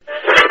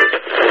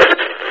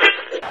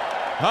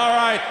All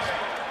right.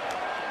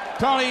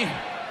 Tony,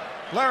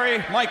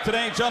 Larry, Mike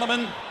today,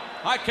 gentlemen.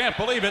 I can't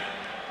believe it.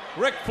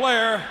 Ric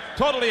Flair,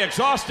 totally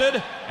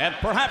exhausted, and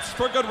perhaps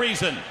for good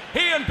reason.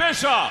 He and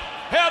Bischoff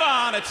head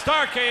on at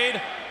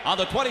Starrcade on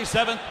the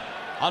 27th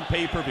on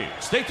pay-per-view.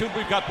 Stay tuned,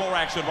 we've got more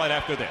action right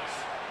after this.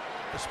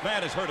 This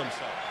man has hurt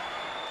himself.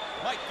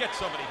 Might get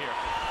somebody here.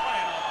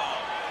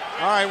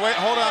 All right, wait,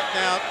 hold up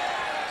now.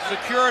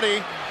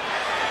 Security.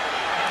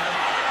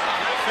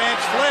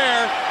 Fans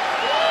Flair.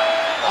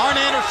 Arn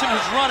Anderson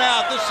has run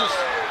out.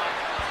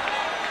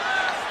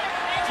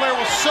 Flair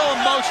was so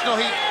emotional.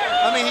 He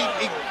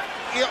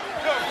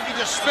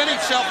just spent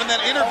himself in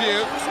that interview.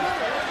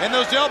 And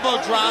those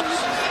elbow drops.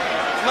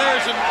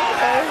 Flair's in.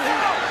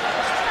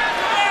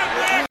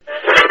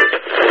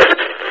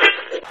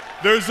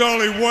 There's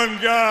only one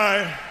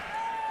guy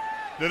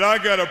that I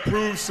gotta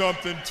prove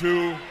something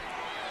to.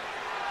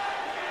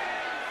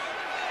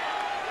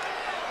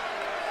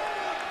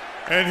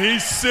 And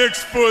he's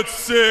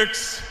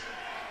 6'6",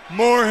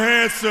 more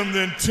handsome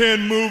than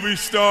 10 movie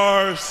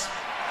stars.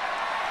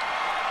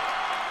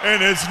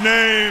 And his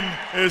name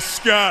is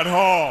Scott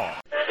Hall.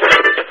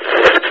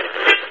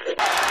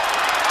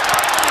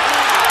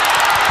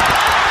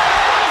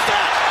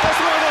 That's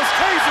one of those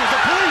tasers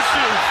the police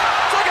use.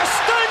 It's like a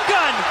stun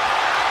gun.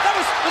 That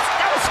was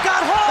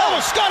Scott Hall. That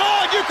was Scott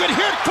Hall. You could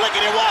hear it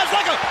clicking. It was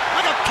like a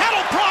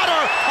cattle prod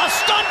or a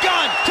stun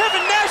gun.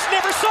 Kevin Nash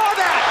never saw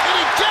that. And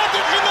he jabbed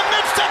it in the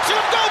midsection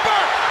of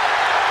Goldberg.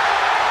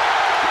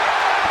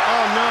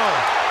 Oh no!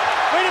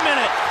 Wait a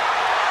minute.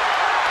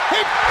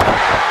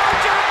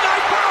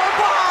 Jackknife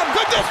powerbomb.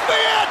 Could this be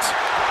it?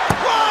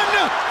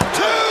 1,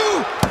 2,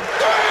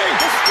 3.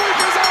 The streak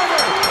is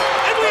over,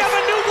 and we have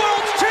a new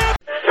world champ.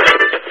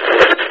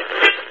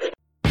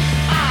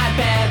 I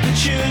bet that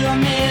you love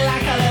me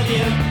like I love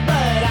you,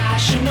 but I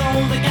should know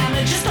the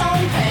gamut just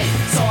don't pay.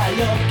 So I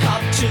look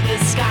up to the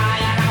sky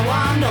and I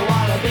wonder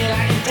what it'll be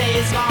like in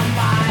days gone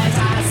by as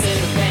I sit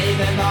and bathe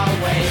in the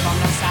wave of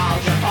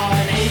nostalgia for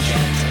an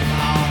agent to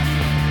come.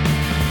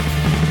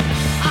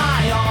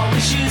 I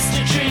always used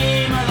to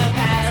dream of the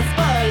past,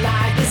 but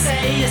like they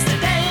say,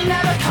 yesterday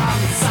never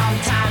comes.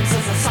 Sometimes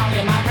there's a song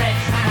in my brain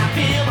and I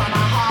feel that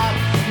my heart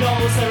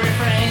knows the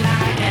refrain. And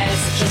I guess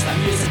it's just the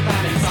music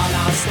burning for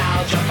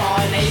nostalgia for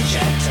an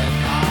agent to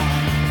come.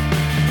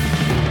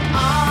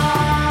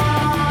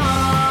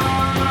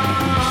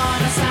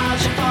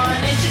 Nostalgia for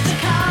an agent to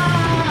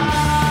come.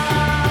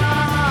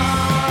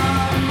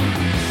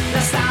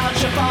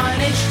 Nostalgia for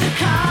an agent to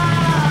come.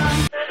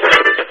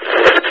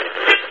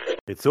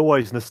 It's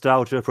always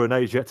nostalgia for an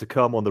age yet to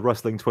come on the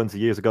Wrestling 20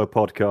 Years Ago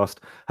podcast.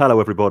 Hello,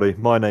 everybody.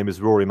 My name is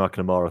Rory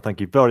McNamara.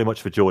 Thank you very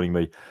much for joining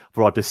me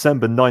for our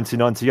December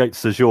 1998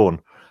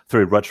 sojourn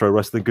through retro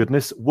wrestling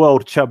goodness.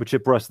 World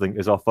Championship Wrestling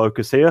is our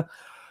focus here.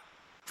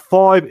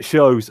 5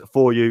 shows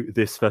for you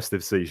this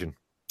festive season.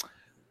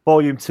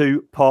 Volume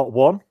 2, Part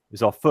 1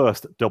 is our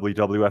first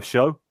WWF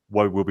show,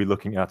 where we'll be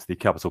looking at the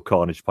Capital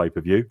Carnage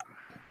pay-per-view.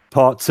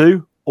 Part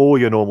 2, all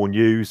your normal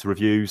news,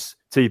 reviews,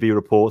 TV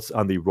reports,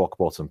 and the Rock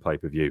Bottom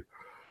pay-per-view.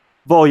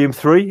 Volume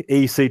 3,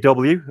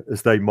 ECW,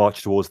 as they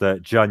march towards their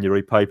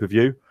January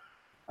pay-per-view.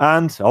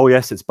 And, oh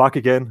yes, it's back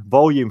again,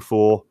 Volume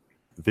 4,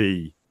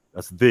 the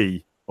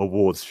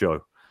awards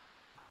show.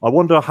 I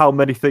wonder how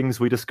many things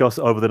we discuss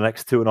over the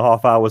next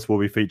 2.5 hours will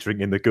be featuring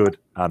in the good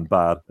and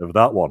bad of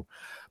that one.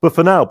 But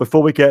for now,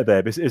 before we get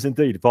there, this is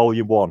indeed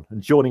Volume 1.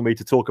 And joining me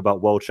to talk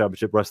about World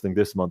Championship Wrestling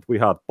this month, we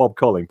have Bob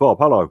Colling. Bob,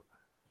 hello.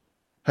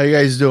 How you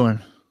guys doing?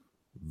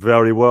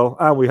 Very well.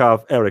 And we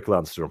have Eric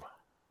Landstrom.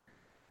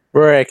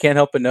 Rory, I can't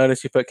help but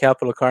notice you put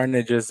Capital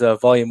Carnage as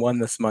Volume 1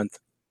 this month.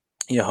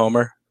 You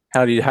homer.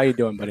 How you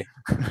doing, buddy?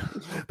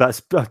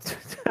 That's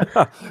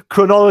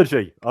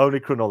chronology, only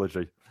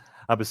chronology.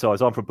 And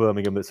besides, I'm from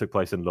Birmingham. That took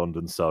place in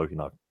London, so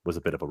was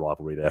a bit of a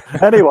rivalry there.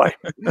 Anyway,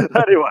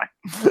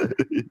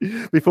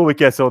 before we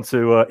get on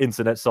to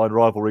internet side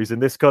rivalries in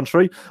this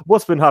country,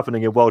 what's been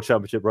happening in World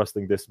Championship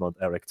Wrestling this month,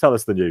 Eric? Tell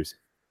us the news.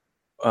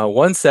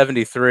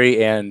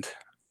 173 and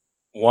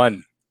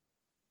 1.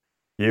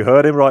 You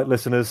heard him right,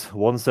 listeners.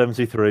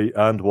 173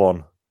 and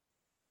 1.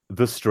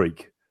 The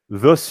streak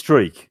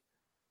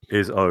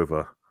is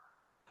over.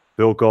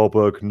 Bill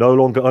Goldberg no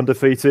longer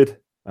undefeated,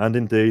 and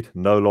indeed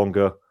no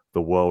longer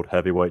the World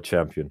Heavyweight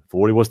Champion.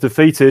 For he was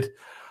defeated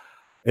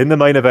in the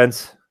main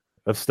event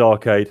of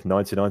Starrcade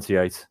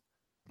 1998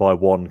 by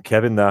one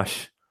Kevin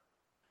Nash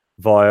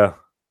via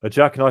a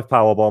jackknife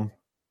powerbomb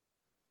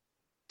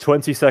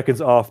 20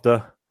 seconds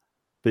after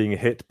being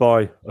hit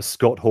by a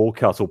Scott Hall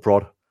cattle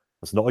prod.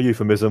 That's not a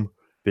euphemism.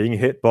 Being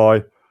hit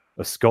by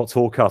a Scott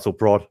Hall cattle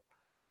prod.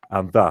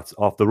 And that,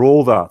 after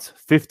all that,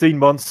 15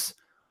 months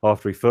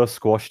after he first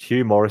squashed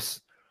Hugh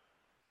Morris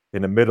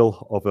in the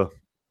middle of a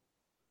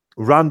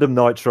random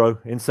Nitro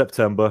in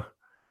September,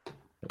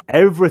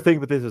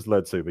 everything that this has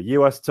led to, the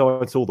US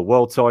title, the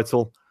world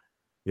title,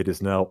 it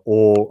is now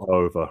all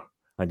over.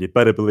 And you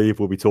better believe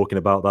we'll be talking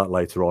about that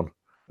later on.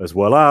 As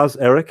well as,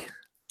 Eric?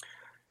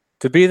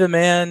 To be the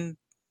man,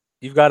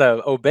 you've got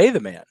to obey the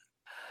man.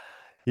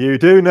 You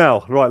do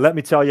now. Right, let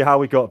me tell you how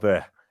we got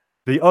there.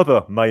 The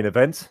other main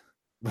event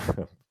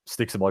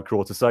Sticks in my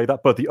craw to say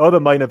that. But the other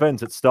main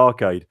event at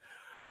Starrcade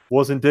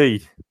was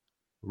indeed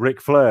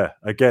Ric Flair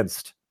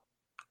against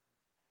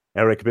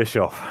Eric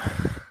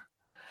Bischoff.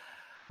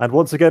 And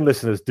once again,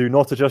 listeners, do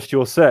not adjust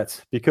your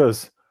set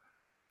because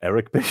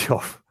Eric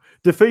Bischoff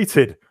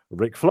defeated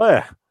Ric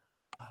Flair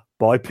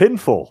by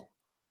pinfall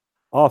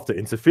after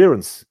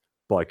interference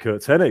by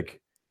Curt Hennig,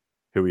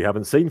 who we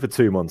haven't seen for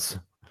 2 months.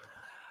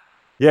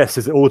 Yes,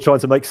 is it all trying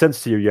to make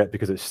sense to you yet?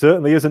 Because it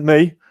certainly isn't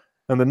me.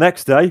 And the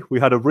next day,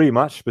 we had a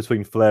rematch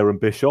between Flair and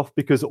Bischoff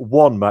because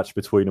one match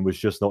between them was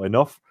just not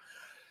enough.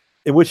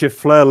 In which if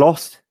Flair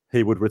lost,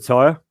 he would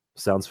retire.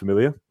 Sounds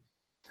familiar.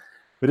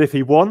 But if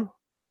he won,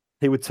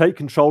 he would take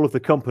control of the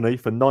company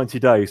for 90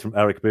 days from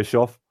Eric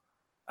Bischoff.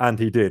 And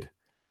he did.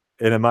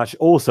 In a match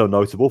also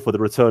notable for the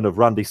return of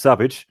Randy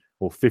Savage,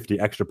 or 50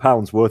 extra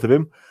pounds worth of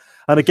him.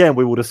 And again,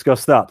 we will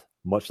discuss that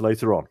much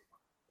later on.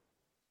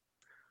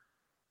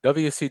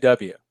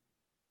 WCW,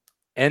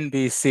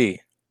 NBC,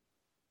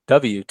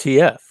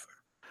 WTF.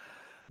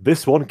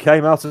 This one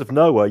came out of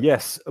nowhere.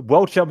 Yes,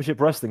 World Championship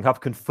Wrestling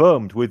have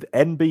confirmed with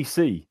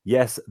NBC,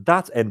 yes,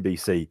 that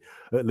NBC,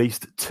 at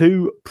least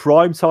 2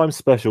 primetime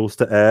specials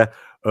to air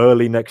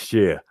early next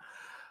year.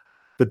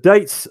 The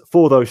dates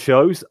for those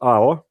shows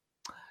are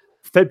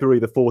February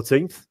the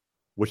 14th,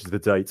 which is the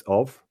date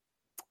of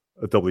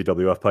a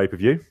WWF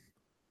pay-per-view,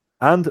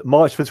 and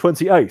March the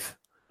 28th,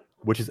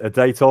 which is a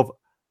date of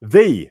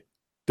the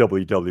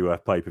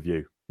WWF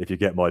pay-per-view, if you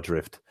get my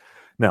drift.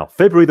 Now,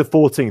 February the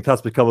 14th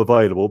has become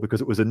available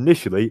because it was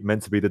initially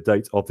meant to be the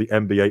date of the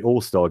NBA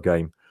All-Star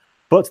Game.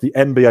 But the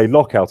NBA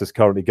lockout is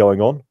currently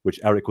going on, which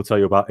Eric will tell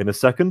you about in a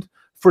second,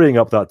 freeing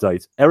up that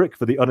date. Eric,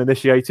 for the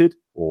uninitiated,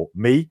 or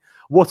me,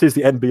 what is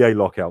the NBA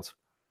lockout?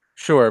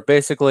 Sure.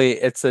 Basically,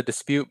 it's a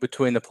dispute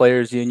between the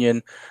players'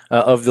 union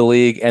of the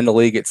league and the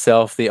league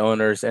itself, the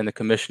owners and the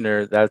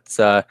commissioner. That's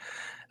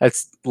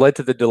led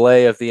to the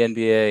delay of the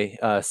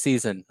NBA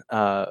season.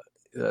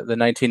 The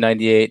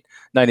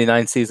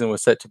 1998-99 season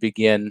was set to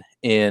begin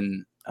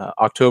in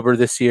October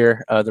this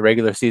year. The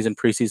regular season,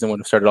 preseason would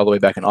have started all the way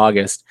back in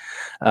August.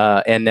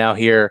 And now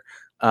here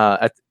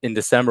in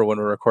December, when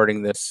we're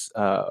recording this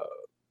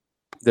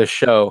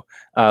show,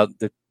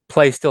 the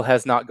play still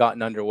has not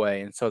gotten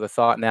underway. And so the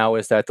thought now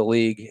is that the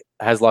league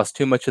has lost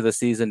too much of the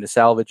season to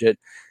salvage it,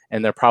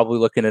 and they're probably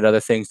looking at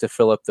other things to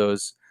fill up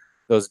those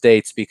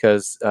dates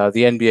because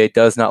the NBA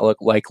does not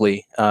look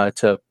likely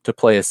to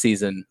play a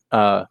season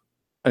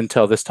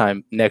until this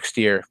time next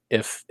year,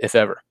 if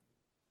ever.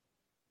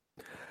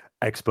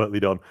 Expertly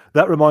done.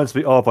 That reminds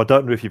me of, I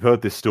don't know if you've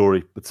heard this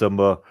story, but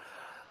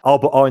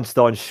Albert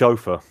Einstein's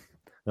chauffeur.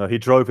 He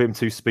drove him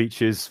to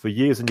speeches for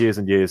years and years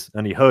and years,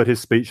 and he heard his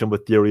speech on the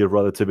theory of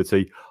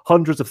relativity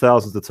hundreds of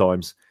thousands of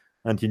times,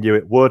 and he knew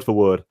it word for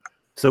word.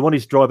 So when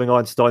he's driving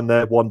Einstein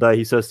there one day,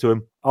 he says to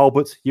him,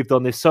 Albert, you've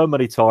done this so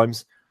many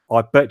times,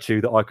 I bet you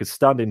that I could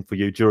stand in for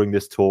you during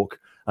this talk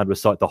and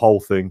recite the whole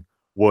thing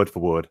word for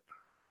word.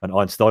 And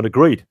Einstein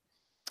agreed,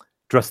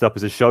 dressed up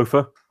as his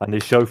chauffeur, and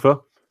his chauffeur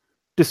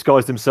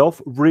disguised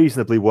himself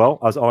reasonably well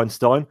as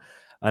Einstein,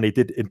 and he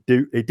did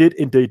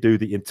indeed do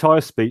the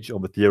entire speech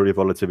on the theory of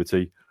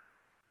relativity.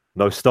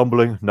 No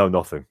stumbling, no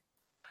nothing.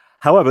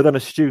 However, then a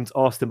student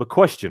asked him a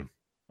question,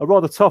 a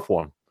rather tough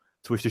one,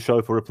 to which the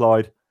chauffeur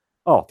replied,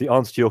 "Oh, the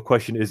answer to your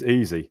question is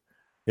easy.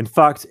 In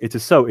fact, it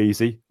is so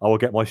easy, I will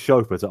get my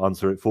chauffeur to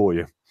answer it for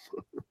you."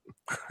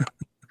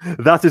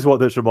 That is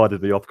what this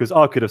reminded me of, because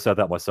I could have said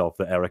that myself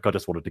there, Eric. I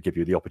just wanted to give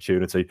you the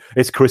opportunity.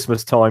 It's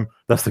Christmas time.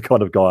 That's the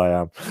kind of guy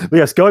I am. But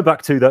yes, going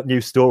back to that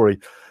news story,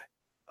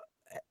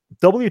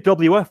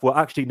 WWF were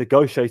actually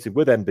negotiating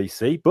with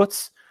NBC,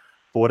 but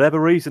for whatever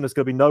reason, there's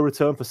going to be no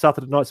return for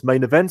Saturday night's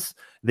main events.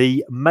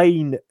 The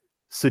main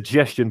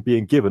suggestion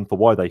being given for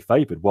why they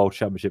favoured World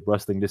Championship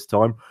Wrestling this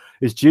time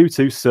is due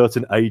to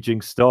certain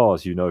aging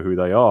stars. You know who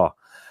they are.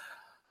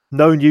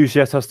 No news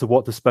yet as to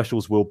what the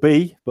specials will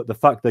be, but the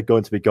fact they're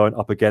going to be going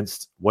up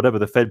against whatever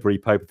the February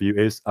pay-per-view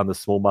is and the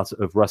small matter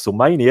of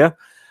WrestleMania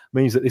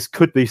means that this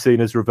could be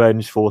seen as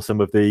revenge for some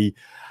of the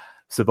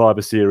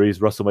Survivor Series,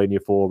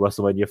 WrestleMania 4,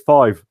 WrestleMania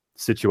 5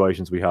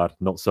 situations we had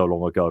not so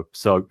long ago.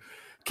 So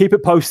keep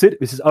it posted.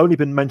 This has only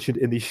been mentioned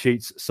in these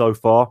sheets so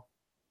far.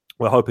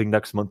 We're hoping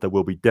next month there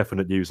will be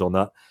definite news on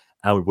that,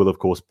 and we will, of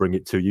course, bring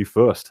it to you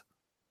first.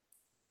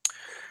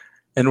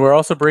 And we're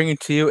also bringing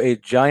to you a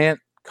Giant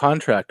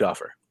contract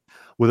offer.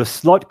 With a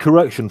slight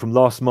correction from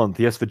last month,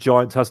 yes, the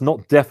Giant has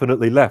not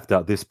definitely left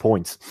at this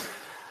point.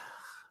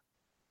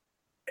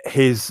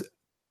 His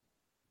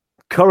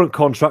current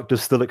contract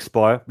does still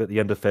expire at the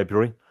end of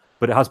February,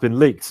 but it has been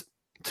leaked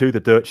to the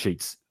dirt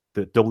sheets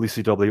that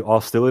WCW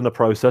are still in the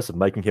process of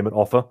making him an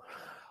offer,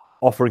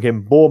 offering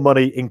him more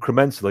money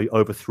incrementally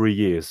over 3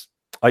 years.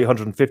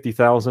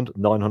 $850,000,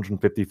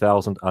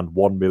 $950,000, and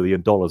 $1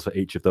 million for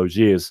each of those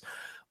years,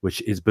 which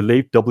is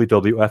believed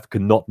WWF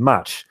cannot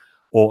match,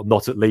 or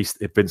not at least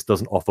if Vince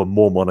doesn't offer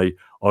more money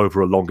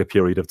over a longer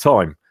period of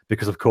time,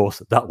 because, of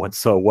course, that went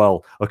so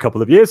well a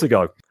couple of years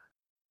ago.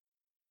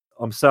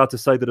 I'm sad to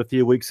say that a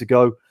few weeks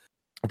ago,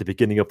 at the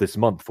beginning of this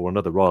month, for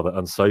another rather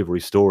unsavory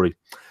story,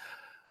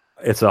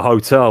 It's a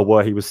hotel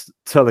where he was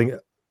telling.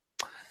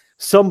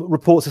 Some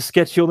reports are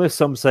sketchy on this.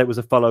 Some say it was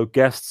a fellow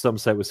guest. Some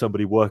say it was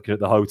somebody working at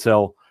the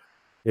hotel,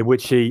 in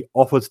which he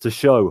offered to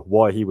show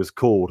why he was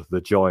called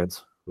the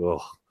Giant.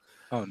 Ugh.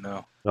 Oh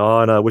no!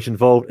 I know, which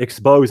involved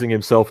exposing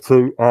himself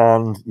to,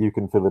 and you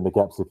can fill in the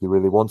gaps if you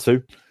really want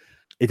to.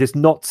 It is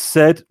not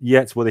said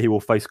yet whether he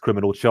will face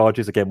criminal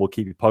charges. Again, we'll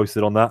keep you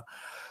posted on that.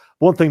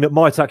 One thing that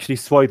might actually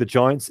sway the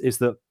Giants is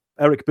that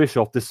Eric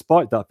Bischoff,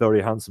 despite that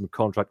very handsome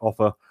contract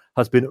offer,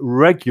 has been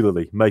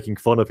regularly making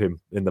fun of him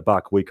in the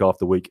back week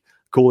after week,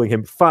 calling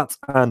him fat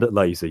and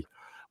lazy.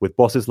 With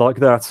bosses like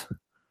that.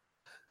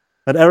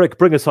 And Eric,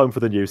 bring us home for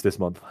the news this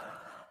month.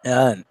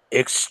 And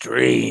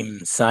extreme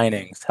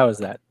signings. How is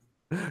that?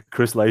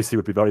 Chris Lacey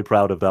would be very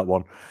proud of that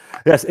one.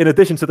 Yes, in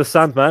addition to the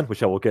Sandman,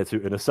 which I will get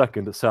to in a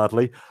second,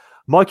 sadly,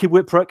 Mikey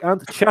Whipwreck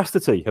and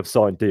Chastity have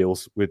signed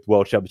deals with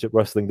World Championship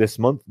Wrestling this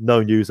month.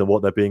 No news on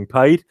what they're being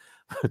paid.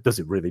 Does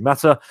it really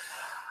matter?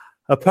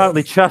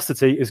 Apparently,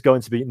 Chastity is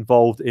going to be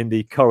involved in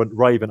the current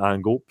Raven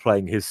angle,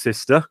 playing his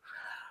sister.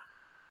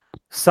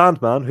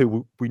 Sandman,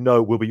 who we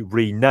know will be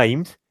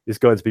renamed, is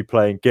going to be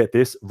playing, get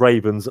this,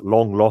 Raven's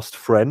long-lost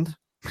friend.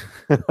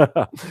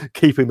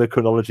 Keeping the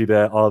chronology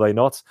there, are they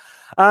not?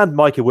 And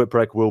Mikey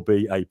Whipwreck will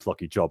be a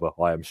plucky jobber,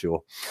 I am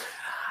sure.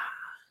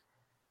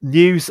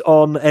 News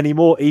on any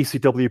more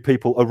ECW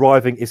people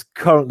arriving is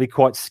currently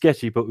quite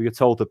sketchy, but we are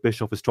told that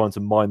Bischoff is trying to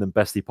mine them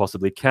best he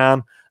possibly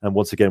can. And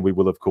once again, we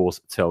will, of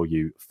course, tell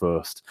you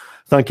first.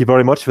 Thank you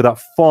very much for that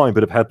fine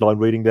bit of headline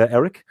reading there,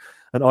 Eric.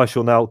 And I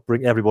shall now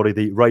bring everybody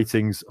the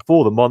ratings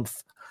for the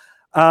month.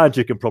 And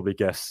you can probably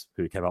guess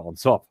who came out on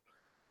top.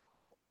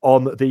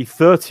 On the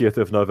 30th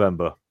of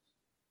November,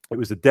 it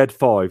was a dead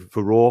 5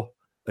 for Raw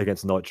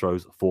against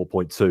Nitro's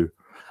 4.2.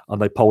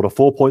 And they polled a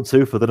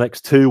 4.2 for the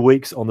next 2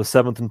 weeks on the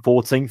 7th and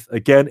 14th,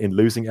 again in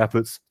losing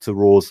efforts to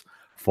Raw's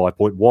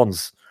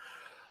 5.1s.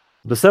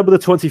 December the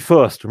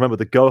 21st, remember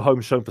the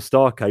go-home show for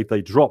Starrcade,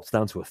 they dropped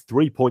down to a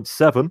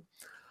 3.7.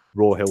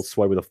 Raw held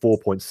sway with a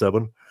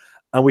 4.7.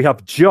 And we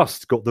have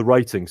just got the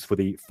ratings for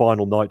the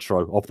final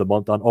Nitro of the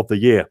month and of the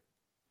year.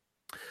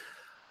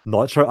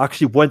 Nitro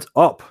actually went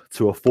up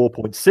to a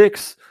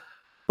 4.6,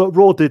 but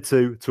Raw did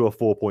too, to a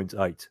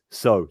 4.8.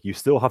 So you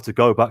still have to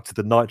go back to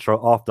the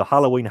Nitro after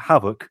Halloween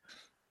Havoc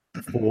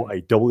for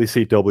a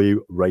WCW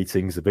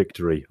ratings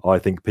victory. I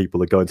think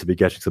people are going to be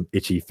getting some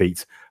itchy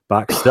feet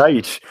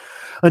backstage.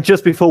 And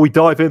just before we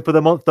dive in for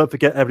the month, don't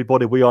forget,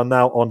 everybody, we are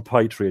now on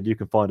Patreon. You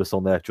can find us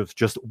on there.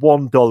 Just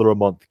 $1 a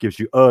month gives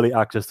you early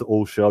access to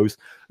all shows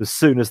as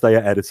soon as they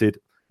are edited.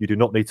 You do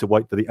not need to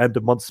wait for the end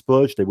of month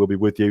splurge. They will be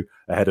with you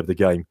ahead of the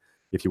game.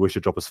 If you wish to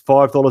drop us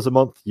 $5 a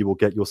month, you will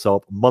get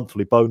yourself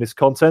monthly bonus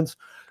content.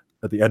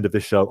 At the end of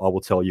this show, I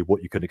will tell you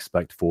what you can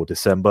expect for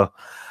December.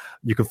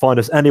 You can find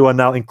us anywhere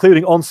now,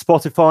 including on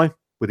Spotify,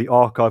 with the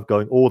archive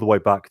going all the way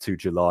back to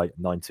July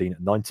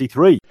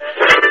 1993.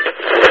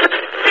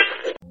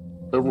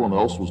 Everyone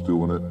else was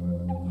doing it.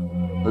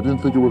 I didn't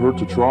think it would hurt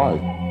to try.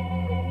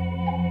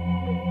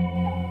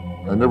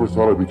 I never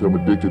thought I'd become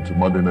addicted to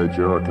Monday Night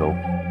Jericho.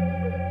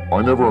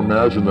 I never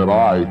imagined that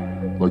I,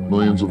 like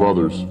millions of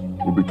others,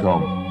 would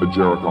become a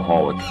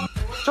Jerichoholic.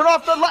 Turn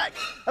off the light!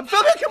 I'm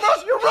filming a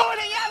commercial! You're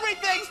ruining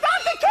everything!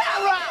 Stop the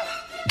camera!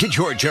 Get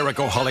your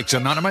Jerichoholics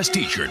Anonymous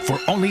t-shirt for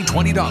only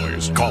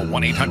 $20. Call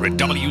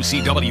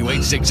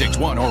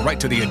 1-800-WCW-8661 or write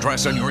to the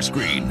address on your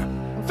screen.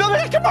 I'm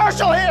filming a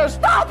commercial here!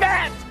 Stop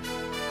it!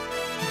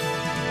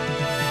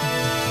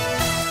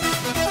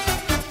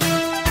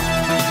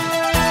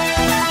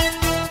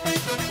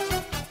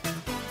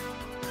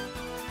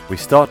 We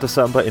start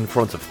December in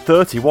front of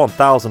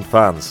 31,000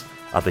 fans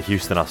at the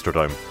Houston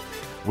Astrodome.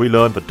 We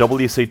learned the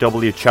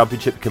WCW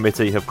Championship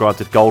Committee have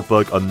granted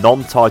Goldberg a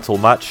non-title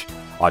match,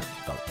 I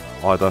don't know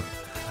either,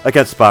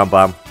 against Bam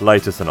Bam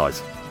later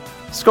tonight.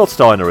 Scott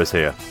Steiner is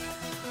here.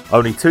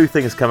 Only 2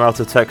 things come out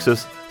of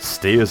Texas,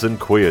 steers and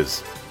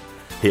queers.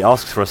 He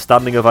asks for a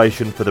standing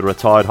ovation for the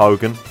retired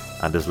Hogan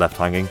and is left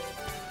hanging.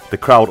 The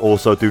crowd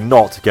also do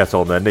not get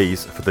on their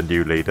knees for the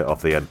new leader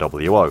of the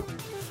NWO.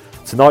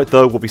 Tonight,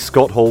 though, will be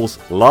Scott Hall's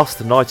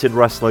last night in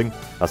wrestling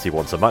as he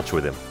wants a match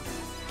with him.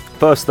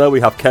 First, though, we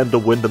have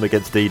Kendall Windham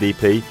against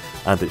DDP,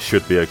 and it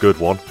should be a good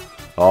one.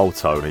 Oh,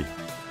 Tony.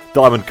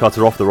 Diamond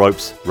Cutter off the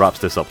ropes, wraps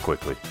this up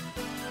quickly.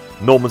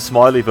 Norman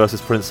Smiley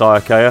versus Prince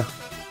Iakea.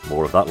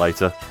 More of that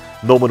later.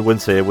 Norman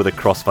wins here with a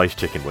crossface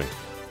chicken wing.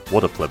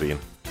 What a plebeian.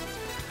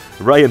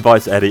 Ray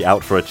invites Eddie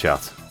out for a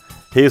chat.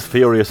 He is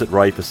furious at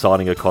Ray for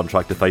signing a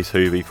contract to face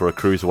Hoovy for a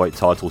cruiserweight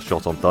title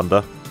shot on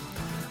Thunder.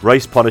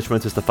 Ray's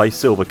punishment is to face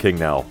Silver King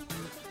now,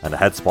 and a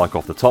head spike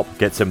off the top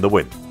gets him the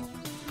win.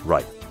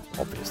 Ray,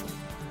 obviously.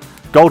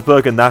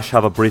 Goldberg and Nash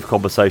have a brief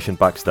conversation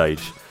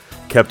backstage.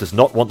 Kev does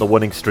not want the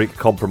winning streak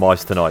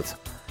compromised tonight.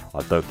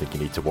 I don't think you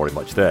need to worry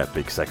much there,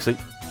 Big Sexy.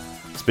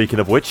 Speaking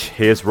of which,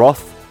 here's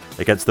Roth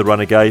against the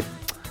Renegade.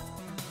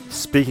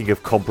 Speaking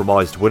of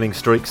compromised winning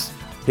streaks,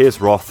 here's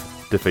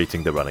Roth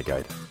defeating the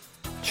Renegade.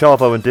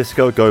 Chavo and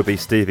Disco go be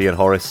Stevie and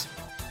Horace.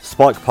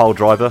 Spike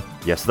Piledriver,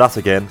 yes that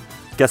again,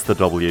 gets the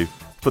W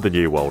for the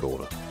New World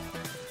Order.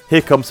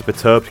 Here comes the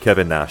perturbed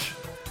Kevin Nash.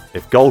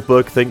 If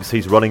Goldberg thinks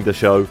he's running the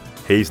show,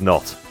 he's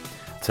not.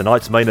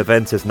 Tonight's main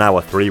event is now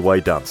a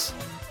three-way dance.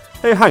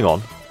 Hey, hang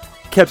on.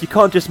 Kev, you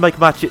can't just make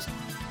matches...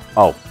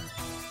 Oh,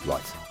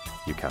 right.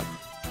 You can.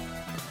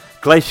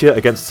 Glacier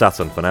against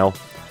Saturn for now.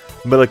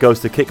 Miller goes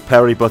to kick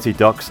Perry, but he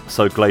ducks,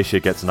 so Glacier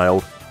gets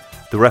nailed.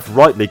 The ref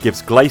rightly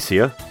gives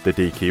Glacier the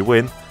DQ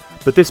win,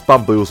 but this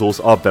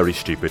bamboozles our very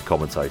stupid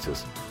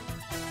commentators.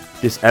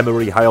 This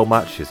Emery Hale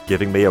match is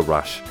giving me a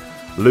rash.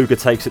 Luger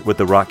takes it with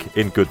the rack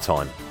in good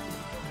time.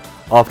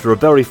 After a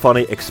very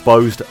funny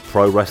exposed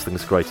Pro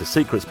Wrestling's Greatest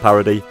Secrets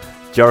parody,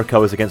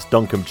 Jericho is against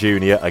Duncombe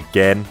Jr.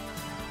 again.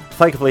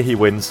 Thankfully he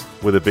wins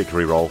with a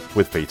victory roll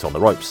with feet on the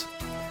ropes.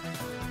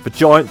 The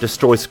Giant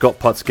destroys Scott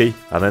Putski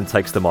and then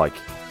takes the mic.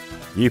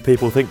 You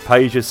people think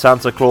Paige is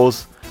Santa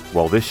Claus?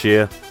 Well, this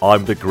year,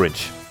 I'm the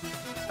Grinch.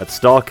 At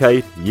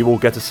Starrcade, you will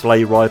get a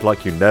sleigh ride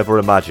like you never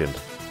imagined.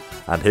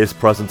 And his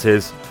present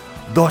is...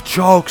 the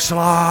Choke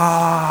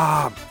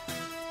Slam!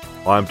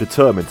 I am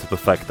determined to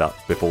perfect that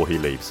before he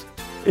leaves.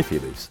 If he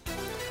leaves.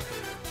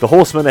 The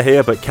Horsemen are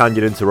here, but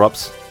Canyon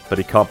interrupts, but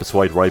he can't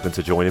persuade Raven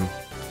to join him.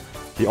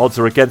 The odds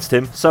are against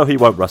him, so he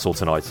won't wrestle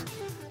tonight.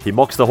 He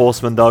mocks the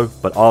Horsemen though,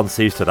 but Arn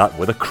sees to that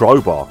with a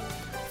crowbar.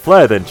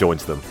 Flair then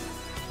joins them.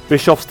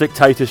 Bischoff's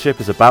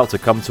dictatorship is about to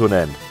come to an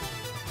end.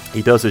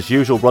 He does his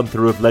usual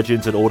run-through of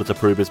legends in order to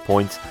prove his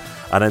point,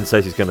 and then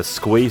says he's going to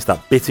squeeze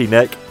that bitty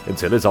neck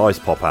until his eyes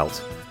pop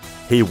out.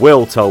 He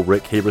will tell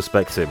Rick he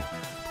respects him,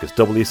 because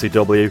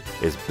WCW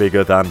is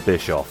bigger than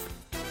Bischoff.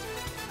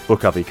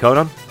 Booker v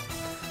Conan.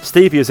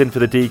 Stevie is in for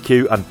the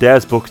DQ and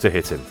dares Book to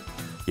hit him.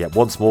 Yet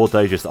once more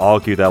they just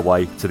argue their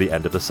way to the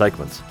end of the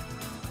segment.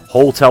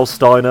 Hall tells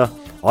Steiner,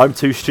 I'm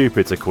too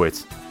stupid to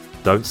quit.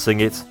 Don't sing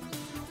it,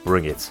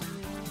 bring it.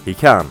 He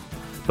can,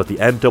 but the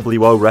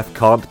NWO ref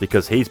can't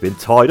because he's been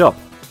tied up.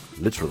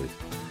 Literally.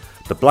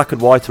 The Black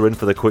and White are in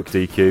for the quick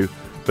DQ,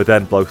 but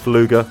then both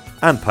Luger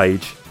and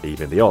Page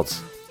even the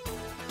odds.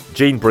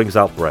 Gene brings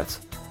out Brett.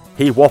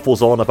 He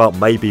waffles on about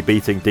maybe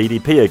beating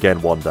DDP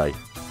again one day.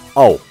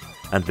 Oh,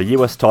 and the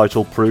US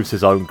title proves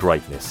his own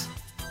greatness.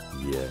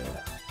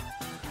 Yeah.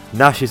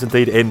 Nash is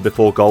indeed in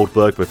before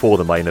Goldberg before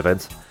the main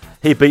event.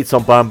 He beats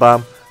on Bam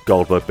Bam,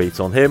 Goldberg beats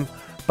on him,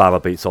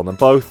 Bama beats on them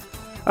both,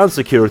 and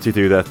security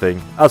do their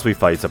thing as we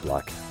fade to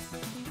black.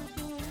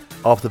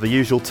 After the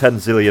usual 10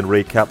 zillion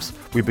recaps,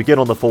 we begin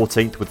on the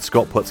 14th with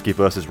Scott Putski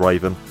vs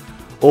Raven,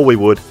 or we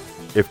would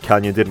if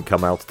Canyon didn't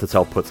come out to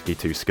tell Putski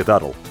to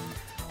skedaddle.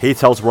 He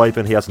tells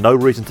Raven he has no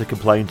reason to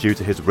complain due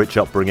to his rich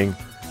upbringing,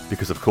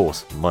 because of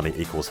course money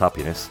equals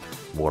happiness,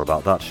 more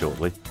about that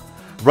shortly.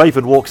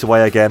 Raven walks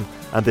away again,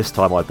 and this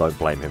time I don't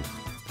blame him.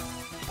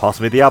 Pass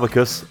me the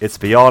abacus, it's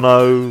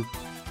Viano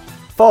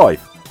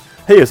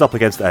 5. He is up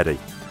against Eddie.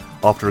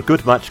 After a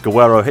good match,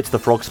 Guerrero hits the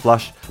frog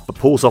splash, but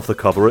pulls off the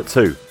cover at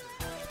 2.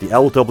 The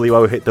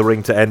LWO hit the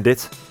ring to end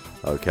it.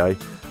 Okay.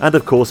 And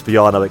of course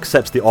Viano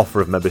accepts the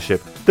offer of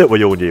membership that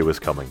we all knew was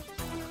coming.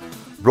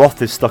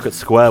 Roth is stuck at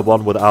square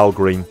one with Al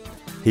Green.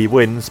 He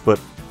wins, but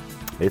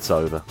it's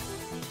over.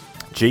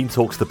 Gene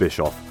talks to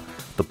Bischoff.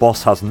 The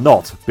boss has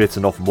not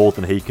bitten off more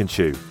than he can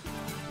chew.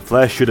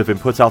 Flair should have been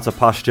put out of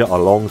pasture a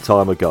long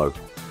time ago.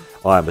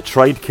 I am a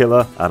trained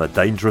killer and a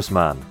dangerous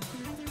man.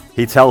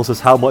 He tells us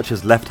how much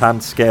his left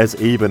hand scares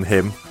even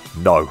him.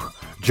 No.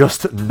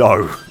 Just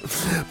no.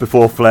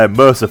 Before Flair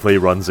mercifully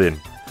runs in.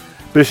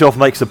 Bischoff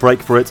makes a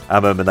break for it,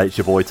 and then the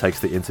Nature Boy takes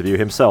the interview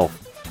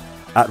himself.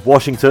 At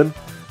Washington,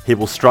 he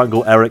will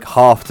strangle Eric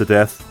half to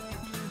death.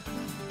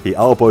 He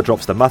elbow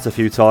drops the mat a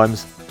few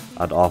times,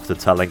 and after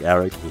telling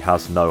Eric he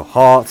has no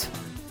heart,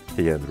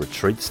 he then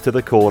retreats to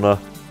the corner,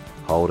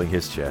 holding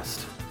his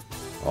chest.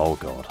 Oh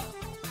god.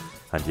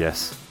 And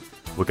yes,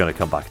 we're going to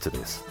come back to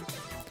this.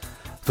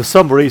 For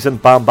some reason,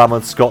 Bam Bam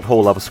and Scott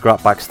Hall have a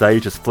scrap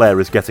backstage as Flair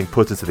is getting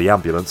put into the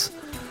ambulance.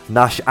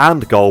 Nash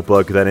and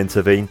Goldberg then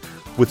intervene,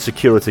 with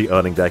security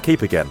earning their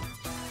keep again.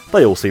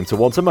 They all seem to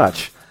want a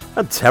match,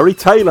 and Terry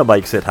Taylor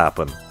makes it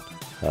happen.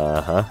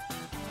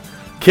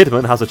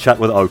 Kidman has a chat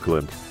with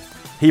Oakland.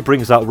 He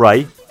brings out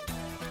Ray,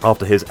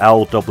 after his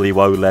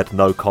LWO-led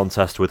no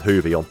contest with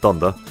Hoovy on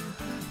Thunder.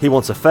 He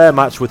wants a fair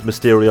match with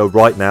Mysterio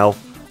right now,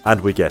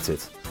 and we get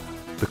it.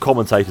 The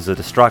commentators are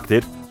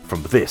distracted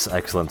from this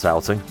excellent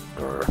outing.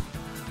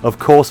 Of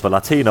course, the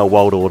Latino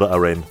World Order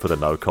are in for the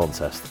no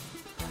contest.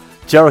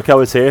 Jericho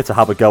is here to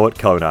have a go at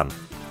Conan.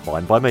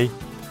 Fine by me.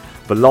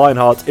 The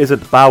Lionheart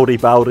isn't bowdy,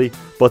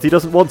 but he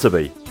doesn't want to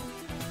be.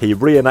 He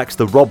reenacts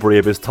the robbery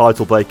of his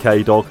title by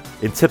K-Dog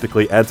in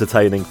typically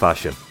entertaining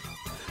fashion.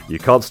 You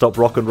can't stop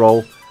rock and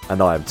roll,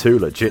 and I am too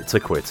legit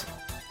to quit.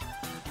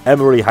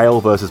 Emery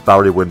Hale vs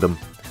Barry Windham.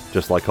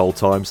 Just like old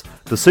times,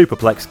 the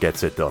Superplex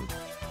gets it done.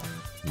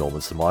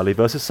 Norman Smiley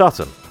vs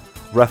Saturn.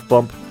 Ref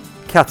bump,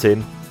 cat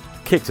in,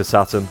 kick to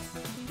Saturn,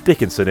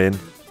 Dickinson in,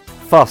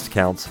 fast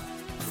count,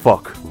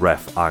 fuck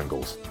ref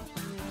angles.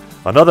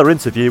 Another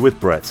interview with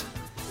Brett.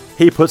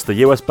 He puts the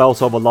US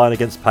belt on the line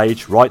against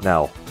Page right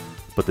now,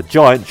 but the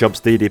Giant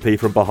jumps DDP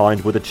from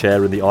behind with a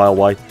chair in the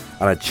aisleway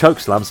and then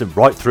chokeslams him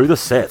right through the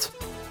set.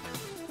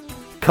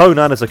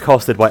 Conan is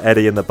accosted by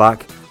Eddie in the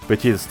back,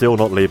 but he is still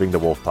not leaving the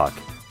Wolfpack.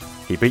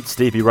 He beat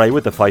Stevie Ray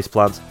with the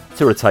faceplant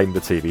to retain the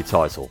TV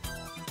title.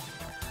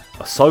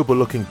 A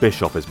sober-looking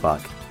Bischoff is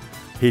back.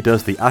 He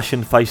does the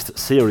ashen-faced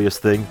serious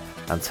thing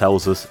and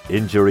tells us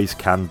injuries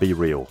can be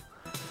real.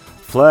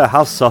 Flair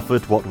has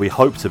suffered what we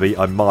hope to be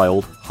a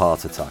mild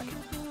heart attack.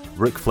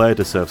 Ric Flair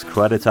deserves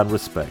credit and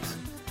respect.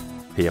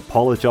 He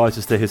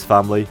apologises to his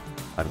family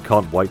and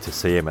can't wait to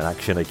see him in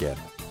action again.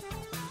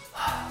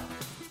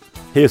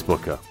 Here's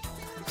Booker.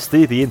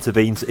 Stevie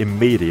intervenes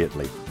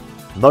immediately.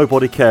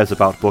 Nobody cares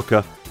about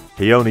Booker.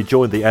 He only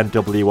joined the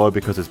NWO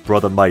because his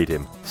brother made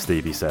him,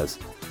 Stevie says.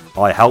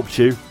 I helped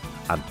you,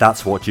 and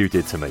that's what you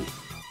did to me.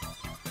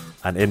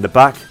 And in the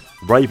back,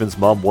 Raven's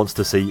mum wants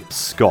to see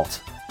Scott.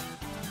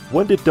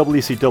 When did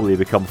WCW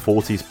become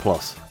 40s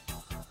plus?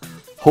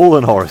 Hall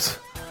and Horace.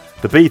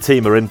 The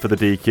B-team are in for the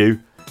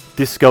DQ.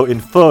 Disco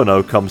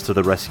Inferno comes to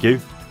the rescue.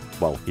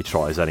 Well, he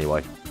tries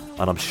anyway.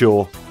 And I'm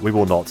sure we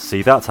will not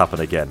see that happen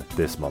again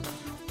this month.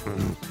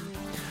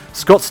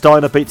 Scott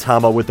Steiner beats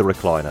Hammer with the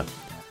recliner.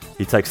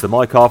 He takes the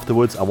mic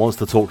afterwards and wants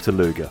to talk to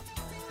Luger.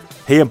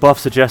 He and Buff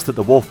suggest that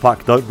the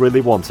Wolfpack don't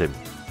really want him.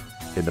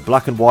 In the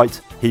black and white,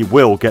 he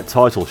will get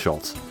title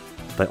shots.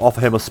 They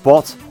offer him a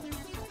spot,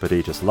 but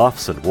he just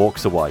laughs and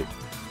walks away.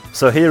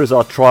 So here is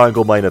our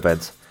triangle main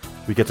event.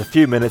 We get a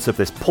few minutes of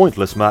this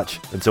pointless match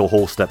until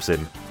Hall steps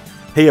in.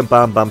 He and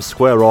Bam Bam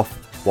square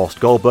off, whilst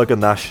Goldberg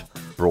and Nash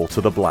brawl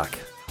to the black.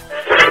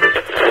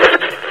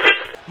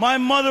 My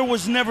mother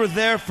was never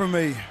there for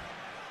me.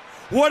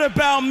 What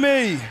about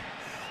me?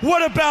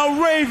 What about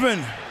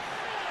Raven?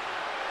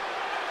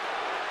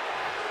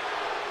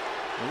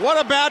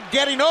 What about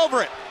getting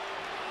over it?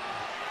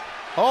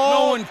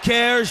 No one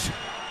cares.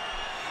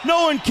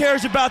 No one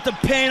cares about the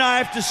pain I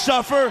have to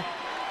suffer.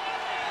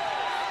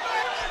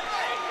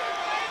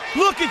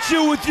 Look at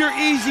you with your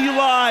easy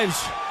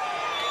lives.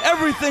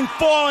 Everything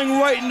falling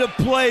right into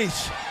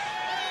place.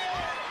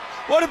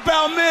 What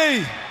about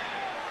me?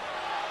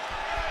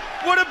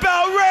 What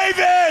about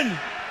Raven?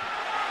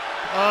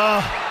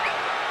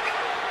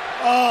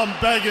 I'm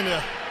begging you.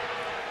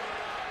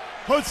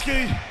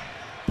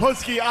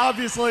 Putski,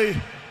 obviously,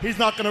 he's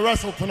not going to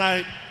wrestle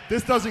tonight.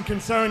 This doesn't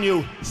concern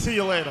you. See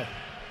you later.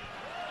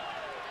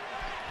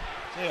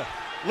 See ya.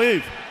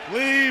 Leave.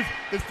 Leave.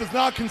 This does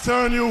not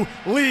concern you.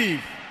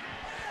 Leave.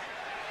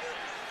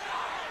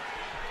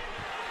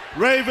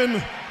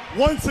 Raven,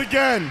 once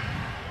again,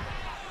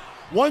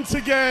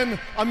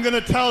 I'm going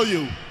to tell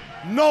you,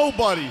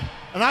 nobody,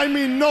 and I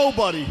mean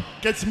nobody,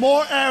 gets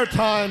more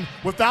airtime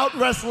without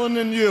wrestling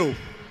than you.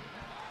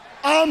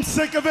 I'm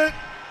sick of it.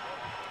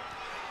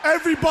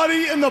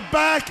 Everybody in the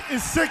back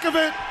is sick of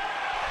it.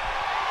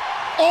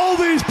 All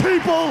these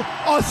people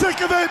are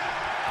sick of it.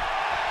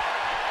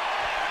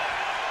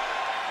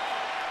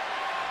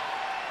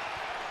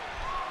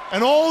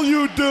 And all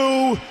you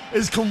do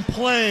is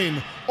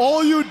complain.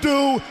 All you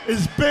do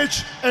is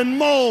bitch and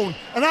moan.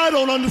 And I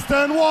don't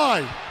understand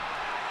why.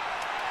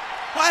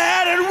 I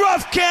had it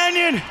rough,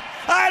 Canyon.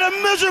 I had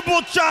a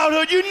miserable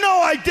childhood. You know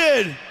I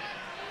did.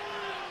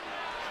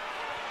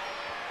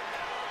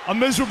 A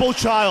miserable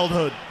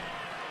childhood.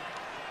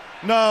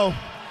 No,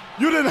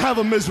 you didn't have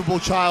a miserable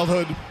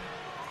childhood.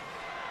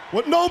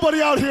 What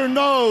nobody out here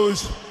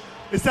knows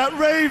is that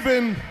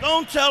Raven...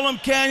 Don't tell them,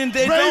 Canyon.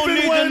 They Raven don't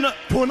need went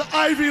to an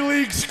Ivy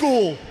League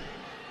school.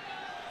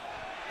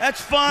 That's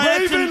fine.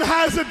 Raven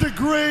has a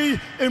degree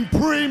in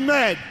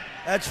pre-med.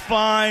 That's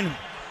fine.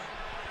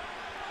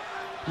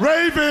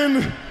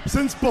 Raven,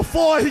 since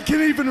before he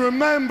can even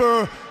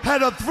remember,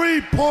 had a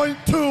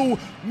 $3.2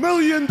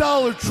 million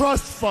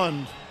trust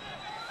fund.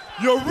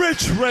 You're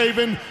rich,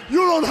 Raven. You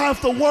don't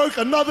have to work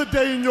another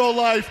day in your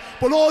life,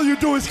 but all you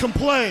do is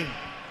complain.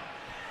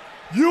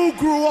 You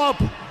grew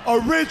up a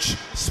rich,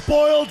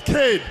 spoiled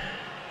kid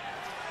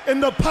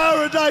in the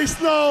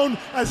paradise known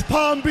as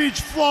Palm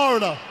Beach,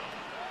 Florida.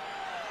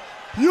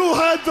 You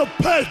had the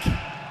pick.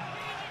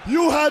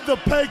 You had the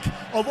pick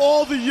of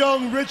all the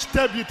young, rich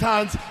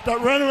debutantes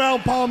that ran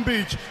around Palm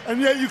Beach, and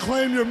yet you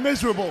claim you're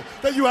miserable,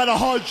 that you had a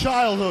hard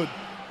childhood.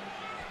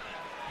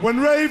 When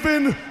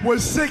Raven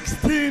was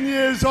 16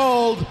 years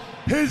old,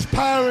 his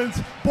parents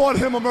bought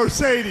him a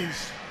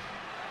Mercedes.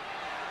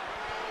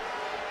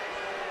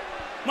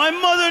 My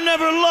mother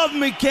never loved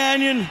me,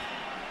 Canyon.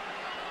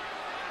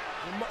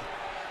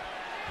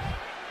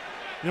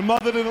 Your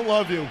mother didn't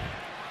love you.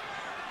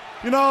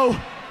 You know,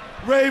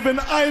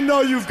 Raven, I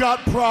know you've got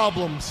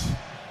problems.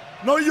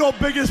 No, your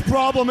biggest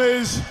problem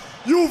is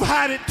you've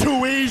had it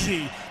too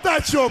easy.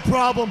 That's your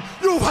problem.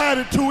 You've had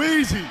it too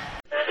easy.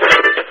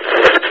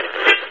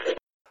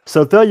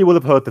 So there you will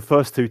have heard the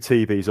first two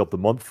TVs of the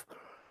month.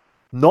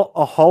 Not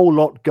a whole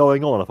lot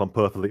going on, if I'm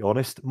perfectly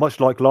honest. Much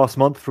like last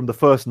month from the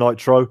first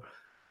Nitro,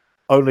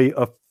 only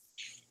a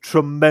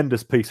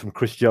tremendous piece from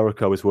Chris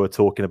Jericho is worth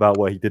talking about,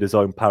 where he did his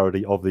own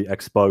parody of the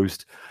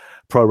Exposed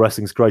Pro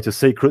Wrestling's Greatest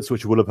Secrets,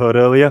 which you will have heard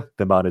earlier.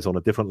 The man is on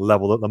a different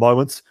level at the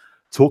moment.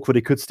 Talk that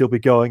he could still be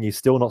going. He's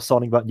still not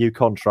signing that new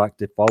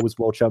contract. If I was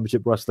World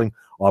Championship Wrestling,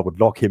 I would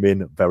lock him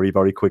in very,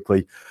 very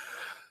quickly.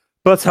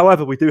 But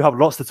however, we do have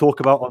lots to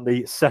talk about on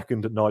the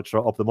second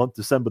Nitro of the month,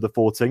 December the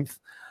 14th.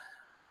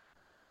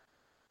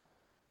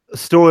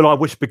 storyline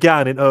which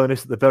began in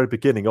earnest at the very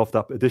beginning of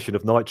that edition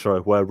of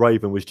Nitro, where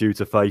Raven was due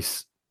to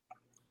face,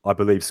 I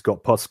believe,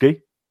 Scott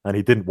Putski, and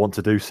he didn't want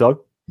to do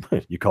so.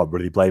 You can't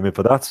really blame him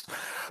for that.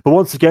 But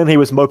once again, he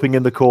was moping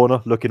in the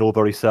corner, looking all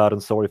very sad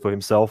and sorry for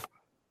himself.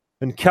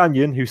 And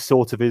Kanyon, who's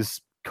sort of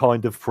his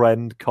kind of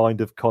friend,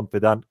 kind of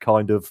confidant,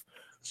 kind of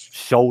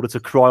shoulder to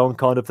cry on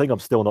kind of thing, I'm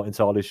still not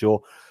entirely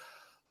sure,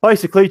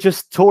 basically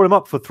just tore him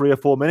up for 3 or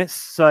 4 minutes,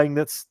 saying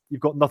that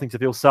you've got nothing to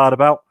feel sad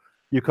about.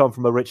 You come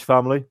from a rich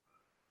family.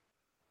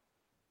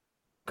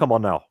 Come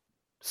on now.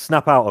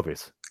 Snap out of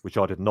it, which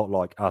I did not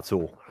like at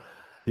all.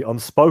 The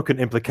unspoken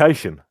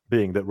implication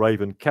being that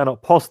Raven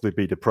cannot possibly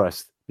be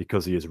depressed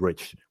because he is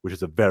rich, which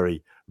is a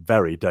very,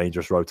 very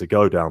dangerous road to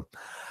go down.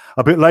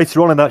 A bit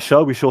later on in that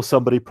show, we saw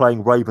somebody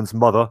playing Raven's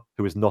mother,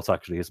 who is not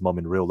actually his mum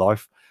in real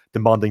life,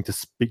 demanding to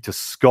speak to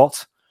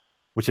Scott,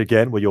 which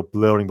again, where you're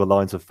blurring the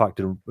lines of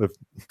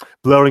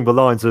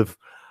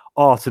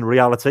art and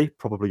reality,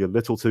 probably a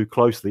little too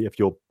closely if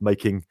you're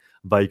making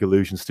vague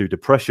allusions to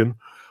depression,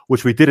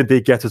 which we did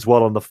indeed get as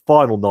well on the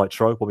final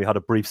Nitro, when we had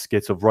a brief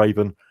skit of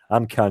Raven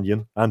and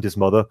Kanyon and his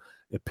mother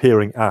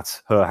appearing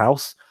at her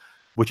house,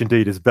 which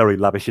indeed is very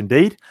lavish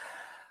indeed,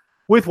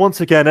 with once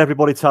again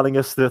everybody telling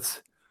us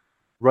that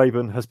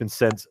Raven has been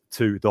sent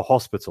to the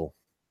hospital.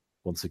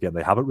 Once again,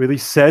 they haven't really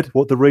said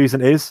what the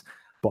reason is,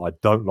 but I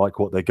don't like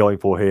what they're going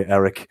for here,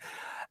 Eric.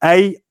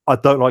 A, I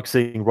don't like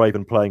seeing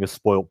Raven playing a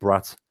spoilt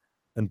brat.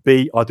 And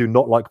B, I do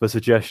not like the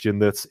suggestion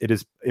that it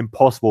is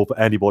impossible for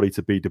anybody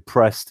to be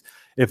depressed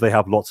if they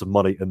have lots of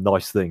money and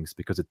nice things,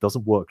 because it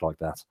doesn't work like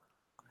that.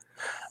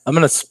 I'm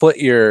going to split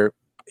your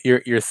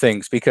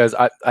things, because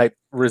I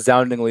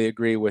resoundingly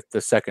agree with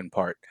the second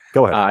part.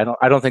 Go ahead.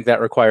 I don't think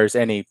that requires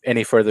any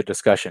further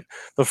discussion.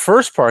 The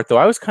first part, though,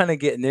 I was kind of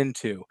getting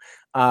into,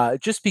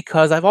 just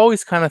because I've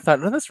always kind of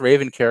thought, this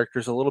Raven character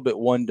is a little bit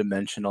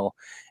one-dimensional,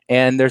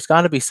 and there's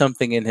got to be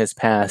something in his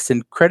past.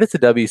 And credit to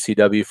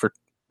WCW for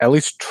at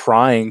least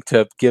trying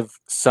to give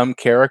some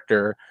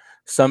character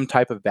some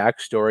type of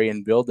backstory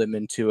and build them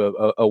into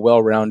a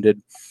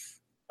well-rounded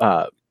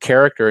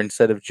character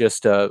instead of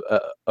just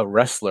a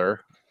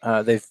wrestler.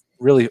 They've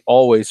really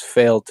always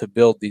failed to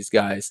build these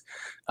guys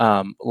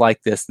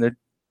like this. And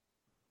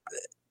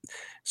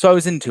so I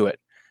was into it.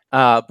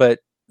 But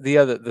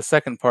the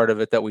second part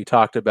of it that we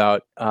talked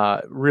about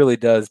really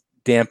does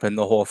dampen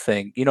the whole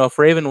thing. If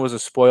Raven was a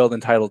spoiled,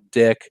 entitled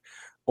dick,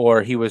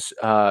 or he was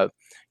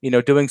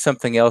doing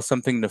something else,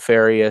 something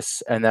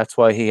nefarious, and that's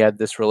why he had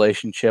this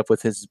relationship with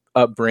his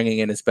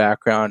upbringing and his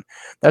background,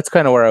 that's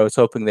kind of where I was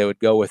hoping they would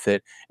go with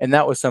it. And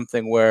that was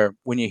something where,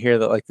 when you hear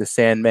that like the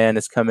Sandman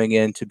is coming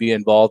in to be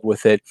involved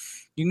with it,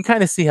 you can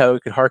kind of see how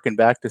it could harken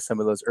back to some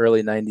of those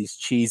early 90s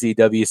cheesy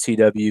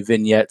WCW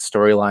vignette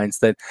storylines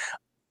that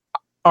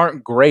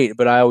aren't great,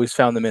 but I always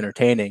found them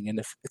entertaining. And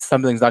if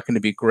something's not going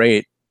to be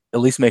great, at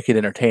least make it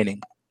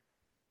entertaining.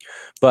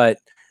 But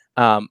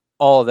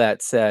all of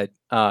that said,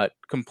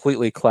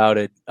 completely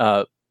clouded,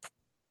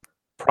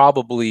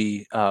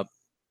 probably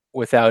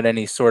without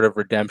any sort of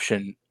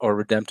redemption or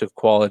redemptive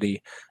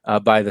quality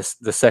by the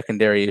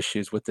secondary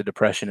issues with the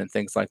depression and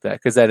things like that,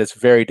 because that is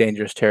very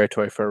dangerous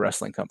territory for a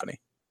wrestling company.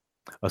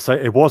 I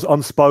say it was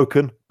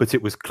unspoken, but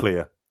it was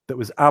clear. That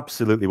was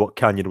absolutely what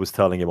Kanyon was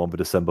telling him on the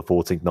December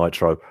 14th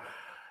Nitro.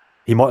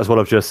 He might as well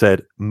have just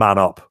said, man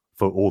up,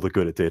 for all the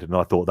good it did. And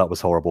I thought that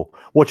was horrible.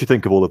 What do you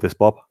think of all of this,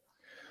 Bob?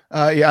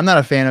 Yeah, I'm not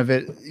a fan of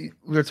it.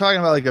 We were talking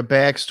about like a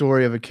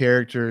backstory of a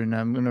character, and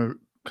I'm going to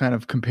kind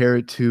of compare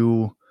it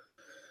to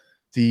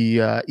the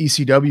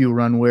ECW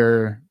run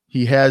where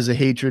he has a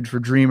hatred for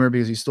Dreamer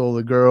because he stole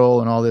the girl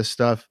and all this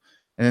stuff.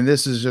 And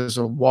this is just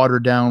a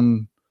watered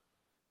down,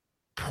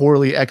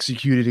 poorly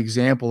executed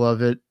example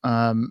of it.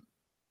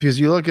 Because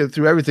you look at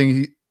through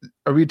everything,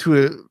 are we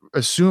to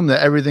assume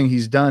that everything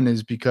he's done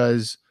is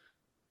because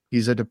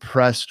he's a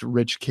depressed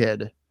rich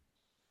kid?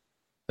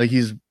 Like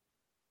he's,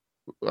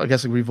 I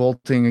guess, like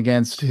revolting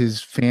against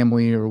his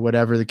family or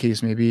whatever the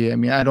case may be. I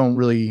mean, I don't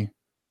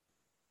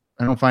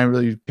find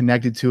really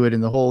connected to it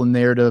in the whole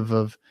narrative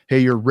of, hey,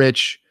 you're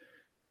rich,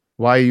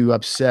 why are you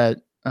upset?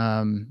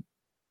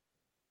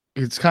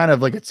 It's kind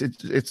of like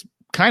it's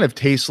kind of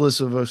tasteless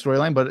of a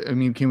storyline, but I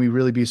mean, can we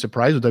really be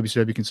surprised with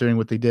WCW considering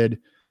what they did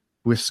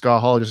with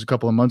Scott Hall just a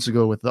couple of months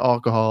ago with the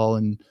alcohol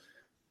and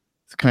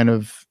kind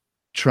of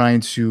trying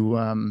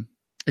to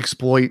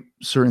exploit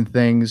certain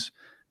things?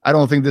 I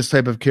don't think this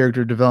type of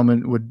character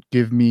development would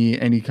give me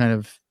any kind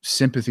of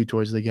sympathy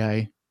towards the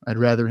guy. I'd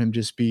rather him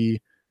just be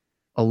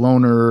a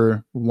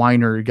loner,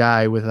 whiner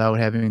guy without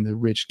having the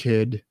rich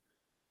kid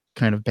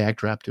kind of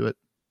backdrop to it.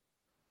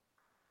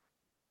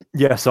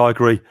 Yes, I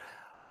agree.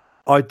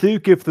 I do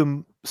give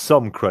them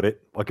some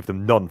credit. I give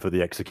them none for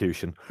the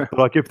execution, but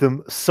I give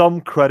them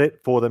some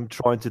credit for them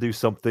trying to do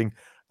something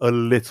a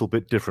little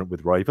bit different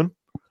with Raven.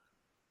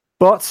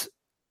 But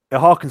it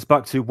harkens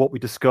back to what we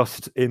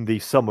discussed in the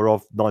summer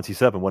of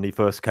 '97 when he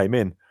first came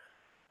in,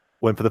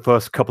 when for the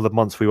first couple of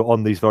months we were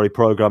on these very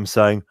programs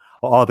saying,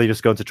 are they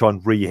just going to try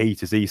and reheat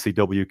his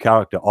ECW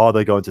character? Are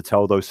they going to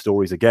tell those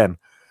stories again?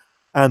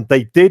 And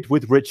they did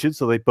with Richard,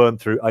 so they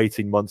burned through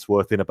 18 months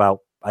worth in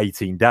about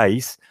 18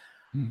 days.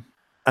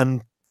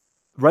 And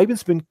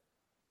Raven's been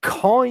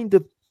kind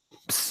of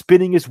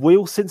spinning his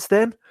wheels since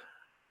then.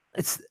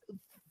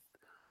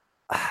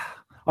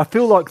 I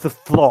feel like the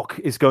flock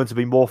is going to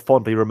be more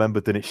fondly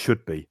remembered than it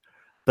should be.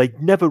 They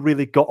never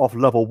really got off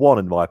level 1,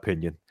 in my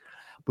opinion.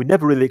 We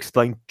never really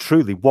explained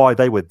truly why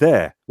they were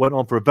there. Went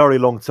on for a very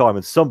long time,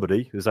 and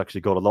somebody who's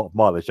actually got a lot of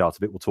mileage out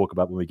of it, we'll talk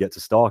about when we get to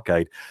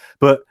Starrcade.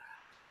 But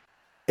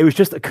it was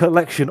just a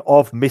collection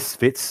of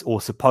misfits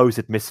or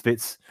supposed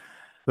misfits.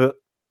 But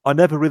I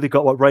never really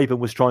got what Raven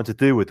was trying to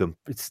do with them.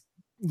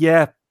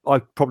 I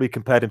probably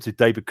compared him to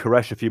David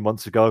Koresh a few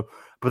months ago,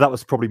 but that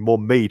was probably more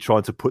me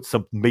trying to put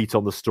some meat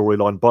on the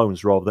storyline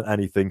bones rather than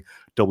anything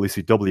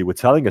WCW were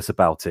telling us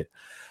about it.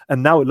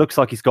 And now it looks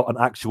like he's got an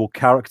actual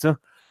character.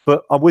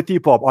 But I'm with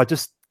you, Bob. I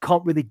just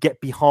can't really get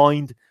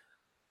behind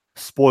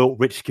Spoiled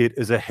Rich Kid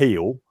as a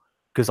heel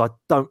because I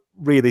don't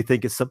really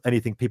think it's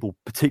anything people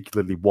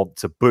particularly want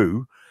to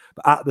boo.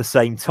 But at the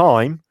same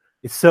time,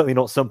 it's certainly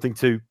not something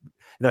to...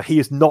 he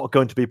is not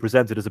going to be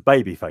presented as a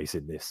babyface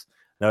in this.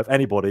 Now, if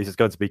anybody, it's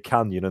going to be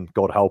Kanyon and,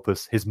 God help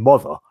us, his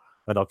mother.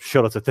 And I'm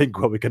shudder to think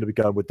where we're going to be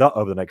going with that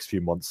over the next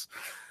few months.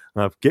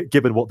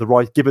 Given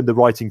the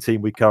writing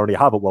team we currently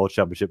have at World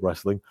Championship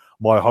Wrestling,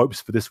 my hopes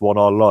for this one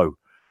are low.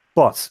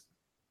 But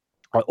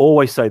I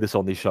always say this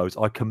on these shows.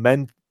 I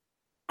commend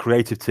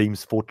creative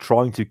teams for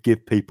trying to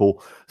give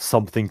people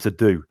something to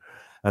do.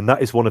 And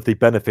that is one of the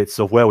benefits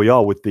of where we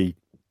are with the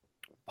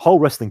whole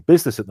wrestling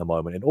business at the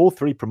moment. In all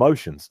 3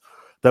 promotions,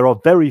 there are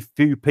very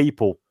few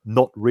people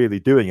not really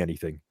doing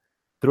anything.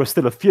 There are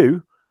still a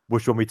few,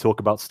 which when we talk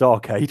about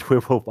Starrcade,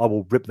 I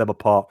will rip them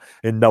apart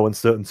in no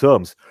uncertain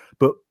terms.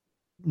 But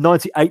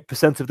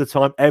 98% of the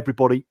time,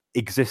 everybody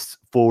exists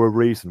for a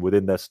reason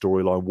within their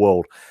storyline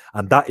world.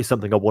 And that is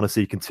something I want to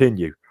see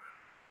continue.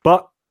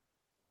 But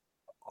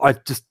I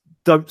just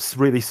don't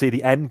really see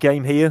the end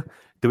game here.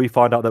 Do we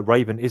find out that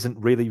Raven isn't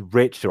really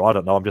rich? Or I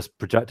don't know, I'm just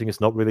projecting it's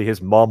not really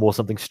his mom or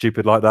something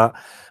stupid like that.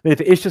 I mean,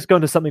 if it is just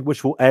going to something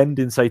which will end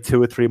in, say,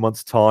 2 or 3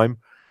 months' time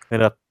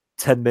in a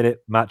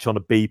 10-minute match on a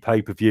B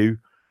pay-per-view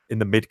in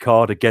the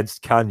mid-card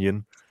against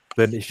Kanyon,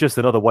 then it's just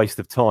another waste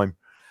of time.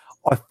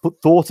 I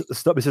thought at the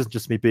start, this isn't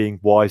just me being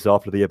wise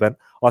after the event,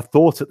 I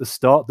thought at the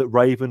start that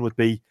Raven would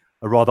be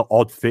a rather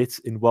odd fit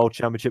in World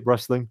Championship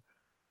Wrestling,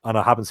 and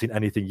I haven't seen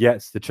anything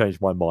yet to change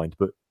my mind.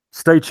 But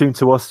stay tuned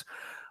to us.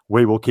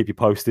 We will keep you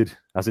posted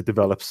as it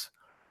develops.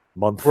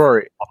 Month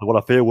Rory, after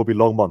what I feel will be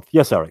long month.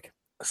 Yes, Eric.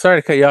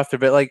 Sorry to cut you off there,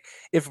 but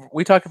if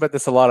we talk about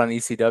this a lot on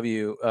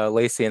ECW,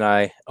 Lacey and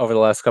I over the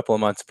last couple of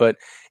months, but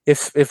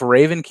if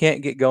Raven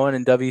can't get going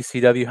in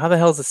WCW, how the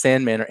hell is the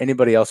Sandman or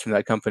anybody else from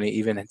that company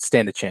even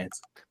stand a chance?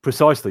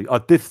 Precisely. I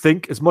did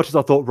think, as much as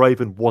I thought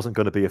Raven wasn't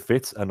going to be a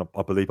fit, and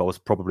I believe I was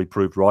probably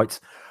proved right,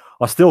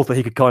 I still think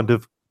he could kind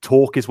of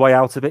talk his way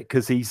out of it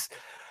because he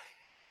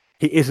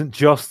isn't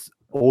just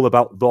all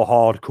about the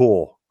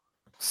hardcore.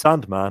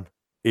 Sandman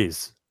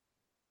is.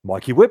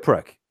 Mikey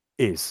Whipwreck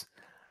is.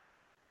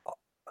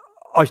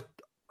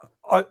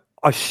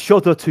 I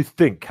shudder to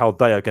think how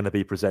they are going to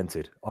be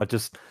presented.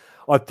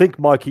 I think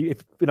Mikey,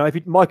 if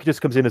Mikey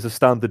just comes in as a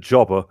standard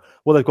jobber,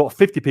 well, they've got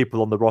 50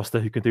 people on the roster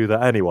who can do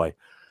that anyway.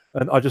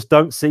 And I just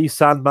don't see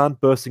Sandman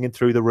bursting in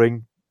through the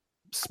ring,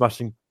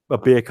 smashing a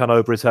beer can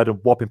over his head and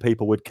whopping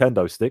people with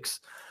kendo sticks.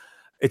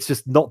 It's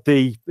just not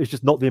the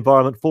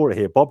environment for it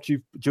here. Bob, do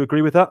you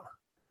agree with that?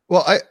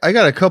 Well, I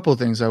got a couple of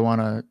things I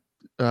want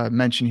to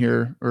mention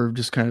here, or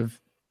just kind of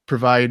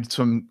provide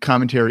some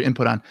commentary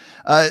input on.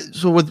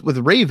 So with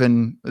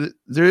Raven,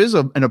 there is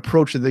an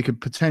approach that they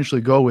could potentially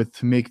go with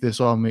to make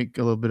this all make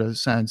a little bit of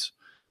sense.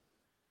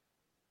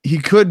 He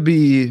could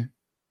be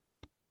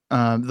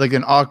like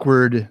an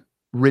awkward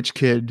rich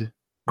kid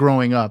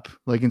growing up,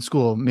 like in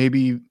school.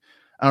 Maybe,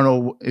 I don't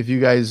know if you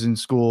guys in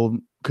school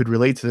could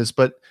relate to this,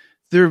 but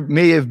there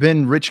may have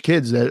been rich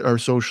kids that are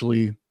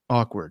socially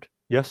awkward.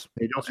 Yes.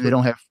 They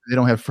don't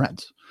have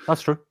friends.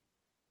 That's true.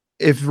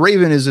 If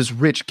Raven is this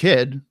rich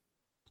kid,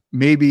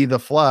 maybe the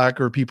flock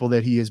or people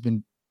that he has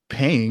been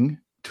paying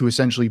to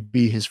essentially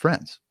be his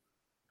friends.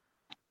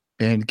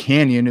 And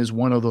Kanyon is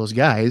one of those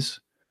guys.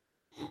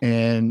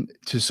 And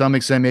to some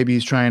extent, maybe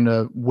he's trying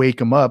to wake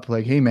him up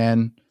like, hey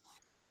man,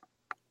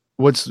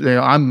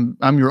 I'm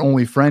your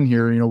only friend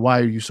here. Why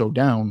are you so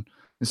down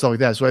and stuff like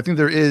that? So I think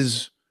there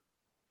is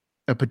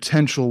a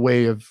potential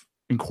way of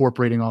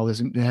incorporating all this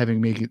and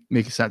having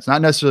make sense.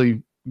 Not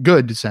necessarily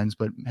good sense,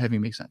 but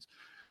having make sense.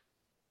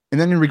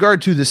 And then in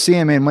regard to the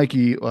Sandman,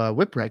 Mikey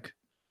Whipwreck,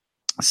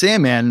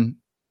 Sandman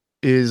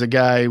is a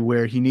guy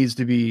where he needs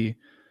to be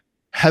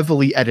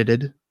heavily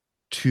edited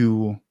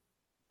to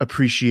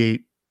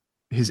appreciate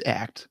his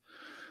act.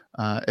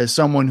 As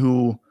someone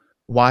who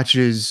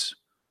watches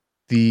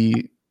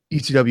the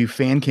ECW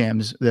fan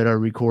cams that are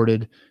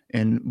recorded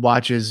and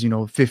watches,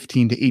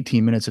 15 to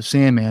 18 minutes of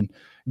Sandman,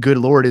 good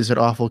Lord, is it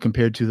awful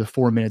compared to the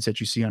 4 minutes that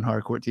you see on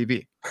Hardcore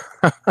TV.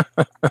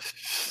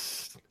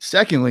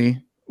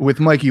 Secondly, with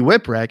Mikey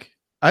Whipwreck,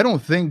 I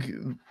don't think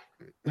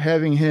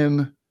having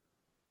him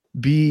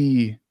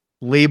be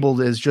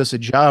labeled as just a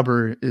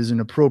jobber is an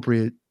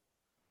appropriate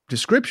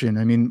description.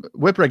 I mean,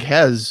 Whipwreck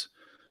has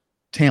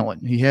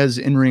talent. He has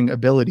in-ring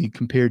ability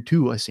compared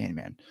to a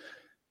Sandman.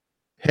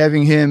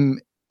 Having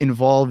him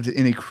involved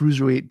in a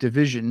cruiserweight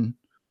division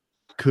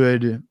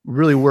could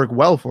really work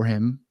well for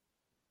him,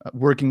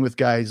 working with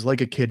guys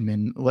like a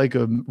Kidman, like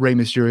a Rey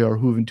Mysterio or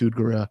Juventud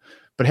Guerrera,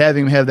 but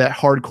having him have that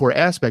hardcore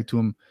aspect to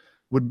him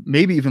would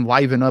maybe even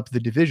liven up the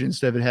division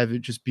instead of have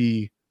it just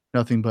be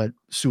nothing but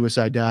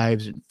suicide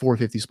dives and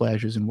 450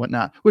 splashes and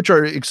whatnot, which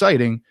are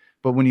exciting.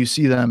 But when you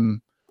see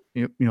them,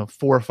 4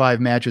 or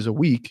 5 matches a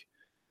week,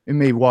 it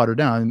may water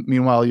down.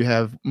 Meanwhile, you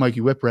have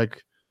Mikey Whipwreck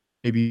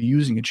maybe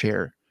using a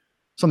chair,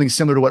 something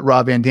similar to what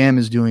Rob Van Dam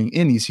is doing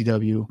in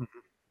ECW.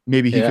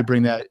 Maybe he could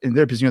bring that in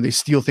there because, they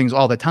steal things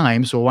all the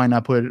time. So why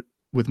not put it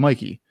with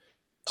Mikey?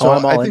 So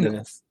I'm all into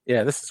this.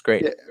 Yeah, this is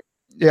great.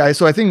 Yeah.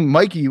 So I think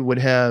Mikey would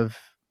have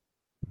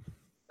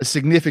a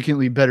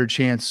significantly better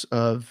chance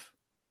of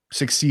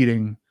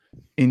succeeding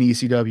in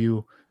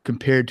ECW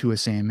compared to a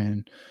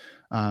Sandman.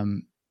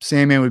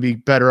 Sandman would be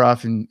better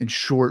off in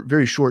short,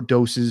 very short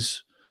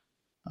doses,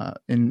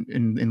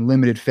 in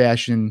limited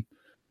fashion.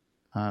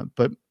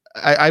 But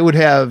I would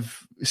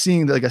have,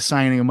 seeing like a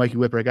signing of Mikey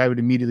Whipwreck, I would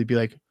immediately be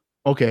like,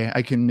 okay,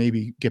 I can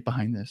maybe get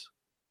behind this.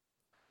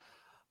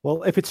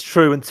 Well, if it's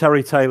true and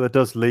Terry Taylor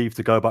does leave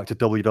to go back to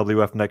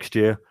WWF next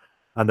year,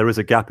 and there is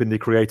a gap in the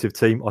creative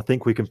team, I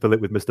think we can fill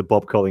it with Mr.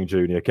 Bob Colling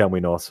Jr., can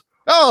we not?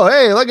 Oh,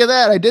 hey, look at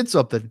that. I did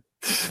something.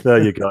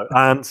 There you go.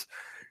 And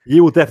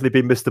you will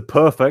definitely be Mr.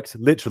 Perfect,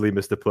 literally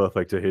Mr.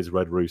 Perfect to his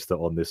Red Rooster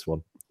on this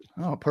one.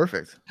 Oh,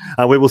 perfect.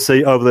 And we will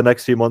see over the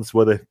next few months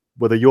whether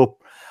your,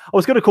 I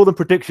was going to call them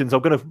predictions.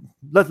 I'm going to,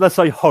 let's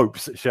say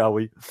hopes, shall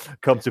we,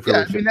 come to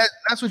fruition. Yeah, I mean,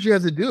 that's what you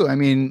have to do. I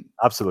mean,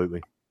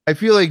 absolutely. I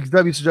feel like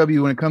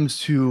WCW, when it comes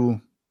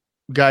to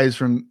guys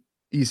from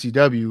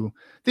ECW,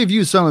 they've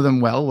used some of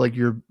them well, like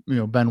your,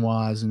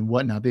 Benoit's and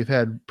whatnot. They've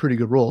had pretty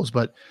good roles,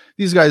 but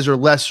these guys are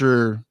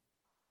lesser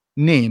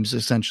names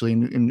essentially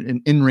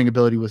in ring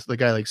ability with the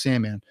guy like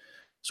Sandman.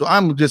 So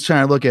I'm just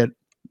trying to look at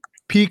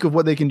peak of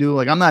what they can do.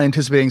 Like, I'm not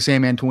anticipating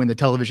Sandman to win the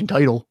television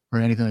title or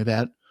anything like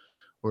that,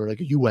 or like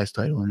a US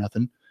title or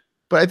nothing.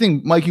 But I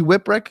think Mikey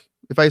Whipwreck,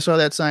 if I saw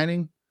that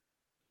signing,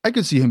 I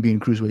could see him being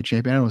cruiserweight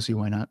champion. I don't see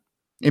why not.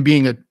 And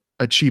being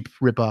a cheap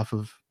ripoff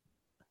of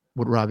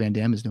what Rob Van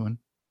Dam is doing.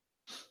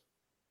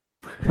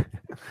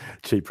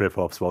 Cheap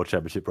rip-offs, World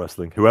Championship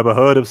Wrestling. Whoever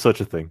heard of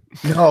such a thing?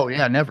 No,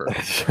 yeah, never.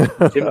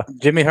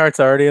 Jimmy Hart's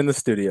already in the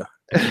studio.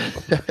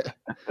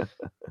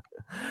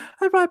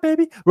 All right,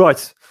 baby.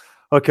 Right.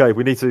 Okay,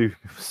 we need to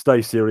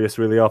stay serious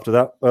really after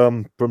that.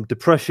 From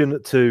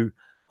depression to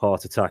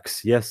heart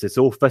attacks. Yes, it's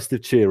all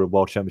festive cheer of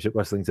World Championship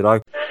Wrestling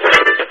today.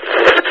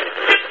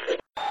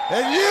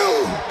 And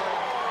you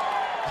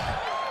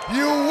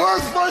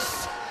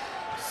worthless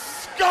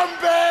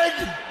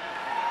scumbag!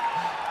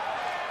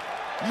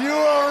 You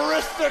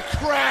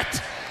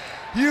aristocrat!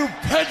 You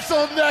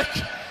pencil neck!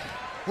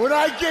 When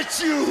I get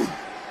you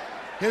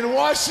in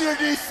Washington,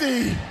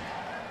 D.C.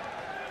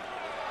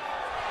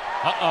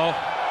 Uh-oh.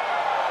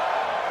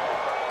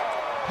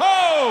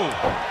 Ho!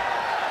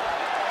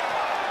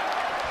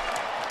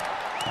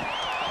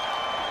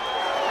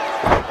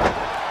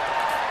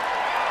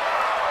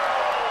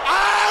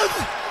 I'm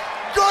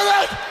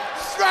gonna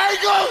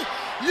strangle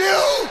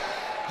you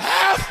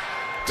half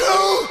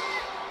to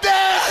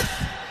death!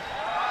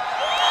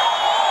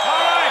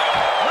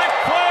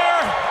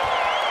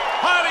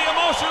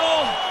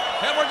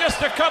 And we're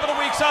just a couple of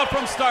weeks out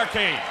from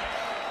Starrcade.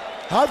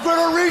 I'm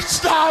gonna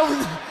reach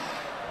down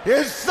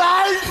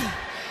inside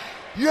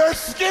your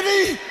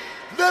skinny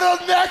little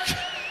neck,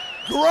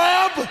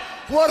 grab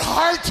what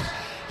heart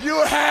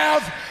you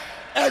have,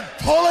 and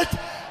pull it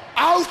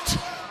out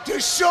to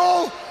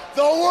show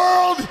the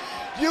world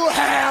you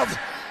have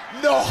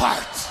no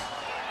heart.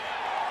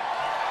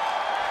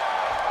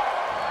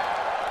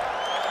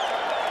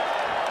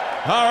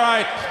 All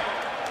right.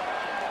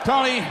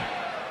 Tony,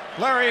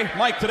 Larry,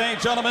 Mike today,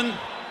 gentlemen.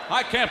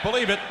 I can't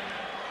believe it.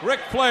 Ric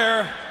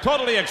Flair,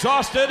 totally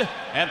exhausted,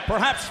 and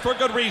perhaps for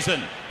good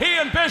reason. He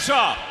and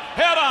Bischoff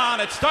head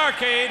on at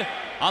Starrcade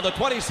on the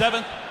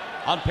 27th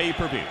on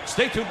pay-per-view.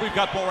 Stay tuned, we've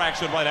got more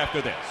action right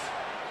after this.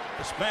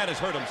 This man has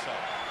hurt himself.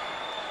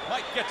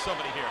 Mike, get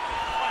somebody here.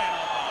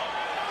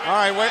 All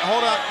right, wait,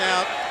 hold up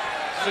now.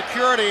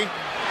 Security.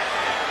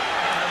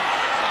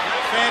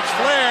 Fans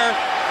Flair.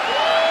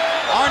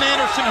 Arn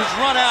Anderson has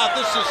run out.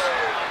 This is...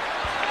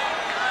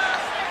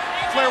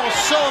 Flair was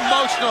so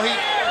emotional. He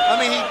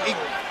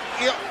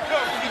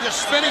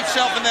just spent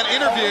himself in that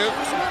interview,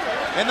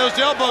 and those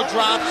elbow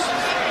drops.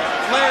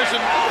 Flair's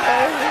in.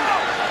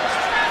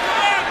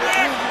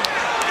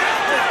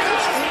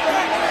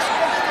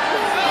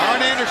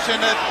 Arn Anderson.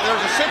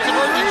 There's a sense of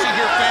urgency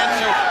here, fans.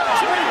 So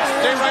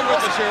stay right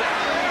with us here.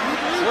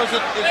 Was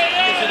it? Is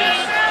it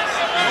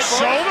his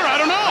shoulder?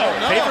 I don't know.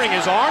 Favoring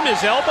his arm,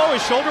 his elbow,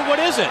 his shoulder. What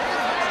is it?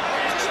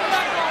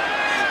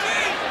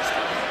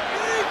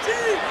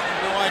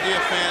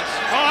 Idea, fans.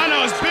 All I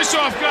know is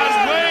Bischoff got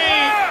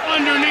way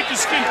underneath the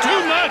skin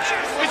too much.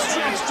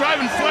 It's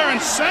driving Flair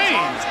insane.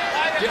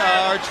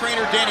 Our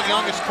trainer Danny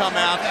Young has come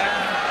out.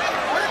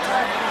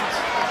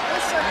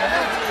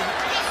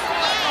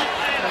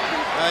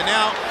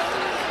 Now,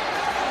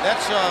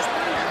 that's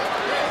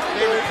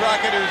David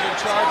Crockett, who's in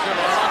charge of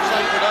our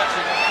on-site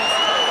production.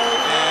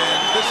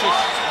 And this is,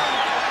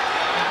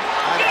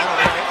 I don't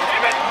know.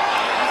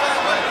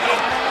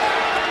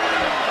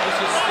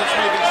 This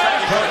may be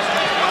something else.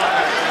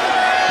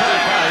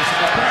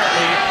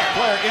 Apparently,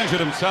 Flair injured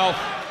himself.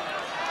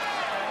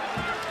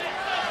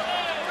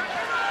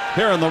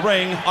 Here in the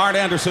ring, Arn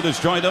Anderson has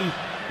joined him.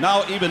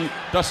 Now even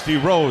Dusty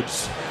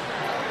Rhodes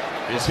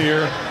is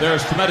here.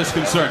 There's tremendous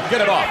concern.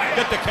 Get it off.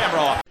 Get the camera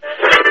off.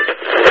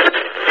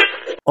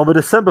 On the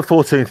December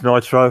 14th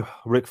Nitro,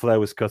 Ric Flair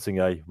was cutting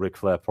a Ric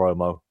Flair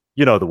promo.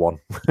 You know the one.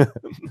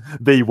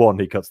 The one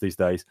he cuts these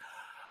days.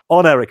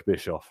 On Eric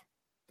Bischoff.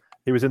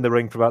 He was in the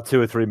ring for about 2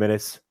 or 3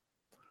 minutes.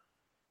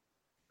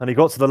 And he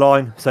got to the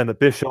line saying that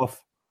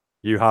Bischoff,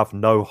 you have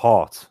no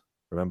heart.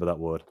 Remember that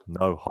word.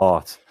 No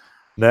heart.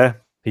 And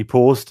there, he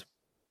paused.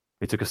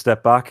 He took a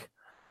step back.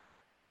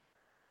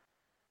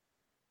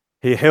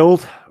 He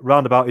held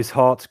round about his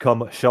heart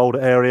come shoulder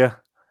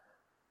area.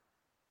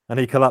 And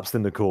he collapsed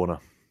in the corner.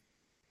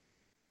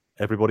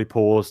 Everybody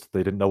paused.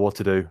 They didn't know what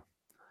to do.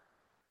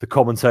 The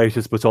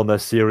commentators put on their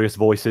serious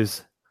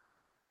voices.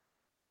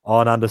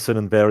 Arn Anderson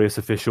and various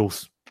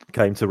officials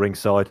came to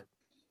ringside.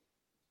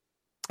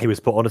 He was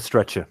put on a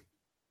stretcher.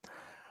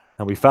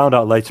 And we found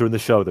out later in the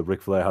show that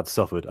Ric Flair had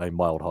suffered a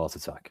mild heart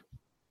attack.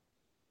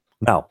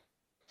 Now,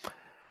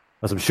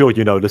 as I'm sure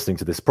you know listening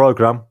to this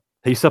program,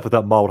 he suffered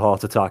that mild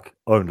heart attack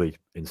only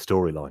in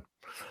storyline.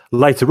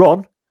 Later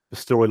on, the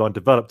storyline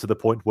developed to the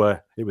point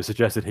where it was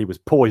suggested he was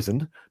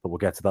poisoned, but we'll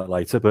get to that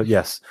later. But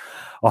yes,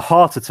 a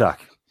heart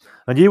attack.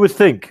 And you would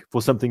think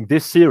for something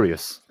this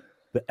serious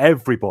that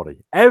everybody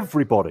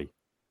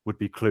would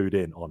be clued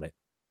in on it.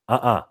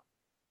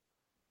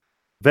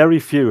 Very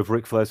few of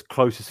Ric Flair's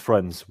closest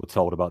friends were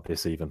told about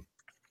this even.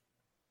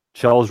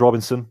 Charles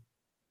Robinson,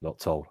 not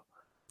told.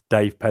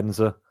 Dave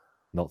Penzer,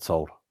 not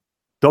told.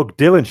 Doug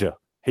Dillinger,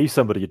 he's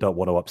somebody you don't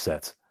want to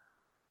upset.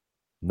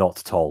 Not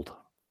told.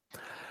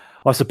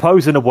 I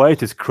suppose in a way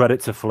it is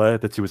credit to Flair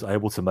that he was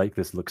able to make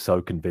this look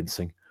so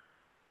convincing.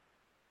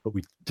 But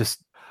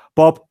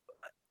Bob,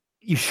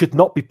 you should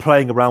not be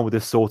playing around with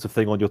this sort of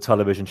thing on your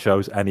television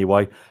shows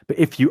anyway. But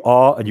if you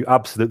are, and you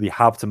absolutely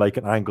have to make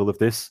an angle of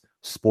this,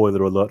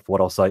 spoiler alert for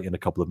what I'll say in a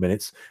couple of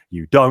minutes,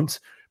 you don't.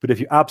 But if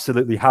you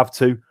absolutely have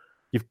to,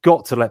 you've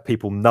got to let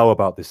people know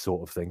about this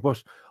sort of thing.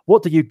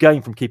 What do you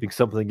gain from keeping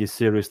something as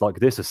serious like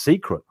this a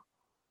secret?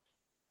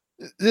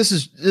 This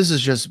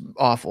is just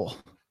awful.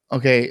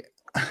 Okay.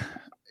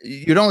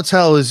 You don't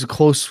tell his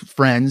close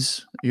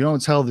friends. You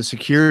don't tell the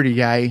security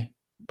guy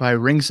by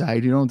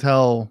ringside. You don't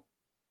tell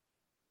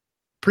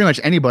pretty much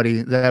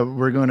anybody that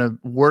we're going to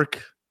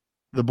work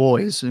the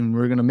boys and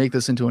we're going to make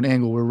this into an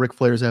angle where Ric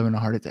Flair's having a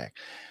heart attack.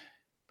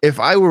 If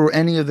I were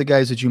any of the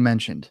guys that you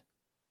mentioned,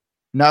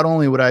 not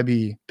only would I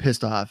be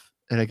pissed off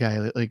at a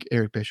guy like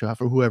Eric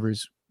Bischoff or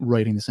whoever's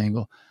writing this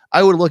angle,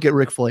 I would look at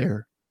Ric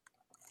Flair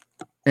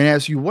and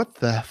ask you, what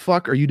the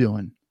fuck are you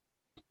doing?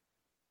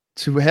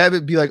 To have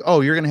it be like,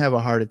 oh, you're going to have a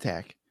heart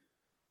attack.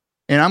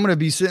 And I'm going to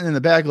be sitting in the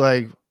back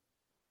like,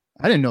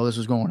 I didn't know this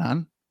was going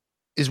on.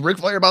 Is Ric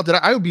Flair about to die?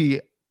 I would be,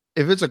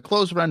 if it's a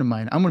close friend of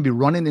mine, I'm going to be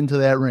running into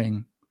that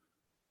ring,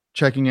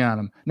 checking on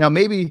him. Now,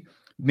 maybe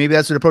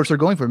that's the approach they're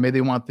going for. Maybe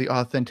they want the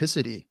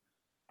authenticity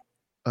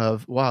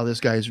of, wow, this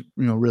guy's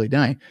really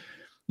dying.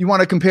 You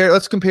want to compare,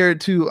 let's compare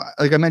it to,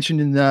 like I mentioned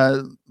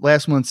in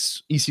last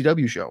month's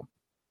ECW show,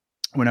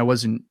 when I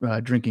wasn't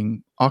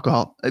drinking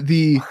alcohol,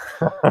 you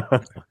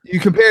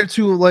compare it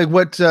to like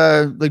what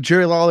like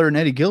Jerry Lawler and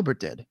Eddie Gilbert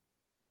did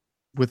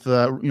with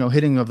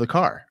hitting of the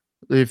car.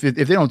 If they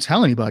don't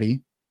tell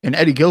anybody and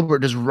Eddie Gilbert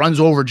just runs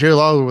over Jerry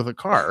Lawler with a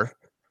car,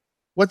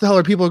 what the hell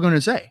are people going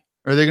to say?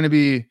 Are they going to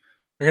be?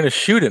 They're going to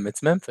shoot him.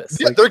 It's Memphis.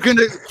 Yeah, they're going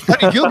to.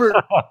 Eddie Gilbert.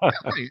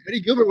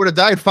 Eddie Gilbert would have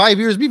died 5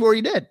 years before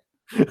he did.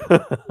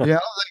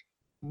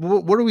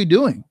 What are we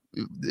doing?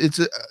 It's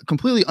a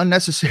completely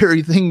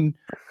unnecessary thing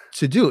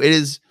to do. It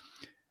is.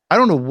 I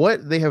don't know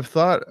what they have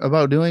thought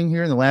about doing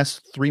here in the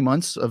last 3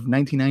 months of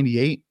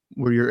 1998,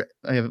 where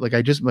like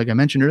I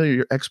mentioned earlier,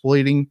 you're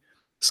exploiting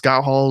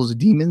Scott Hall's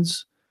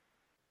demons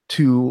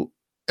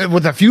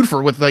with a feud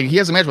he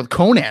has a match with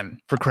Conan,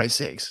 for Christ's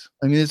sakes.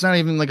 I mean, it's not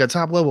even like a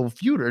top level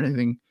feud or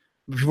anything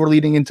before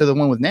leading into the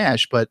one with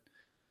Nash, but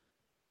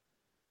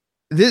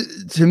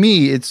this, to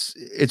me,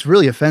 it's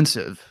really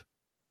offensive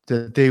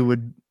that they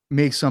would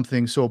make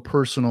something so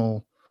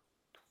personal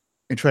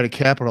and try to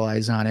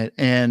capitalize on it.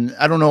 And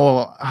I don't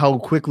know how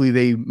quickly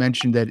they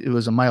mentioned that it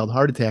was a mild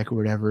heart attack or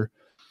whatever,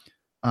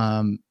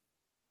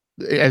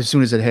 as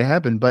soon as it had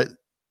happened. But,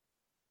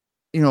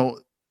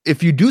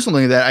 if you do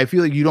something like that, I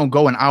feel like you don't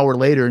go an hour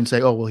later and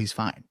say, oh, well, he's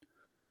fine.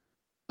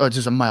 Oh, it's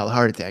just a mild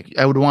heart attack.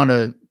 I would want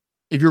to,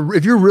 if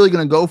you're really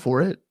going to go for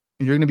it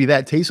and you're going to be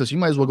that tasteless, you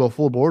might as well go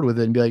full board with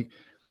it and be like,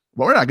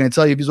 well, we're not going to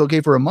tell you if he's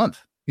okay for a month.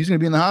 He's going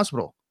to be in the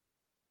hospital,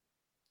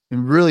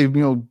 and really,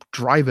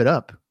 drive it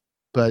up.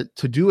 But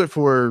to do it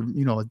for,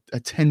 a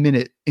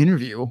 10-minute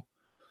interview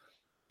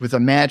with a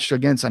match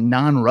against a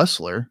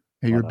non-wrestler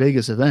at your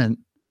biggest event,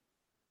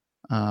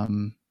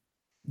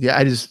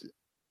 Yeah,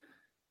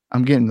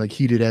 I'm getting like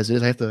heated as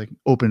is. I have to like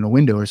open a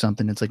window or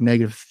something. It's like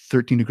negative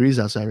 13 degrees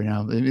outside right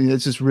now. I mean,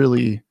 it's just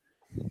really,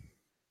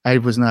 I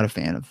was not a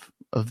fan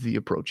of the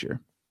approach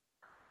here.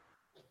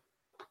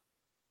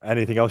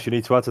 Anything else you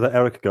need to add to that,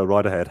 Eric? Go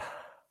right ahead.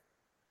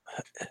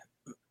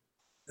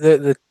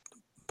 The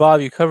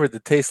Bob, you covered the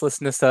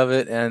tastelessness of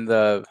it and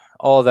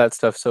all of that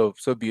stuff so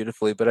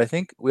beautifully. But I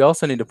think we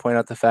also need to point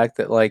out the fact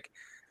that like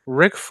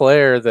Ric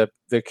Flair, the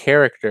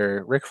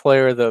character, Ric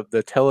Flair,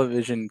 the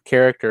television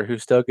character who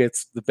still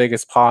gets the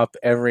biggest pop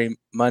every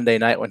Monday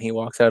night when he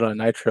walks out on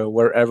Nitro,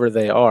 wherever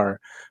they are,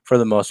 for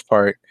the most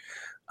part.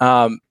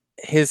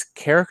 His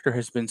character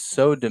has been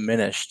so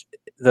diminished.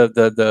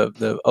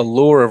 The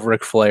allure of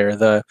Ric Flair,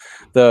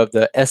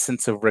 the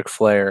essence of Ric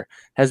Flair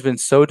has been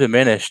so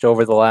diminished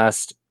over the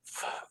last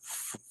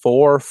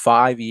 4 or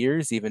 5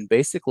 years, even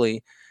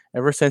basically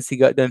ever since he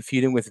got done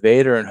feuding with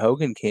Vader and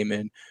Hogan came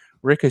in.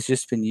 Rick has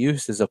just been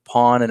used as a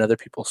pawn in other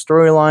people's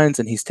storylines,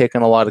 and he's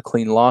taken a lot of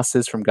clean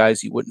losses from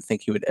guys you wouldn't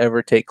think he would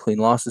ever take clean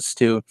losses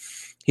to.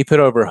 He put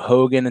over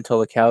Hogan until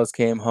the cows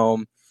came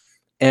home.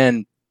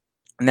 And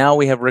now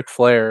we have Ric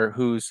Flair,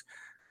 who's,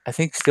 I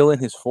think, still in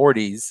his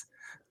 40s,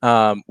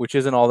 which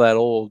isn't all that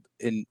old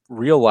in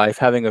real life,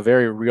 having a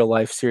very real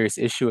life serious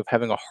issue of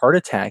having a heart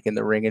attack in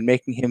the ring and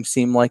making him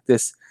seem like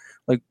this,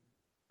 like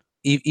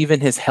even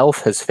his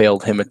health has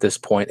failed him at this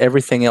point.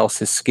 Everything else,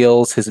 his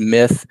skills, his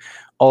myth,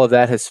 all of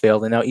that has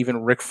failed. And now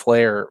even Ric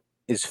Flair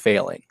is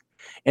failing.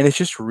 And it's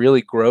just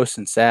really gross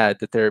and sad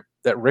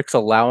that Rick's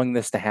allowing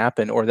this to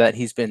happen, or that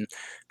he's been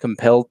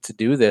compelled to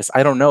do this.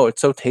 I don't know.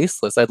 It's so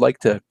tasteless. I'd like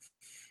to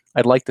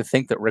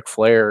think that Ric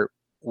Flair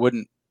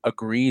wouldn't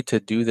agree to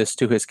do this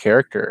to his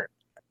character.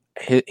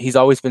 He's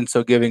always been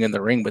so giving in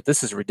the ring, but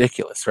this is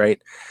ridiculous,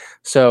 right?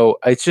 So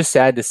it's just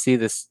sad to see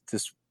this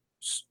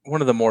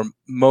one of the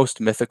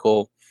most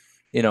mythical,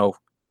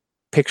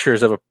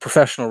 pictures of a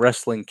professional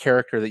wrestling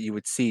character that you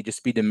would see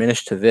just be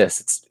diminished to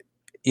this. It's,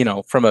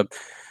 from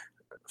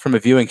a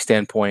viewing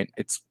standpoint,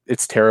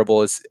 it's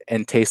terrible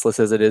and tasteless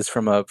as it is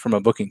from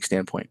a booking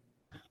standpoint.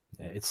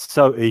 It's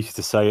so easy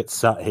to say it's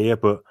sat here,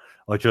 but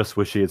I just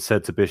wish he had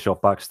said to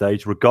Bischoff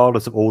backstage,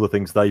 regardless of all the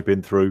things they've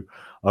been through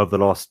over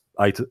the last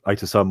eight or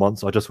so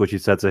months, I just wish he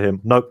said to him,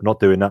 nope,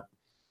 not doing that.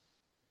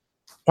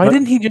 Why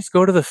didn't he just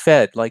go to the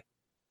Fed? Like,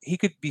 he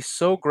could be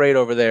so great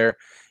over there,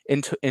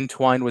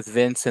 entwined with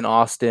Vince and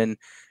Austin,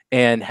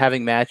 and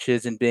having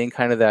matches and being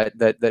kind of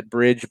that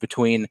bridge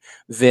between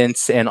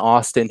Vince and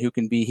Austin, he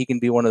can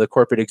be one of the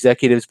corporate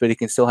executives, but he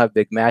can still have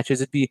big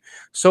matches. It'd be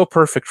so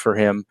perfect for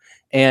him.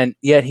 And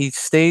yet he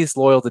stays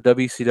loyal to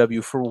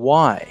WCW for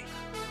why?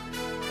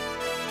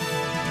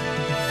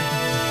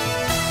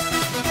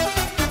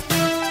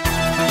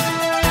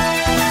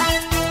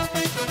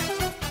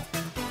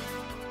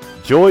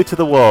 Joy to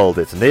the world,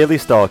 it's nearly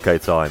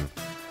Starrcade time.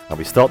 And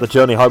we start the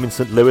journey home in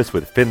St. Louis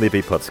with Finlay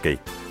v. Putski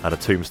and a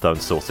tombstone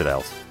sorted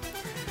out.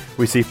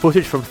 We see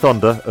footage from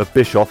Thunder of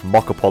Bischoff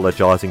mock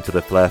apologising to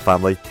the Flair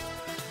family.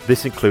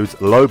 This includes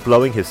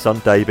low-blowing his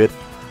son David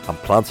and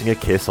planting a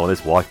kiss on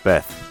his wife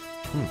Beth.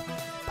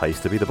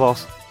 Pays to be the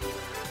boss.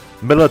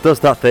 Miller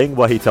does that thing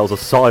where he tells a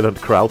silent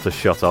crowd to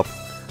shut up.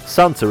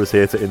 Santa is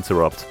here to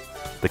interrupt.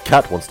 The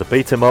cat wants to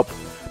beat him up,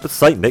 but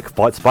St. Nick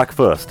fights back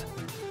first.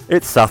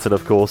 It's Saturn,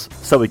 of course,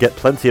 so we get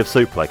plenty of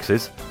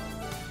suplexes.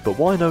 But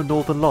why no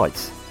Northern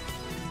Lights?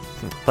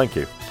 Thank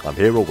you, I'm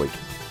here all week.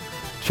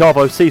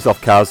 Chavo sees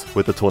off Kaz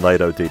with the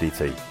Tornado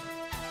DDT.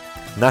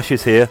 Nash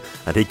is here,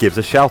 and he gives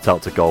a shout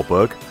out to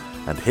Goldberg,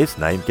 and his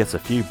name gets a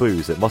few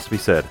boos, it must be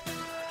said.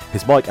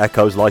 His mic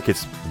echoes like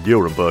it's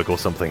Nuremberg or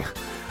something.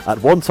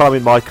 At one time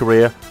in my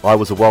career, I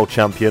was a world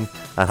champion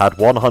and had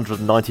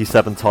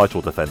 197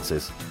 title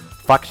defences.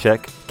 Fact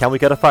check, can we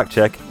get a fact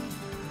check?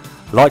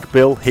 Like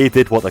Bill, he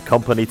did what the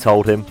company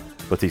told him,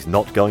 but he's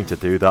not going to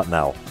do that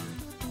now.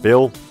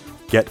 Bill,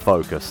 get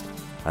focused.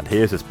 And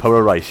here's his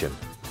peroration.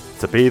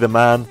 To be the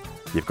man,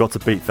 you've got to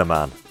beat the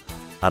man.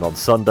 And on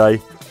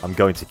Sunday, I'm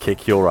going to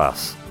kick your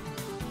ass.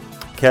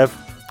 Kev,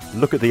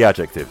 look at the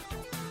adjective.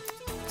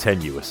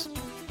 Tenuous.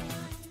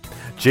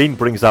 Gene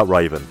brings out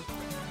Raven.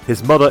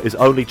 His mother is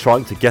only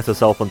trying to get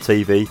herself on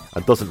TV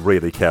and doesn't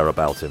really care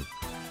about him.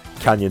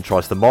 Canyon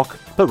tries to mock,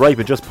 but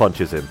Raven just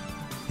punches him.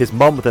 His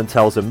mum then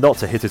tells him not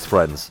to hit his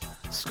friends.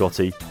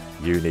 Scotty,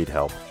 you need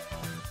help.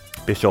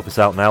 Bischoff is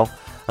out now,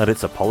 and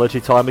it's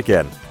apology time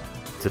again.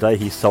 Today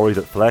he's sorry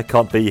that Flair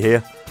can't be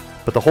here,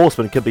 but the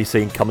Horsemen can be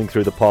seen coming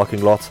through the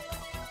parking lot,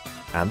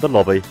 and the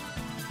lobby,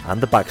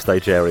 and the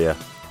backstage area.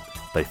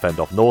 They fend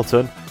off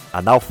Norton,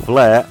 and now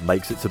Flair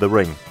makes it to the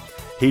ring.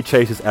 He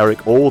chases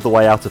Eric all the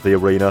way out of the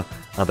arena,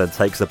 and then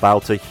takes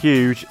about a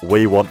huge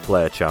 "We Want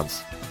Flair"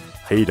 chance.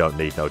 He don't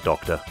need no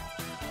doctor.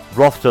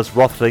 Roth does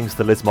Roth things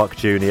to Lismark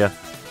Jr.,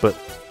 but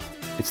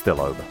it's still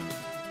over.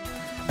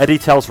 Eddie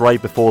tells Ray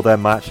before their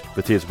match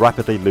that he is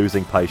rapidly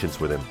losing patience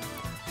with him.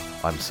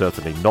 I'm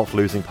certainly not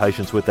losing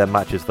patience with their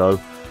matches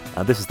though,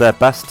 and this is their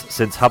best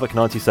since Havoc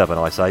 97,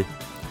 I say.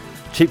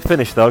 Cheap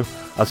finish though,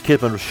 as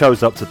Kidman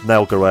shows up to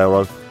nail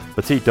Guerrero,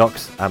 but he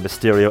ducks and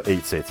Mysterio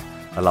eats it,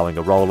 allowing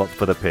a roll-up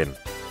for the pin.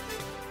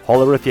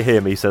 Holler if you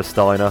hear me, says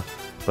Steiner,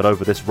 but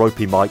over this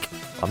ropey mic,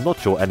 I'm not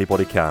sure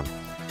anybody can.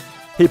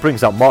 He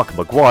brings out Mark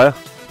Maguire,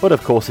 but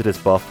of course it is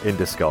Buff in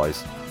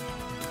disguise.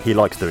 He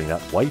likes doing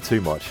that way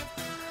too much.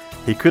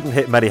 He couldn't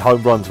hit many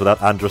home runs without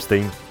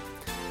Andrestein.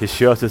 His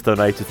shirt is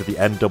donated to the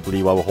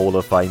NWO Hall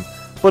of Fame,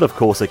 but of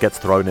course it gets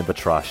thrown in the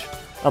trash,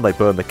 and they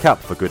burn the cap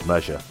for good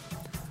measure.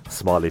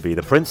 Smiley v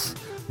the Prince,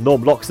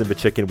 Norm locks in the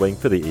chicken wing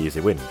for the easy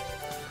win.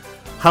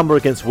 Hammer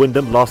against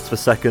Wyndham lasts for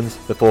seconds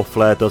before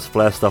Flair does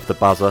Flair stuff to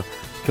Bazza,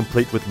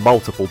 complete with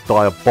multiple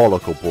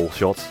diabolical ball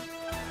shots.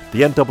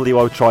 The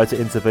NWO try to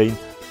intervene,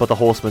 but the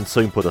Horsemen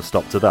soon put a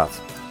stop to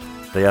that.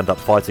 They end up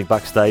fighting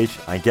backstage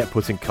and get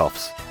put in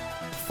cuffs.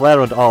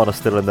 Flair and Arn are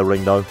still in the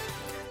ring though.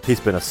 He's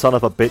been a son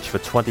of a bitch for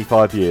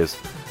 25 years,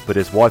 but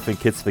his wife and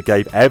kids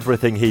forgave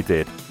everything he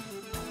did.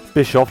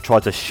 Bischoff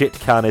tried to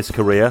shit-can his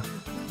career,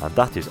 and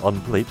that is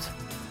unbleeped,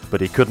 but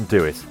he couldn't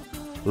do it.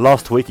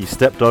 Last week he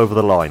stepped over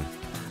the line,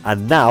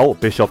 and now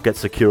Bischoff gets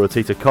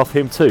security to cuff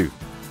him too.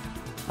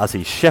 As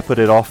he's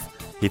shepherded off,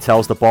 he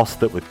tells the boss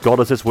that with God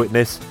as his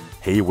witness,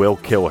 he will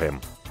kill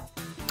him.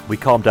 We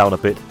calm down a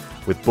bit,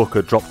 with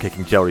Booker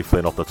drop-kicking Jerry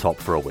Flynn off the top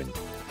for a win.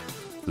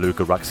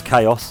 Luger racks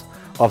chaos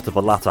after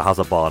the latter has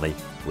a Barney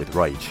with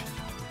rage.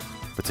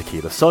 The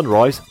Tequila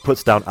Sunrise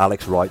puts down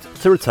Alex Wright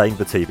to retain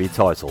the TV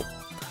title.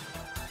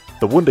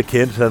 The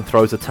Wunderkind then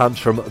throws a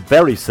tantrum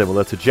very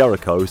similar to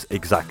Jericho's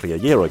exactly a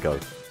year ago.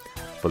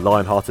 But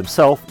Lionheart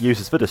himself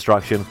uses the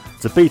distraction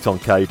to beat on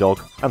K-Dog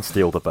and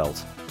steal the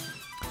belt.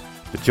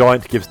 The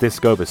Giant gives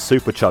Disco the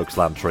super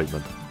chokeslam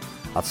treatment.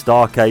 At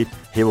Starrcade,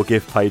 he will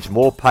give Page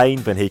more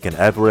pain than he can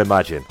ever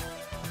imagine.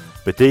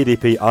 But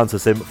DDP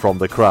answers him from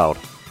the crowd.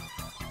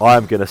 I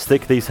am gonna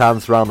stick these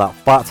hands round that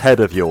fat head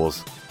of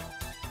yours.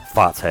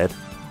 Fat head.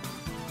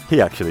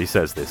 He actually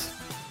says this.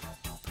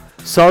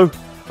 So,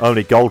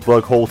 only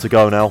Goldberg Hall to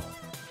go now.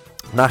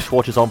 Nash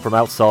watches on from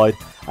outside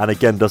and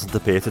again doesn't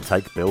appear to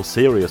take Bill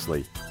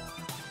seriously.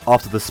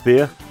 After the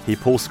spear, he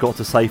pulls Scott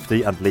to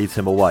safety and leads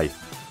him away.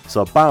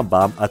 So Bam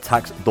Bam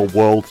attacks the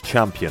world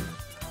champion.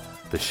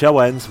 The show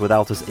ends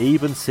without us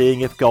even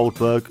seeing if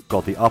Goldberg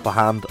got the upper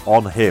hand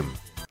on him.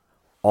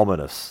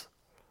 Ominous.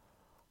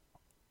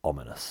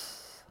 Ominous.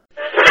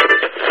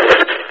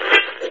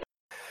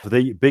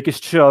 The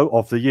biggest show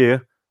of the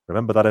year,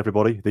 remember that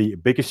everybody, the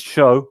biggest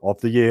show of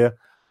the year,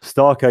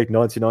 Starrcade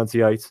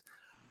 1998,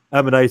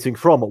 emanating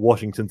from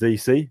Washington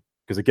DC,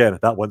 because again,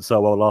 that went so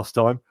well last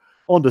time,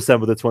 on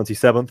December the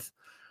 27th.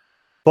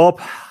 Bob,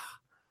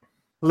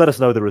 let us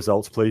know the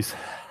results, please.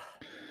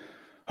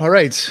 All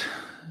right.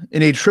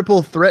 In a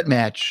triple threat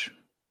match,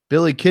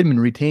 Billy Kidman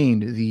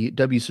retained the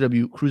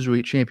WCW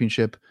Cruiserweight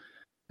Championship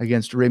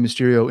against Rey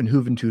Mysterio and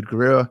Juventud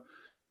Guerrera.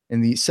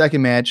 In the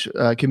second match,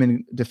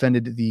 Kidman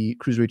defended the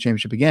Cruiserweight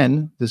Championship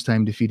again, this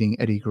time defeating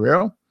Eddie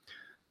Guerrero.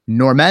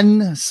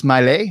 Norman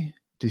Smiley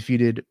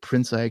defeated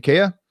Prince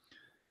Iaukea.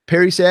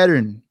 Perry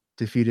Saturn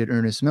defeated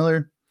Ernest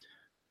Miller.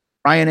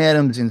 Ryan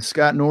Adams and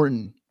Scott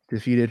Norton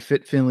defeated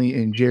Fit Finlay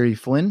and Jerry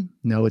Flynn.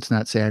 No, it's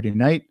not Saturday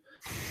night.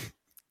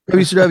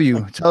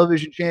 WCW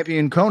television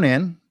champion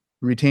Conan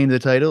retained the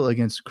title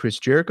against Chris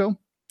Jericho.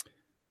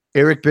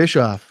 Eric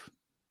Bischoff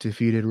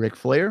defeated Ric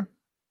Flair.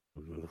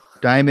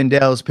 Diamond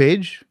Dallas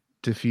Page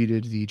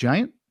defeated the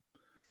Giant.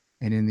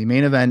 And in the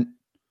main event,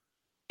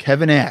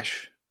 Kevin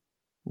Nash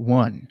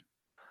won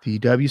the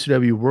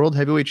WCW World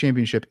Heavyweight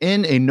Championship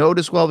in a no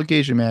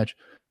disqualification match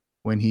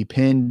when he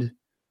pinned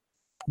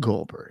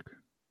Goldberg.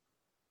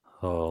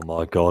 Oh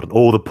my God. And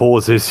all the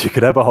pauses you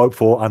could ever hope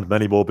for and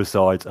many more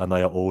besides, and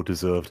they are all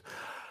deserved.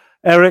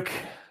 Eric,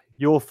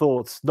 your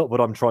thoughts, not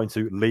that I'm trying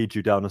to lead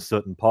you down a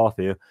certain path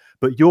here,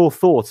 but your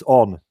thoughts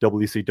on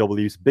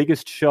WCW's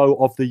biggest show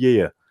of the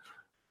year.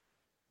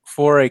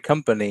 For a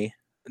company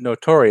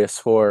notorious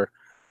for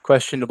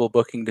questionable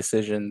booking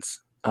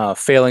decisions,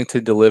 failing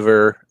to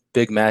deliver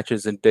big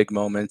matches and big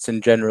moments,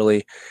 and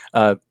generally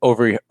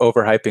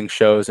overhyping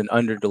shows and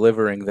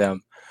under-delivering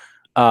them,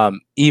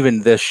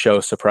 even this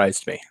show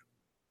surprised me.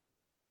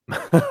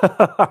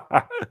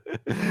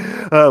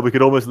 We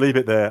could almost leave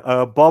it there.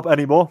 Bob,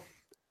 any more?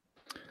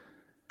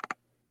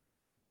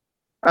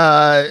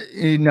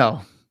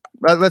 No.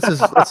 Let's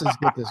just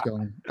get this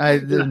going.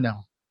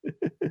 No.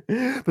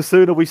 The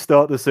sooner we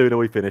start, the sooner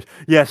we finish.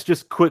 Yes,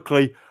 just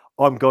quickly,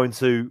 I'm going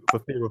to, for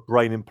fear of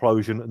brain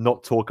implosion,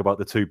 not talk about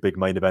the two big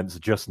main events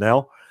just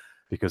now,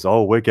 because,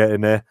 we're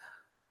getting there.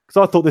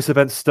 Because I thought this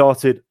event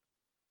started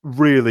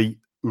really,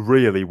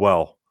 really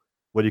well.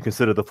 When you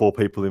consider the four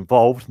people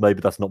involved,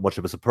 maybe that's not much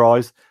of a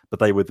surprise, but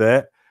they were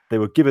there. They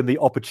were given the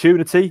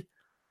opportunity,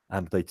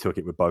 and they took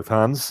it with both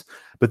hands.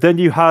 But then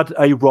you had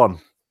a run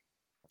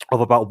of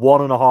about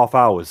 1.5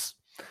 hours.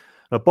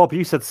 Now, Bob,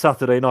 you said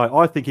Saturday night.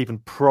 I think even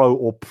Pro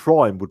or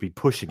Prime would be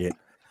pushing it.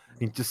 I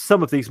mean, just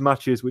some of these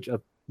matches which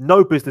have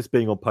no business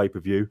being on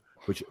pay-per-view,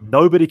 which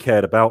nobody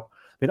cared about.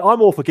 I mean,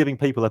 I'm all for giving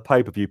people a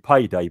pay-per-view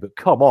payday, but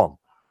come on.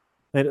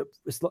 I mean,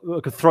 it's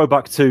like a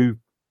throwback to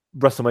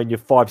WrestleMania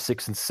 5,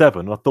 6, and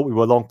 7. I thought we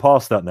were long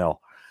past that now.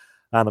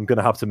 And I'm going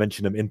to have to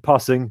mention them in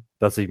passing.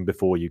 That's even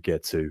before you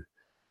get to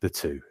the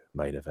two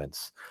main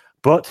events.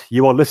 But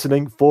you are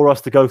listening for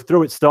us to go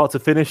through it start to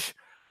finish,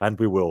 and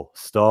we will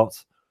start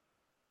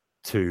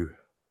to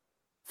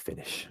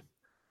finish.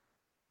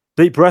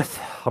 Deep breath,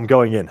 I'm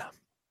going in.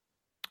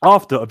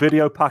 After a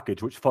video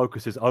package which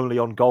focuses only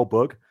on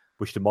Goldberg,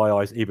 which to my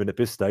eyes, even at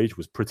this stage,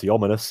 was pretty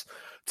ominous,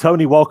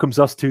 Tony welcomes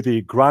us to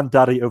the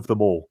granddaddy of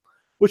them all,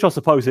 which I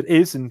suppose it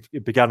is, and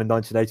it began in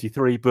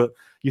 1983, but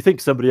you think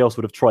somebody else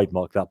would have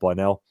trademarked that by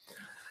now.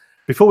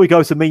 Before we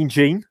go to Mean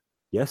Gene,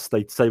 yes,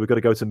 they say we're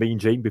going to go to Mean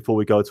Gene before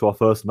we go to our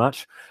first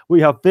match, we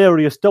have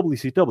various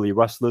WCW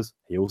wrestlers,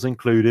 heels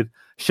included,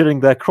 sharing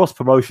their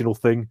cross-promotional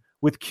thing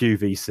with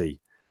QVC.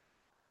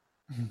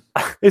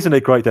 Isn't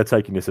it great they're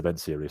taking this event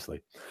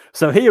seriously?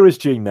 So here is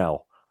Gene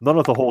now. None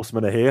of the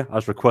horsemen are here,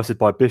 as requested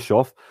by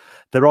Bischoff.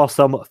 There are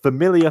some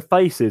familiar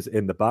faces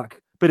in the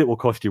back, but it will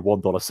cost you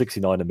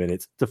 $1.69 a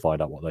minute to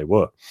find out what they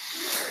were.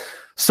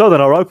 So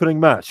then our opening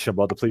match, I'm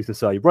rather pleased to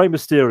say, Rey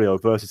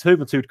Mysterio versus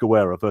Juventud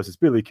Guerrera versus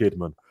Billy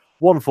Kidman.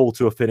 One fall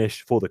to a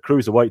finish for the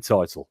Cruiserweight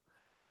title.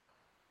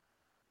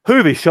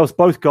 Juvi shoves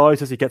both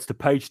guys as he gets to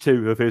page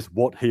 2 of his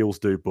What Heels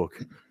Do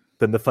book.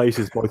 Then the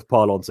faces both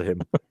pile onto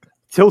him.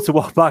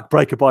 Tilt-a-whirl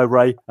backbreaker by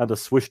Rey and a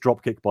swish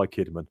dropkick by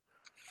Kidman.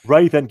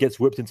 Rey then gets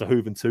whipped into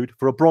Juventud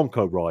for a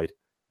Bronco ride.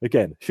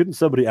 Again, shouldn't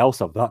somebody else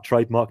have that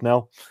trademark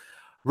now?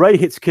 Rey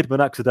hits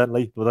Kidman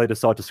accidentally, but they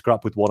decide to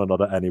scrap with one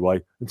another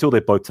anyway, until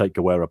they both take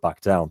Guerrera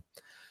back down.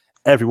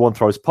 Everyone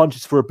throws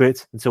punches for a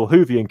bit, until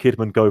Juvi and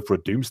Kidman go for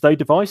a doomsday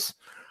device,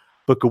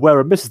 but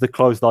Guerrera misses the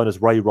clothesline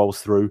as Rey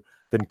rolls through,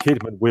 then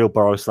Kidman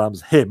wheelbarrow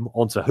slams him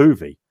onto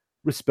Juvi.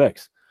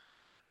 Respect.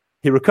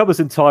 He recovers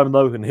in time,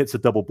 though, and hits a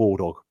double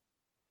bulldog.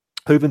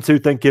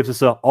 Juventud then gives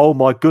us a "oh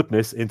my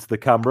goodness" into the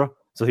camera,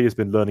 so he has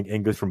been learning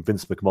English from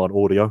Vince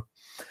McMahon audio.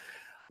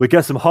 We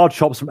get some hard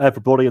chops from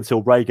everybody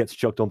until Rey gets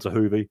chucked onto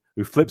Juvi,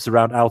 who flips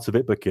around out of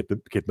it, but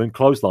Kidman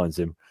clotheslines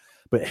him.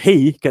 But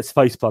he gets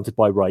face planted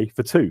by Rey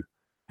for 2.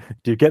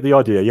 Do you get the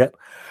idea yet?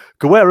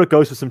 Guerrera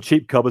goes for some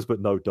cheap covers, but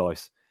no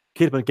dice.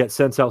 Kidman gets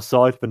sent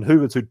outside, then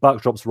Juventud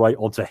backdrops Rey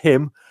onto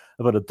him,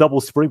 and then a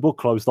double springboard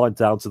clothesline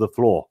down to the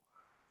floor.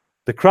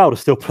 The crowd are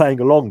still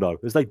playing along, though,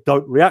 as they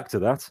don't react to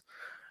that.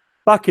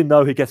 Back in,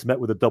 though, he gets met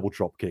with a double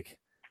drop kick.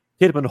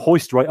 Kidman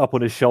hoists Rey up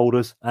on his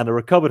shoulders, and a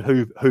recovered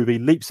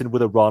Juvi leaps in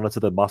with a Rana to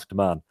the Masked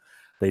Man.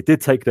 They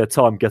did take their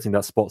time getting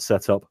that spot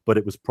set up, but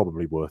it was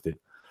probably worth it.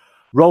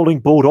 Rolling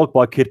Bulldog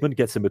by Kidman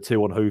gets him a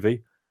 2 on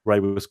Juvi. Rey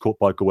was caught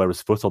by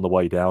Guerrera's foot on the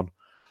way down.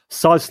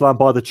 Side slam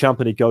by the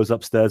champ, and he goes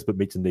upstairs, but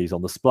meets his knees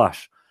on the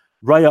splash.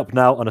 Rey up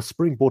now, and a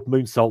springboard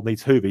moonsault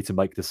needs Juvi to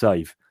make the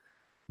save.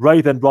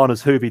 Rey then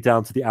runs Juvi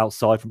down to the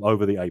outside from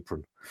over the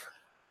apron.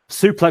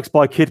 Suplex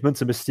by Kidman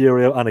to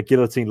Mysterio and a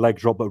guillotine leg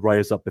drop, but Rey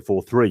is up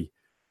before 3.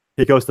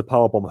 He goes to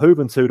powerbomb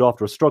Juventud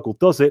after a struggle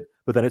does it,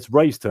 but then it's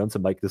Rey's turn to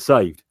make the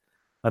save.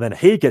 And then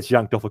he gets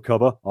yanked off a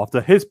cover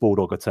after his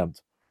bulldog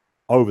attempt.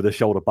 Over the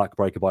shoulder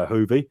backbreaker by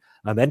Juvi,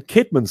 and then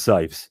Kidman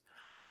saves.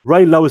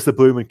 Rey lowers the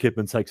boom and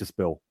Kidman takes a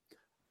spill.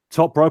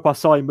 Top rope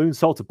Asai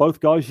moonsault to both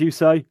guys, you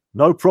say?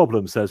 No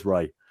problem, says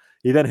Rey.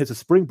 He then hits a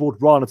springboard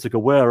Rana to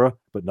Guerrera,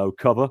 but no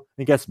cover,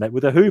 and gets met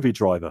with a Juvi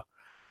driver.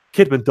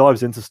 Kidman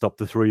dives in to stop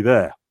the 3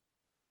 there.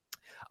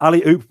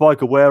 Alley-oop by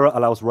Guerrera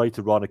allows Rey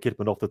to run a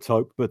Kidman off the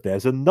top, but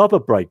there's another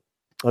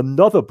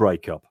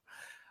breakup.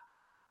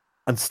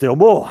 And still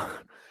more.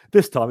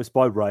 This time it's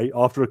by Rey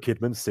after a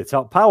Kidman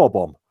sit-out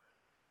powerbomb.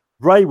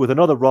 Rey with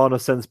another Rana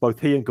sends both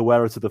he and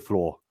Guerrera to the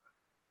floor.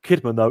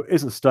 Kidman, though,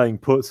 isn't staying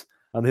put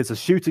and hits a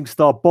shooting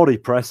star body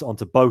press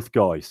onto both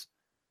guys.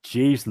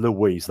 Jeez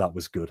Louise, that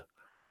was good.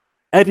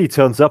 Eddie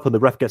turns up and the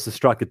ref gets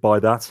distracted by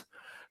that.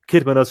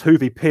 Kidman has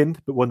Juvi pinned,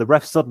 but when the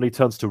ref suddenly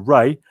turns to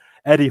Rey,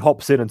 Eddie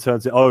hops in and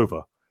turns it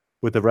over.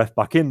 With the ref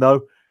back in,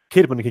 though,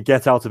 Kidman can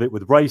get out of it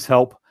with Rey's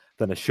help.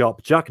 Then a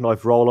sharp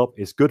jackknife roll-up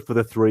is good for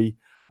the 3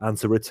 and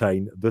to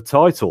retain the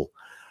title.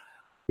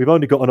 We've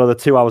only got another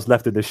 2 hours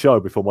left in this show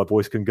before my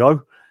voice can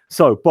go.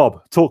 So, Bob,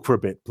 talk for a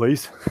bit,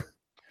 please.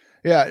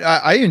 Yeah,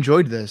 I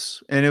enjoyed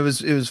this. And it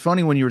was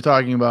funny when you were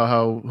talking about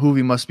how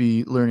Juvi must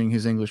be learning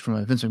his English from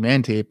a Vince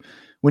McMahon tape.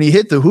 When he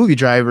hit the Juvi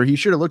driver, he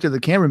should have looked at the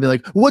camera and be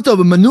like, "What of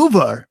a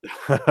maneuver?"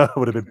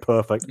 Would have been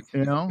perfect.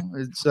 You know,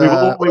 it's we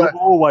were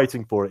all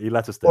waiting for it. He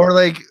let us do or it.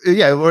 like,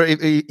 yeah, or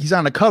he's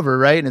on the cover,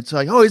 right? And it's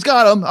like, "Oh, he's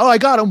got him. Oh, I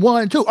got him.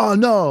 1, 2. Oh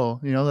no!"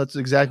 You know, that's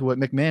exactly what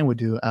McMahon would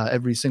do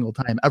every single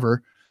time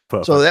ever.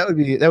 Perfect. So that would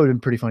have been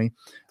pretty funny.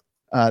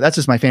 That's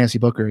just my fantasy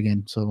booker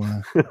again. So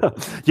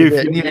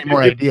you've need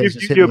more ideas.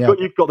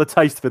 You've got the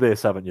taste for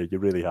this, haven't you? You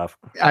really have.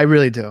 I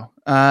really do.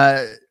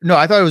 No,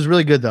 I thought it was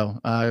really good though.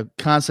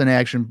 Constant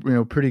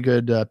action, pretty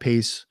good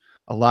pace.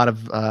 A lot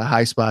of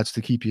high spots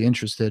to keep you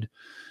interested.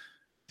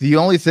 The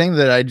only thing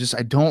that I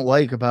don't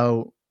like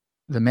about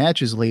the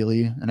matches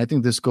lately, and I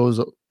think this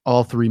goes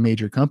all 3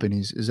 major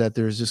companies, is that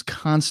there's this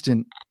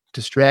constant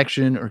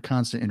distraction or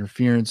constant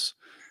interference.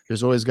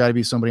 There's always got to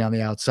be somebody on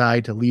the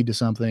outside to lead to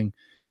something.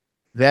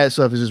 That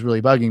stuff is just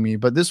really bugging me.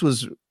 But this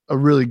was a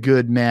really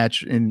good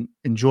match and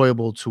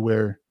enjoyable to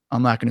where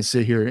I'm not going to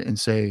sit here and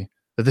say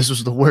that this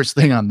was the worst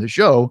thing on the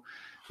show,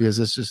 because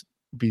this just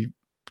be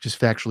just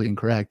factually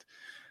incorrect.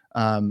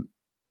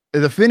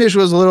 The finish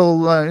was a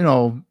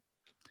little,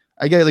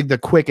 I get like the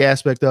quick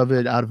aspect of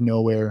it out of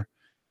nowhere,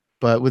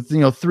 but with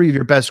 3 of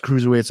your best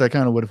cruiserweights, I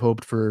kind of would have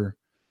hoped for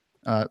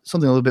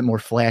something a little bit more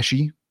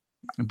flashy.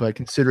 But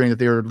considering that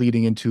they were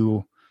leading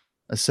into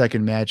a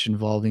second match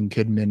involving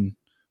Kidman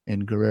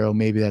and Guerrero,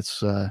 maybe that's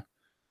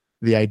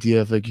the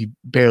idea of like you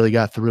barely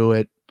got through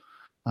it.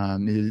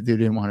 They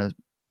didn't want to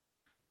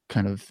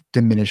kind of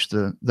diminish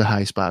the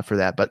high spot for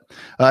that, but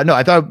no,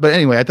 I thought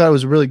it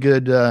was a really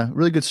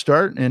good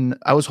start, and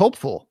I was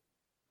hopeful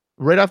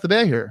right off the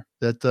bat here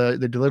that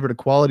they delivered a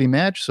quality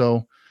match.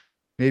 So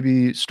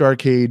maybe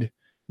Starrcade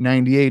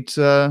 98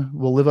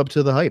 will live up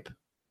to the hype.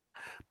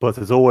 But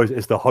as always,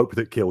 it's the hope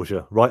that kills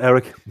you, right,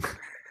 Eric?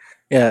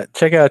 Yeah,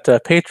 check out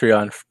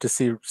Patreon to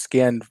see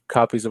scanned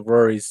copies of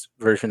Rory's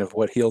version of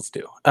what heels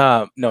do.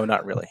 No,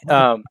 not really.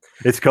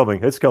 It's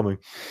coming. It's coming.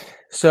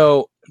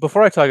 So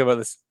before I talk about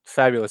this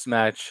fabulous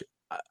match,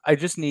 I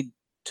just need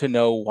to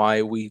know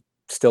why we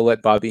still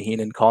let Bobby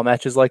Heenan call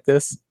matches like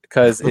this,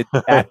 because it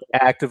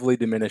actively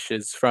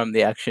diminishes from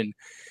the action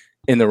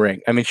in the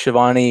ring. I mean,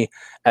 Shivani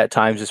at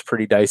times is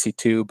pretty dicey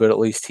too, but at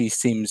least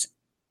he's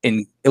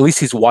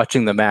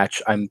watching the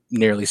match, I'm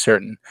nearly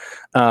certain.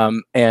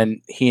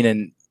 And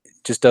Heenan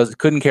just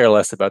couldn't care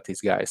less about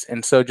these guys.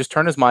 And so just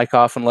turn his mic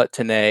off and let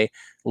Tenay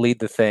lead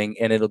the thing,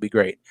 and it'll be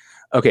great.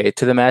 Okay,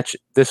 to the match.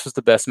 This was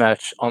the best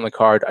match on the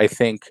card, I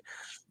think,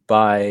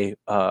 by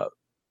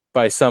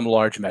some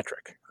large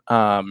metric.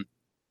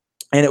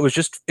 And it was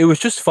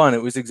just fun.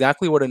 It was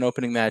exactly what an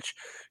opening match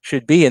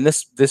should be. And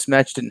this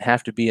match didn't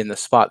have to be in the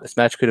spot. This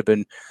match could have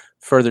been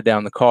further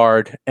down the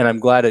card. And I'm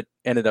glad it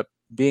ended up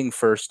being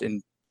first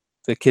in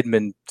the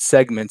Kidman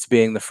segments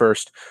being the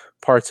first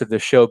parts of the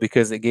show,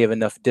 because it gave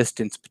enough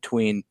distance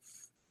between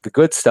the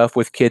good stuff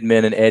with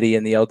Kidman and Eddie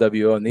and the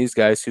LWO and these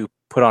guys who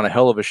put on a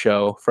hell of a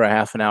show for a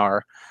half an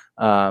hour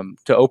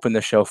to open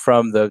the show,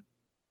 from the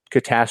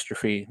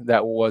catastrophe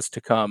that was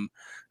to come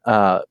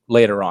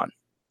later on.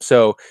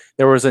 So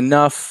there was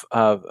enough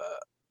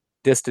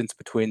distance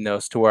between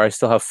those to where I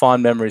still have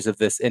fond memories of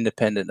this,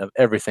 independent of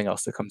everything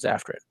else that comes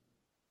after it.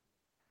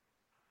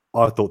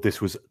 I thought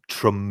this was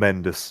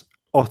tremendous,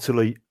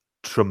 utterly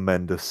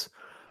tremendous.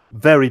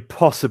 Very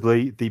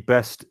possibly the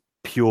best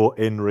pure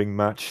in-ring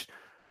match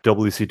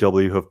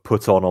WCW have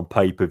put on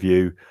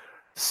pay-per-view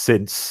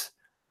since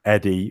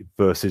Eddie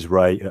versus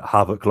Ray at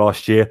Havoc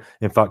last year.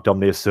 In fact, I'm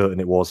near certain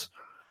it was.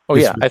 Oh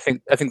yeah, I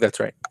think that's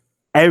right.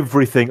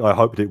 Everything I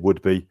hoped it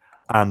would be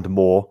and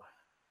more.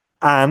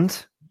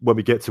 And when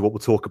we get to what we'll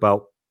talk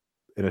about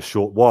in a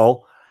short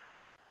while,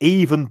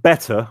 even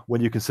better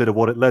when you consider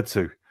what it led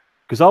to.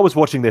 Because I was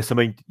watching this, I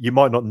mean, you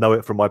might not know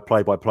it from my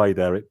play-by-play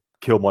there. It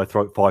killed my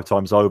throat 5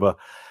 times over.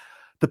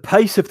 The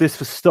pace of this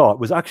for start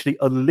was actually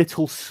a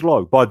little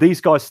slow by these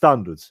guys'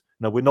 standards.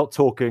 Now, we're not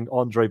talking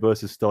Andre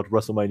versus Stud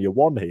WrestleMania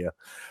 1 here,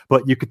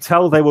 but you could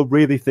tell they were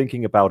really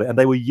thinking about it, and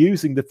they were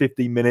using the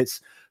 15 minutes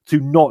to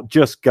not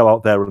just go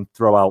out there and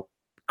throw out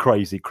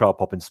crazy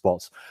crowd-popping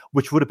spots,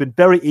 which would have been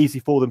very easy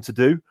for them to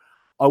do.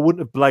 I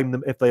wouldn't have blamed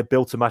them if they had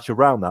built a match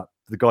around that.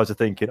 The guys are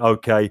thinking,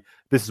 okay,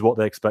 this is what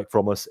they expect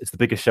from us. It's the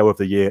biggest show of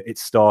the year.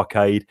 It's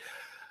Starrcade.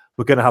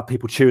 We're going to have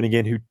people tuning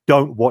in who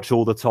don't watch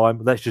all the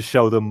time. Let's just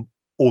show them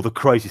all the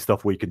crazy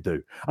stuff we can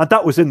do. And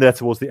that was in there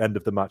towards the end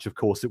of the match. Of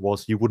course it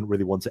was. You wouldn't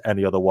really want it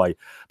any other way.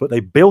 But they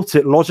built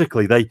it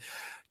logically. They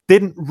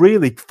didn't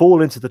really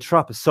fall into the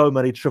trap as so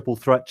many triple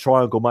threat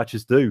triangle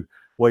matches do,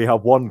 where you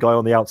have one guy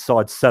on the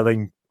outside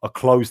selling a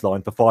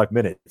clothesline for 5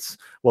 minutes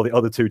while the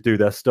other two do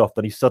their stuff.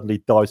 Then he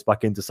suddenly dives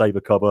back in to save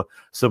a cover.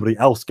 Somebody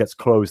else gets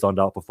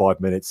clotheslined out for 5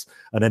 minutes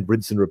and then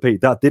rinse and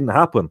repeat. That didn't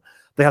happen.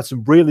 They had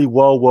some really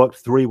well-worked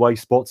three-way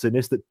spots in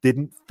this that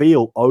didn't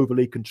feel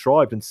overly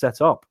contrived and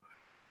set up.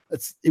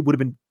 It would have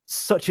been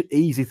such an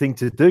easy thing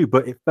to do,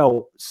 but it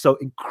felt so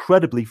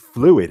incredibly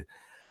fluid.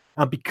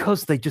 And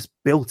because they just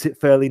built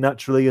it fairly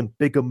naturally and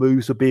bigger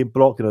moves were being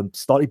blocked and a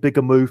slightly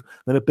bigger move,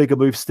 then a bigger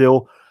move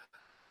still,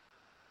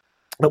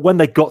 that when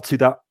they got to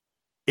that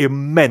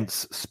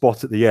immense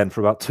spot at the end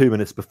for about 2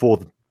 minutes before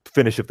the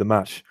finish of the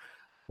match,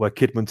 where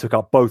Kidman took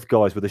out both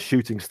guys with a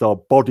shooting star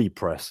body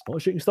press, not a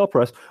shooting star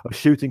press, a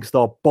shooting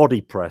star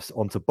body press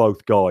onto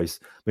both guys.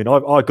 I mean,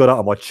 I got out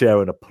of my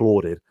chair and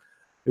applauded.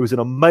 It was an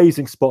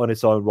amazing spot in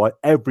its own right.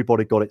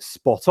 Everybody got it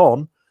spot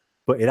on,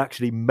 but it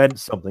actually meant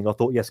something. I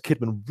thought, yes,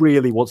 Kidman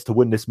really wants to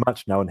win this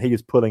match now, and he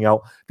is pulling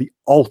out the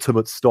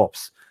ultimate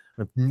stops.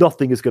 And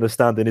nothing is going to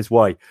stand in his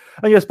way.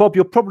 And yes, Bob,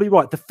 you're probably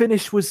right. The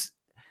finish was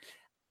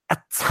a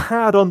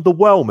tad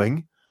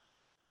underwhelming,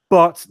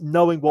 but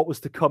knowing what was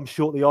to come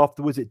shortly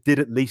afterwards, it did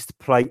at least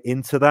play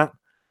into that.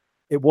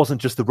 It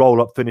wasn't just the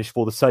roll-up finish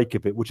for the sake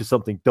of it, which is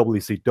something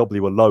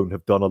WCW alone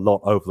have done a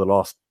lot over the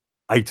last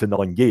 8 or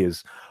 9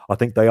 years. I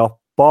think they are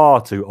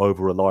far too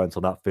over-reliant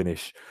on that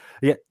finish.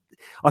 Yeah,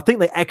 I think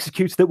they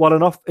executed it well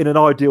enough. In an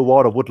ideal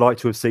world, I would like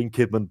to have seen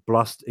Kidman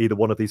blast either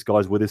one of these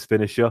guys with his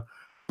finisher,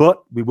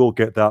 but we will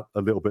get that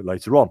a little bit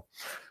later on.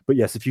 But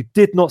yes, if you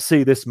did not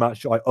see this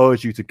match, I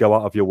urge you to go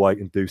out of your way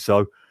and do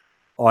so.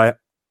 I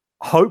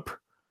hope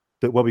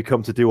that when we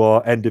come to do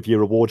our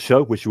end-of-year award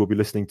show, which you will be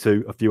listening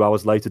to a few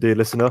hours later, dear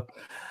listener,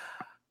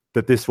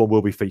 that this one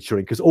will be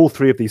featuring, because all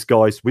three of these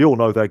guys, we all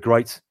know they're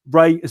great.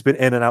 Ray has been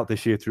in and out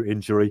this year through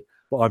injury,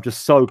 but I'm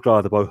just so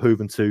glad that both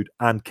Juventud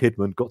and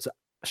Kidman got to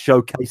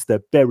showcase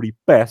their very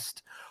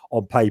best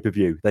on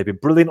pay-per-view. They've been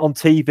brilliant on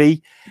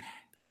TV,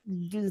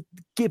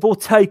 give or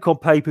take on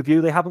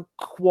pay-per-view. They haven't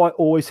quite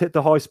always hit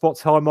the high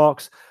spots, high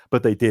marks,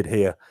 but they did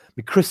here. I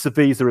mean, Chris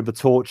Savisa in The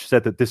Torch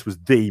said that this was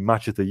the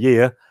match of the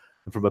year,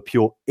 and from a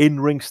pure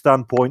in-ring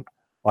standpoint,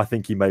 I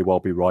think he may well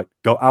be right.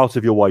 Go out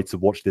of your way to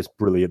watch this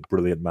brilliant,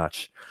 brilliant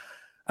match.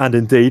 And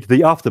indeed,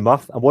 the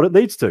aftermath and what it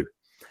leads to.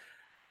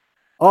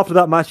 After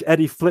that match,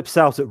 Eddie flips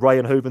out at Ray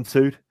and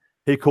Juventud.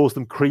 He calls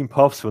them cream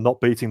puffs for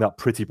not beating that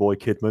pretty boy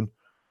Kidman.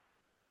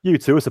 You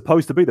two are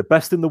supposed to be the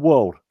best in the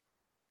world.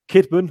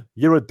 Kidman,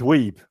 you're a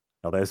dweeb.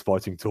 Now there's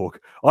fighting talk.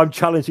 I'm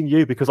challenging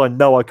you because I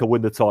know I can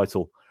win the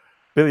title.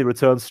 Billy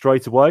returns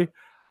straight away,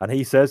 and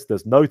he says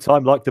there's no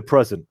time like the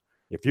present.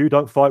 If you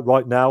don't fight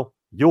right now,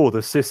 you're the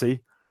sissy.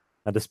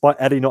 And despite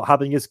Eddie not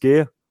having his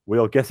gear, we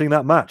are getting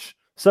that match.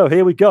 So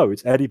here we go.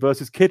 It's Eddie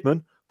versus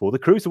Kidman for the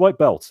Cruiserweight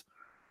belt.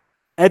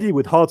 Eddie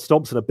with hard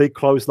stomps and a big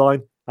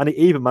clothesline, and he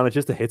even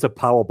manages to hit a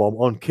powerbomb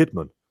on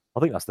Kidman. I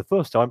think that's the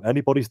first time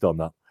anybody's done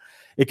that.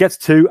 It gets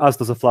 2, as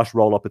does a flash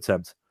roll-up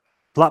attempt.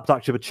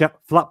 Flapjack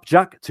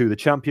to the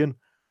champion,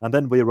 and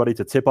then we're ready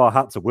to tip our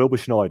hat to Wilbur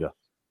Schneider.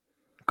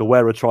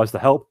 Guerrero tries to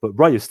help, but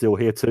Ray is still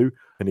here too,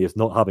 and he is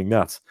not having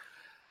that.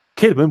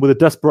 Kidman with a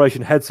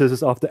desperation head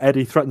scissors after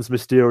Eddie threatens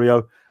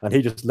Mysterio, and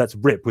he just lets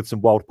rip with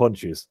some wild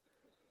punches.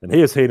 And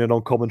here's Heenan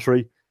on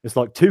commentary. It's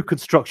like 2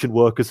 construction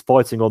workers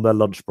fighting on their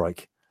lunch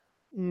break.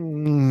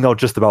 No,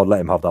 just about let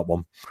him have that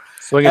one.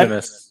 Swing and a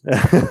miss.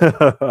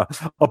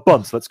 A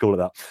bunt, let's call it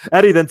that.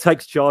 Eddie then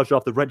takes charge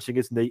after wrenching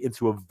his knee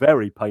into a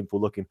very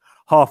painful-looking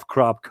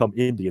half-crab come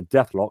Indian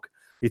deathlock.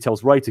 He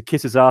tells Ray to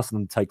kiss his ass and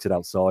then takes it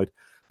outside.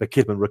 But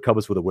Kidman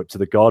recovers with a whip to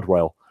the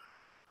guardrail.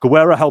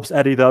 Guerrero helps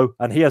Eddie, though,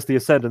 and he has the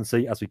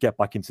ascendancy as we get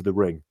back into the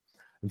ring,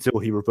 until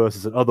he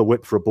reverses another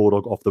whip for a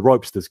bulldog off the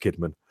ropes, does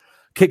Kidman.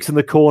 Kicks in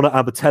the corner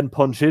and the 10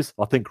 punches.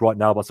 I think right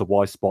now that's a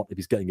wise spot if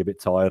he's getting a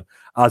bit tired,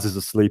 as is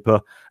a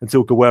sleeper,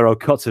 until Guerrero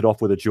cuts it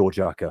off with a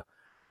jawjacker.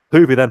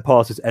 Hoovy then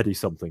passes Eddie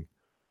something.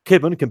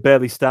 Kidman can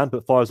barely stand,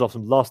 but fires off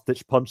some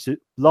last-ditch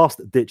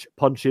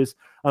punches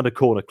and a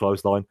corner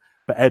clothesline,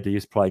 but Eddie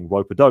is playing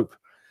rope-a-dope.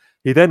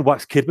 He then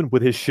whacks Kidman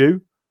with his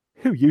shoe.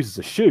 Who uses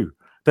a shoe?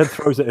 Then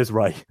throws it as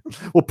Ray.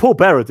 Well, Paul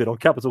Bearer did on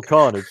Capital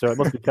Carnage, so it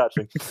must be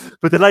catching.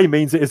 But delay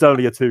means it is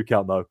only a 2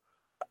 count, though.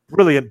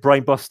 Brilliant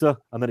brainbuster,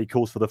 and then he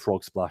calls for the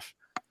frog splash.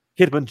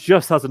 Kidman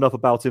just has enough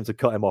about him to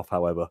cut him off,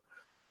 however.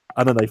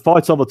 And then they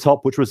fight on the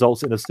top, which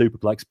results in a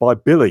superplex by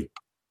Billy.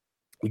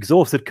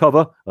 Exhausted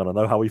cover, and I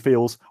know how he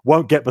feels,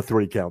 won't get the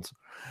 3 count.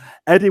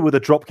 Eddie with a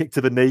drop kick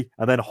to the knee,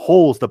 and then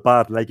hauls the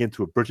bad leg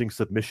into a bridging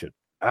submission.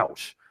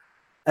 Ouch.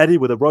 Eddie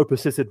with a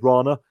rope-assisted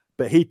Rana,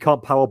 but he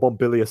can't powerbomb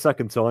Billy a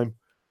second time.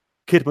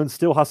 Kidman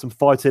still has some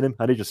fight in him,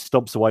 and he just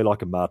stomps away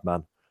like a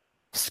madman.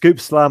 Scoop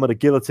slam and a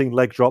guillotine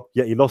leg drop,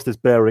 yet he lost his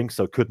bearings,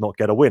 so could not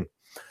get a win.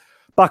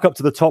 Back up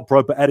to the top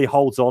rope, but Eddie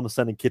holds on,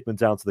 sending Kidman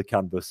down to the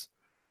canvas.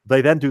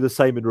 They then do the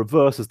same in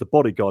reverse as the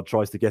bodyguard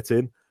tries to get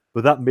in,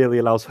 but that merely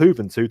allows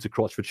Juventud to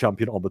crotch for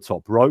champion on the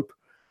top rope.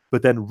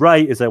 But then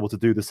Ray is able to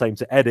do the same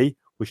to Eddie,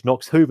 which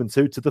knocks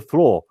Juventud to the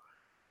floor.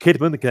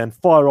 Kidman can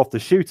fire off the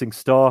shooting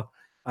star,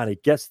 and he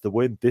gets the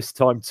win this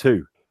time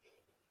too.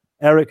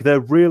 Eric, they're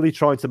really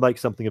trying to make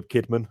something of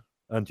Kidman,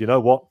 and you know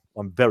what?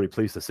 I'm very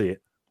pleased to see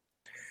it.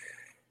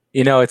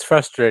 You know, it's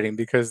frustrating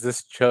because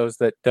this shows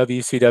that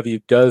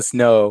WCW does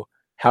know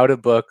how to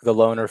book the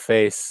loner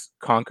face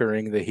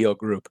conquering the heel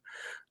group.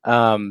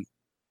 On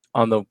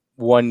the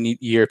 1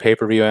 year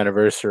pay-per-view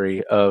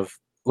anniversary of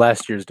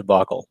last year's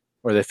debacle,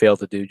 where they failed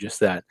to do just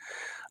that.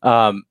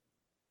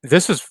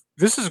 This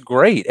is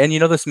great, and you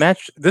know this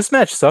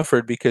match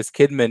suffered because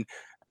Kidman,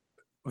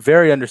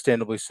 very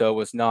understandably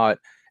so,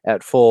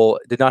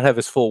 did not have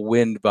his full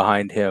wind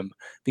behind him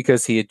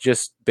because he had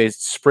just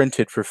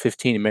sprinted for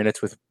 15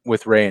 minutes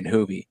with Ray and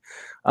Hoovy.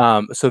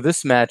 So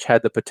this match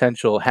has the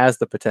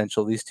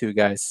potential, these two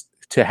guys,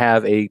 to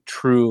have a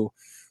true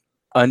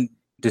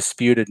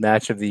undisputed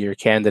match of the year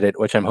candidate,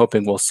 which I'm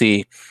hoping we'll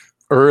see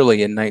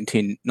early in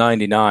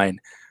 1999.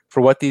 For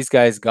what these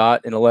guys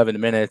got in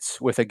 11 minutes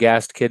with a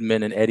gassed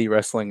Kidman and Eddie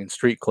wrestling in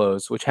street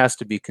clothes, which has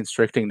to be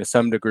constricting to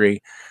some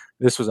degree,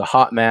 this was a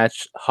hot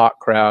match, hot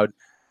crowd.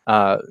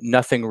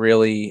 Nothing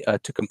really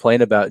to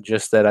complain about,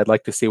 just that I'd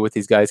like to see what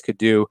these guys could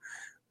do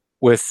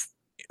with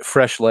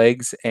fresh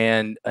legs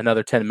and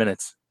another 10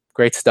 minutes.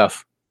 Great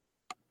stuff.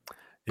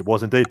 It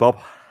was indeed, Bob.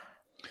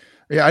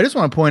 Yeah, I just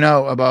want to point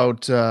out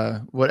about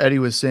what Eddie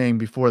was saying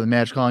before the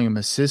match, calling him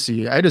a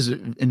sissy. I just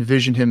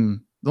envisioned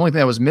him, the only thing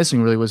that was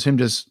missing really was him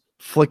just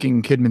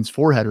flicking Kidman's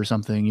forehead or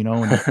something, you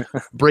know, and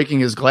breaking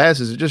his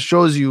glasses. It just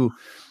shows you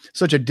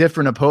such a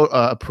different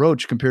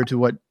approach compared to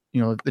what,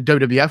 you know, the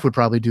WWF would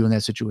probably do in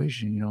that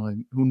situation, you know,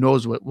 and who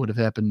knows what would have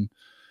happened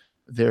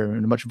there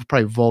in a much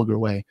probably vulgar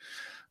way.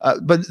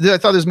 But I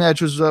thought this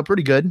match was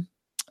pretty good.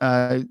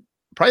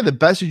 Probably the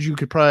best you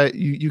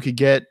could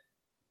get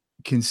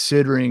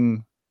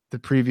considering the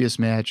previous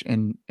match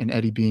and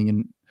Eddie being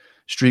in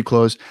street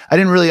clothes. I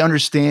didn't really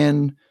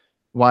understand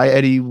why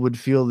Eddie would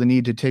feel the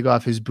need to take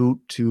off his boot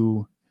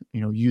to,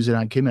 use it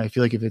on Kidman. I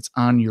feel like if it's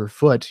on your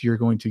foot, you're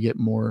going to get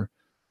more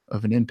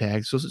of an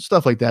impact. So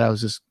stuff like that, I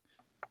was just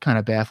kind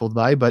of baffled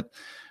by, but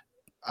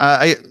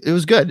it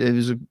was good. It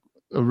was a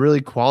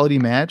really quality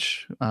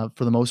match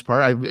for the most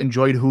part. I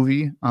enjoyed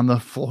Hoovy on the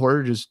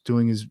floor, just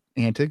doing his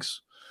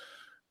antics,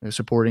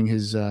 supporting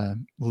his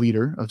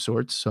leader of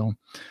sorts. So,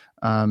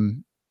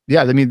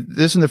 yeah, I mean,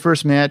 this in the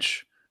first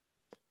match,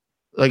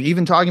 like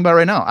even talking about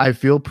right now, I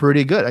feel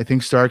pretty good. I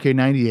think Starrcade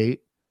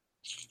 98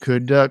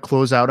 could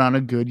close out on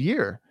a good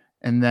year.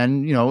 And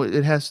then,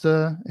 it has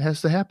to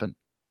happen.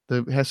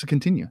 It has to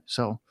continue.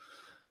 So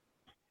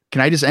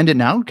can I just end it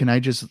now? Can I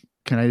just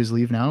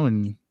leave now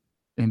and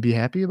be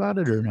happy about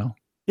it, or no?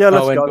 Yeah,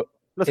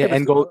 let's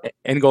go.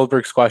 And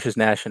Goldberg squashes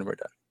Nash and we're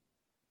done.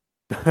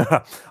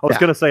 I was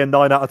going to say a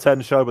 9 out of 10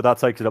 show, but that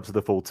takes it up to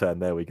the full 10.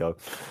 There we go.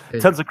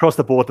 10's across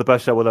the board, the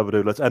best show we'll ever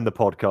do. Let's end the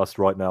podcast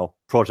right now.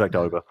 Project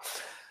over.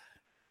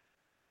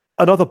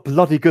 Another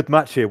bloody good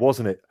match here,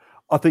 wasn't it?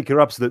 I think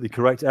you're absolutely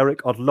correct,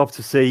 Eric. I'd love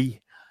to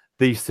see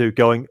these two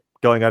going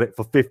at it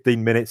for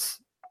 15 minutes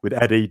with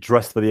Eddie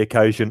dressed for the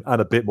occasion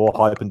and a bit more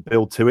hype and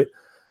build to it.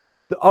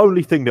 The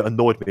only thing that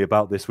annoyed me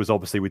about this was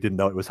obviously we didn't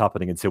know it was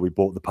happening until we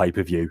bought the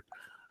pay-per-view.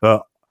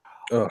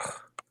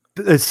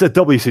 It's a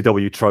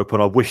WCW trope,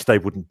 and I wish they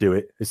wouldn't do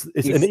it. It's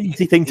an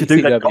easy thing to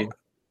do.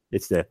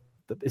 It's there.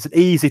 It's an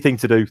easy thing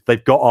to do.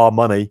 They've got our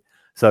money,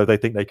 so they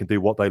think they can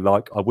do what they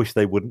like. I wish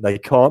they wouldn't. They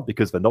can't,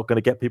 because they're not going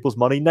to get people's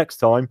money next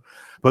time.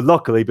 But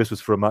luckily, this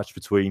was for a match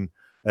between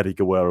Eddie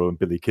Guerrero and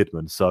Billy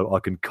Kidman, so I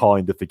can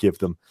kind of forgive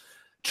them.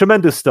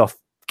 Tremendous stuff.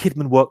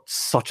 Kidman worked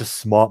such a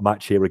smart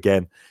match here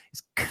again.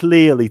 He's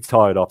clearly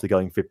tired after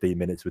going 15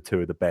 minutes with two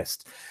of the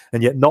best.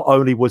 And yet not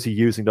only was he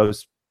using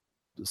those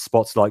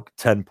spots like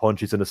 10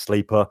 punches and a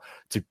sleeper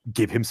to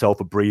give himself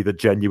a breather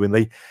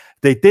genuinely,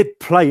 they did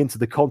play into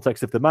the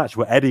context of the match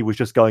where Eddie was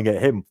just going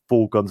at him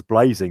full guns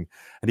blazing,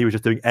 and he was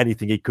just doing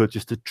anything he could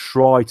just to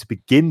try to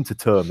begin to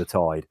turn the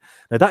tide.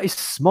 Now that is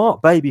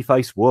smart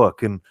babyface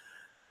work, and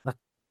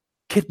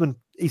Kidman,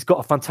 he's got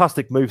a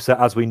fantastic moveset,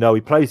 as we know.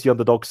 He plays the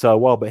underdog so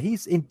well, but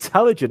he's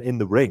intelligent in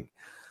the ring.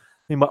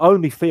 I mean, my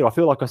only fear, I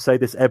feel like I say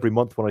this every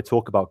month when I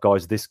talk about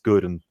guys this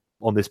good and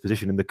on this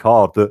position in the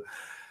card, that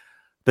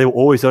they will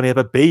always only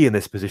ever be in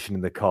this position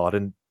in the card.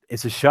 And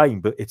it's a shame,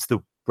 but it's the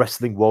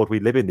wrestling world we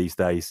live in these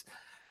days.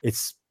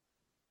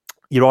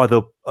 You're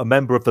either a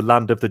member of the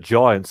land of the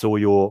giants or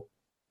you're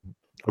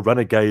a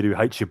renegade who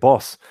hates your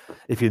boss.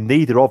 If you're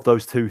neither of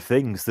those two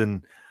things,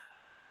 then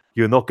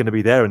you're not going to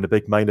be there in the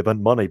big main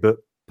event money. But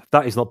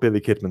that is not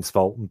Billy Kidman's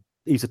fault.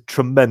 He's a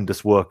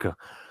tremendous worker.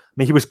 I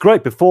mean, he was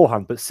great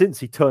beforehand, but since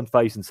he turned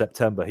face in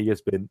September, he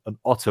has been an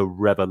utter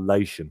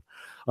revelation.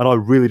 And I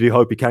really do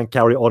hope he can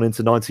carry it on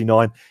into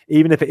 99,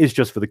 even if it is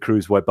just for the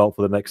Cruiserweight belt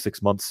for the next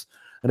 6 months.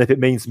 And if it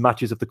means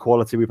matches of the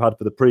quality we've had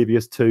for the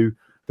previous two,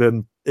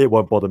 then it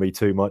won't bother me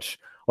too much.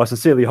 I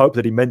sincerely hope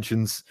that he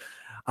mentions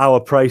our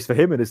praise for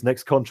him in his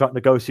next contract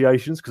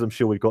negotiations, because I'm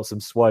sure we've got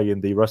some sway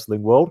in the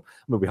wrestling world.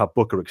 I mean, we have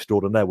Booker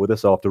extraordinaire with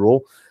us after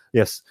all.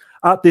 Yes,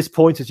 at this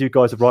point, as you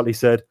guys have rightly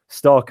said,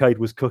 Starrcade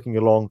was cooking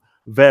along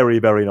very,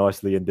 very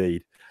nicely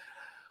indeed.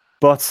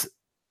 But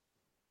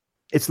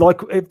it's like,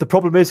 the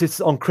problem is,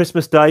 it's on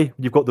Christmas Day,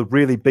 you've got the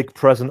really big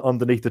present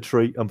underneath the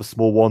tree, and the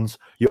small ones,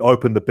 you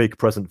open the big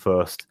present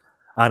first,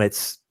 and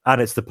it's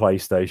the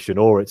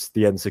PlayStation, or it's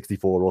the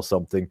N64 or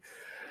something.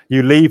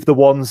 You leave the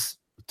ones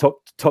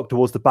tucked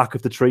towards the back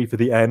of the tree for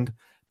the end,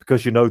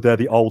 because you know they're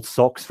the old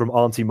socks from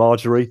Auntie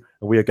Marjorie,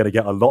 and we are going to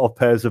get a lot of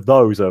pairs of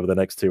those over the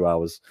next 2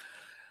 hours.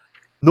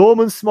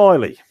 Norman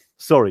Smiley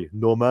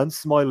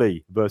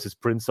versus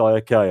Prince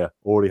Iaukea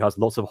already has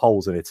lots of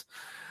holes in it.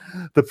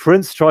 The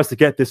Prince tries to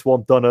get this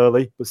one done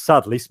early, but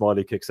sadly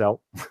Smiley kicks out.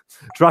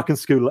 Dragon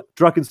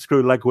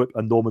screw leg whip,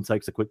 and Norman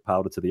takes a quick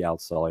powder to the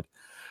outside.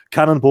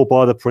 Cannonball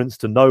by the Prince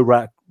to no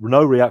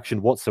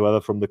reaction whatsoever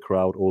from the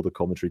crowd or the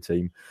commentary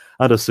team,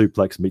 and a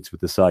suplex meets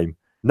with the same.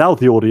 Now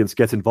the audience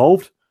get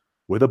involved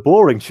with a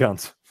boring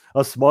chant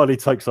as Smiley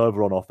takes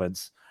over on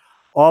offense.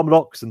 Arm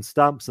locks and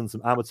stamps and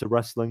some amateur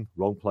wrestling.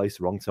 Wrong place,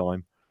 wrong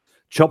time.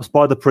 Chops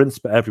by the Prince,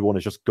 but everyone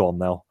is just gone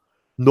now.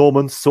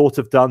 Norman sort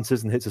of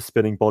dances and hits a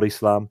spinning body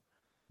slam,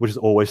 which is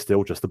always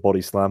still just a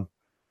body slam.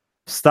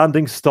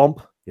 Standing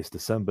stomp. It's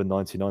December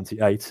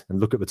 1998, and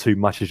look at the two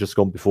matches just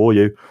gone before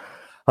you.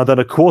 And then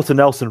a quarter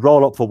Nelson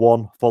roll up for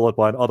one, followed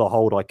by another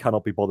hold I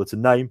cannot be bothered to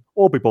name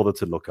or be bothered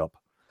to look up.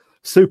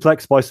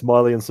 Suplex by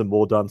Smiley and some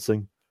more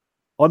dancing.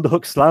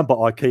 Underhook slam, but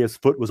Ikea's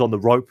foot was on the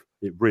rope.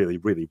 It really,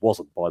 really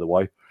wasn't, by the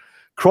way.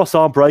 Cross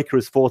arm breaker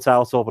is fought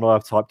out of, and I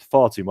have typed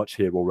far too much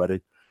here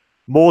already.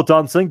 More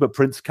dancing, but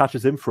Prince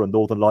catches him for a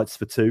Northern Lights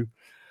for two.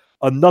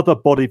 Another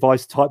body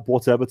vice type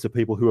whatever to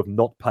people who have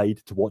not paid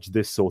to watch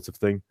this sort of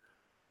thing.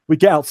 We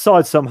get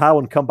outside somehow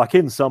and come back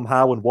in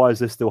somehow, and why is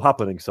this still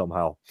happening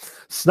somehow?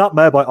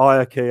 Snapmare by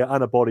Iaukea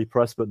and a body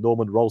press, but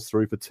Norman rolls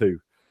through for two.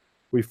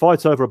 We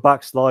fight over a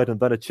backslide and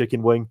then a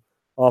chicken wing.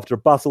 After a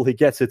battle, he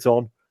gets it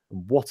on.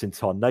 And what in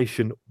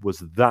tarnation was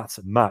that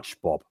match,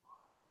 Bob?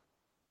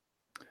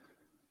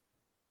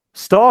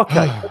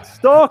 Starcade.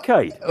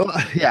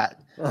 Starcade. Yeah.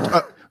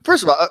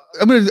 First of all,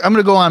 I'm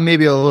gonna go on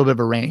maybe a little bit of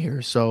a rant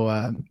here. So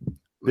I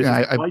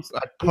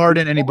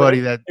pardon anybody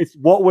that it's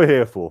what we're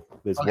here for.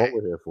 It's Okay. what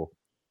we're here for.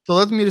 So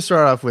let me just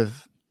start off with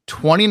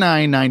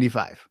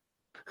 $29.95.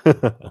 I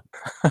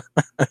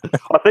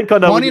think I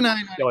know where you're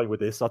 $29.95. going with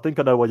this. I think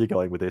I know where you're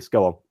going with this.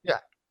 Go on. Yeah.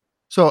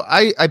 So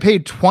I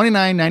paid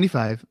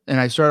 $29.95 and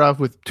I started off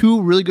with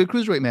 2 really good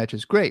cruiserweight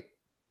matches. Great.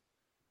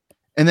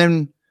 And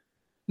then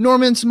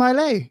Norman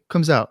Smiley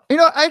comes out. You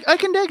know, I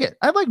can dig it.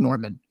 I like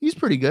Norman. He's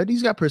pretty good.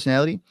 He's got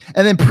personality.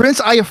 And then Prince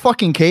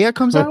Iaffucking-Kea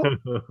comes out.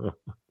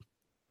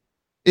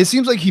 It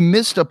seems like he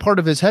missed a part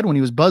of his head when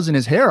he was buzzing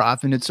his hair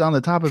off, and it's on the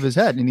top of his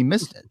head, and he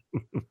missed it.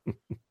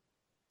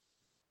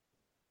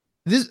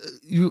 This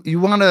you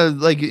want to,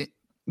 like,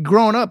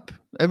 growing up,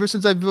 ever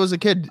since I was a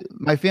kid,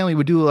 my family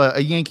would do a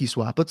Yankee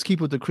swap. Let's keep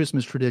with the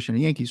Christmas tradition, a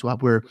Yankee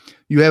swap, where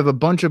you have a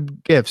bunch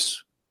of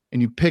gifts and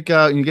you pick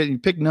out, you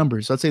pick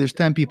numbers. Let's say there's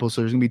 10 people,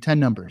 so there's gonna be 10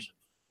 numbers.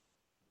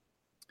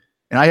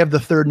 And I have the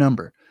third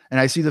number,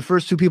 and I see the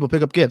first 2 people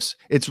pick up gifts.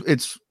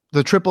 It's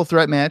the triple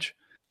threat match,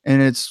 and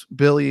it's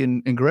Billy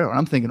and Guerrero. And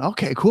I'm thinking,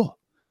 okay, cool.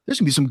 There's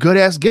gonna be some good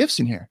ass gifts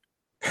in here.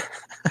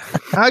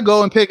 I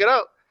go and pick it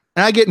up,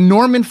 and I get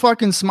Norman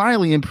fucking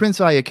Smiley and Prince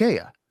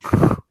Iakea.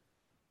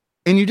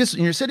 And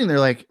you're sitting there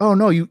like, oh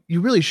no, you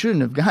really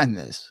shouldn't have gotten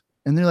this.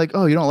 And they're like,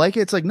 oh, you don't like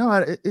it? It's like,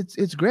 no,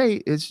 it's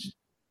great.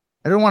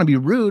 I don't want to be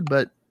rude,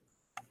 but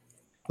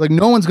like,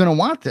 no one's gonna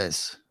want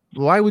this.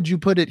 Why would you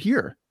put it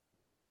here?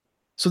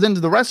 So then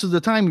the rest of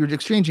the time you're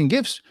exchanging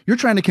gifts, you're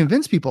trying to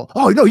convince people,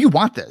 oh no, you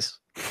want this.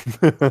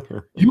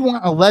 You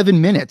want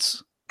 11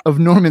 minutes of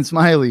Norman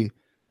Smiley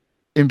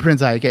and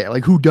Prince Iakea.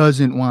 Like, who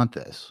doesn't want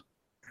this?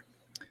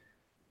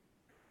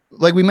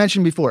 Like we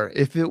mentioned before,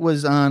 if it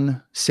was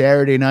on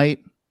Saturday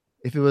night,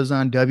 if it was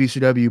on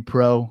WCW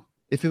Pro,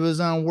 if it was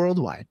on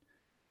Worldwide,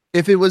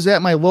 if it was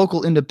at my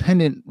local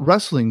independent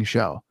wrestling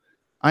show,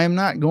 I am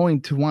not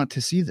going to want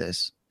to see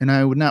this, and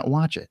I would not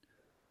watch it.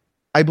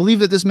 I believe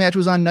that this match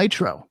was on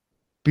Nitro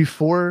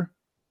before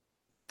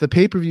the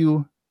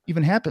pay-per-view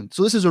even happened.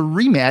 So this is a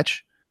rematch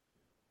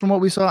from what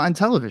we saw on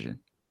television.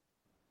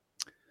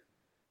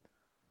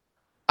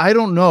 I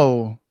don't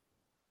know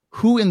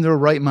who in their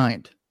right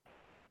mind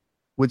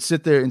would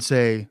sit there and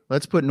say,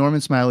 let's put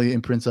Norman Smiley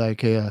and Prince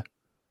Iakea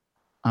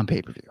on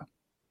pay-per-view.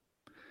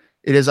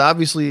 It is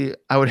obviously,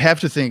 I would have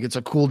to think it's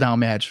a cool down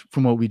match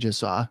from what we just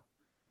saw.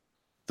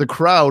 The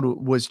crowd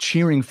was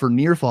cheering for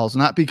near falls,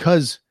 not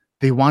because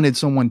they wanted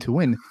someone to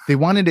win. They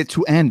wanted it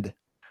to end.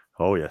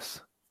 Oh,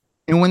 yes.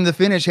 And when the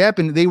finish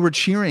happened, they were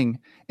cheering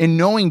and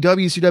knowing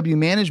WCW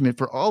management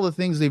for all the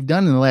things they've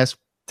done in the last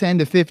 10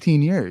 to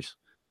 15 years.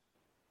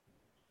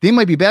 They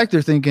might be back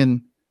there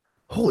thinking,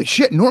 holy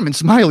shit, Norman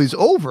Smiley's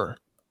over.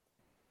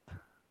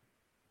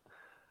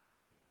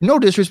 No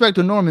disrespect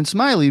to Norman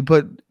Smiley,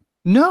 but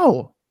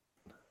no.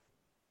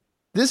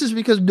 This is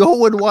because no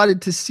one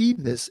wanted to see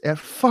this at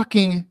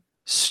fucking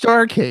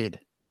Starcade.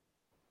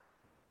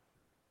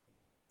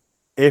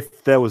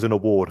 If there was an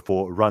award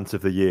for Rant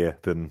of the Year,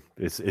 then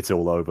it's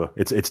all over.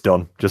 It's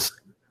done. Just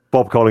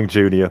Bob Colling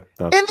Jr.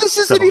 And this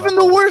isn't even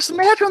the worst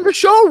match on the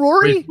show,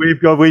 Rory. We've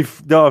got.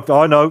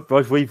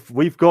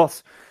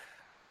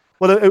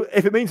 Well,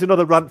 if it means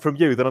another rant from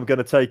you, then I'm going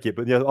to take it.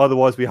 But yeah,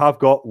 otherwise, we have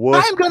got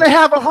worse. I'm going to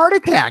have a heart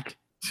attack.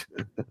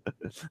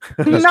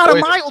 Not a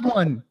mild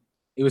one.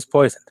 He was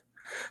poisoned.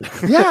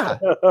 Yeah.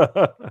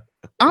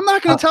 I'm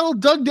not going to tell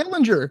Doug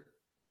Dillinger.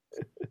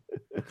 I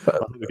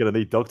think we're going to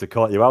need Doug to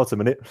cut you out a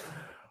minute.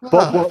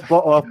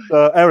 Bob,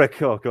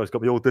 Eric, oh God, it's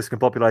got me all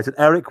discombobulated.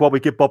 Eric, while we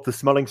give Bob the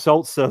smelling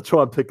salts,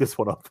 try and pick this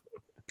one up.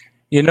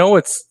 You know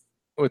what's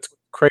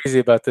crazy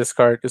about this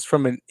card? Just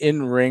from an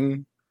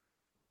in-ring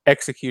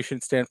execution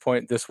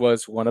standpoint, this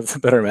was one of the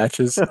better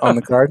matches on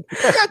the card.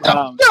 Get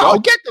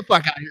the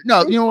fuck out of here.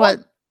 No, you know what?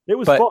 It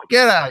was fun.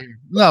 Get out of here.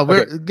 No,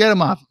 get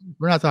him off.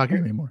 We're not talking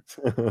anymore.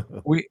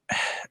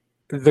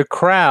 The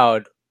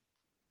crowd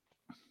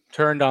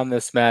turned on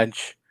this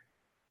match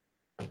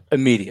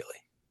immediately.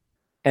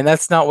 And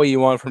that's not what you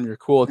want from your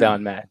cool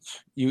down match.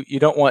 You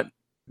don't want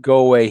go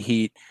away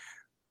heat,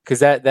 because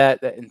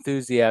that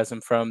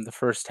enthusiasm from the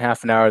first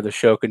half an hour of the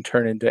show can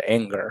turn into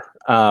anger.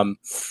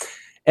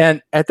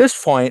 And at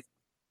this point,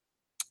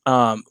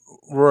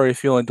 Rory,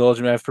 if you'll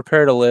indulge me, I've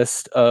prepared a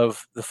list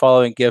of the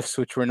following gifts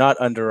which were not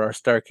under our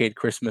Starcade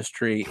Christmas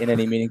tree in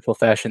any meaningful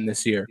fashion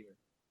this year.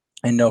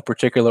 In no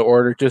particular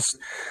order, just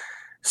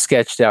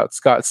sketched out.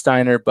 Scott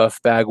Steiner, Buff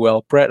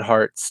Bagwell, Bret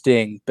Hart,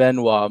 Sting,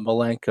 Benoit,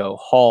 Malenko,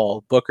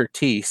 Hall, Booker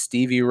T,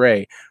 Stevie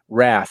Ray,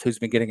 Wrath, who's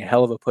been getting a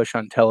hell of a push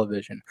on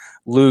television,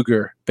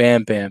 Luger,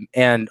 Bam Bam,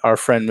 and our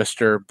friend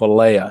Mr.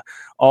 Balea,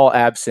 all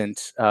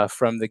absent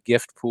from the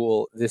gift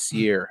pool this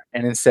year.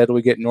 And instead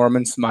we get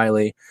Norman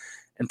Smiley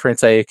and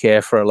Prince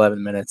Iakea for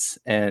 11 minutes.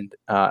 And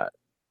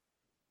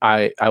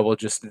I will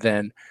just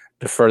then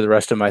defer the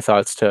rest of my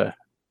thoughts to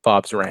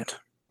Bob's rant.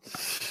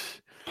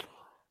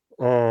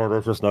 Oh,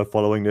 there's just no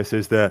following this,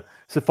 is there?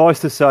 Suffice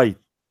to say,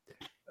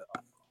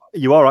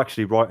 you are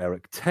actually right,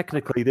 Eric.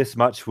 Technically, this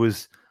match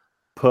was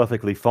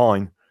perfectly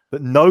fine,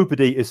 but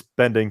nobody is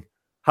spending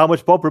How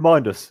much, Bob?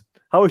 Remind us.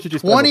 How much did you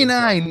spend?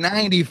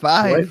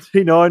 $29.95.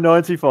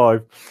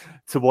 $29.95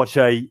 to watch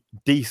a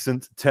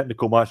decent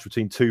technical match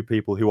between two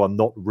people who are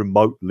not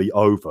remotely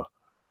over.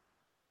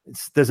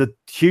 There's a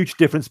huge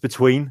difference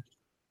between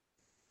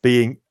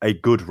being a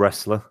good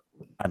wrestler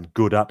and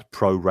good at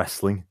pro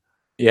wrestling.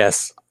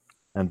 Yes.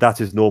 And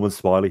that is Norman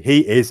Smiley.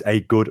 He is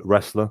a good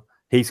wrestler.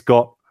 He's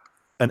got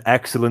an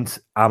excellent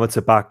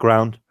amateur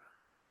background.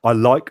 I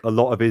like a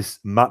lot of his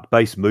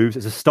mat-based moves.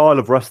 It's a style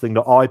of wrestling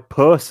that I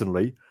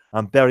personally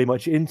am very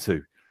much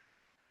into.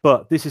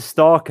 But this is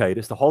Starrcade.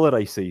 It's the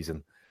holiday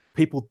season.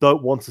 People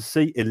don't want to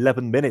see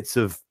 11 minutes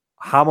of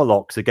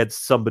hammerlocks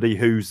against somebody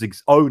whose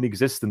own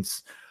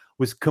existence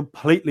was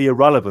completely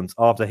irrelevant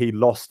after he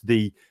lost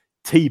the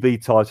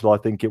TV title, I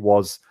think it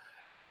was,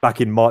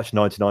 back in March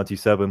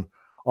 1997,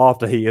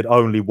 after he had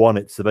only won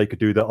it so they could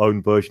do their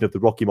own version of the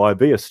Rocky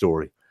Maivia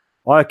story.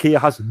 Iaukea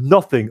has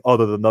nothing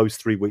other than those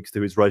 3 weeks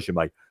to his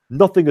resume.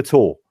 Nothing at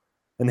all.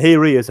 And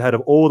here he is ahead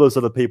of all those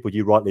other people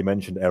you rightly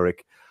mentioned,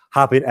 Eric,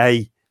 having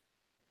a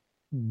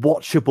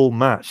watchable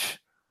match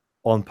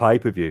on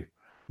pay-per-view. I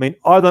mean,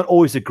 I don't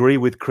always agree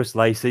with Chris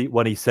Lacey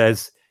when he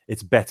says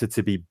it's better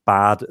to be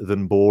bad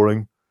than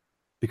boring,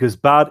 because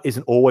bad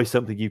isn't always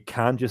something you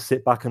can just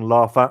sit back and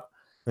laugh at.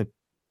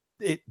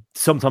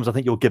 Sometimes I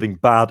think you're giving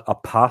bad a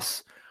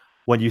pass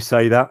when you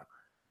say that.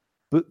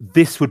 But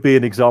this would be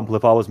an example,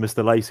 if I was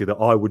Mr. Lacey, that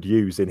I would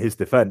use in his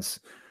defense,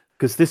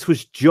 because this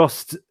was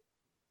just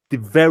the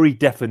very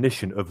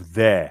definition of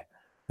there.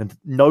 And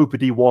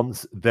nobody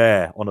wants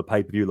there on a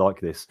pay-per-view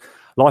like this.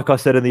 Like I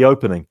said in the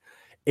opening,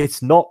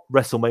 it's not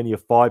WrestleMania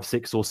 5,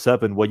 6, or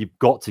 7 where you've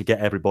got to get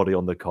everybody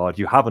on the card.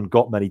 You haven't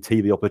got many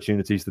TV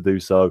opportunities to do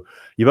so.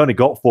 You've only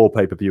got four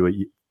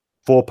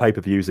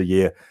pay-per-views a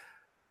year.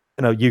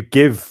 You know, you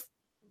give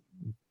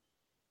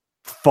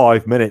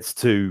 5 minutes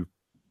to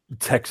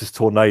Texas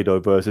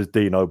Tornado versus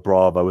Dino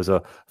Bravo as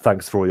a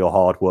thanks for all your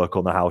hard work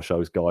on the house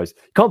shows, guys.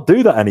 You can't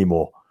do that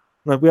anymore.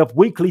 We have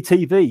weekly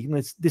TV.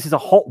 This is a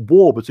hot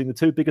war between the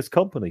two biggest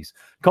companies.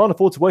 Can't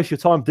afford to waste your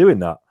time doing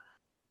that.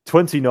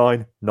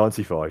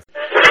 $29.95.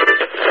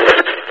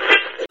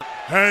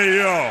 Hey,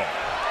 yo.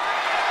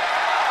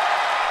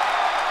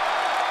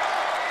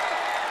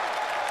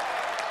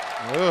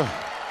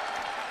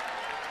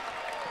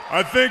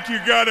 I think you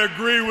got to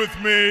agree with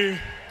me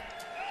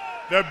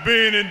that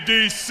being in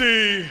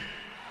D.C.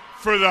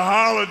 for the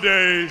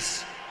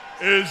holidays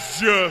is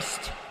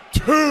just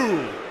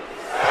too.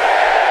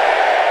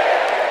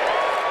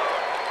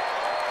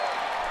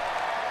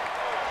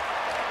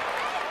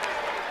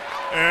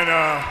 And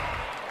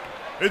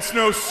it's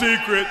no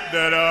secret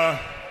that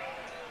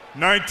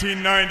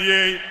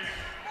 1998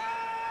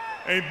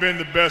 ain't been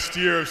the best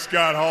year of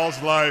Scott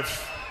Hall's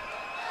life,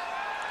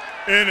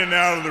 in and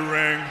out of the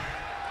ring.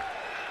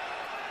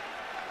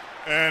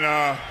 And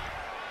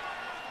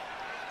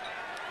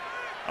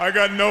I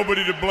got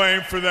nobody to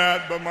blame for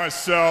that but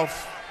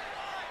myself.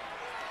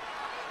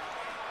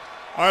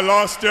 I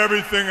lost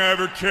everything I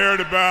ever cared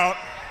about.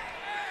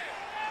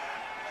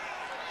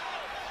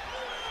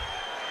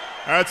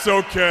 That's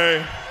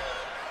okay.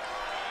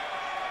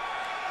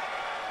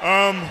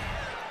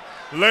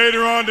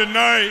 Later on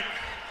tonight,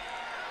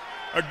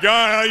 a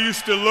guy I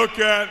used to look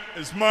at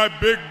as my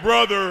big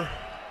brother,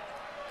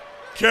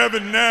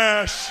 Kevin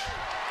Nash,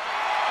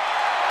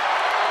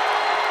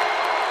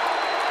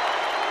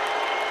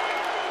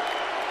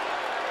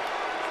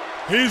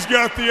 he's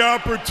got the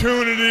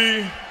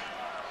opportunity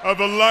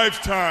of a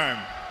lifetime.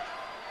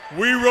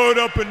 We rode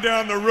up and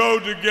down the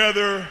road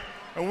together,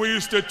 and we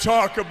used to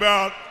talk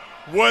about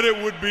what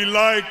it would be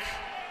like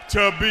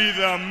to be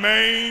the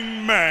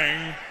main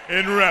man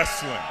in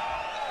wrestling.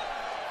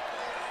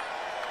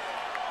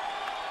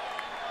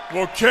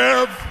 Well,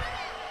 Kev,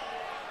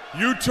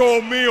 you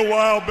told me a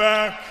while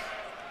back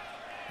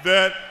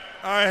that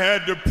I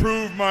had to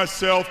prove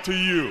myself to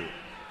you.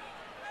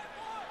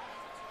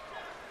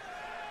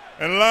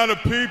 And a lot of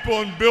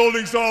people in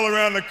buildings all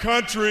around the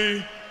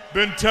country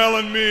been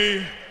telling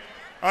me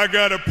I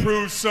gotta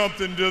prove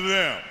something to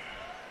them.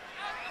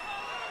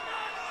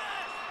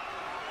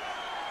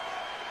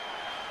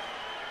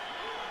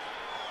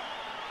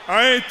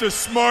 I ain't the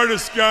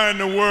smartest guy in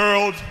the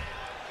world,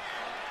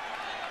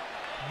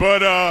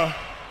 but I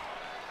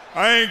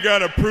ain't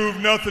gotta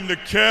prove nothing to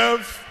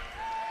Kev.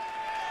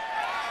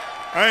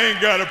 I ain't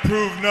gotta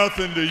prove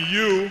nothing to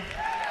you.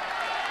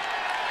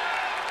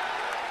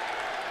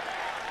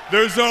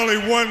 There's only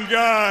one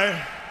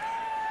guy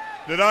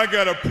that I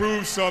gotta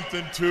prove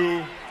something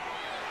to.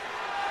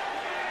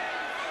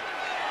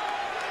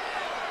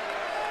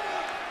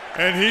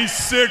 And he's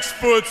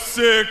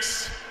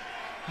 6'6",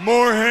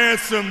 more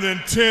handsome than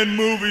 10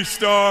 movie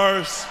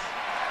stars.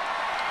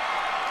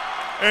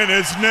 And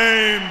his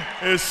name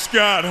is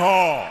Scott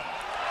Hall.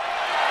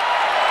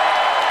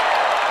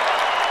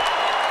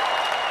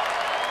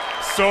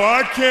 So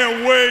I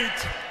can't wait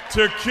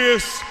to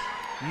kiss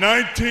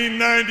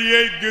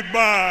 1998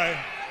 goodbye,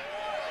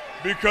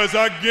 because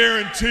I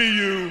guarantee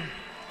you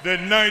that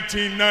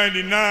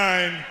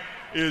 1999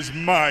 is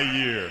my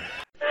year.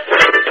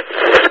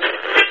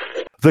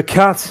 The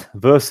Cat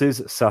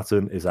versus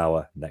Saturn is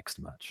our next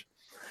match.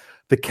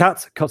 The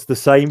Cat cuts the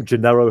same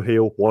Gennaro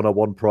heel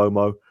 101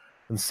 promo,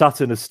 and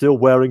Saturn is still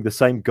wearing the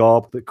same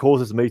garb that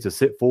causes me to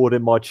sit forward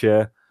in my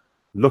chair,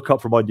 look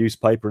up from my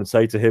newspaper and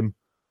say to him,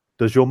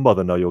 "Does your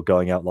mother know you're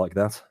going out like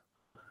that?"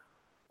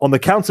 On the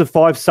count of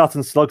 5,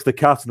 Saturn slugs the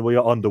Cat and we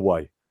are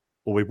underway.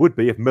 Or we would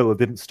be if Miller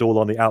didn't stall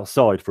on the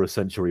outside for a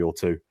century or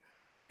two.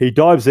 He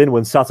dives in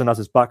when Saturn has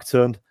his back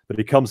turned, but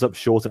he comes up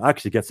short and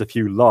actually gets a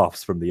few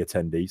laughs from the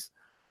attendees.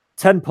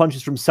 10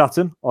 punches from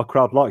Saturn. Our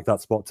crowd liked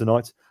that spot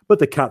tonight, but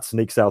the Cat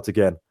sneaks out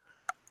again.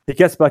 He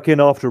gets back in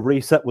after a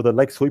reset with a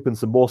leg sweep and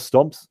some more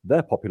stomps.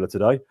 They're popular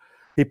today.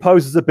 He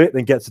poses a bit,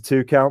 then gets a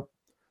 2 count.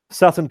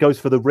 Saturn goes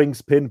for the ring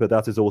spin, but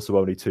that is also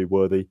only too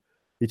worthy.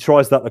 He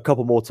tries that a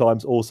couple more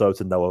times, also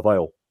to no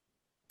avail.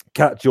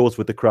 Cat jaws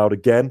with the crowd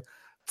again,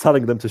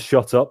 telling them to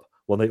shut up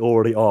when they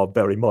already are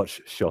very much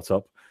shut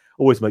up.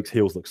 Always makes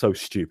heels look so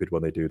stupid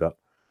when they do that.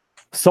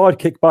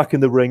 Sidekick back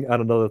in the ring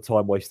and another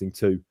time wasting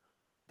 2.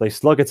 They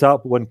slug it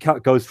out, but when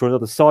Cat goes for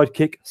another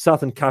sidekick,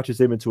 Saturn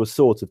catches him into a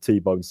sort of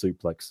T-bone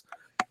suplex.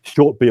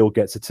 Short Beal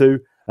gets a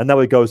 2, and now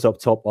he goes up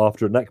top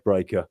after a neck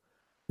breaker.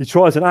 He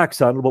tries an axe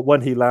handle, but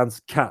when he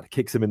lands, Cat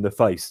kicks him in the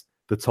face.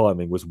 The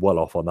timing was well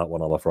off on that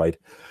one, I'm afraid.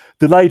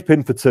 Delayed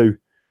pin for 2.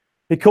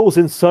 He calls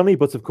in Sonny,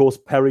 but of course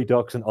Perry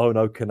ducks and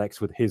Ono connects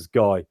with his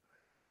guy.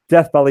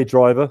 Death Valley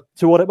Driver,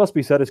 to what it must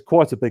be said is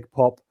quite a big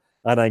pop,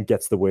 and then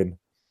gets the win.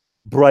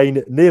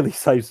 Brain nearly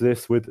saves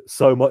this with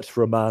so much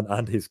for a man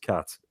and his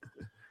cat.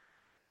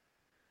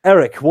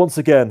 Eric, once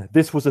again,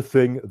 this was a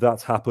thing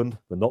that happened,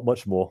 but not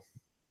much more.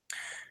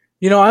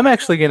 You know, I'm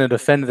actually going to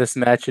defend this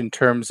match in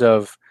terms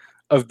of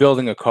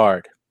building a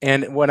card.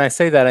 And when I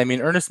say that, I mean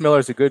Ernest Miller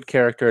is a good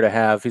character to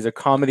have. He's a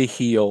comedy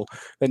heel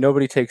that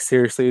nobody takes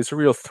seriously. He's a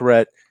real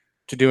threat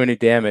to do any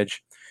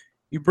damage.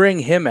 You bring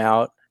him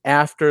out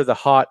after the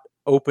hot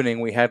opening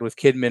we had with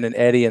Kidman and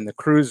Eddie and the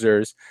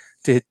Cruisers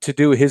to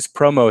do his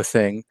promo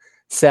thing.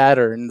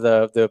 Saturn,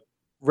 the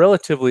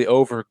relatively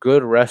over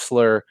good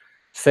wrestler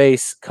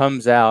face,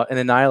 comes out and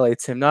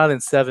annihilates him, not in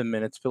 7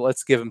 minutes, but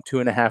let's give him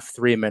 2.5,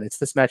 3 minutes.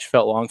 This match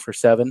felt long for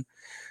 7.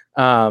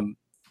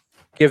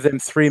 Give them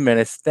 3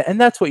 minutes, and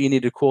that's what you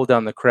need to cool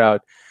down the crowd.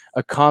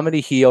 A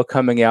comedy heel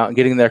coming out and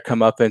getting their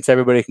comeuppance.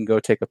 Everybody can go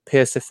take a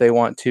piss if they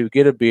want to,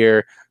 get a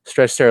beer,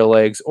 stretch their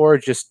legs, or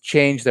just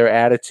change their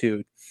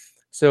attitude.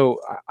 So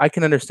I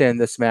can understand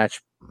this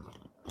match.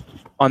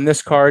 On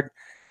this card,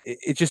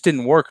 it just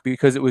didn't work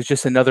because it was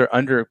just another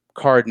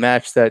undercard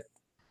match that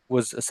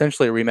was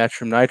essentially a rematch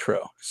from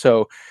Nitro.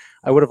 So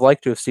I would have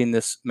liked to have seen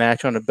this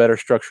match on a better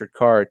structured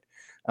card,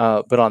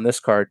 but on this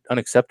card,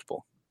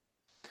 unacceptable.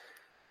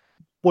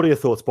 What are your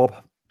thoughts, Bob?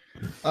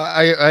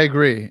 I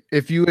agree.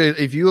 If you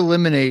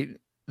eliminate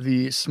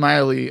the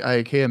Smiley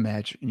Ikea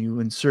match and you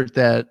insert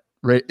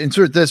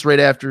this right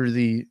after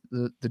the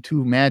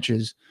 2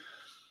 matches,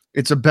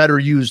 it's a better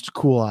used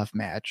cool off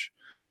match.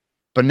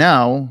 But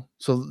now,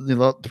 so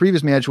the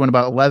previous match went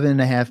about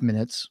 11.5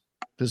 minutes.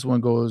 This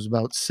one goes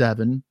about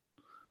 7.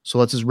 So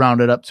let's just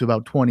round it up to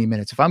about 20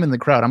 minutes. If I'm in the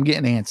crowd, I'm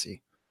getting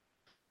antsy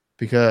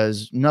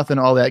because nothing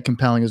all that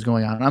compelling is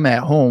going on. I'm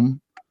at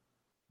home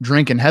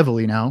drinking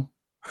heavily now.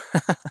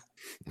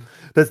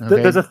 There's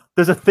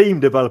a theme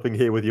developing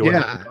here with you.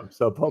 Yeah.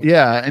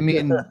 Yeah. I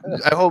mean,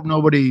 I hope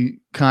nobody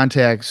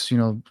contacts,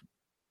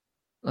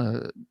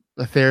 a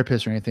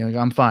therapist or anything. Like,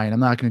 I'm fine. I'm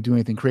not going to do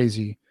anything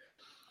crazy.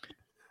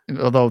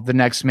 Although the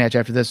next match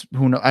after this,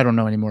 I don't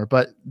know anymore.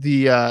 But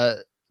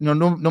the no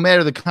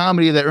matter the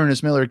comedy that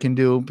Ernest Miller can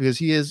do, because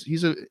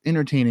he's an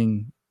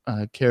entertaining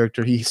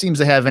character. He seems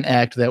to have an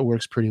act that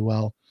works pretty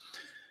well.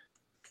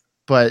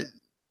 But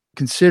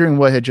considering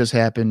what had just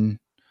happened,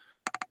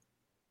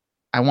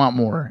 I want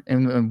more.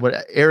 And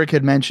what Eric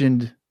had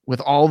mentioned with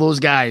all those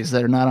guys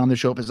that are not on the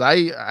show, because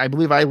I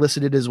believe I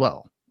listed it as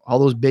well. All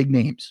those big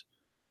names.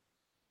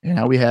 And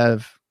now we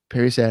have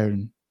Perry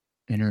Saturn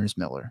and Ernest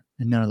Miller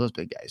and none of those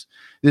big guys.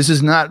 This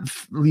is not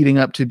leading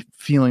up to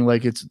feeling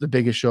like it's the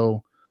biggest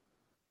show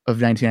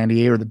of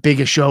 1998 or the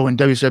biggest show in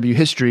WCW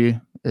history,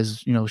 as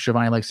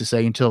Schiavone likes to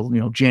say, until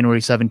January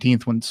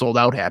 17th when Sold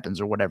Out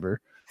happens or whatever.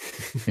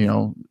 It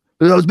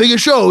was the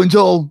biggest show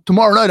until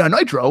tomorrow night on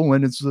Nitro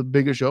when it's the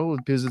biggest show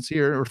because it's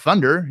here, or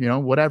Thunder,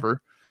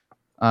 whatever.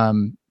 I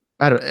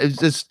don't. It's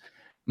just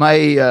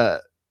my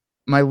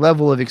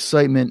level of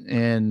excitement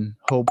and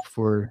hope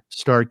for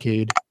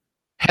Starrcade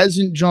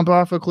hasn't jumped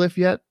off a cliff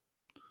yet,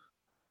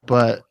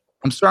 but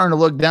I'm starting to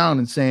look down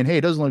and saying, "Hey,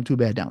 it doesn't look too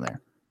bad down there."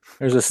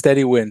 There's a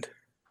steady wind.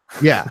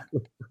 Yeah,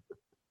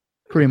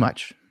 pretty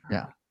much.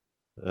 Yeah.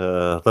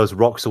 Those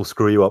rocks will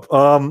screw you up.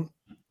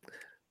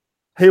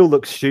 Heel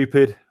looks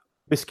stupid.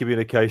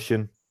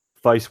 Miscommunication.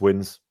 Face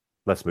wins.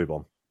 Let's move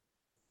on.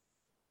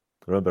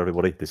 Remember,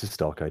 everybody, this is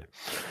Starrcade.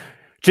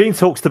 Gene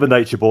talks to the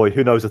Nature Boy,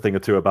 who knows a thing or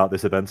two about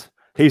this event.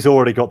 He's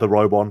already got the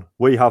robe on.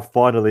 We have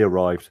finally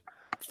arrived.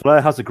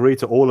 Flair has agreed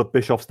to all of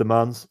Bischoff's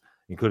demands,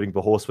 including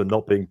the Horseman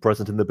not being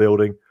present in the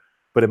building.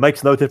 But it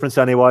makes no difference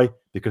anyway,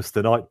 because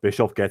tonight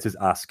Bischoff gets his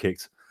ass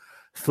kicked.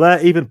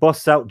 Flair even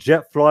busts out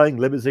jet flying,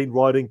 limousine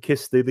riding,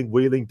 kiss stealing,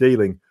 wheeling,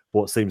 dealing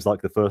what seems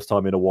like the first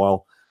time in a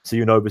while. So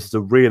you know this is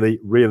a really,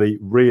 really,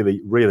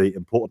 really, really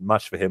important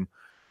match for him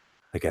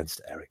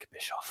against Eric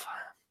Bischoff.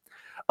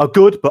 A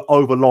good but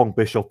overlong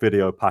Bischoff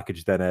video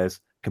package then airs,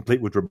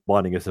 complete with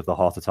reminding us of the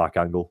heart attack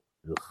angle.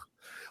 Ugh.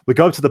 We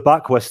go to the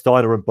back where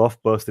Steiner and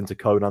Buff burst into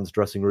Conan's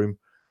dressing room.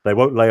 They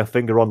won't lay a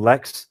finger on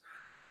Lex,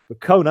 but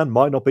Conan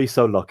might not be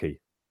so lucky.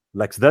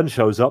 Lex then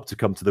shows up to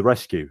come to the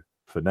rescue,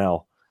 for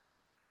now.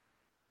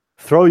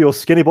 Throw your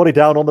skinny body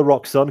down on the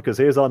rock, son, because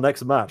here's our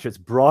next match. It's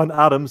Bryan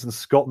Adams and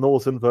Scott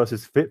Norton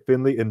versus Fit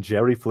Finlay and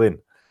Jerry Flynn.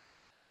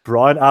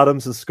 Bryan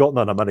Adams and Scott...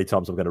 No, many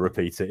times I'm going to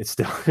repeat it. It's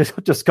still...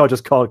 I just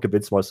can't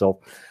convince myself.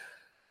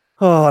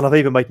 Oh, and I've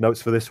even made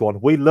notes for this one.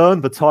 We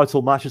learn the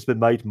title match has been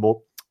made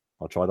more...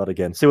 I'll try that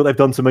again. See what they've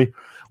done to me?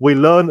 We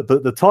learn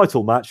that the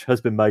title match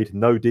has been made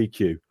no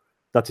DQ.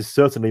 That is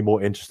certainly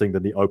more interesting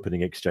than the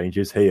opening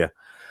exchanges here.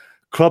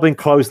 Clubbing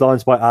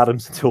clotheslines by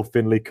Adams until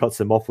Finlay cuts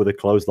him off with a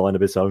clothesline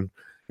of his own.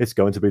 It's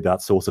going to be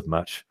that sort of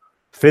match.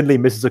 Finlay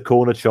misses a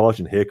corner charge,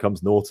 and here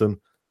comes Norton.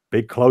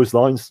 Big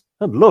clotheslines,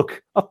 and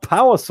look, a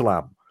power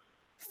slam.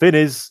 Finn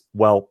is,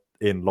 well,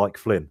 in like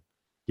Flynn.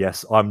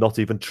 Yes, I'm not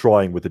even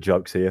trying with the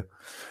jokes here.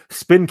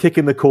 Spin kick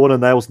in the corner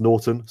nails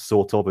Norton,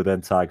 sort of, who then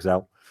tags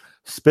out.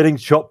 Spinning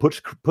chop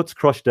puts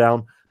Crush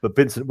down, but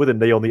Vincent with a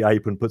knee on the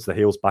apron puts the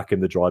heels back in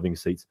the driving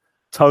seat.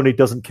 Tony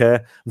doesn't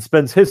care and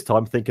spends his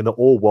time thinking that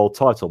all world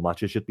title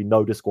matches should be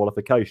no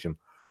disqualification.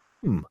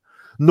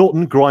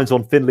 Norton grinds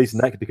on Finlay's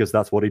neck because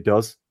that's what he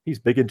does. He's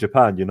big in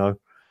Japan, you know.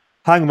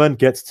 Hangman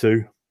gets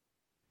two.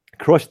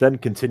 Crush then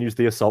continues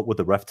the assault with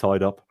the ref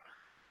tied up.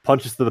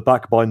 Punches to the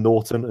back by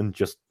Norton, and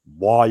just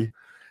why?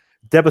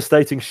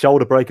 Devastating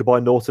shoulder breaker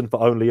by Norton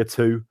for only a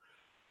 2.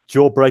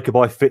 Jawbreaker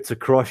by Fit to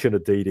Crush and a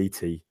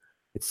DDT.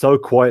 It's so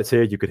quiet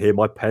here you could hear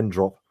my pen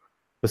drop.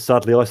 But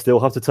sadly I still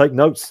have to take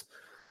notes.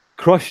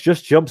 Crush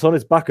just jumps on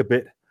his back a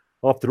bit.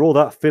 After all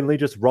that, Finlay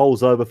just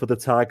rolls over for the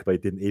tag, but he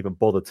didn't even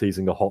bother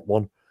teasing a hot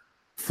one.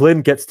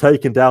 Flynn gets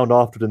taken down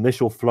after the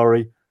initial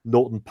flurry.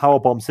 Norton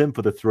powerbombs him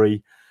for the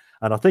 3.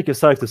 And I think it's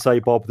safe to say,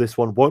 Bob, this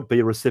one won't be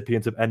a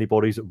recipient of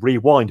anybody's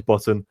rewind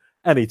button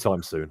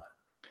anytime soon.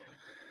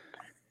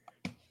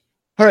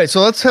 All right,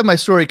 so let's have my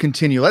story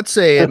continue. Let's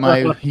say at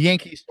my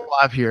Yankee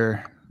swap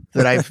here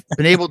that I've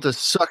been able to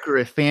sucker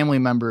a family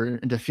member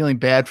into feeling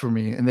bad for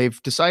me, and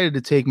they've decided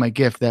to take my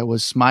gift that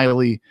was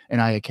Smiley and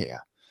Ayakea.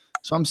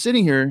 So I'm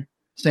sitting here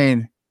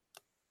saying,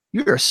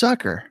 "You're a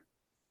sucker."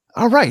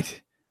 All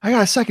right, I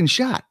got a second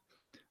shot.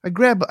 I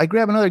grab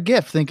another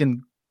gift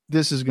thinking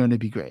this is going to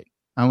be great.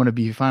 I'm going to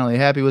be finally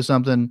happy with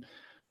something.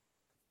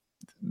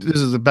 This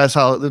is the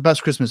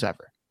best Christmas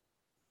ever.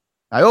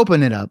 I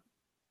open it up,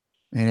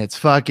 and it's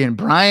fucking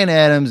Bryan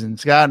Adams and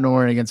Scott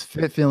Norton against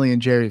Fit Finlay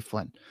and Jerry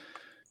Flynn.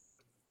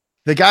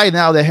 The guy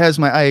now that has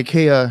my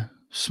Ayakea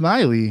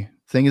Smiley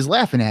thing is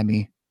laughing at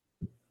me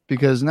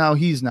because now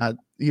he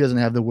doesn't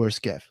have the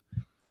worst gift.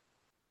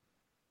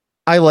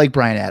 I like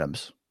Bryan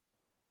Adams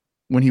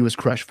when he was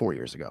crushed 4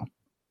 years ago.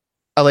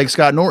 I like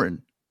Scott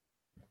Norton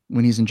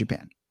when he's in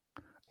Japan.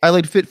 I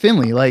liked Fit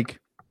Finlay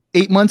like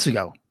 8 months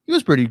ago. He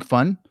was pretty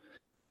fun.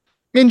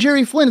 And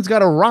Jerry Flynn has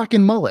got a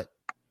rockin' mullet.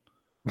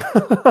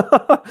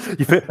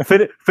 You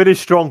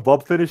finish strong,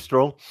 Bob. Finish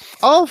strong.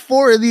 All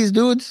 4 of these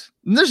dudes,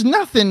 there's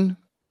nothing.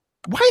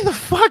 Why the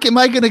fuck am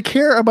I going to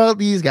care about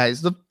these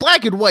guys? The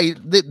black and white,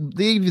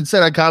 they even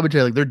said on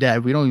commentary, like, they're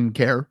dead. We don't even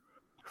care.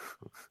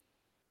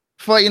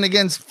 Fighting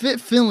against Fit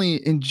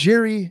Finlay and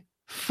Jerry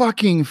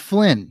fucking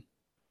Flynn.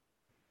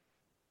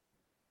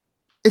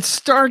 It's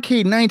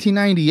Starrcade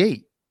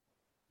 1998.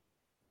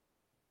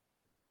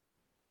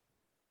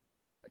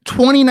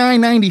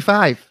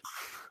 $29.95.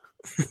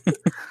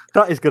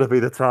 That is going to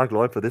be the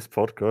tagline for this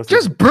podcast.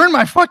 Just burn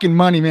my fucking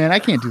money, man. I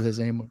can't do this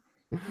anymore.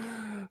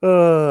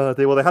 Well,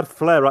 they had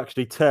Flair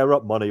actually tear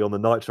up money on the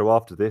Nitro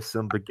after this.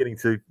 I'm beginning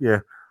to,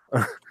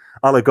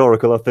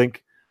 allegorical, I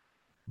think.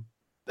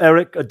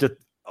 Eric,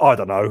 I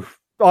don't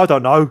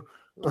know.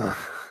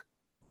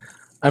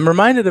 I'm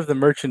reminded of the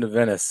Merchant of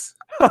Venice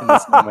in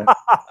this moment.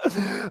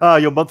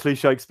 Your monthly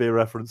Shakespeare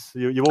reference.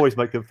 You always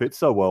make them fit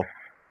so well.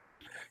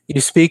 You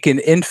speak an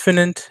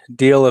infinite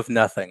deal of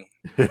nothing.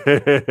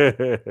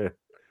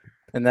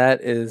 And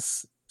that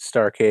is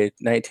Starrcade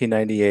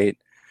 1998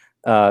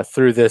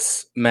 through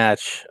this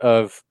match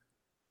of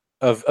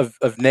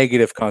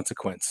negative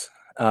consequence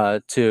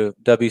to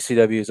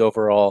WCW's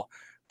overall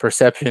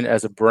perception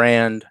as a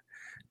brand,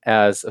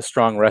 as a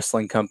strong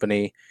wrestling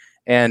company,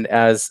 and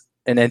as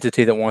an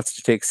entity that wants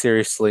to take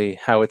seriously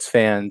how its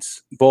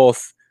fans,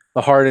 both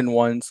the hardened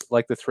ones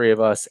like the 3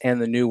 of us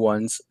and the new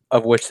ones,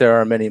 of which there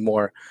are many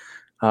more,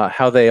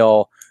 how they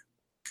all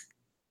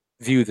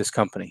view this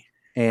company.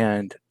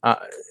 And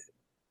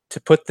to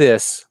put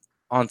this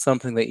on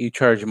something that you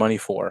charge money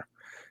for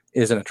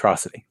is an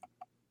atrocity.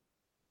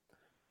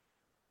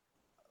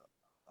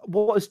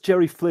 What has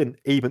Jerry Flynn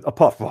even,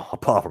 apart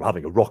from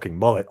having a rocking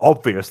mullet,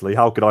 obviously,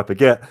 how could I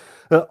forget?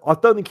 I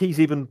don't think he's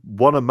even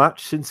won a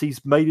match since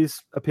he's made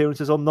his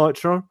appearances on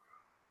Nitro.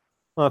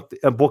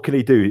 And what can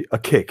he do? A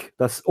kick.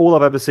 That's all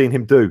I've ever seen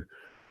him do.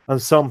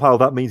 And somehow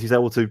that means he's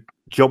able to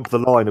jump the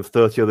line of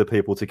 30 other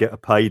people to get a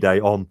payday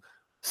on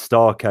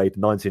Starrcade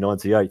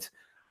 1998.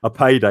 A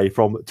payday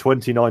from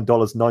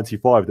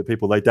 $29.95 that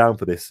people lay down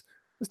for this.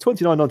 It's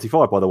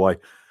 $29.95, by the way.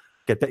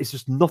 It's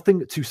just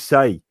nothing to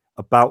say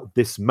about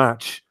this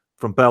match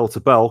from bell to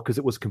bell because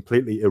it was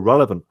completely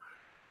irrelevant.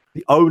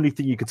 The only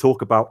thing you can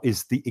talk about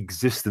is the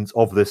existence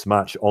of this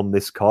match on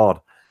this card.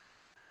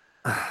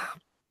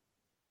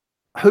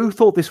 Who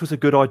thought this was a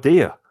good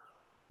idea?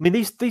 I mean,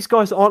 these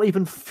guys aren't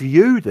even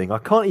feuding. I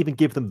can't even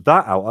give them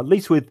that out. At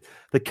least with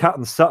the Cat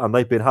and Saturn,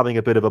 they've been having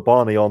a bit of a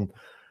Barney on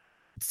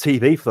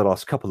TV for the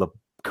last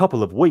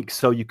couple of weeks,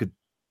 so you could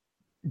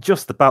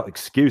just about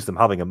excuse them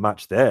having a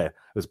match there,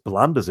 as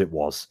bland as it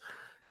was.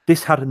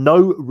 This had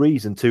no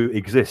reason to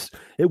exist.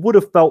 It would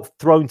have felt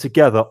thrown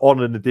together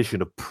on an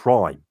edition of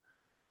Prime.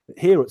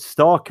 Here at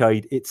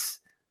Starrcade, it's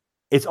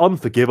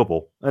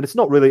unforgivable, and it's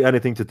not really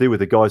anything to do with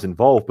the guys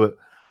involved, but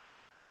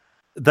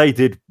they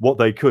did what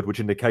they could, which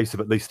in the case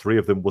of at least 3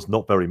 of them was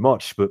not very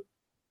much. But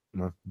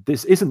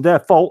this isn't their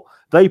fault.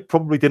 They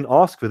probably didn't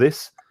ask for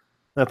this.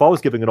 Now, if I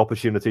was given an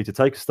opportunity to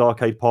take a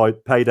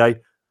Starrcade payday,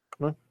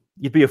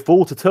 you'd be a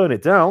fool to turn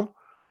it down.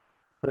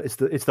 It's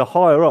the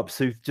higher ups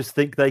who just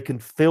think they can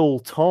fill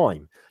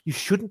time. You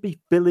shouldn't be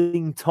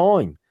filling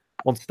time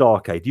on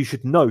Starrcade. You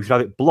should know. You should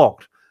have it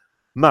blocked.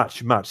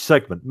 Match,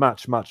 segment,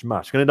 match.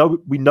 And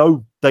we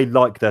know they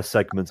like their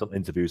segments on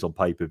interviews on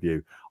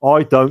pay-per-view.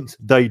 I don't.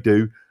 They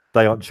do.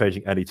 They aren't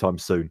changing anytime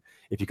soon.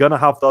 If you're going to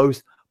have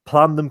those,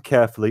 plan them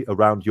carefully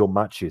around your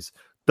matches.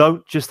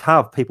 Don't just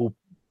have people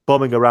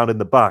bumming around in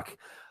the back.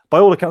 By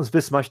all accounts,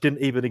 this match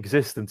didn't even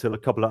exist until a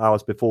couple of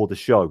hours before the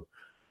show.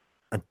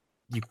 And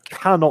you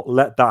cannot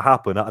let that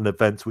happen at an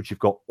event which you've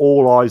got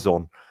all eyes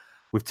on,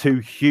 with 2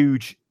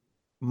 huge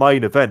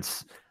main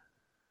events.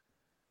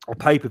 A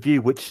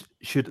pay-per-view which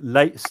should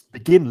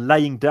begin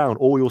laying down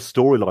all your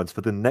storylines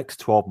for the next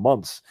 12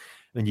 months.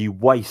 And you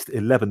waste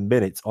 11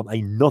 minutes on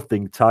a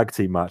nothing tag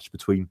team match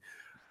between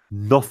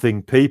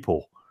nothing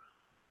people.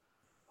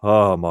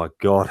 Oh, my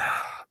God.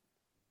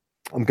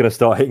 I'm going to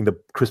start hitting the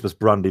Christmas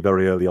brandy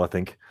very early, I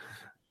think.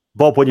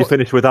 Bob, when you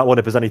finish with that one,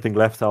 if there's anything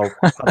left, I'll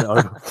hand it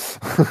over.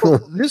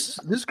 Well,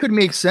 this could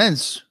make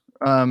sense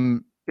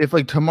if,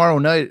 like, tomorrow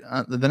night,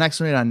 the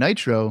next night on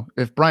Nitro,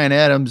 if Brian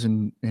Adams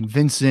and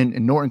Vincent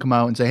and Norton come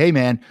out and say, hey,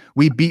 man,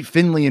 we beat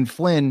Finlay and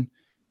Flynn,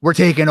 we're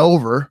taking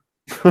over.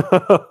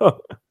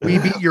 We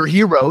beat your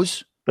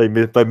heroes. They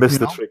missed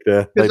the trick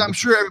there. Because I'm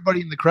sure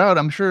everybody in the crowd,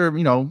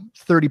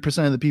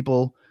 30% of the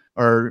people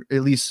are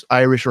at least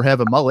Irish or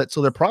have a mullet,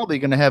 so they're probably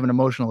going to have an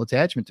emotional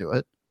attachment to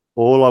it.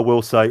 All I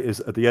will say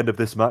is at the end of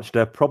this match,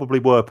 there probably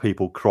were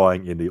people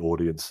crying in the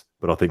audience,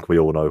 but I think we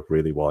all know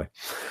really why.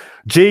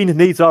 Gene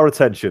needs our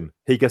attention.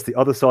 He gets the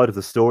other side of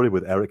the story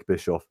with Eric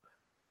Bischoff.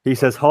 He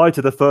says hi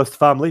to the first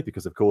family,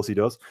 because of course he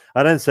does,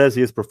 and then says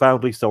he is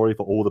profoundly sorry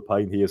for all the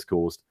pain he has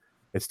caused.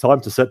 It's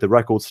time to set the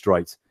record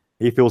straight.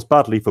 He feels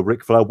badly for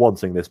Ric Flair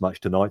wanting this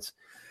match tonight.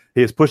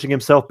 He is pushing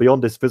himself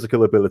beyond his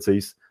physical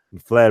abilities,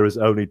 and Flair is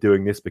only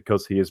doing this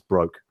because he is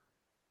broke.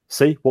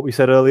 See what we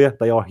said earlier?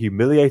 They are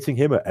humiliating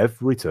him at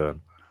every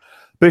turn.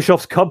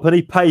 Bischoff's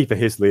company pay for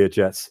his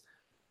Learjets.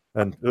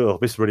 And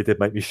this really did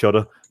make me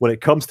shudder. When it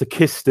comes to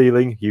kiss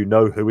stealing, you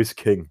know who is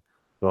king.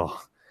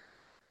 Oh,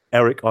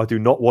 Eric, I do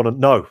not want to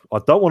know. I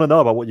don't want to know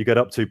about what you get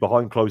up to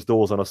behind closed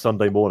doors on a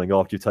Sunday morning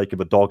after you've taken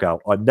the dog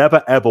out. I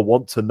never, ever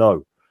want to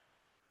know.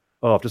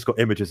 Oh, I've just got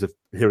images of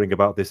hearing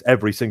about this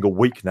every single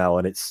week now,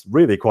 and it's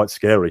really quite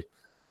scary.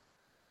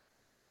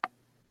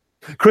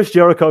 Chris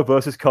Jericho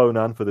versus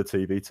Conan for the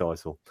TV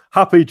title.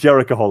 Happy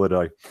Jericho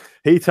holiday.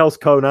 He tells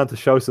Conan to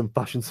show some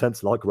fashion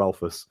sense like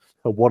Ralphus.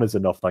 One is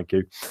enough, thank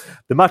you.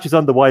 The match is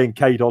underway, and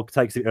K-Dog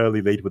takes the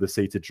early lead with a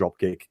seated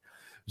dropkick.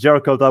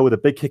 Jericho, though, with a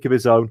big kick of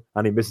his own,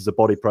 and he misses a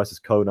body press as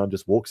Conan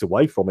just walks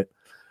away from it.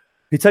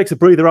 He takes a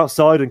breather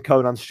outside, and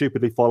Conan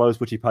stupidly follows,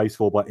 which he pays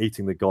for by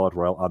eating the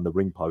guardrail and the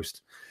ring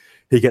post.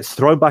 He gets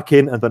thrown back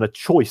in, and then a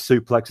choice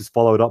suplex is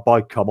followed up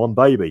by Come On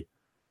Baby.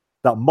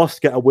 That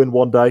must get a win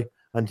one day,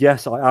 and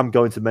yes, I am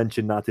going to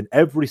mention that in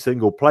every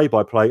single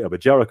play-by-play of a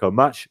Jericho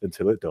match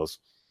until it does.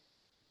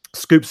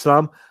 Scoop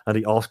slam, and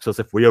he asks us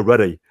if we are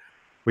ready.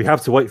 We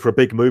have to wait for a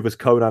big move as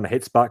Conan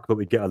hits back, but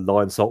we get a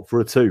lion salt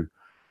for a 2.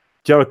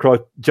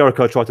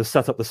 Jericho tried to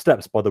set up the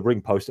steps by the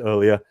ring post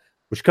earlier,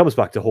 which comes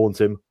back to haunt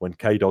him when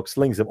K-Dog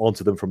slings him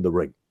onto them from the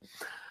ring.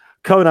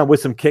 Conan with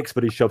some kicks,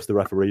 but he shoves the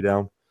referee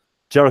down.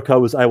 Jericho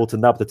was able to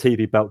nab the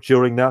TV belt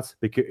during that,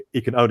 because he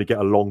can only get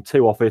a long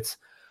 2 off it.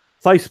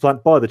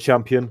 Faceplant by the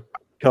champion.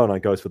 Conan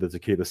goes for the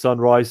Tequila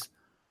Sunrise.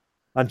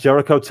 And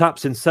Jericho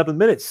taps in 7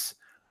 minutes.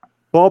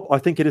 Bob, I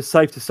think it is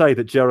safe to say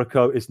that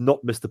Jericho is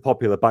not Mr.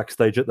 Popular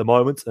backstage at the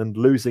moment, and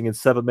losing in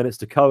 7 minutes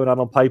to Conan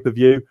on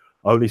pay-per-view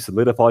only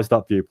solidifies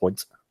that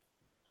viewpoint.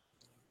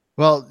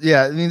 Well,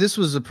 yeah, I mean, this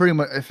was it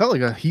felt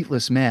like a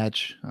heatless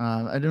match.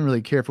 I didn't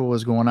really care for what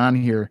was going on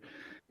here.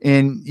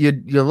 And you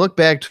look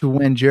back to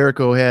when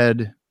Jericho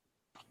had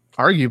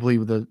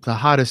arguably the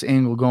hottest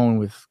angle going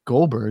with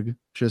Goldberg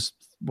just,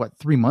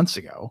 3 months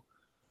ago.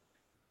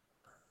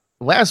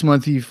 Last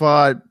month he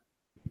fought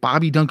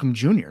Bobby Duncombe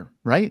Jr.,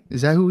 right?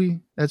 Is that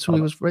that's who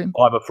he was fighting?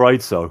 I'm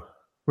afraid so.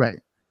 Right.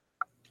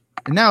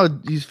 And now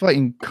he's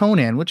fighting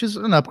Conan, which is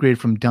an upgrade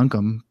from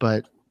Duncombe,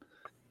 but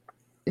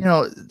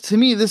to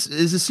me, this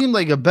seemed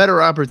like a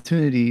better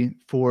opportunity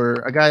for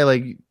a guy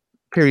like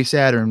Perry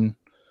Saturn.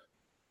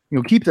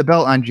 Keep the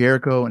belt on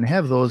Jericho and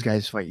have those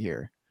guys fight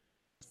here.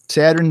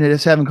 Saturn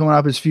just having coming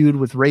off his feud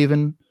with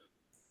Raven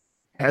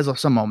has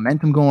some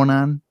momentum going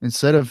on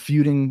instead of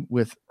feuding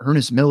with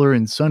Ernest Miller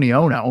and Sonny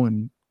Ono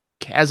and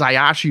Kaz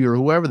Hayashi or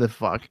whoever the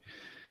fuck.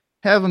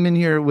 Have him in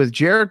here with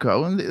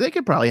Jericho, and they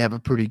could probably have a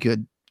pretty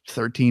good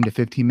 13 to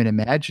 15 minute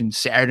match. And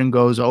Saturn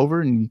goes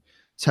over and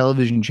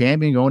television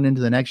champion going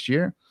into the next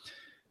year.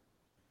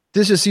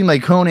 This just seemed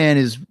like Conan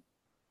is.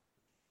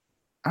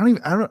 I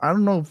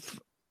don't know if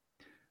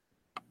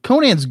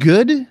Conan's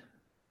good,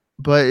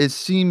 but it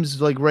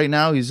seems like right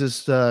now he's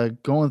just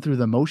going through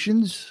the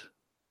motions.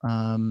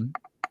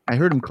 I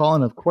heard him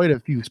calling up quite a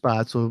few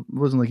spots, so it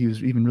wasn't like he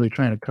was even really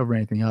trying to cover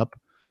anything up.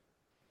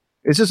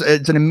 It's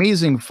an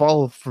amazing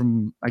fall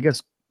from, I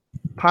guess,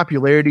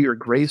 popularity or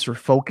grace or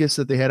focus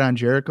that they had on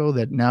Jericho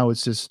that now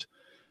it's just,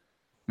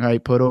 all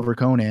right, put over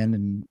Conan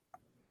and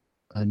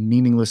a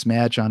meaningless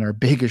match on our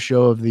biggest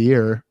show of the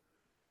year.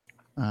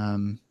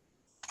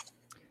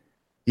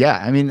 Yeah,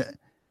 I mean,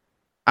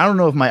 I don't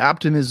know if my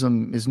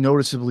optimism is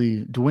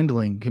noticeably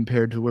dwindling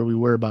compared to where we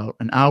were about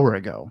an hour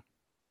ago.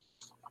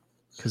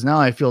 Because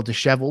now I feel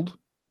disheveled,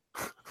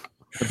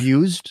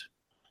 abused,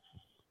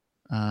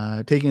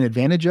 taken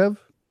advantage of.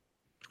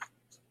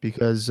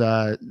 Because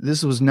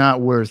this was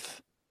not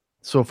worth,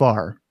 so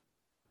far,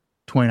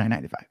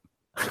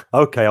 $29.95.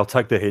 Okay, I'll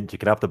take the hint. You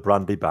can have the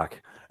brandy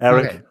back.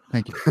 Eric? Okay,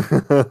 thank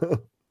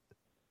you.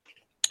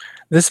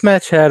 This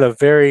match had a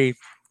very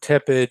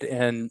tepid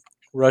and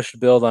rushed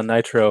build on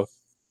Nitro.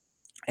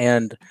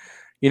 And,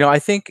 I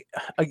think,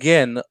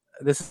 again,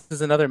 this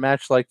is another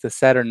match like the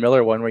Saturn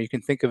Miller one where you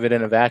can think of it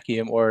in a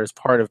vacuum or as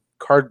part of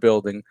card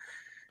building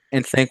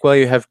and think, well,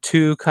 you have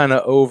two kind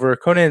of over.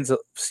 Conan's,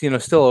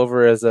 still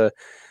over as a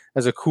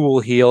cool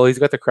heel. He's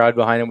got the crowd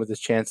behind him with his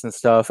chants and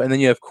stuff. And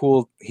then you have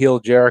cool heel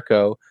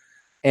Jericho.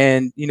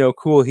 And,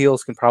 cool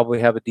heels can probably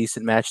have a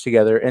decent match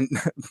together. And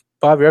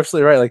Bob, you're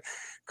absolutely right. Like,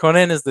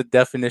 Conan is the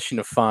definition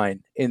of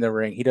fine in the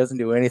ring. He doesn't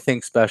do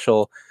anything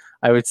special.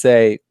 I would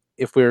say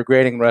if we were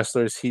grading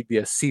wrestlers, he'd be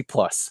a C+,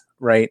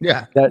 right?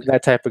 Yeah.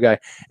 That type of guy.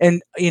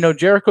 And,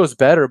 Jericho's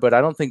better, but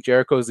I don't think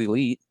Jericho's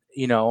elite.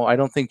 I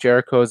don't think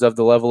Jericho's of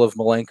the level of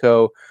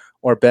Malenko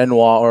or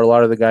Benoit or a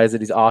lot of the guys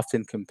that he's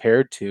often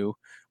compared to,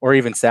 or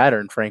even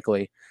Saturn,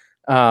 frankly.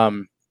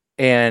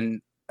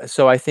 And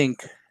so I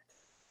think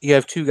you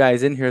have two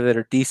guys in here that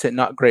are decent,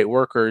 not great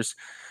workers,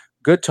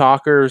 good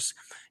talkers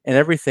and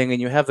everything.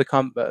 And you have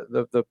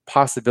the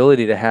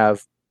possibility to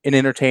have an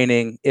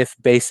entertaining, if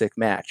basic,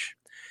 match.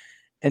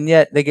 And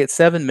yet they get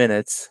 7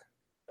 minutes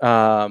in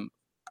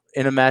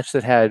a match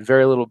that had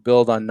very little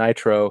build on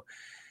Nitro.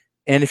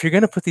 And if you're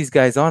going to put these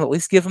guys on, at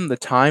least give them the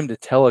time to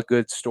tell a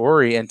good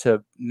story and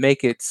to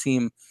make it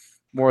seem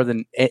more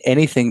than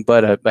anything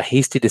but a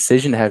hasty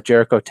decision to have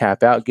Jericho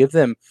tap out. Give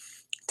them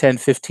 10,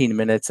 15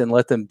 minutes and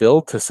let them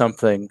build to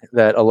something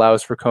that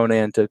allows for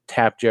Conan to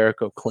tap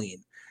Jericho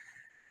clean.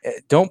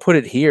 Don't put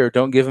it here.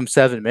 Don't give him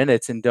 7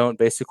 minutes and don't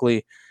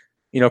basically,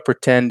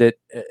 pretend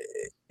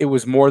it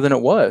was more than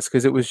it was,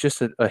 because it was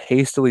just a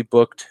hastily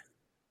booked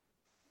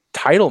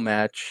title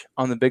match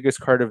on the biggest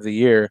card of the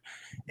year.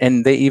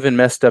 And they even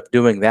messed up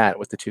doing that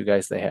with the two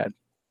guys they had.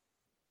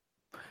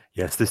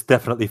 Yes, this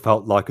definitely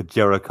felt like a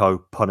Jericho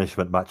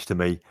punishment match to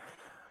me.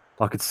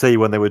 I could see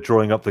when they were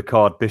drawing up the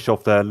card,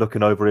 Bischoff there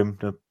looking over him,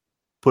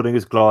 putting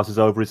his glasses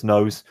over his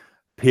nose,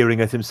 peering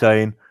at him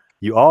saying,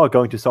 "You are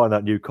going to sign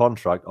that new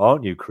contract,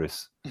 aren't you,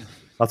 Chris?"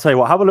 I'll tell you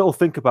what, have a little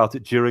think about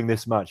it during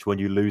this match when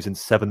you lose in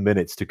 7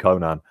 minutes to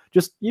Conan.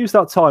 Just use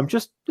that time,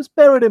 just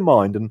bear it in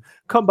mind and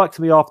come back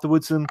to me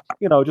afterwards and,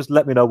 just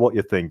let me know what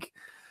you think.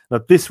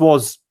 Now, this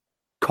was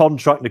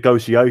contract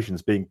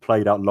negotiations being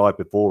played out live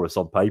before us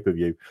on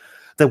pay-per-view.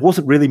 There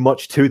wasn't really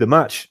much to the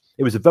match.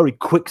 It was a very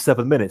quick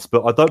 7 minutes,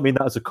 but I don't mean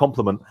that as a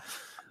compliment.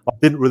 I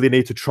didn't really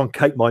need to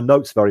truncate my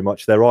notes very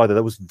much there either.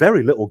 There was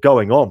very little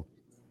going on.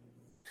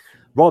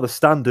 Rather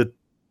standard.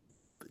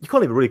 You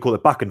can't even really call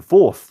it back and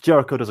forth.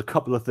 Jericho does a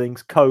couple of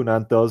things,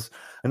 Conan does,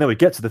 and then we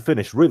get to the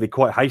finish really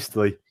quite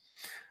hastily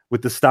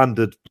with the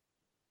standard,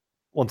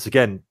 once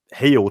again,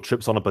 heel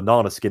trips on a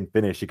banana skin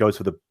finish. He goes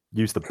for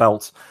use the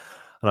belt.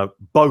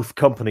 Both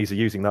companies are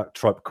using that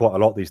trope quite a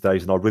lot these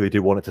days, and I really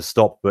do want it to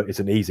stop, but it's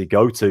an easy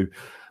go-to.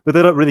 But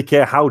they don't really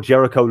care how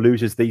Jericho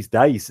loses these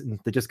days. And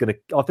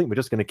I think we're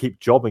just going to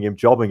keep jobbing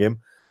him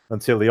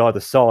until he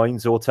either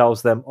signs or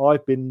tells them,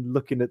 "I've been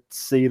looking at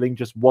ceiling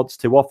just once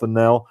too often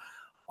now.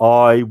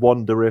 I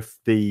wonder if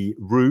the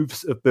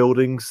roofs of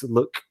buildings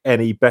look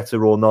any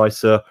better or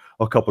nicer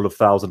a couple of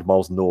 1,000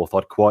 miles north.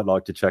 I'd quite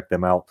like to check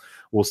them out."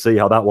 We'll see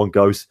how that one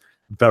goes.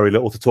 Very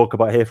little to talk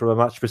about here from a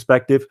match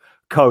perspective.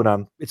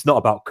 Conan, it's not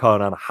about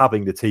Conan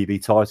having the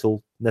TV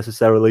title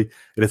necessarily.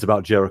 It is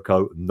about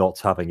Jericho not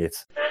having it.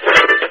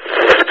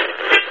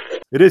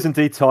 It is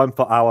indeed time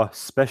for our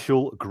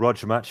special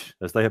grudge match,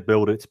 as they have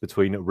billed it,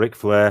 between Ric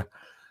Flair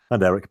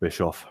and Eric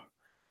Bischoff.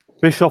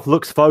 Bischoff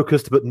looks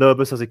focused but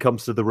nervous as he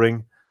comes to the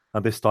ring,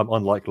 and this time,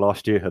 unlike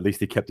last year, at least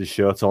he kept his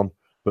shirt on.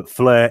 But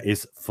Flair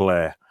is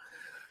Flair.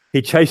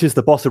 He chases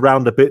the boss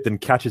around a bit, then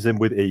catches him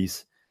with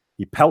ease.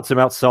 He pelts him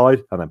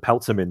outside and then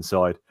pelts him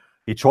inside.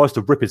 He tries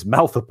to rip his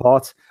mouth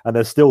apart, and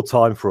there's still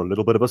time for a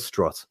little bit of a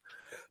strut.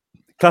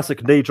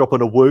 Classic knee drop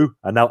and a woo,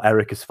 and now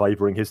Eric is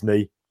favouring his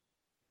knee.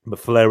 But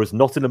Flair is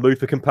not in the mood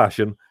for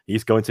compassion.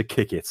 He's going to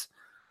kick it.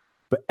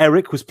 But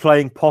Eric was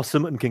playing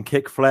possum and can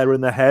kick Flair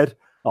in the head.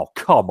 Oh,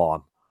 come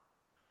on.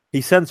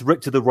 He sends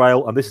Rick to the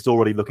rail, and this is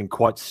already looking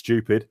quite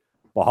stupid.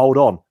 But hold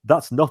on,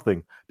 that's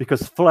nothing,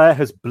 because Flair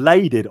has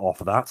bladed off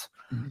that.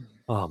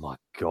 Oh, my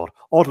God.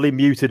 Oddly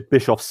muted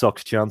Bischoff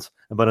sucks chant,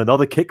 and when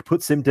another kick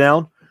puts him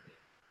down,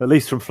 at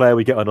least from Flair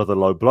we get another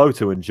low blow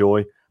to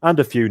enjoy, and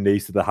a few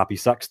knees to the happy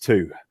sacks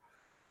too.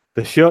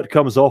 The shirt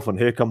comes off, and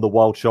here come the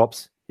wild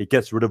chops. He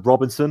gets rid of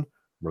Robinson,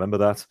 remember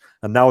that,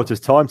 and now it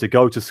is time to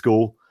go to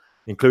school,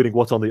 including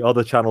what on the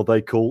other channel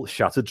they call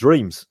Shattered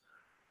Dreams.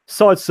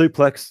 Side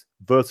suplex,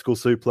 vertical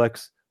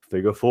suplex,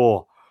 figure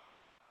four.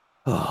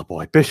 Oh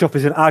boy, Bischoff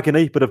is in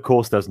agony, but of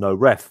course there's no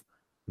ref.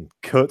 And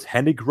Kurt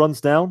Hennig runs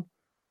down,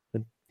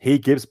 and he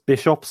gives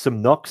Bischoff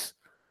some knocks,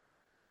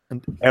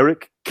 and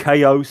Eric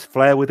KOs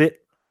Flair with it.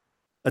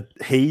 And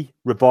he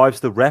revives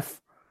the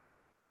ref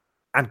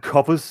and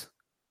covers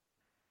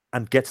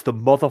and gets the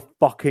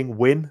motherfucking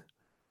win.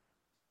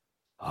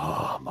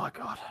 Oh my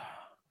God.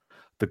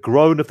 The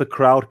groan of the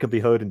crowd can be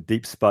heard in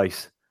deep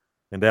space.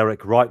 And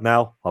Eric, right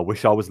now, I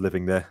wish I was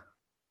living there.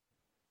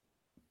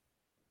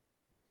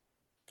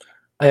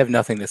 I have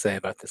nothing to say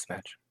about this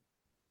match.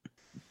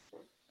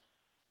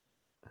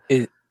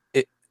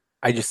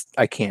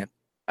 I can't.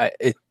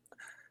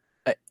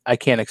 I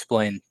can't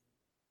explain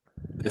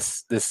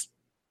this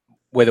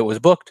way that it was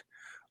booked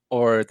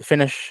or the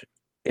finish.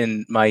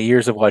 In my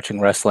years of watching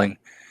wrestling,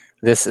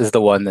 this is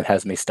the one that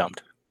has me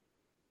stumped.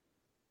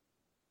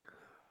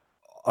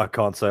 I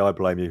can't say I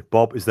blame you.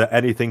 Bob, is there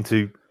anything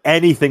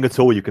at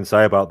all you can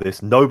say about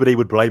this? Nobody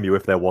would blame you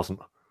if there wasn't.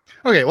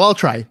 Okay, well, I'll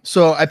try.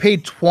 So I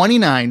paid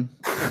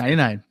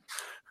 $29.99.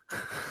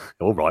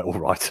 All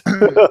right.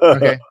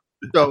 Okay.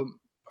 So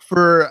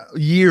for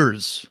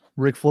years,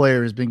 Ric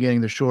Flair has been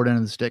getting the short end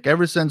of the stick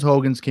ever since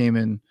Hogan's came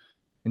in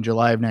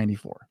July of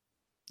 '94.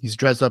 He's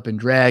dressed up in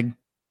drag.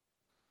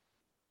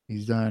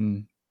 He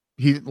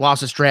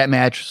lost a strap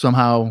match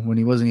somehow when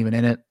he wasn't even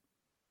in it.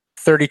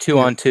 32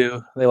 on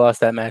 2. They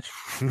lost that match.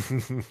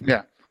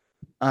 Yeah.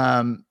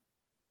 And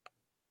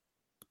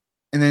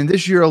then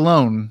this year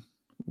alone,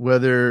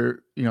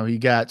 whether, he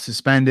got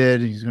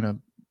suspended, he's going to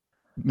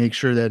make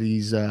sure that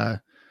he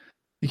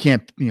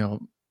can't,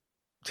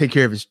 take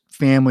care of his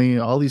family,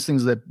 all these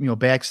things that,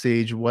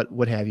 backstage,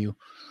 what have you.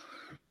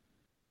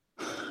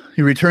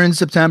 He returns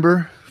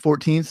September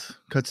 14th,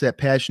 cuts that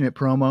passionate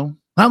promo.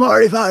 I'm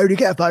already fired. You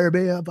can't fire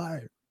me. I'm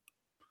fired.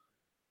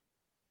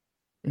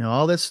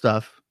 All this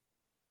stuff.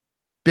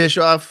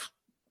 Bischoff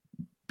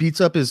beats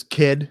up his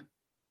kid,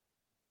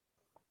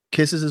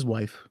 kisses his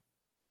wife.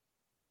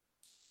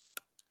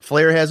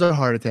 Flair has a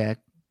heart attack.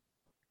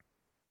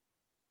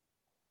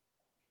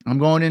 I'm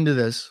going into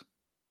this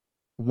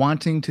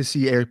wanting to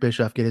see Eric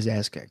Bischoff get his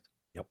ass kicked.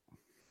 Yep.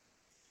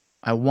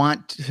 I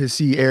want to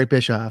see Eric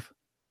Bischoff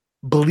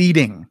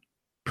bleeding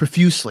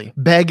profusely,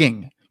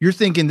 begging. You're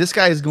thinking this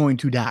guy is going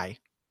to die.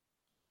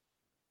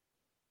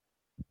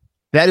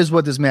 That is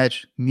what this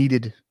match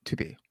needed to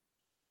be.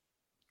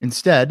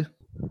 Instead,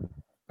 and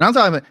I'm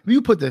talking about, if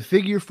you put the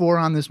figure 4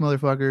 on this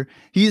motherfucker,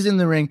 he's in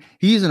the ring,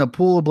 he's in a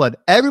pool of blood.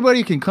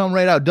 Everybody can come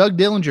right out. Doug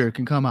Dillinger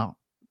can come out.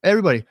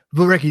 Everybody.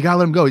 But Rick, you gotta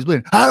let him go. He's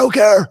bleeding. I don't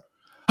care.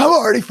 I'm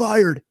already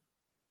fired.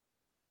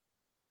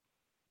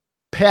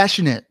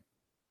 Passionate.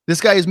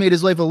 This guy has made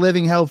his life a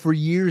living hell for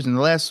years. In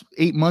the last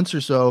 8 months or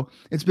so,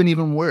 it's been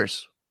even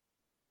worse.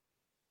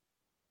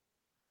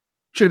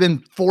 Should have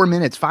been 4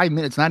 minutes, 5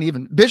 minutes, not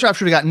even. Bischoff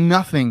should have got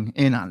nothing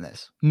in on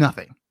this.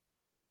 Nothing.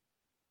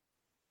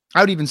 I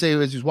would even say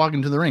as he's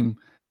walking to the ring,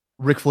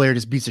 Ric Flair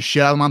just beats the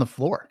shit out of him on the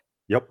floor.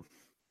 Yep.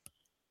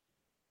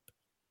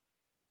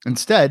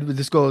 Instead,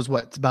 this goes,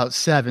 it's about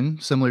 7,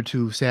 similar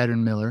to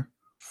Saturn Miller.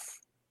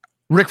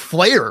 Ric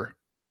Flair.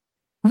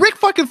 Ric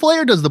fucking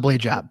Flair does the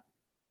blade job.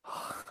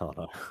 Oh,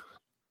 no.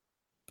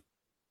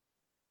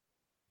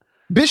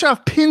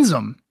 Bischoff pins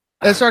him.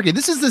 That's arcade.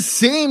 This is the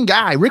same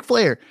guy. Ric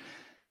Flair.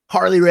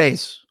 Harley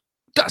Race,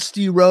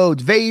 Dusty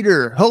Rhodes,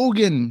 Vader,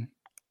 Hogan,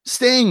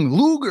 Sting,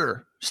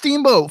 Luger,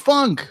 Steamboat,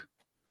 Funk.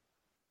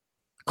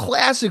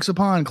 Classics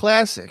upon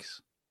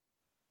classics.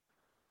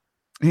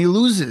 And he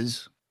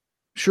loses,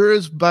 sure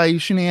as by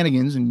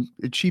shenanigans and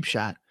a cheap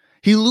shot,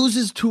 he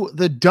loses to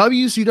the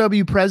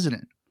WCW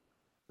president,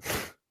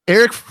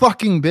 Eric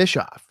fucking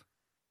Bischoff.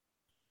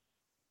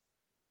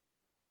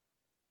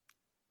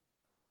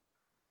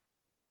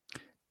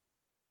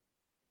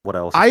 What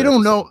else? I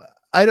don't know.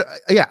 I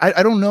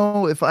don't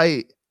know if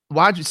I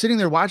sitting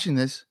there watching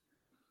this,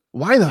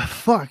 why the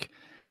fuck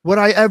would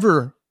I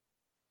ever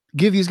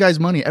give these guys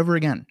money ever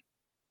again?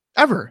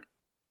 Ever.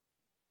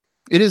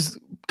 It is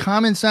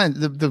common sense.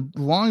 The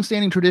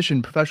long-standing tradition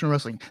in professional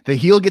wrestling. The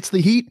heel gets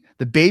the heat,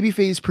 the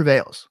babyface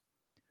prevails.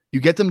 You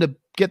get them to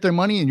get their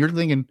money, and you're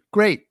thinking,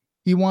 great,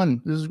 he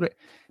won. This is great.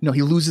 No,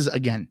 he loses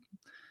again.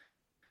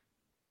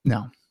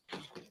 No.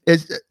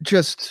 It's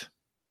just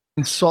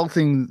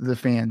insulting the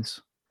fans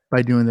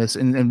by doing this.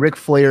 And Ric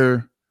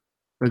Flair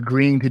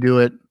agreeing to do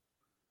it.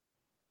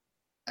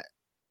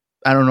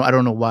 I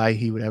don't know why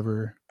he would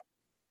ever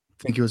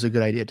think it was a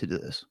good idea to do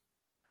this.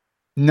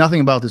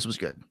 Nothing about this was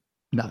good.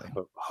 Nothing.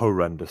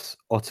 Horrendous.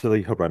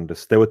 Utterly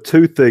horrendous. There were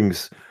two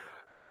things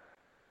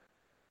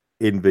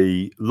in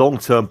the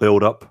long-term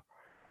build-up,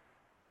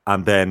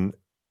 and then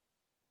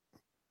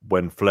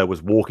when Flair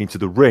was walking to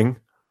the ring,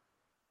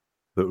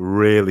 that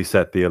really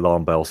set the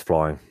alarm bells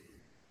flying.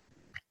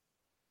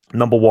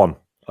 Number one,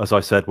 as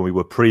I said when we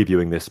were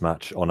previewing this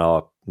match on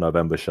our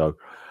November show,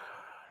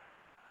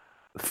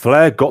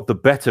 Flair got the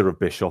better of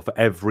Bischoff at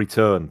every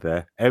turn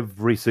there,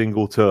 every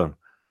single turn.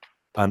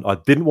 And I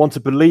didn't want to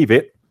believe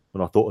it,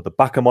 and I thought at the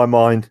back of my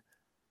mind,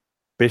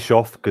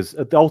 Bischoff, because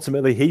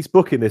ultimately he's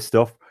booking this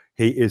stuff,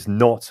 he is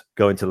not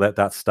going to let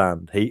that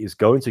stand. He is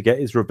going to get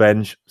his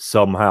revenge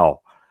somehow.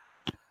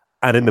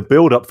 And in the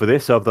build-up for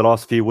this over the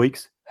last few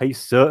weeks, he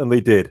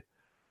certainly did.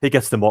 He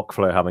gets to mock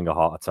Flair having a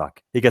heart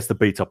attack. He gets to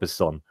beat up his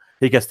son.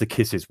 He gets to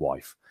kiss his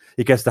wife.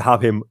 He gets to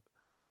have him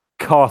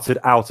carted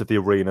out of the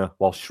arena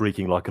while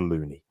shrieking like a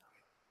loony.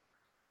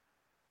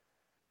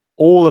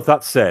 All of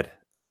that said,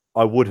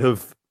 I would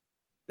have,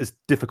 as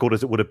difficult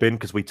as it would have been,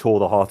 because we tore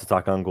the heart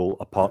attack angle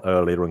apart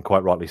earlier, and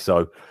quite rightly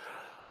so,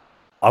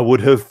 I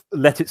would have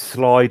let it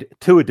slide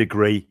to a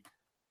degree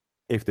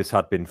if this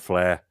had been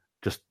Flair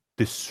just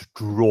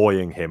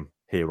destroying him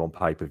here on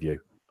pay-per-view.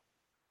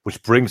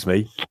 Which brings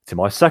me to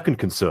my second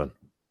concern,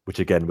 which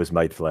again was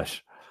made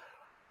flesh.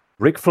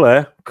 Ric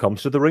Flair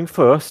comes to the ring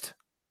first,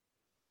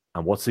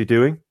 and what's he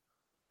doing?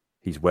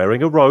 He's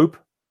wearing a robe.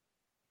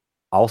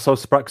 Also,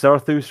 Sprack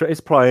Zarathustra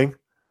is playing,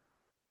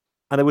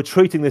 and they were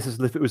treating this as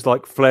if it was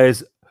like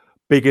Flair's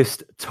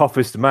biggest,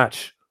 toughest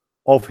match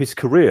of his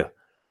career.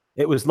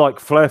 It was like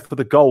Flair for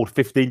the gold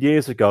 15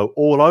 years ago,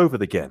 all over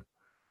again.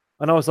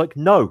 And I was like,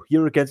 no,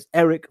 you're against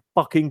Eric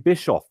fucking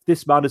Bischoff.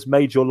 This man has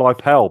made your life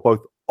hell,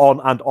 both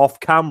on and off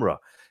camera.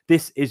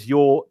 This is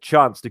your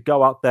chance to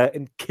go out there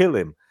and kill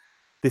him.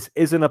 This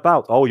isn't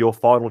about, your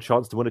final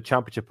chance to win a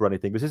championship or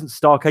anything. This isn't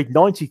Starrcade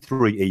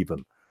 93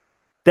 even.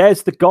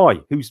 There's the guy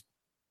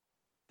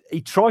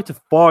he tried to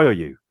fire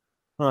you.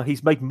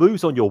 He's made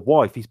moves on your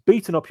wife. He's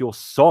beaten up your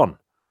son.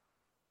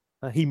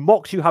 He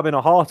mocks you having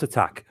a heart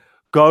attack.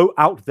 Go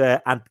out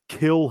there and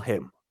kill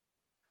him.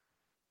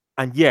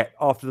 And yet,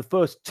 after the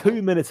first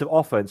 2 minutes of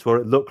offense where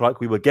it looked like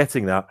we were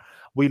getting that,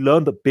 we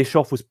learned that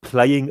Bischoff was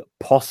playing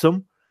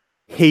possum.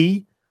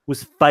 He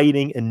was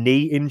feigning a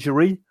knee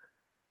injury.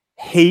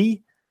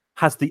 He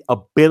has the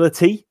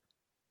ability,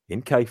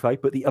 in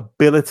kayfabe, but the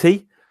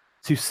ability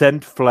to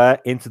send Flair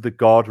into the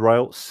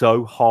guardrail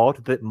so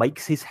hard that it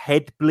makes his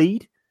head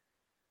bleed.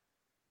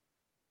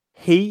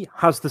 He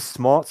has the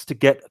smarts to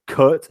get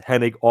Curt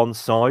Hennig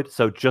onside,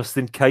 so just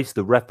in case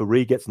the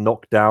referee gets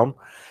knocked down,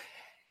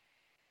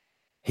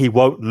 he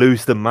won't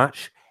lose the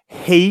match.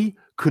 He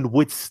can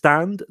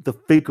withstand the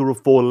figure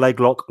of four leg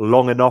lock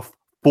long enough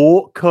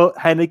for Curt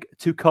Hennig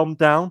to come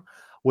down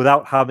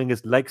without having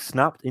his leg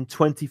snapped in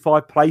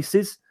 25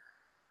 places.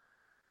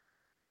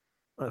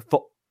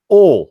 For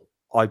all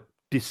I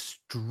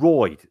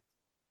destroyed,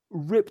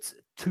 ripped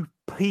to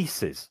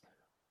pieces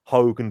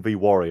Hogan v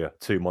Warrior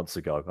 2 months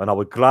ago, and I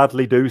would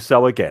gladly do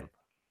so again.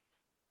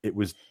 It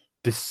was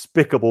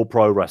despicable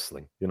pro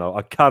wrestling.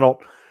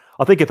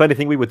 I think if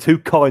anything, we were too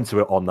kind to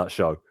it on that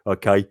show.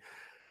 Okay.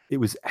 It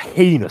was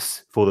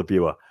heinous for the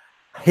viewer.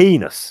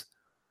 Heinous.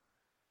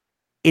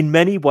 In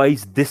many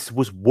ways, this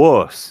was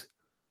worse.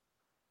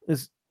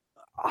 As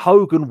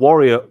Hogan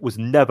Warrior was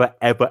never,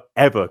 ever,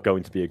 ever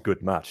going to be a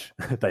good match.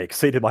 They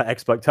exceeded my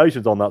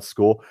expectations on that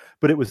score,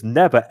 but it was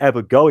never,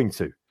 ever going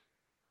to.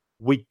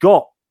 We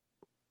got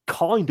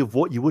kind of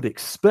what you would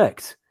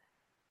expect.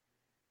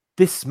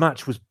 This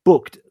match was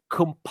booked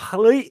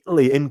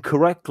completely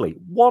incorrectly,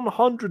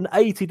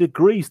 180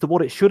 degrees to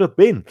what it should have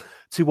been,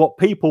 to what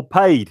people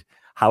paid,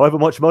 however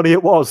much money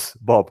it was,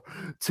 Bob,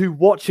 to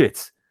watch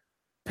it.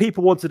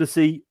 People wanted to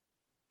see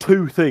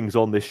two things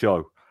on this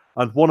show,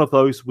 and one of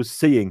those was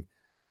seeing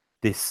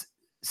this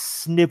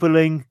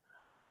sniveling,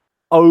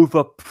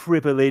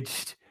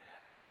 overprivileged,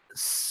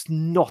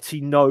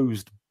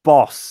 snotty-nosed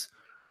boss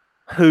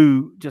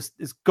who just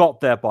is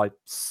got there by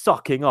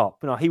sucking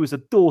up. He was a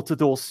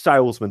door-to-door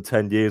salesman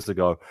 10 years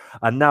ago,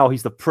 and now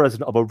he's the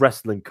president of a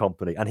wrestling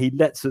company, and he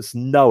lets us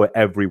know it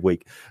every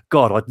week.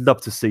 God, I'd love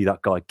to see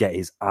that guy get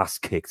his ass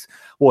kicked.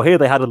 Well, here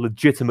they had a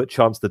legitimate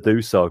chance to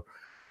do so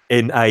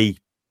in a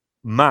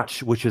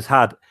match which has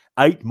had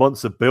 8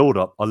 months of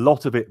build-up, a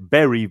lot of it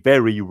very,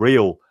 very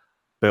real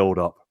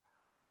build-up,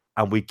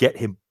 and we get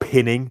him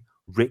pinning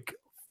Ric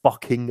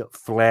fucking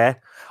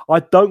Flair.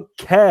 I don't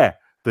care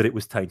that it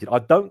was tainted. I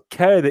don't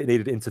care that it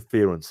needed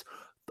interference.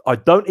 I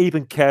don't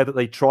even care that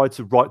they tried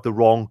to right the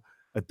wrong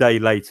a day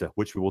later,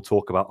 which we will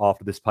talk about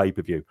after this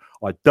pay-per-view.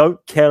 I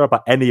don't care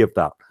about any of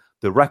that.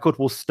 The record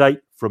will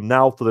state from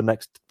now for the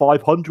next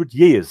 500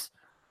 years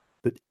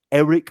that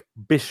Eric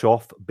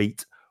Bischoff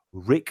beat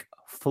Ric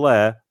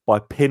Flair by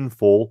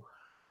pinfall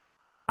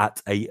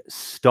at a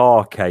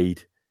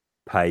Starrcade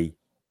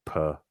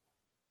pay-per-view.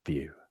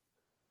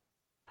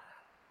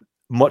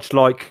 Much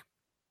like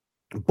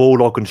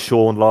Bulldog and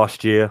Shawn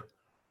last year,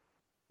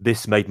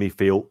 this made me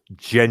feel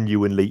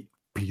genuinely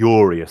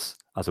furious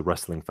as a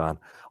wrestling fan.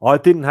 I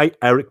didn't hate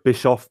Eric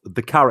Bischoff,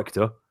 the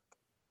character.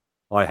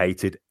 I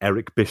hated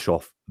Eric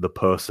Bischoff, the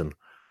person,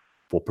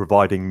 for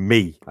providing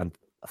me and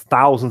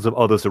thousands of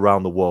others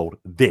around the world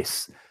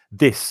this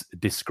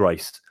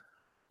disgrace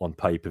on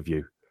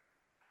pay-per-view.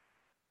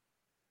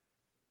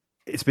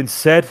 It's been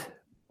said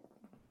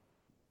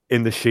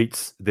in the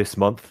sheets this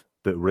month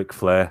that Ric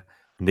Flair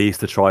needs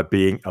to try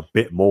being a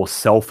bit more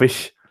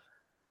selfish.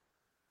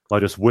 I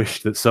just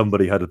wish that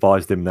somebody had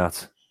advised him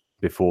that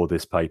before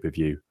this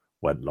pay-per-view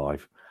went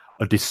live.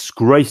 A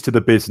disgrace to the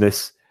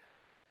business,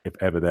 if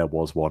ever there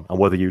was one. And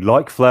whether you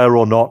like Flair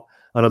or not,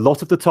 and a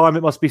lot of the time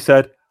it must be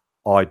said,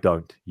 I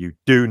don't. You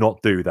do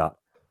not do that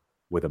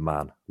with a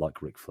man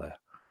like Ric Flair.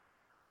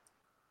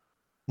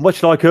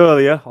 Much like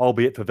earlier,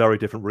 albeit for very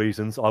different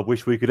reasons, I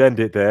wish we could end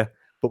it there,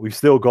 but we've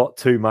still got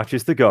 2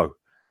 matches to go.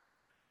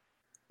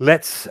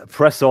 Let's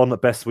press on the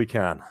best we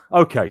can.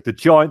 Okay, the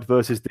Giant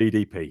versus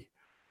DDP.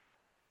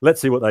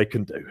 Let's see what they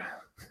can do.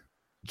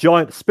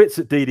 Giant spits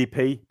at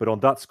DDP, but on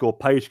that score,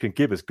 Page can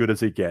give as good as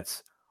he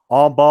gets.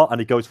 Armbar, and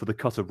he goes for the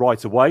cutter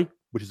right away,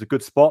 which is a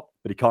good spot,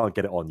 but he can't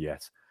get it on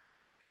yet.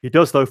 He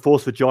does, though,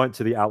 force the Giant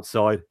to the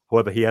outside.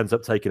 However, he ends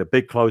up taking a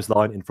big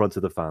clothesline in front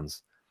of the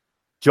fans.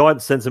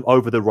 Giant sends him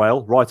over the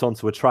rail, right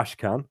onto a trash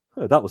can.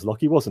 Oh, that was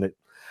lucky, wasn't it?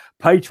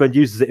 Page then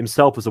uses it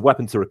himself as a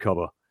weapon to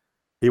recover.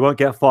 He won't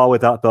get far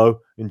with that, though,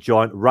 and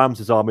Giant rams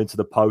his arm into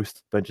the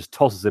post, then just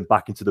tosses him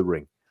back into the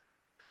ring.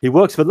 He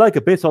works the leg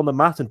a bit on the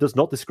mat and does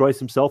not disgrace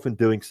himself in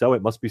doing so,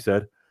 it must be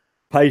said.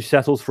 Page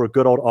settles for a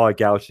good old eye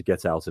gouge to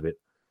get out of it.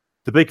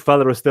 The big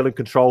fella is still in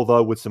control,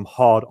 though, with some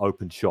hard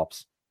open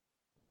chops.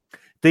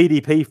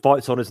 DDP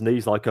fights on his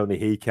knees like only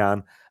he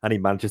can, and he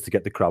manages to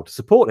get the crowd to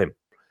support him.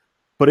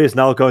 But he is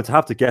now going to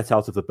have to get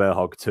out of the bear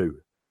hug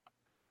too.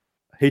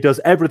 He does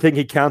everything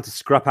he can to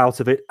scrap out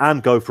of it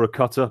and go for a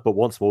cutter, but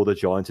once more the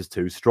Giant is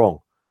too strong.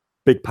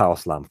 Big power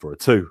slam for a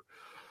 2.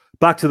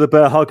 Back to the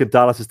bear hug, and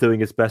Dallas is doing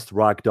his best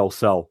ragdoll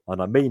sell,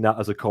 and I mean that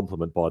as a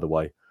compliment, by the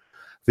way.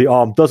 The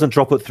arm doesn't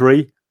drop at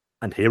 3,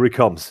 and here he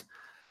comes.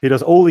 He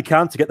does all he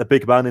can to get the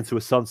big man into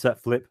a sunset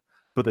flip,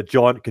 but the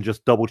Giant can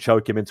just double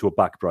choke him into a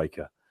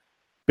backbreaker.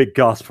 Big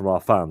gasp from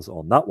our fans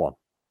on that one.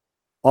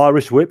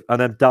 Irish whip,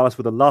 and then Dallas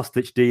with a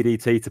last-ditch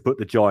DDT to put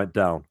the Giant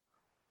down.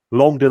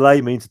 Long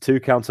delay means a 2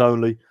 count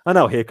only, and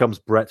now here comes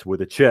Brett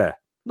with a chair.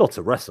 Not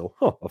to wrestle,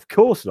 of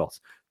course not.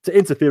 To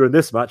interfere in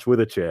this match with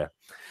a chair.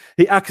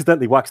 He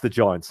accidentally whacks the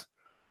Giant.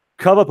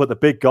 Cover, but the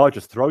big guy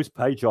just throws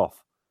Page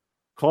off.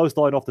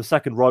 Clothesline off the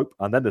second rope,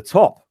 and then the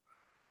top.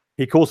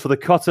 He calls for the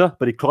cutter,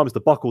 but he climbs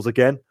the buckles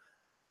again,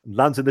 and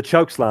lands in the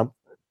chokeslam.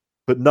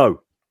 But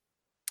no.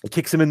 He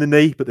kicks him in the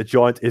knee, but the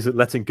Giant isn't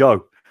letting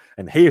go.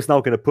 And he is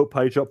now going to put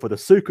Page up for the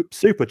super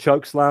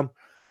chokeslam.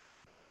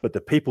 But the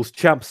People's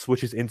Champ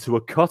switches into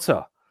a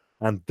cutter.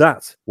 And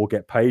that will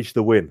get Page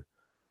the win.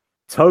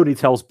 Tony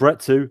tells Brett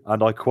to,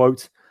 and I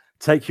quote,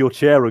 "Take your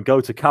chair and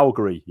go to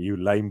Calgary, you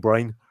lame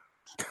brain."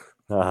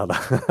 What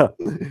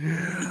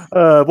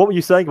were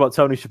you saying about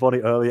Tony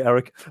Schiavone earlier,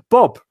 Eric?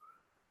 Bob,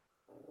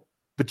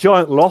 the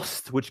Giant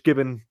lost, which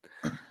given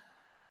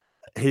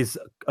his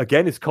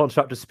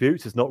contract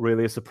disputes is not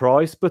really a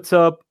surprise, but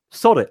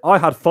sod it. I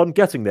had fun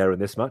getting there in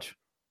this match.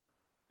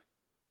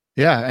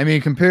 Yeah, I mean,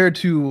 compared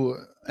to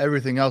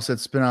everything else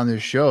that's been on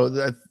this show,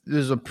 that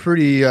there's a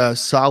pretty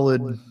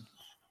solid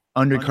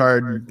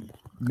undercard,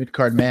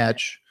 mid-card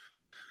match.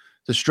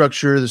 The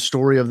structure, the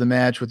story of the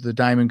match with the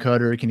diamond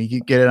cutter, can he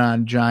get it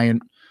on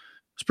Giant?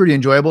 It's pretty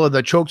enjoyable.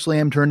 The choke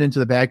slam turned into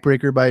the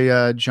backbreaker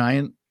by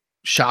Giant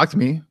shocked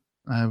me.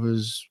 I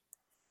was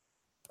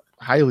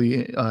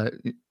highly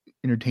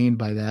entertained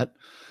by that.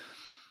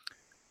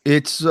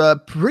 It's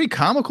pretty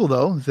comical,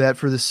 though, that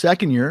for the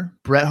second year,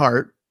 Bret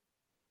Hart,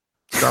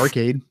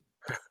 Starrcade,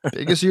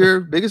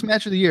 biggest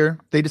match of the year,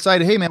 they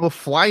decided, hey, man, we'll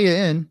fly you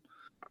in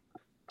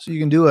so you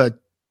can do a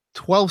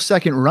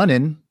 12-second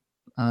run-in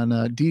on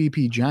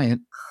DDP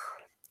Giant.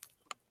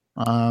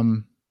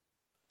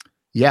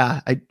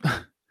 Yeah, I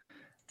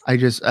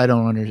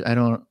don't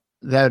understand.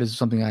 That is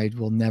something I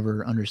will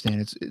never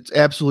understand. It's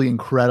absolutely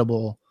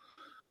incredible.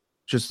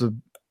 Just the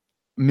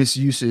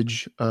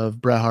misusage of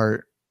Bret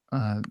Hart.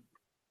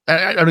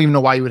 I don't even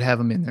know why you would have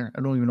him in there.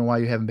 I don't even know why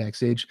you have him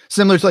backstage.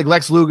 Similar to like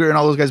Lex Luger and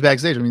all those guys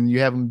backstage. I mean, you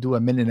have him do a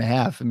minute and a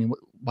half. I mean,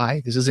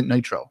 why? This isn't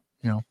Nitro,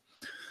 you know.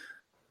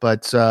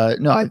 But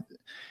no,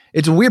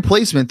 it's a weird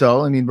placement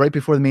though. I mean, right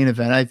before the main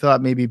event, I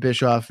thought maybe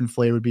Bischoff and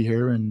Flair would be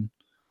here,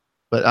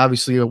 but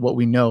obviously what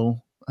we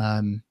know,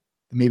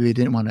 maybe they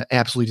didn't want to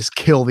absolutely just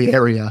kill the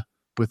area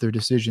with their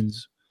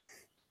decisions.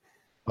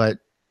 But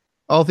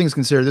all things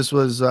considered, this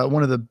was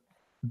one of the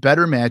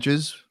better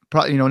matches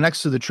probably,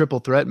 next to the triple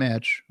threat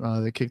match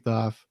that kicked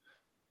off,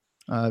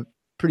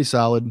 pretty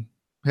solid.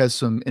 Has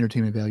some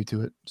entertainment value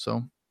to it,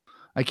 so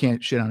I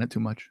can't shit on it too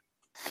much.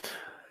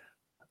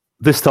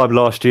 This time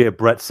last year,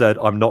 Brett said,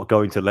 "I'm not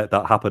going to let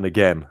that happen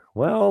again."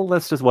 Well,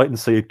 let's just wait and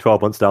see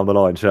 12 months down the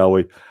line, shall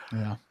we?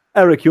 Yeah.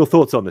 Eric, your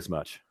thoughts on this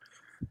match?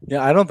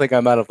 Yeah, I don't think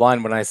I'm out of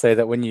line when I say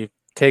that when you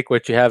take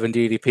what you have in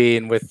DDP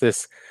and with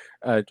this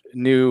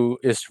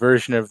newest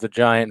version of the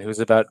Giant, who's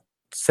about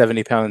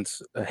 70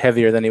 pounds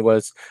heavier than he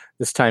was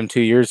this time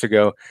 2 years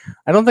ago,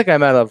 I don't think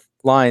I'm out of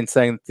line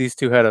saying that these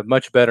two had a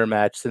much better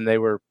match than they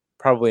were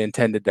probably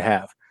intended to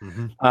have.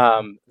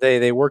 Mm-hmm.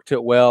 They worked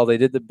it well. They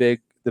did the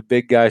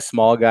big guy,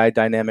 small guy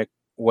dynamic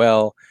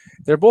well.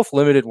 They're both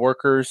limited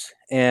workers,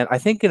 and I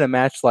think in a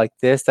match like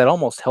this, that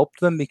almost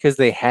helped them because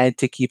they had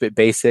to keep it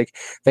basic.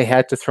 They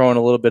had to throw in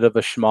a little bit of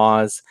a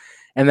schmoz,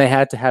 and they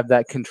had to have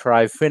that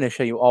contrived finish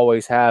that you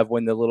always have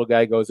when the little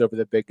guy goes over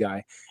the big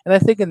guy. And I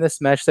think in this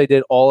match, they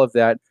did all of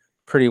that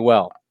pretty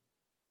well.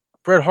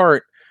 Bret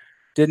Hart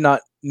did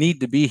not need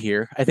to be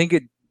here. I think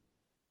it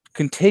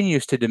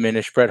continues to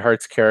diminish Bret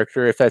Hart's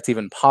character, if that's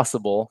even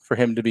possible, for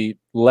him to be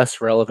less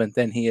relevant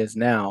than he is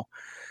now,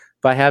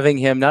 by having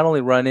him not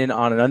only run in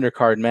on an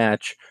undercard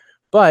match,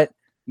 but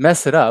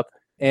mess it up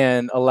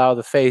and allow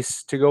the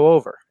face to go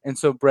over. And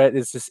so Bret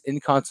is this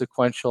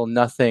inconsequential,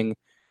 nothing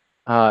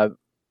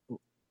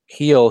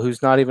heel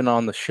who's not even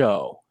on the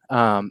show.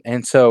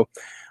 And so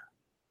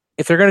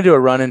if they're going to do a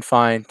run and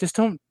fine, just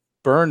don't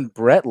burn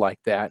Bret like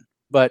that.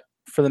 But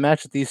for the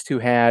match that these two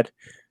had,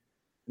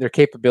 their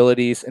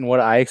capabilities and what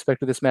I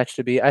expected this match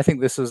to be, I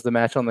think this was the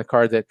match on the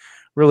card that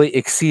really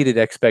exceeded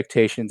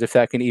expectations, if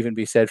that can even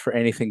be said for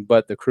anything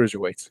but the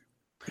cruiserweights.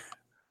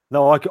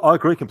 No, I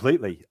agree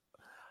completely.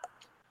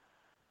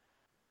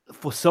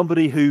 For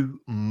somebody who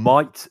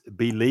might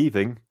be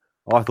leaving,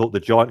 I thought the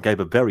Giant gave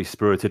a very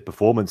spirited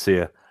performance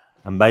here.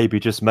 And maybe,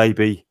 just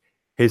maybe,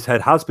 his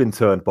head has been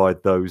turned by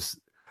those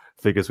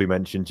figures we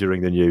mentioned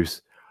during the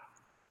news.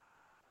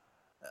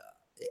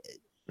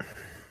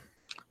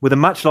 With a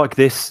match like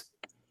this,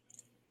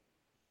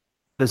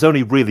 there's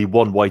only really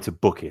one way to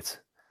book it,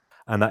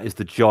 and that is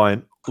the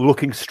Giant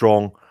looking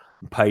strong,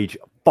 Page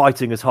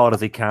fighting as hard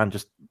as he can,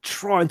 just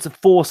trying to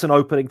force an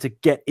opening to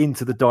get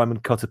into the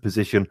Diamond Cutter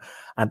position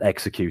and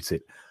execute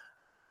it.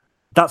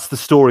 That's the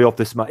story of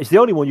this match. It's the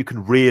only one you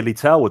can really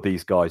tell with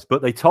these guys,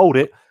 but they told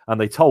it, and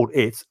they told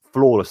it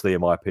flawlessly,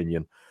 in my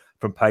opinion.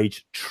 From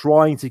Page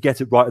trying to get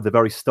it right at the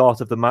very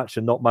start of the match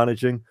and not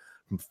managing,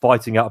 from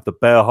fighting out of the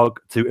bear hug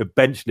to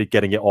eventually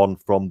getting it on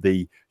from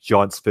the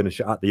Giant's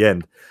finisher at the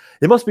end.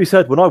 It must be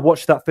said, when I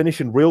watched that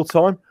finish in real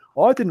time,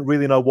 I didn't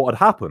really know what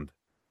had happened.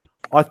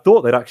 I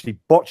thought they'd actually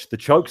botched the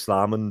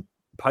chokeslam and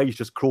Page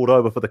just crawled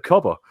over for the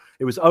cover.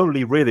 It was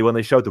only really when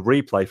they showed the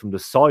replay from the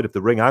side of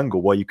the ring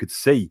angle where you could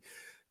see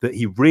that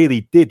he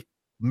really did,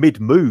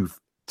 mid-move,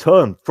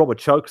 turn from a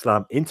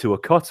chokeslam into a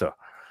cutter.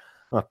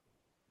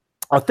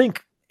 I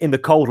think in the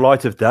cold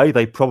light of day,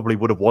 they probably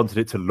would have wanted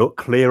it to look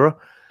clearer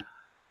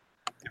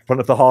in front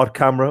of the hard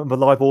camera and the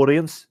live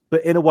audience.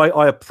 But in a way,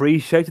 I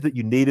appreciated that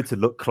you needed to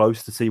look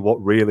close to see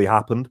what really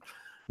happened.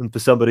 And for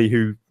somebody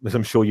who, as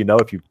I'm sure you know,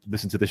 if you've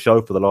listened to the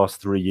show for the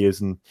last 3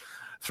 years and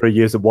 3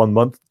 years and 1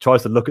 month,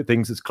 tries to look at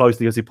things as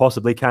closely as he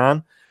possibly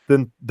can,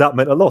 then that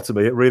meant a lot to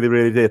me. It really,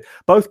 really did.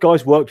 Both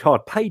guys worked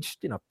hard. Page,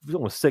 was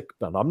almost sick.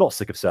 No, I'm not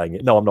sick of saying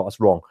it. No, I'm not. That's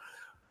wrong.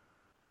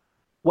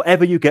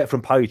 Whatever you get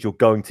from Page, you're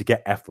going to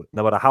get effort.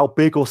 No matter how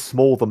big or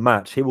small the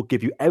match, he will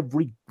give you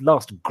every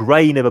last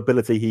grain of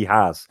ability he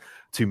has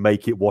to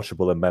make it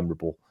watchable and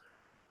memorable.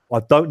 I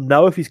don't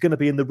know if he's going to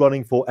be in the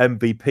running for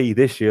MVP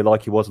this year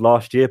like he was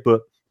last year,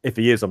 but if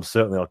he is, I'm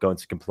certainly not going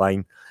to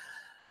complain.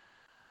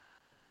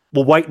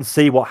 We'll wait and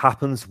see what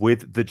happens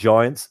with the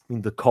Giants. I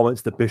mean, the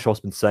comments that Bischoff's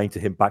been saying to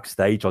him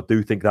backstage, I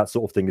do think that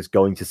sort of thing is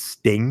going to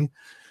sting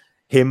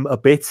him a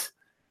bit.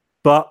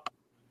 But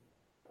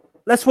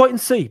let's wait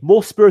and see.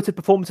 More spirited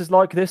performances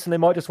like this, and they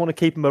might just want to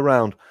keep him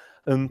around.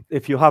 And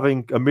if you're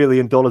having $1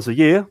 million a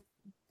year,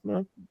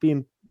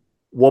 being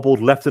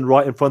wobbled left and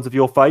right in front of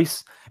your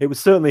face, it would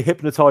certainly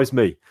hypnotize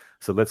me.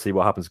 So let's see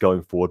what happens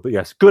going forward. But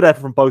yes, good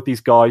effort from both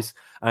these guys,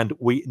 and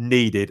we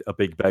needed a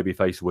big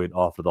babyface win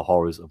after the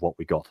horrors of what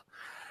we got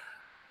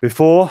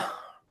before,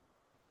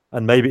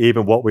 and maybe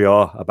even what we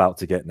are about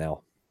to get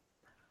now.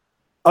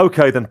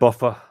 Okay then,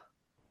 Buffer,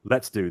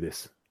 let's do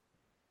this.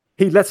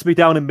 He lets me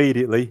down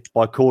immediately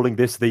by calling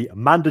this the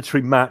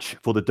mandatory match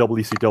for the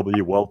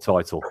WCW World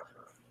title.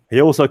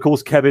 He also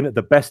calls Kevin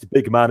the best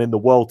big man in the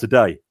world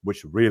today,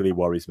 which really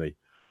worries me.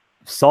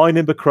 Sign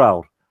in the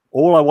crowd.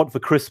 All I want for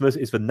Christmas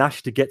is for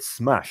Nash to get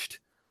smashed.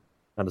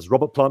 And as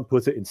Robert Plant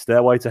put it in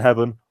Stairway to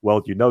Heaven,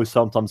 well, you know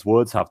sometimes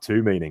words have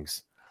two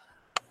meanings.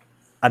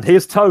 And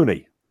here's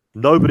Tony.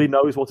 Nobody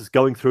knows what is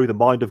going through the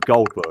mind of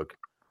Goldberg.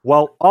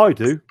 Well, I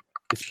do.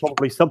 It's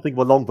probably something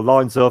along the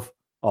lines of,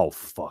 oh,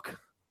 fuck.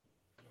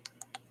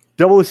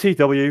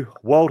 WCW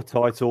World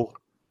title,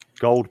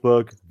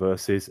 Goldberg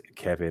versus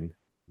Kevin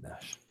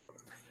Nash.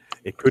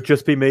 It could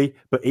just be me,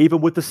 but even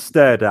with the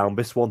stare down,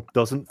 this one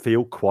doesn't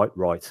feel quite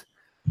right.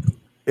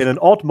 In an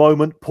odd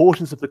moment,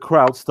 portions of the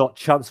crowd start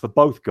chants for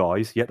both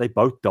guys, yet they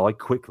both die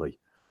quickly.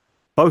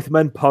 Both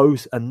men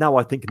pose, and now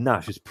I think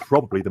Nash is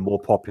probably the more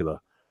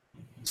popular.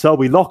 So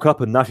we lock up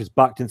and Nash is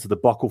backed into the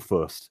buckle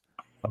first.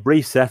 A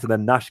reset and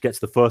then Nash gets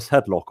the first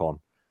headlock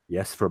on.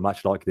 Yes, for a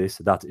match like this,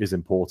 that is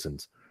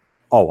important.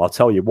 Oh, I'll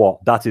tell you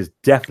what, that is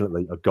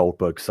definitely a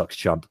Goldberg sucks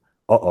champ.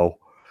 Uh-oh.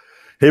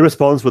 He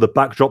responds with a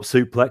backdrop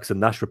suplex and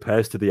Nash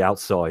repairs to the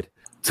outside.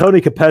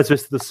 Tony compares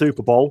this to the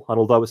Super Bowl, and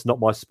although it's not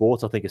my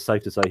sport, I think it's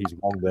safe to say he's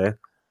wrong there.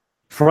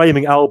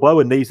 Framing elbow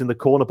and knees in the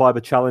corner by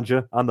the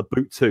challenger, and the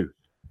boot too.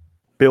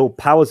 Bill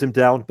powers him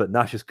down, but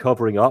Nash is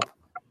covering up.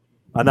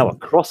 And now a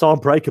cross-arm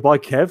breaker by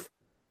Kev,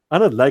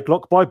 and a leg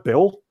lock by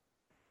Bill.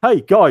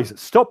 Hey, guys,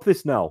 stop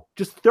this now.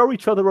 Just throw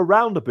each other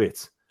around a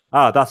bit.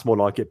 Ah, that's more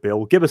like it,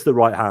 Bill. Give us the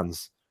right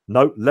hands.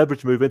 No,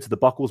 leverage move into the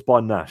buckles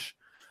by Nash.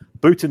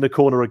 Boot in the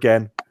corner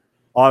again.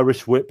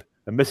 Irish whip,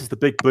 and misses the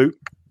big boot.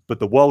 But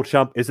the world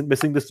champ isn't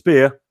missing the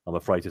spear. I'm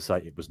afraid to say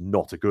it was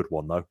not a good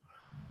one, though.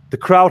 The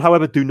crowd,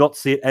 however, do not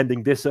see it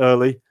ending this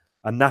early.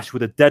 And Nash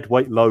with a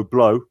deadweight low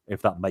blow,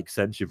 if that makes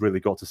sense. You've really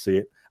got to see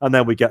it. And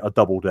then we get a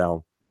double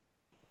down.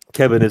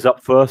 Kevin is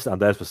up first,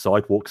 and there's the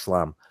sidewalk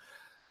slam.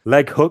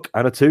 Leg hook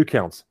and a 2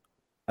 count.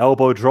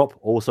 Elbow drop,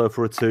 also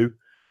for a 2.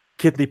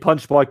 Kidney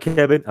punch by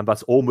Kevin, and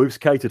that's all moves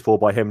catered for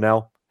by him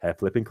now. Hair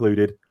flip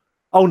included.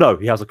 Oh no,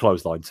 he has a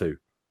clothesline too.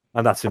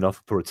 And that's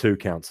enough for a 2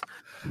 count.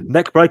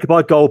 Neck breaker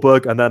by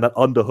Goldberg, and then an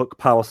underhook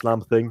power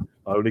slam thing.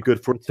 Only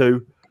good for a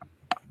 2.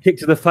 Kick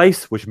to the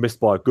face, which missed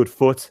by a good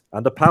foot,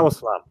 and a power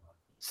slam.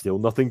 Still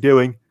nothing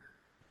doing.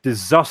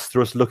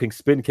 Disastrous looking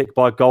spin kick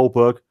by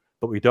Goldberg,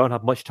 but we don't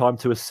have much time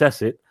to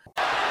assess it.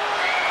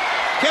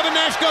 Kevin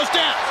Nash goes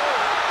down.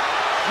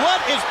 What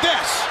is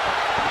this?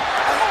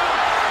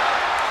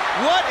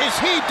 What is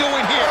he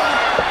doing here?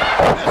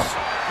 This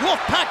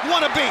Wolfpack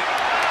wannabe.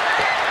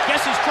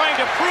 Guess he's trying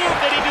to prove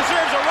that he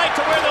deserves a right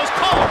to wear those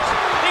colors.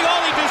 All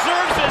he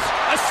deserves is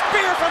a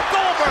spear from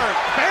Goldberg.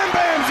 Bam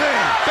Bam's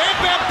in. Bam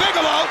Bam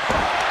Bigelow.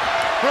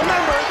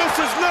 Remember, this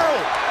is no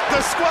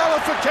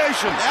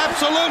disqualification.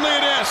 Absolutely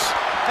it is.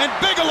 And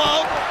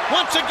Bigelow,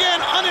 once again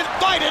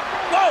uninvited.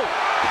 Whoa!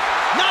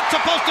 Not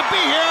supposed to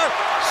be here.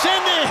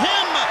 Sending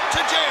him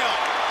to jail.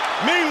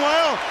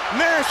 Meanwhile,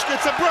 Nash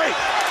gets a break. What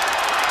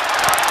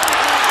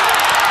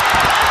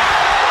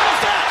was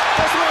that?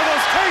 That's one of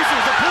those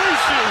tasers the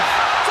police use.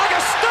 It's like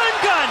a stun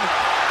gun.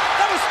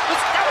 That was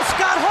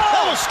Scott Hall.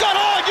 That was Scott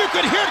Hall, and you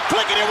could hear it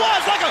clicking. It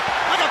was like a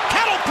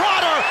cattle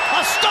prodder,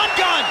 a stun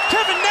gun.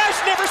 Kevin Nash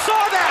never saw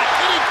that.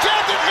 And he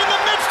jabbed it in the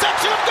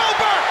midsection of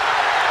Goldberg.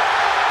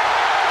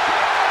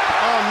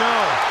 Oh no!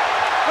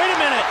 Wait a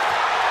minute.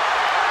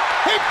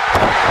 He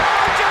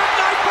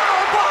Jackknife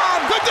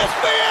powerbomb. Could this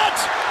be it?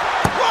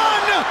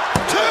 1,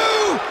 2, 3.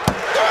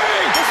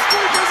 The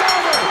streak is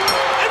over.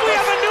 And we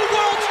have a new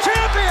world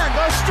champion.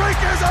 The streak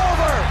is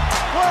over.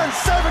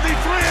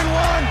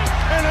 173-1,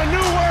 and a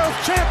new world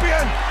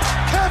champion.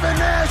 Kevin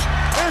Nash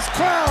is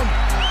crowned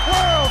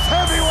world's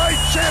heavyweight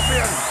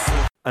champion.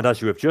 And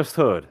as you have just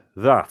heard,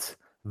 that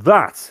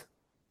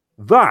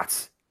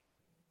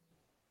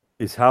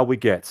is how we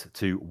get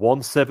to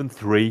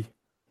 173-1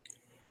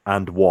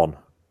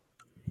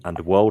 and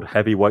world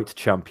heavyweight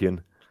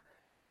champion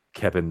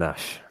Kevin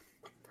Nash.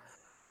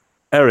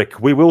 Eric,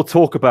 we will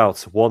talk about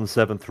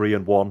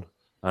 173-1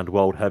 and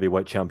world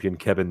heavyweight champion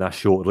Kevin Nash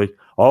shortly.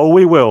 Oh,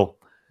 we will.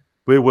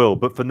 We will.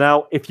 But for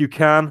now, if you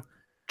can,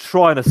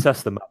 try and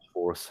assess the match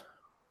for us.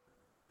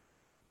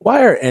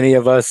 Why are any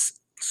of us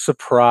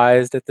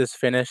surprised at this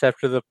finish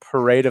after the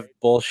parade of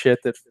bullshit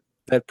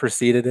that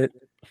preceded it?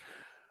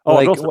 Oh,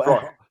 like, not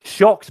surprised.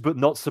 Shocked but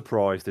not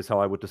surprised is how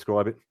I would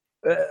describe it.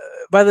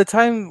 By the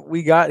time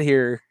we got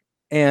here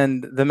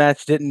and the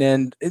match didn't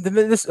end,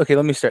 okay,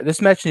 let me start.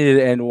 This match needed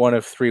to end one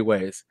of 3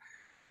 ways.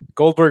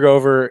 Goldberg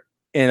over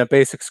in a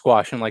basic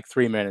squash in like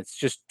 3 minutes,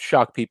 just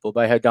shock people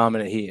by how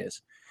dominant he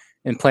is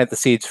and plant the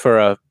seeds for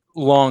a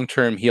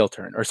long-term heel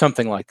turn or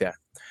something like that.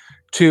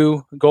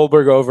 2,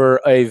 Goldberg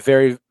over a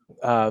very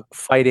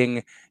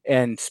fighting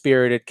and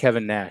spirited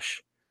Kevin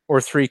Nash.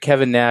 Or 3,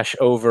 Kevin Nash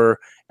over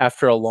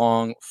after a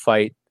long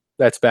fight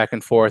that's back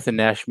and forth, and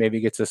Nash maybe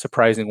gets a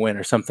surprising win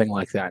or something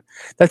like that.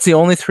 That's the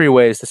only 3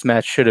 ways this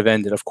match should have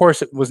ended. Of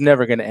course, it was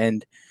never going to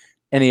end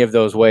any of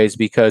those ways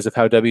because of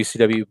how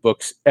WCW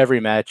books every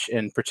match,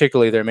 and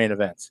particularly their main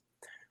events.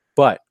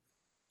 But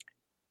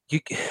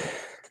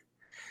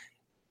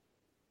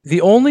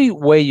the only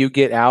way you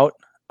get out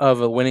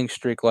of a winning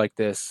streak like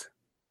this,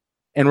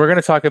 and we're going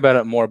to talk about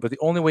it more, but the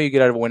only way you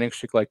get out of a winning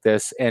streak like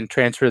this and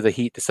transfer the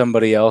heat to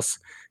somebody else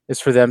is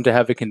for them to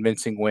have a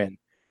convincing win.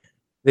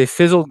 They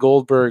fizzled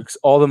all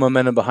the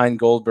momentum behind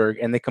Goldberg,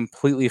 and they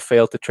completely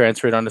failed to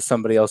transfer it onto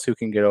somebody else who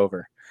can get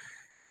over.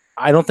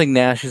 I don't think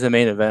Nash is a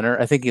main eventer.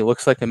 I think he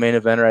looks like a main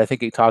eventer. I think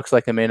he talks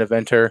like a main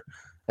eventer.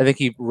 I think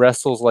he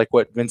wrestles like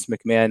what Vince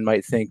McMahon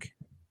might think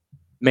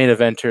main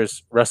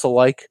eventers wrestle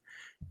like.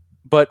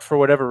 But for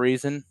whatever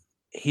reason,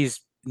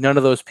 none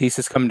of those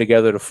pieces come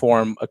together to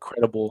form a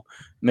credible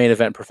main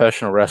event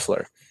professional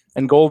wrestler.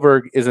 And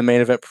Goldberg is a main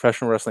event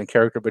professional wrestling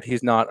character, but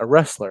he's not a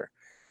wrestler.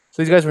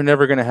 So these guys were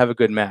never going to have a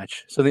good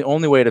match. So the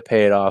only way to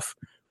pay it off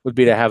would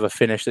be to have a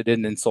finish that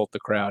didn't insult the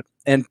crowd.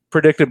 And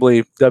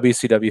predictably,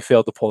 WCW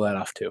failed to pull that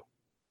off too.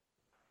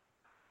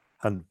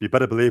 And you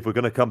better believe we're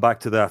going to come back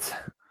to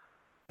that.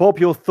 Bob,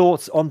 your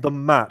thoughts on the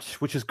match,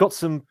 which has got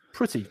some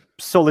pretty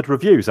solid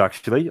reviews,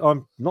 actually.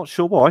 I'm not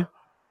sure why.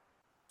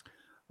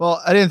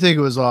 Well, I didn't think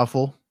it was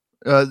awful.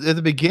 At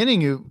the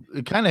beginning,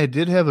 it kind of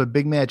did have a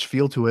big match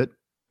feel to it.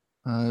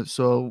 But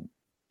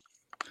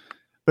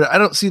I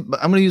don't see.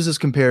 I'm going to use this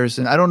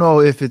comparison. I don't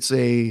know if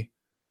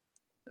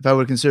I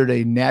would consider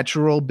it a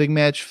natural big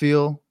match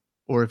feel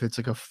or if it's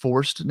like a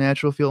forced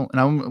natural feel. And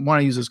I want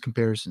to use this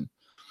comparison.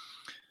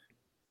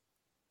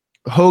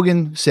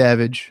 Hogan,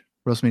 Savage,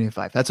 WrestleMania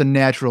 5. That's a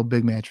natural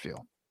big match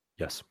feel.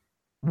 Yes.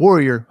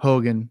 Warrior,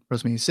 Hogan,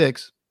 WrestleMania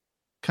 6,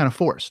 kind of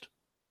forced.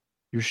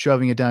 You're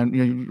shoving it down.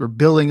 You're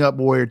building up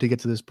Warrior to get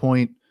to this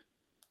point.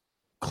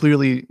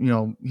 Clearly,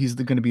 he's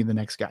going to be the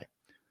next guy.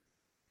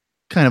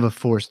 Kind of a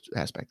forced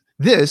aspect.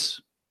 This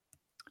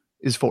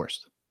is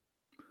forced.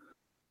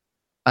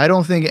 I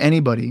don't think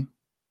anybody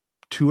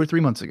 2 or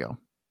 3 months ago,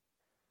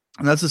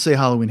 and let's just say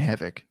Halloween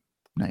Havoc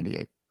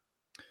 98,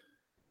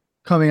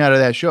 coming out of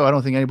that show, I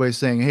don't think anybody's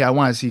saying, hey, I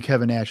want to see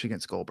Kevin Nash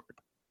against Goldberg.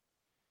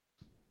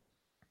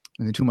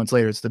 And then 2 months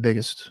later, it's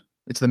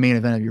the main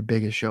event of your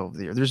biggest show of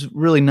the year. There's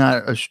really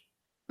not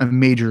a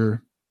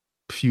major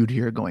feud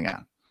here going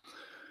on.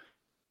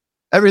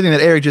 Everything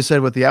that Eric just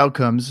said with the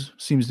outcomes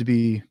seems to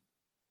be,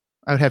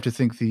 I would have to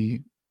think,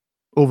 the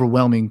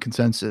overwhelming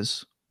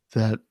consensus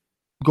that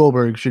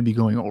Goldberg should be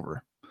going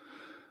over.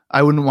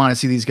 I wouldn't want to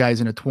see these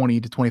guys in a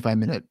 20 to 25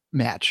 minute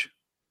match.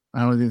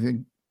 I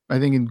think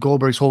in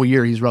Goldberg's whole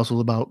year, he's wrestled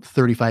about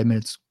 35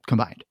 minutes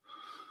combined.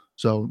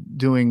 So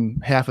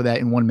doing half of that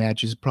in one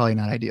match is probably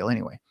not ideal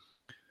anyway.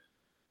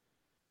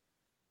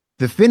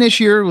 The finish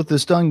here with the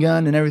stun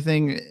gun and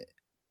everything,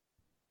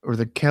 or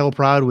the cattle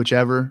prod,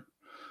 whichever,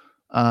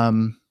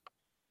 it's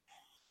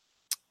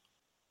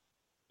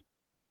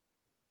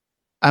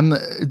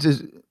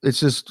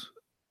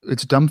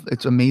dumb.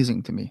 It's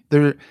amazing to me.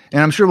 And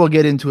I'm sure we'll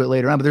get into it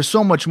later on, but there's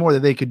so much more that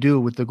they could do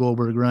with the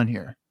Goldberg run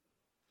here.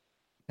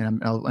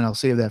 And I'll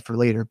save that for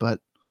later. But,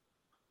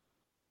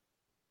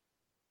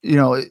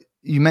 you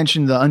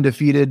mentioned the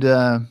undefeated,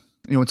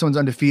 when someone's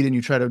undefeated and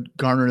you try to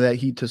garner that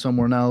heat to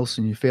someone else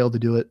and you fail to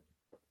do it.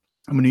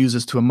 I'm going to use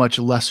this to a much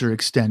lesser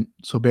extent,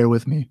 so bear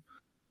with me.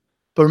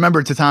 But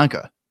remember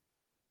Tatanka.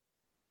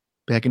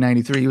 Back in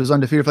 93, he was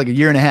undefeated for like a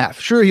year and a half.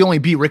 Sure, he only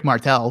beat Rick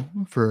Martel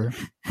for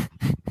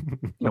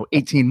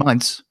 18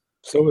 months.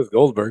 So was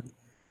Goldberg.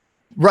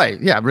 Right,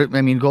 yeah.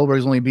 I mean,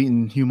 Goldberg's only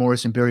beaten Hugh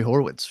Morris and Barry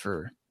Horowitz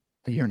for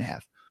a year and a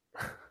half.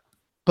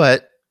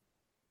 But,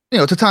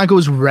 Tatanka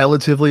was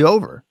relatively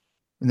over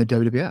in the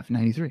WWF in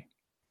 93.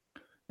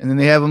 And then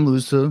they have him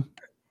lose to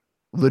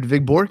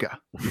Ludwig Borga.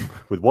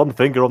 With one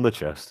finger on the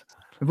chest.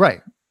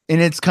 Right.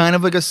 And it's kind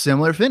of like a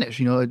similar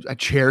finish, a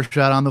chair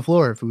shot on the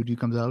floor. Fuji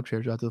comes out,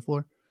 chair shot to the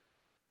floor.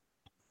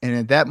 And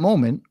at that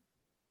moment,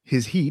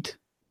 his heat,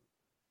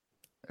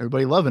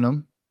 everybody loving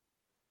him,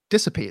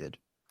 dissipated.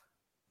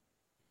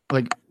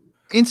 Like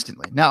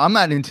instantly. Now, I'm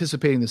not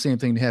anticipating the same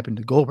thing to happen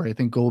to Goldberg. I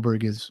think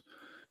Goldberg is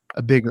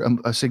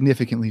a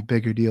significantly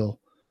bigger deal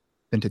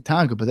than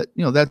Tatanka, but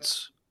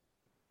that's,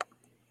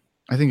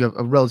 I think,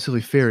 a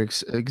relatively fair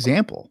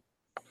example.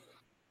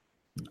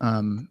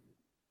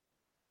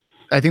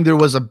 I think there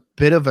was a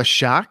bit of a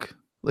shock.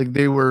 Like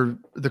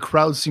the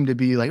crowd seemed to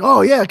be like,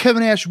 oh yeah,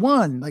 Kevin Nash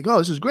won. Like, oh,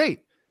 this is great.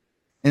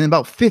 And then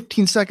about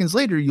 15 seconds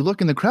later, you look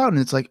in the crowd and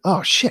it's like,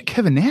 oh shit,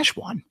 Kevin Nash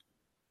won.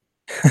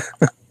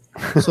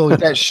 So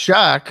that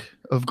shock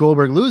of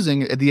Goldberg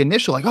losing, the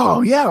initial like,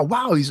 oh yeah,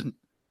 wow,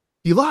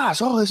 he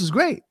lost. Oh, this is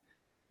great.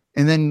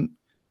 And then,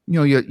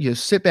 you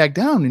sit back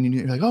down and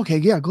you're like, okay,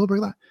 yeah,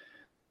 Goldberg lost.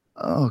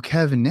 Oh,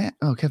 Kevin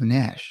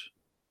Nash.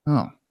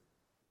 Oh,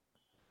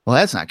 well,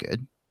 that's not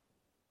good.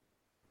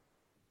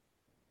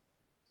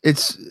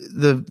 It's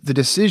the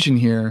decision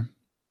here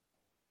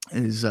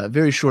is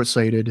very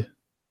short-sighted,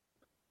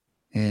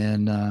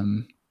 and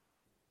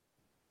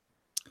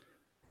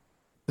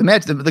the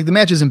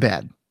match isn't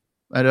bad.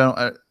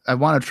 I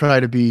want to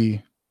try to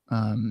be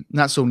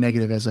not so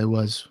negative as I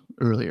was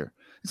earlier.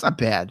 It's not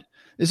bad.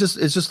 It's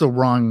just the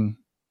wrong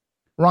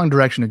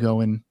direction to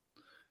go in,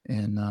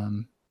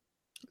 and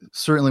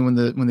certainly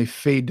when they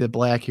fade to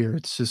black here,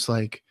 it's just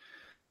like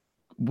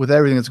with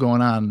everything that's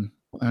going on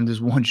this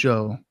one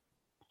show.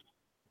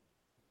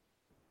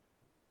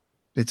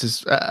 It's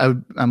just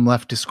I'm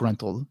left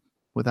disgruntled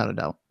without a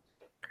doubt.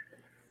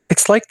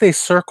 It's like they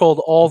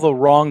circled all the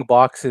wrong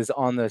boxes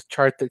on the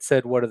chart that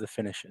said what are the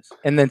finishes,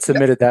 and then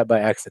submitted that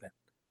by accident.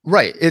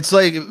 Right. It's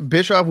like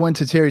Bischoff went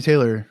to Terry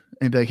Taylor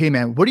and be like, "Hey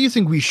man, what do you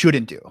think we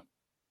shouldn't do?"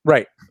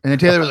 Right. And then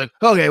Taylor was like,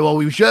 "Okay, well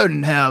we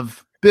shouldn't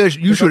have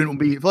Bischoff. You shouldn't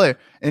be Flair."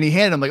 And he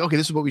handed him like, "Okay,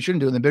 this is what we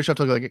shouldn't do." And then Bischoff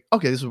took like,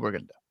 "Okay, this is what we're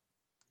gonna do."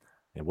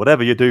 Yeah,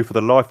 whatever you do for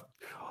the life.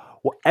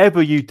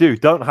 Whatever you do,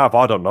 don't have,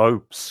 I don't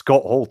know,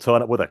 Scott Hall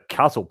turn up with a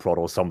cattle prod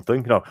or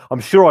something. I'm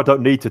sure I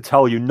don't need to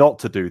tell you not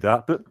to do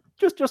that, but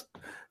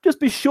just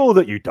be sure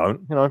that you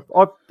don't.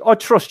 I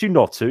trust you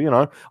not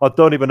to. I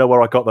don't even know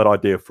where I got that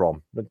idea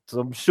from. But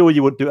I'm sure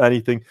you wouldn't do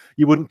anything.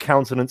 You wouldn't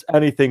countenance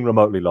anything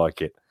remotely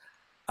like it.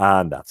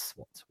 And that's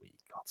what we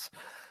got.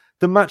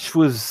 The match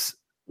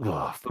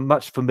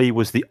for me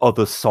was the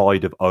other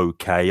side of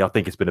okay. I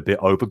think it's been a bit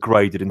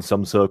overgraded in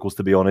some circles,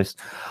 to be honest.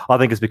 I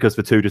think it's because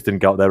the two just didn't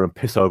go out there and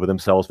piss over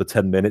themselves for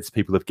 10 minutes.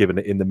 People have given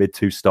it in the mid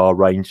 2-star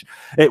range.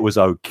 It was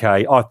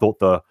okay. I thought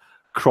the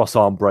cross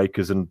arm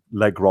breakers and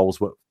leg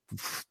rolls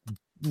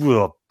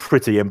were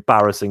pretty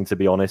embarrassing, to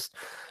be honest.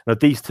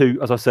 These two,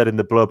 as I said in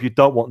the blurb, you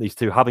don't want these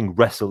two having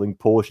wrestling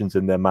portions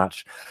in their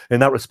match. In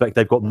that respect,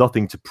 they've got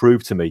nothing to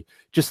prove to me.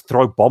 Just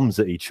throw bombs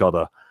at each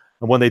other.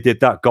 And when they did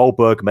that,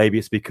 Goldberg, maybe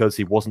it's because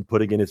he wasn't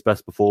putting in his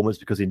best performance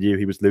because he knew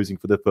he was losing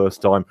for the first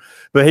time.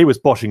 But he was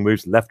botching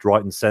moves left,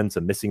 right, and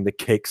center, missing the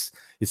kicks.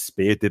 His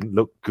spear didn't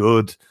look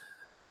good.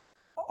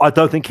 I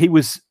don't think he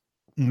was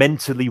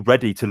mentally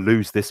ready to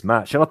lose this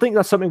match. And I think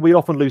that's something we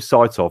often lose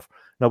sight of.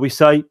 Now, we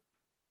say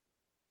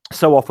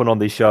so often on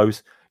these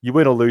shows, you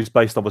win or lose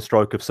based on the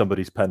stroke of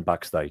somebody's pen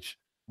backstage.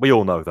 We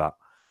all know that.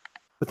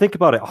 But think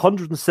about it,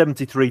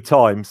 173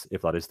 times,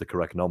 if that is the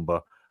correct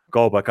number,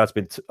 Goldberg has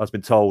been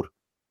told,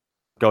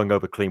 going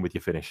over clean with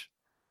your finish.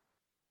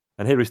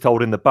 And here he's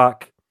told in the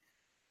back,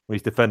 when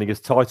he's defending his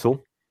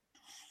title,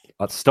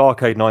 at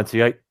Starrcade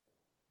 98,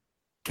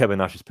 Kevin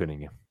Nash is pinning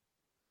him.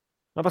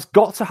 Now, that's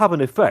got to have an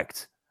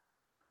effect.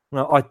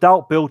 Now, I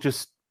doubt Bill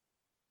just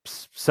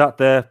sat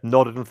there,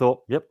 nodded and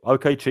thought, yep,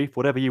 okay, Chief,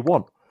 whatever you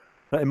want.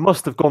 Now, it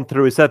must have gone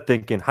through his head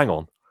thinking, hang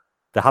on,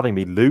 they're having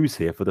me lose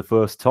here for the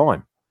first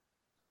time.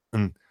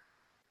 And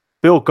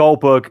Bill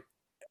Goldberg,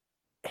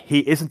 he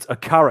isn't a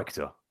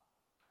character.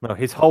 No,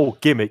 his whole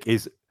gimmick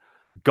is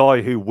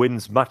guy who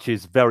wins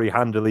matches very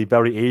handily,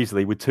 very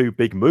easily with two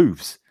big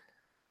moves.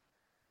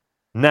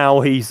 Now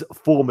he's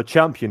former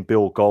champion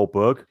Bill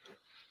Goldberg,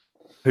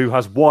 who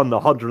has won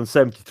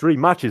 173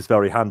 matches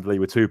very handily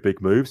with two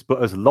big moves,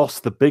 but has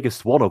lost the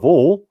biggest one of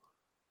all,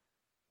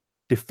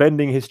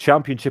 defending his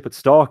championship at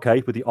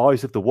Starrcade with the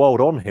eyes of the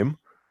world on him,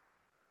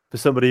 for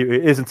somebody who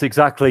isn't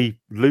exactly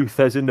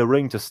Luthez in the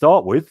ring to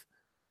start with.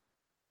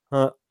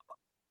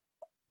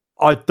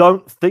 I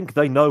don't think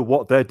they know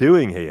what they're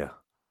doing here.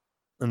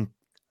 And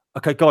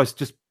okay, guys,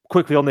 just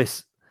quickly on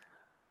this,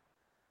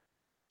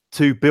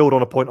 to build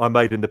on a point I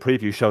made in the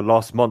preview show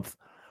last month,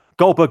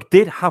 Goldberg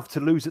did have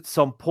to lose at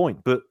some point,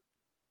 but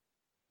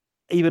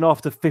even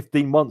after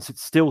 15 months, it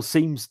still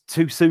seems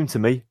too soon to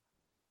me.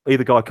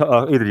 Either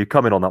you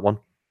come in on that one.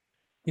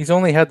 He's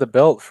only had the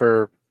belt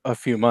for a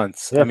few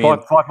months. Yeah, I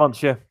mean, 5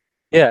 months, yeah.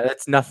 Yeah,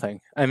 that's nothing.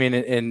 I mean,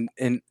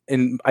 in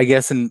I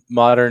guess in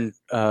modern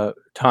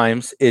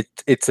times,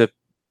 it's a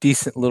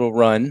decent little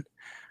run.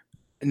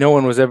 No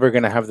one was ever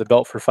going to have the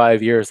belt for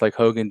 5 years like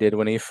Hogan did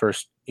when he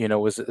first,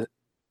 was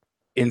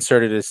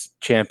inserted as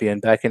champion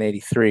back in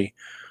 '83.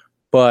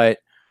 But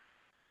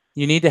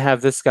you need to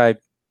have this guy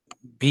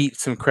beat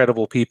some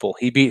credible people.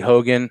 He beat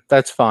Hogan.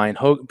 That's fine.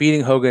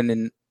 Beating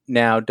Hogan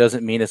now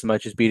doesn't mean as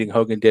much as beating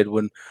Hogan did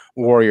when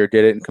Warrior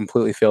did it and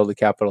completely failed to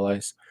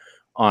capitalize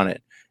on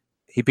it.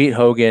 He beat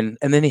Hogan,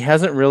 and then he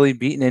hasn't really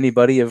beaten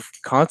anybody of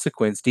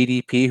consequence.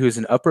 DDP, who's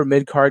an upper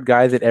mid-card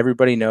guy that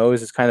everybody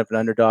knows is kind of an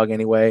underdog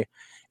anyway,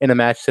 in a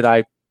match that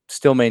I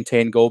still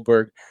maintain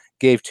Goldberg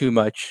gave too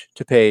much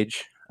to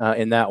Page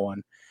in that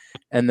one.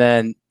 And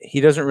then he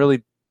doesn't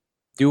really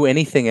do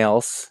anything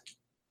else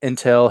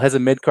until has a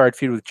mid-card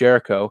feud with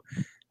Jericho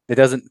that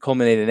doesn't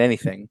culminate in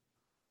anything.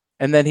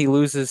 And then he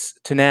loses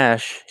to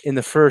Nash in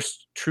the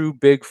first true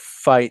big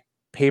fight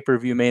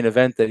pay-per-view main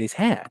event that he's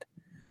had.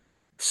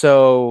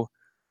 So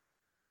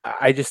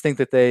I just think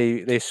that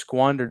they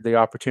squandered the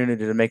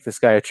opportunity to make this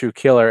guy a true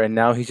killer, and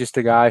now he's just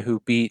a guy who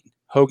beat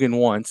Hogan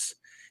once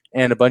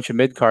and a bunch of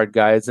mid-card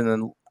guys and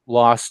then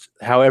lost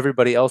how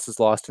everybody else has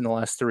lost in the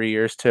last 3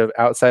 years to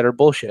outsider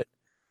bullshit.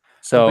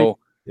 So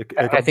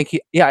I think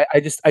I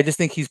just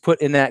think he's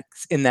put in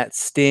that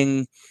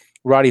Sting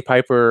Roddy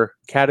Piper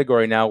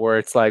category now where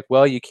it's like,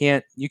 well, you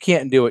can't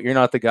do it. You're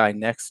not the guy.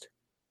 Next.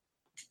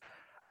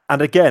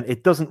 And again,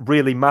 it doesn't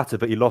really matter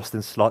that he lost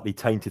in slightly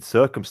tainted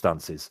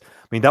circumstances.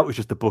 I mean, that was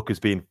just the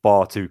bookers being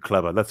far too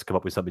clever. Let's come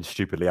up with something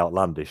stupidly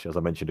outlandish, as I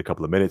mentioned a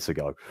couple of minutes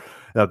ago.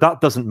 Now, that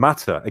doesn't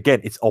matter.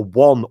 Again, it's a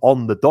 1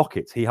 on the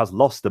docket. He has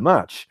lost the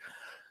match.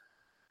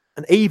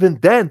 And even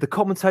then, the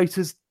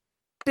commentators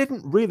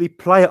didn't really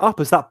play it up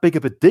as that big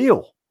of a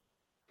deal.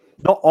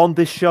 Not on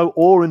this show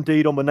or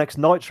indeed on the next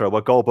Nitro,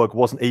 where Goldberg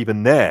wasn't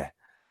even there,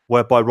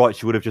 where by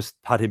rights you would have just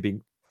had him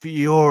being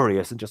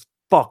furious and just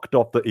fucked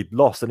off that he'd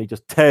lost, and he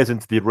just tears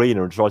into the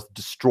arena and tries to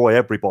destroy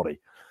everybody.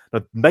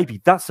 Now, maybe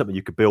that's something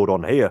you could build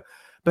on here.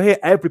 But here,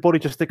 everybody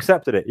just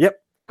accepted it.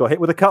 Yep, got hit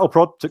with a cattle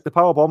prod, took the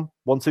powerbomb.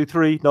 1, 2,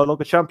 3, no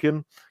longer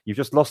champion. You've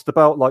just lost the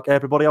belt like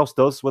everybody else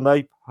does when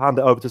they hand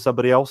it over to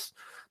somebody else.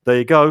 There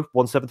you go,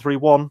 1, 7, 3,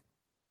 1.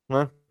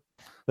 No?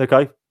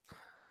 Okay.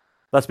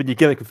 That's been your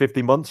gimmick for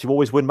 15 months. You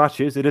always win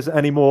matches. It isn't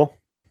anymore.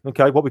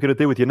 Okay, what we're going to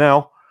do with you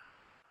now?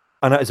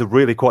 And that is a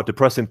really quite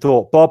depressing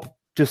thought. Bob,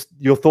 just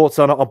your thoughts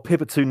on it. I'll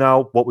pivot to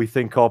now what we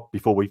think of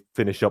before we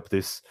finish up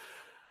this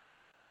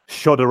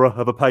shudderer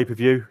of a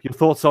pay-per-view. Your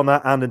thoughts on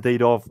that, and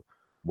indeed of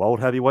World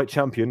Heavyweight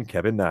Champion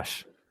Kevin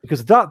Nash?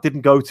 Because that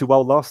didn't go too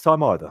well last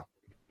time either.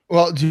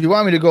 Well, do you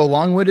want me to go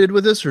long-winded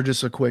with this or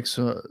just a quick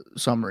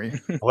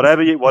summary?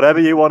 Whatever you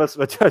want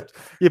to.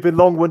 You've been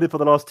long-winded for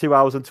the last 2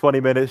 hours and 20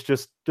 minutes.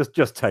 Just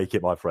take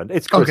it, my friend.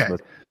 It's Christmas.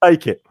 Okay.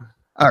 Take it.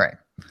 All right.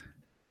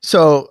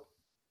 So,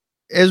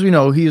 as we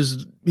know, he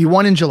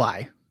won in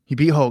July. He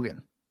beat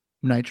Hogan,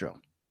 Nitro.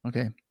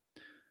 Okay.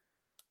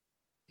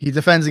 He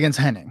defends against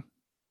Hennig.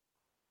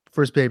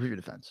 First pay-per-view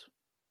defense.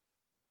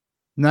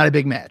 Not a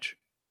big match.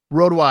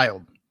 Road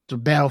Wild. It's a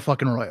battle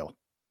fucking royal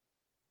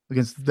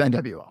against the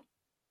NWO.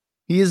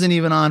 He isn't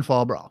even on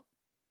Fall Brawl.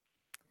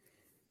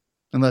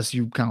 Unless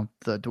you count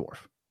the dwarf.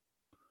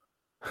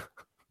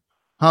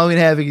 Halloween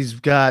Havoc, he's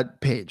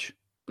got Page.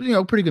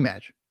 Pretty good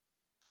match.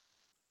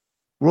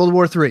 World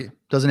War III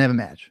doesn't have a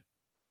match.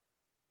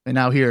 And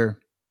now here,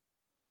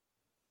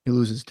 he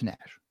loses to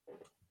Nash.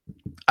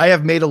 I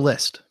have made a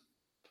list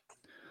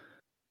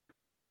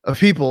of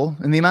people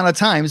and the amount of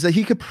times that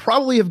he could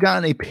probably have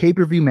gotten a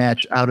pay-per-view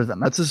match out of them.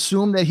 Let's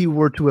assume that he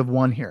were to have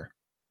won here.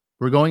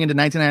 We're going into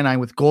 1999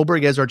 with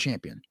Goldberg as our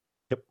champion.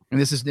 Yep. And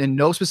this is in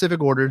no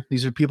specific order.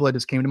 These are people that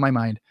just came to my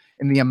mind.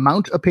 And the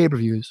amount of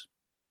pay-per-views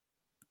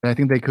that I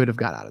think they could have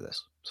got out of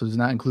this. So it does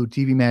not include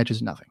TV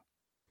matches, nothing.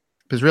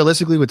 Because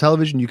realistically, with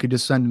television, you could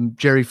just send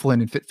Jerry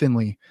Flynn and Fit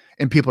Finley,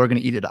 and people are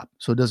going to eat it up.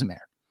 So it doesn't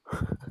matter.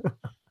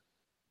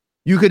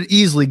 You could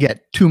easily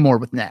get 2 more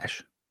with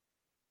Nash.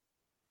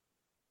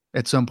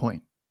 At some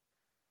point.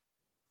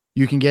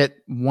 You can get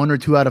 1 or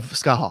 2 out of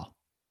Scott Hall.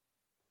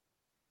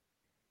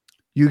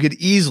 You could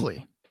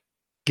easily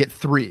get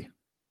 3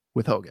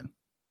 with Hogan.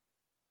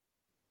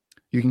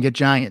 You can get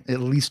Giant at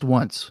least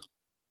once.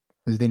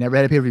 Because they never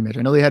had a pay-per-view match.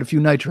 I know they had a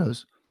few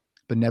Nitros,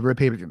 but never a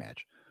pay-per-view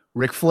match.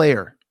 Ric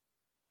Flair.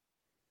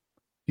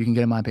 You can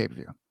get him on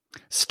pay-per-view.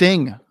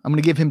 Sting, I'm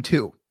going to give him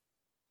 2.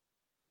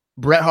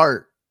 Bret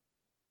Hart,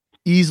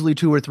 easily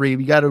 2 or 3.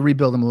 We got to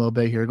rebuild him a little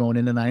bit here going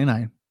into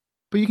 99.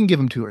 But you can give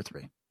him 2 or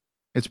 3.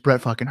 It's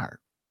Bret fucking Hart.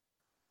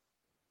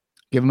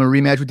 Give him a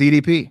rematch with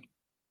DDP.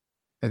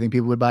 I think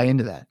people would buy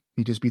into that.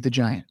 He just beat the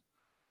Giant.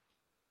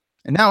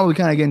 And now we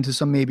kind of get into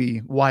some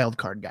maybe wild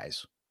card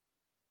guys.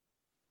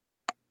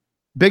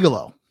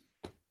 Bigelow.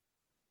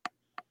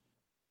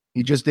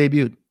 He just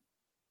debuted.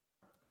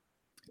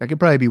 That could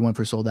probably be one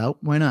for sold out.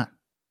 Why not?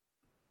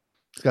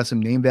 He's got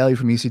some name value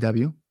from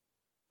ECW.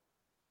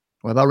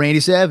 What about Randy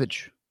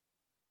Savage?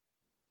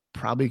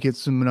 Probably get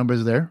some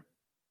numbers there.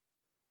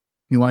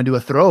 You want to do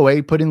a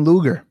throwaway, put in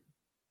Luger.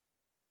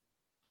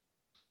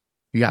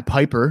 You got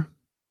Piper.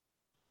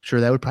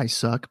 Sure, that would probably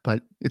suck,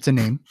 but it's a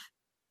name.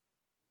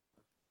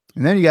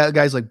 And then you got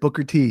guys like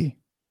Booker T.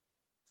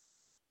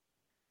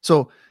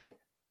 So,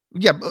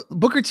 yeah,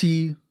 Booker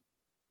T,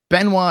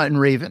 Benoit, and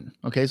Raven.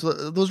 Okay, so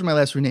those are my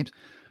last 3 names.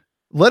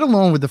 Let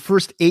alone with the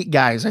first 8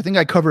 guys, I think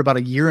I covered about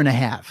 1.5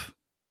 years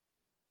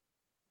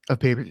of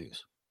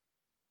pay-per-views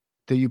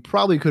that you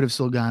probably could have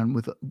still gone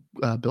with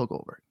Bill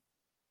Goldberg.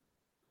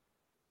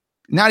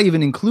 Not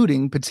even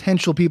including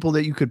potential people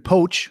that you could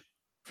poach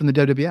from the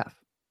WWF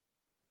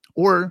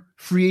or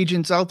free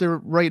agents out there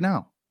right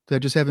now that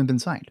just haven't been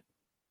signed.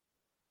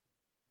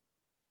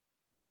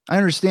 I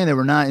understand that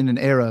we're not in an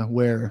era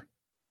where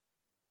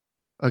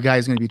a guy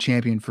is going to be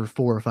champion for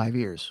 4 or 5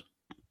 years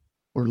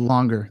or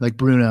longer, like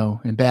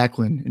Bruno and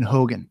Backlund and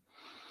Hogan.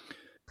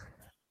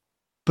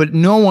 But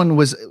no one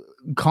was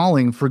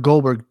calling for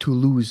Goldberg to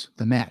lose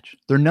the match.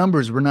 Their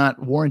numbers were not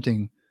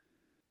warranting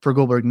for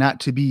Goldberg not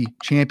to be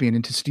champion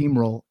and to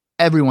steamroll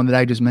everyone that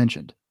I just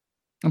mentioned.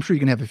 I'm sure you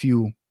can have a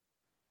few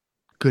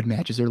good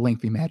matches or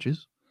lengthy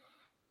matches.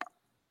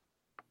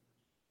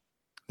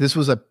 This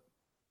was a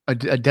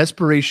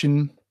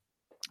desperation,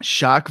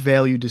 shock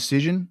value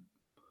decision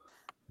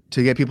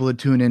to get people to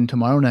tune in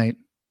tomorrow night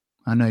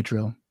on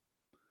Nitro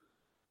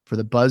for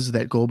the buzz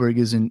that Goldberg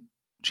isn't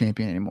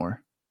champion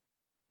anymore.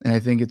 And I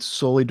think it's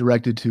solely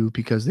directed to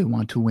because they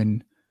want to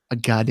win a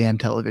goddamn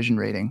television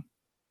rating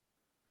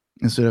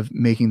instead of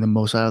making the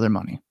most out of their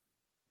money.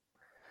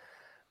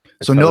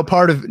 So no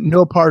part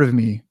of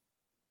me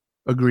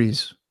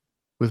agrees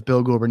with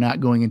Bill Goldberg not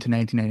going into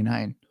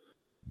 1999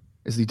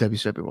 as the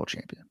WCW World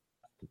Champion.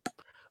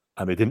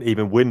 And they didn't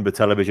even win the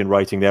television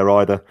rating there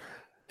either.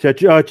 So,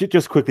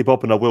 just quickly,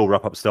 Bob, and I will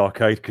wrap up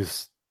Starrcade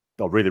because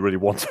I really, really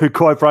want to,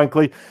 quite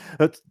frankly.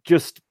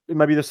 Just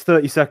maybe just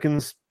 30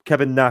 seconds.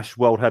 Kevin Nash,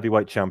 World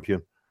Heavyweight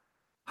Champion.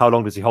 How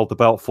long does he hold the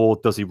belt for?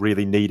 Does he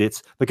really need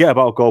it? Forget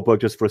about Goldberg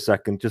just for a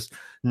second. Just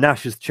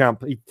Nash is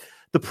champ.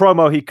 The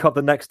promo he cut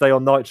the next day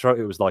on Nitro,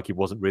 it was like he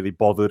wasn't really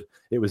bothered.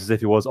 It was as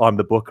if he was, I'm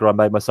the booker, I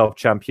made myself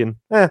champion.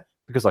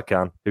 Because I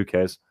can. Who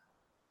cares?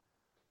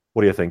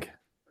 What do you think?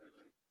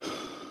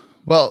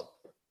 Well,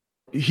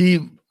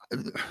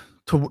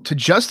 to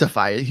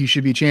justify it, he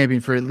should be champion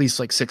for at least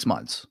like 6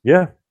 months.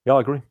 Yeah, I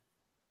agree.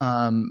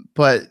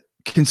 But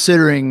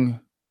considering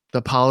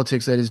the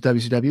politics that is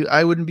WCW,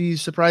 I wouldn't be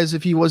surprised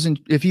if he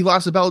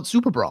lost the belt at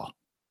Super Brawl.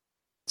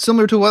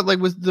 Similar to what like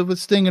with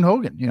Sting and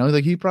Hogan,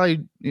 like he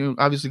probably,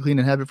 obviously clean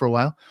and have it for a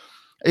while.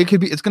 It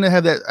could be. It's going to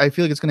have that. I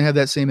feel like it's going to have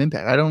that same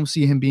impact. I don't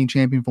see him being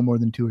champion for more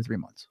than 2 or 3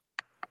 months.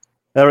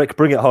 Eric,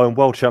 bring it home.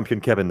 World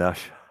champion Kevin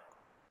Nash.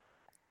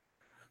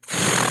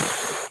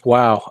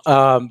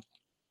 Wow.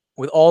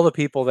 With all the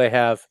people they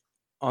have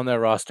on their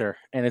roster,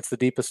 and it's the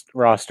deepest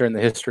roster in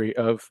the history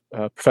of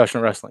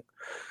professional wrestling,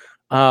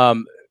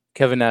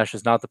 Kevin Nash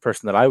is not the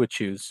person that I would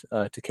choose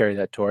to carry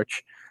that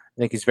torch.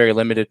 I think he's a very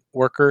limited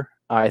worker.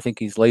 I think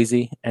he's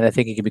lazy, and I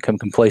think he can become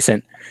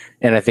complacent,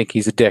 and I think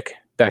he's a dick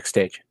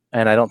backstage.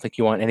 And I don't think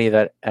you want any of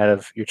that out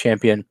of your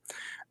champion.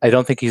 I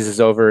don't think he's as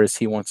over as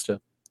he wants to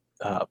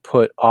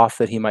put off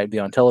that he might be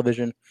on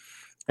television.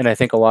 And I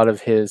think a lot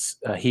of his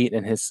heat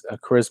and his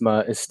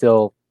charisma is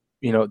still,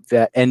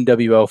 that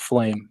NWO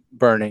flame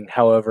burning,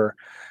 however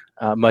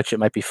much it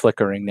might be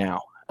flickering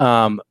now.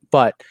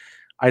 But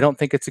I don't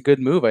think it's a good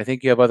move. I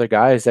think you have other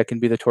guys that can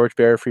be the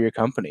torchbearer for your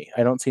company.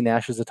 I don't see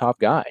Nash as the top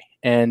guy.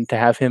 And to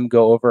have him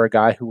go over a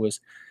guy who was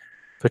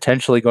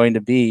potentially going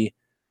to be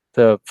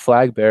the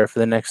flag bearer for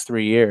the next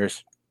 3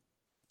 years,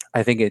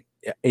 I think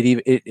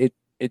it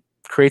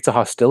creates a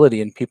hostility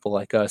in people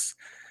like us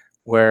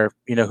where,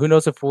 who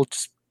knows if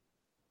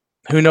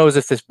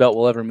this belt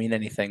will ever mean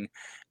anything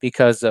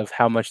because of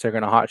how much they're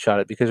going to hotshot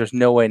it, because there's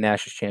no way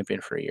Nash is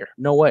champion for a year.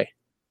 No way.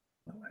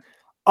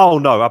 Oh,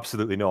 no,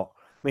 absolutely not.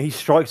 I mean, he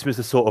strikes me as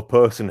the sort of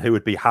person who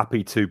would be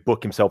happy to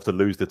book himself to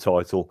lose the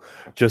title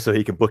just so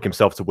he can book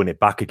himself to win it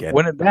back again.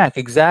 Win it back,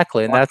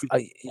 exactly. And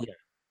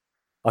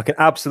I can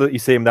absolutely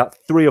see him that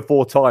 3 or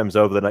 4 times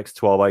over the next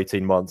 12,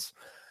 18 months.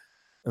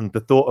 And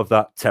the thought of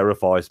that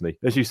terrifies me.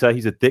 As you say,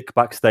 he's a dick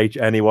backstage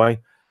anyway,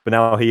 but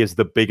now he is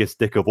the biggest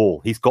dick of all.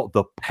 He's got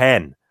the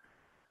pen.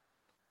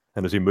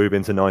 And as we move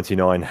into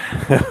 99,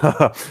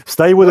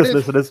 stay with us,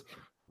 listeners.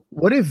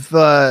 What if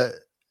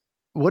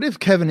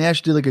Kevin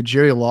Nash did like a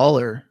Jerry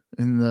Lawler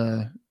in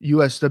the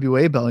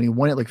USWA belt and he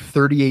won it like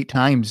 38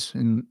 times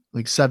in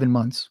like 7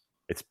 months?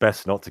 It's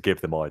best not to give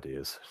them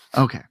ideas.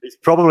 Okay. He's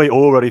probably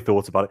already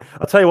thought about it.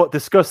 I'll tell you what,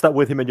 discuss that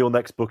with him in your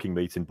next booking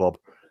meeting, Bob.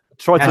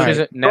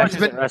 Nash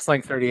isn't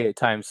wrestling 38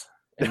 times.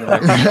 In the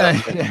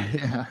next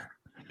yeah.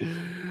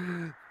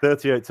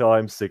 38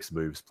 times, 6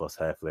 moves plus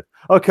hair flip.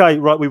 Okay,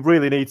 right. We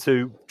really need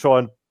to try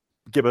and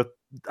give a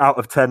out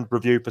of 10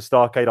 review for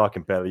Starrcade. I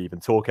can barely even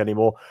talk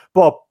anymore.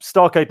 Bob,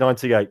 Starrcade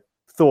 98,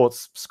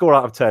 thoughts, score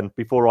out of 10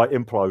 before I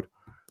implode.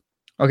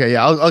 Okay,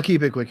 yeah, I'll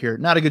keep it quick here.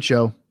 Not a good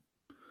show.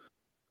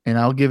 And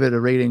I'll give it a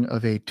rating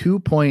of a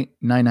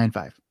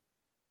 2.995.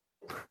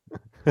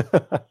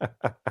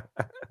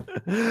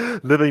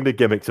 Living the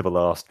gimmick to the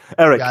last.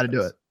 Eric. Got to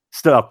do it.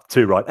 Stop,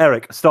 2 right.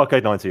 Eric,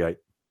 Starrcade 98.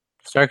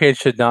 Starrcade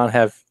should not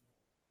have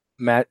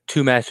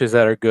 2 matches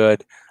that are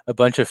good, a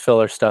bunch of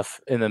filler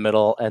stuff in the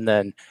middle, and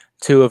then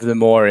 2 of the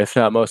more, if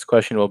not most,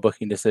 questionable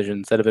booking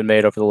decisions that have been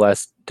made over the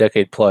last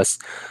decade plus.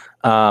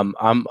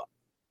 I'm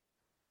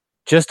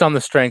just on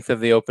the strength of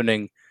the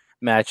opening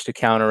match to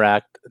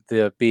counteract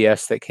the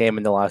BS that came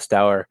in the last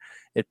hour.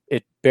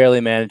 It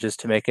barely manages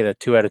to make it a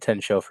 2 out of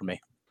 10 show for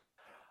me.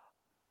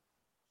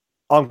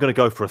 I'm going to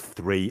go for a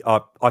 3.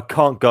 I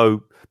can't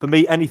go... For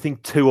me, anything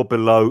 2 or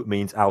below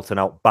means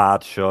out-and-out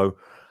bad show.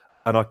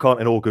 And I can't,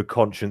 in all good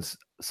conscience,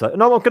 say...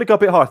 No, I'm going to go a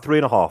bit higher,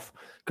 3.5.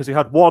 Because we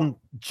had 1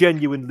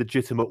 genuine,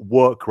 legitimate,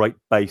 work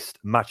rate-based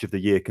match of the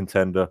year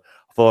contender,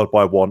 followed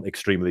by 1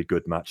 extremely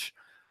good match.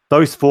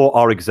 Those 4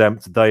 are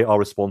exempt. They are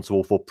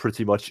responsible for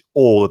pretty much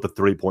all of the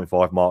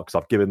 3.5 marks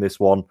I've given this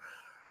one.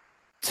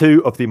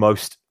 2 of the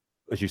most,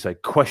 as you say,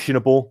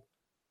 questionable,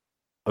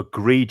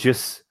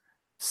 egregious,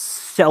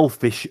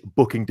 selfish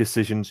booking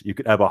decisions you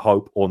could ever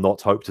hope or not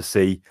hope to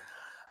see.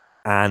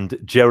 And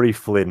Jerry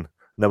Flynn,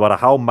 no matter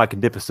how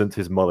magnificent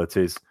his mullet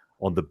is,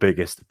 on the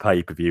biggest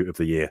pay-per-view of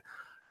the year.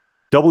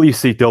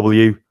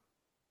 WCW,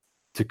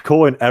 to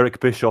coin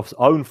Eric Bischoff's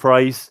own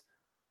phrase,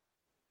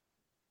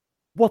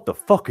 what the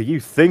fuck are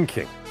you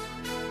thinking?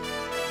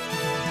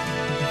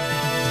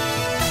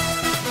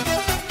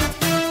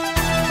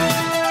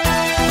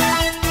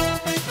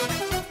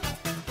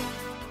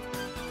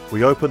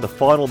 We open the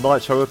final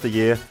Nitro of the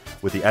year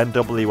with the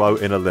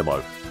NWO in a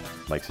limo.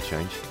 Makes a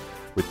change.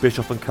 With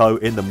Bischoff and Co.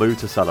 in the mood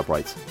to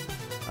celebrate.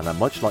 And then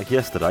much like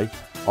yesterday,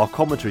 our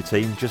commentary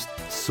team just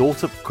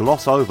sort of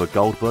gloss over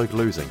Goldberg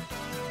losing.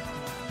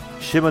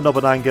 Shima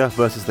Nobunaga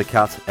versus the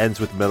Cat ends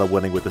with Miller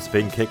winning with a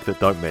spin kick that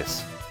don't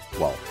miss.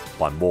 Well,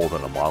 by more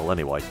than a mile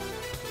anyway.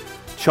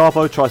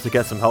 Chavo tries to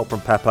get some help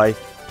from Pepe,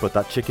 but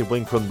that chicken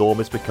wing from Norm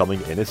is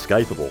becoming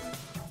inescapable.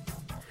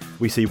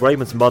 We see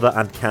Raymond's mother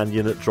and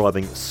Canyon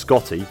driving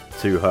Scotty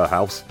to her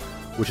house,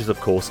 which is of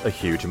course a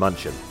huge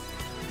mansion.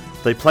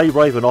 They play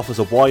Raven off as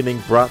a whining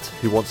brat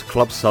who wants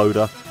club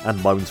soda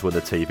and moans when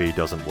the TV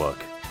doesn't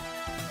work.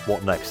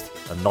 What next?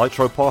 A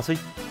Nitro party?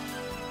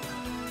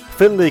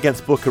 Finlay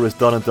against Booker is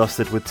done and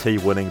dusted with T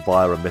winning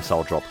via a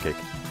missile dropkick.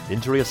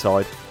 Injury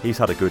aside, he's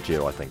had a good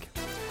year, I think.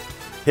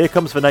 Here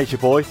comes the Nature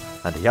Boy,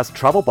 and he has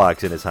travel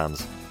bags in his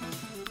hands.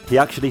 He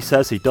actually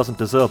says he doesn't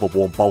deserve a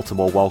warm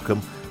Baltimore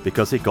welcome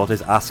because he got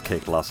his ass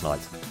kicked last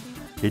night.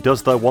 He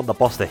does though want the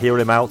boss to hear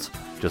him out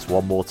just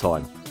one more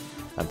time.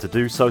 And to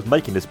do so,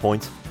 making this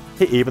point,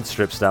 he even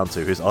strips down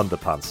to his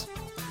underpants.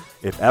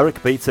 If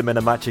Eric beats him in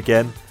a match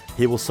again,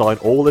 he will sign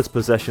all his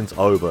possessions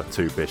over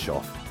to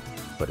Bischoff.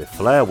 But if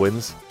Flair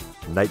wins,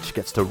 Nate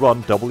gets to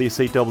run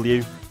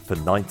WCW for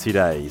 90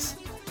 days.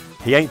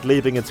 He ain't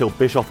leaving until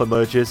Bischoff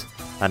emerges,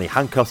 and he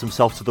handcuffs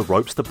himself to the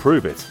ropes to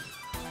prove it.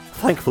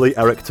 Thankfully,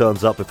 Eric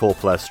turns up before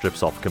Flair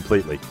strips off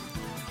completely.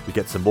 We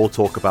get some more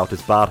talk about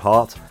his bad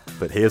heart,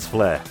 but here's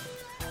Flair.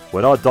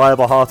 When I die of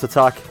a heart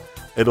attack,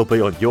 it'll be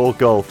on your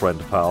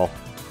girlfriend, pal.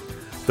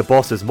 The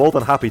boss is more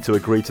than happy to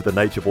agree to the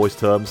Nature Boys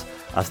terms,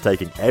 as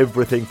taking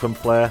everything from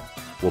Flair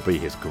will be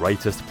his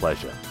greatest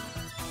pleasure.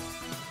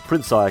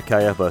 Prince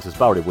Iakea versus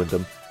Barry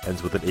Windham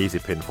ends with an easy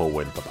pinfall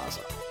win for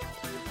Baszler.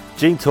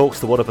 Gene talks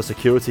to one of the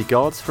security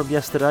guards from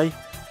yesterday.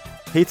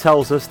 He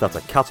tells us that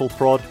a cattle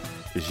prod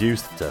is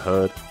used to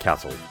herd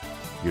cattle.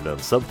 You learn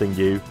something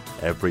new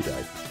every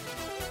day.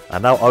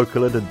 And now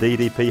Okerlund and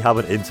DDP have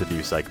an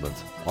interview segment.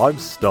 I'm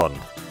stunned.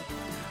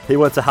 He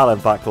went to hell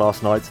and back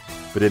last night,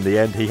 but in the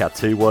end he had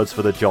 2 words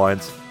for the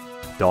Giant: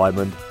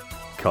 Diamond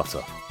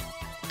Cutter.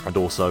 And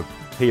also,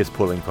 he is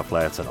pulling for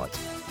Flair tonight.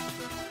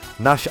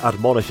 Nash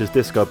admonishes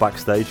Disco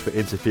backstage for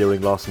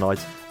interfering last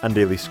night and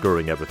nearly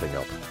screwing everything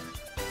up.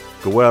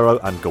 Guerrero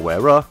and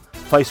Guerrera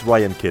face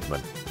Ray and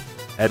Kidman.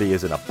 Eddie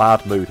is in a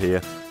bad mood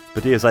here,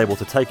 but he is able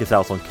to take it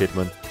out on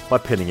Kidman by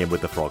pinning him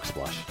with the frog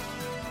splash.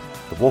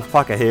 The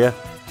Wolfpack are here,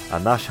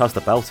 and Nash has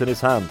the belt in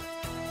his hand,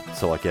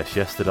 so I guess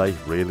yesterday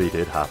really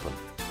did happen.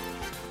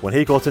 When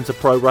he got into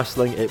pro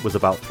wrestling, it was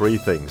about 3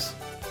 things: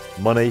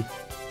 money,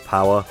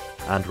 power,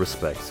 and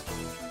respect.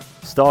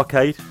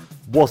 Starrcade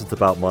wasn't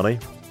about money.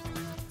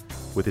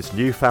 With his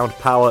newfound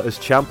power as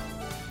champ,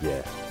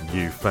 yeah,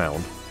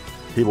 newfound,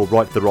 he will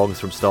right the wrongs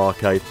from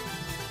Starrcade,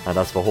 and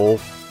as for Hall,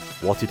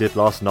 what he did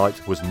last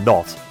night was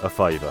not a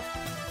favour.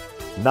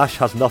 Nash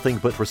has nothing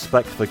but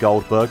respect for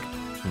Goldberg.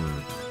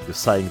 You're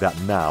saying that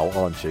now,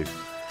 aren't you?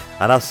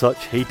 And as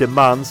such, he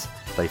demands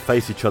they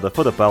face each other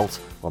for the belt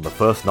on the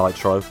first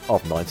Nitro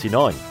of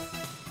 '99.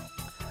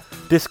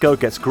 Disco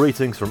gets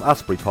greetings from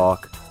Asbury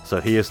Park, so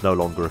he is no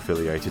longer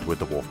affiliated with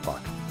the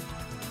Wolfpack.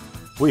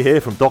 We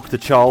hear from Dr.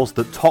 Charles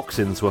that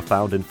toxins were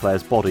found in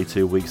Flair's body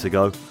 2 weeks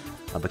ago,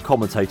 and the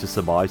commentators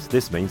surmise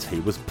this means he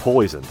was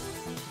poisoned.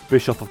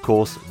 Bischoff, of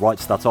course,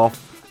 writes that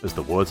off as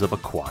the words of a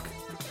quack.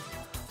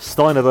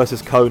 Steiner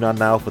versus Conan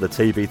now for the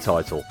TV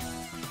title.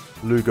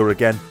 Luger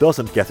again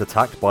doesn't get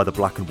attacked by the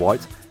Black and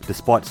White,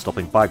 despite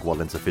stopping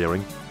Bagwell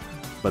interfering,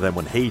 but then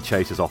when he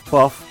chases off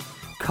Buff,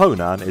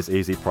 Conan is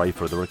easy prey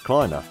for the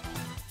recliner.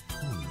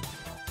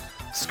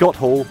 Scott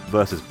Hall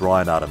versus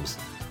Brian Adams.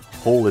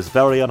 Hall is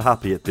very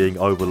unhappy at being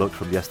overlooked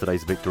from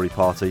yesterday's victory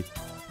party.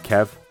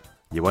 Kev,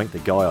 you ain't the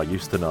guy I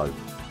used to know.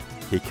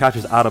 He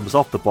catches Adams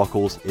off the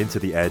buckles into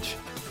the edge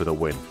for the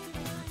win.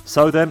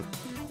 So then,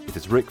 it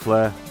is Ric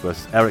Flair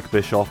versus Eric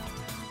Bischoff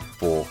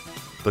for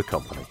the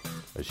company,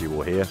 as you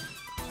will hear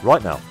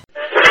right now.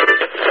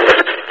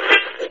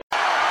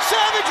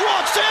 Savage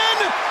walks in,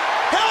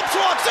 Helms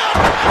walks out,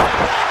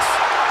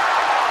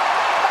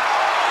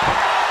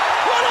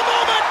 what a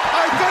moment!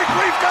 I think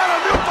we've got a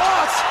new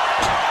boss!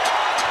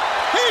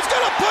 He's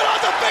gonna put on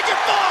the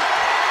biggest fight!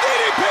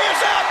 DDP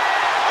is out!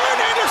 Arn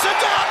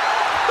Anderson's out!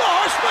 The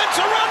Horsemen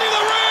surrounding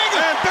the ring!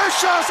 And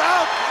Bischoff's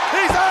out!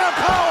 He's out of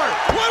power!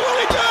 What will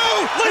he do?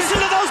 Listen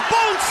to those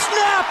bones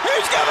snap!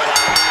 He's giving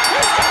up!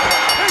 He's giving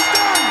up! He's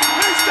done!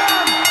 He's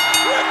done!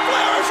 Ric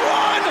Flair has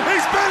won!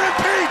 He's been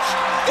impeached!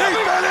 He's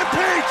been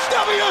impeached!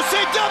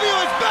 WCW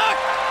is back!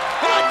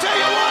 And I tell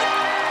you what,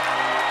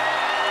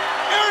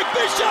 Eric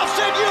Bischoff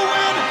said you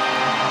win!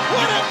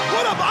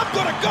 I'm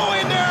gonna go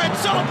in there and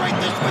celebrate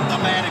this with the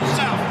man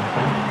himself!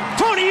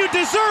 Tony, you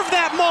deserve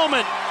that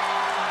moment!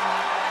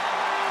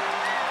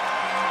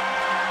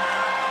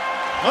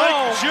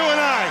 Like you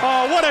and I.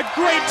 Oh, what a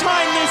great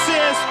time this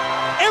is.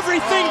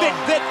 Everything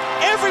that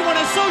everyone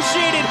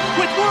associated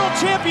with World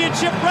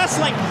Championship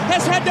Wrestling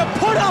has had to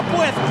put up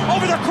with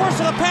over the course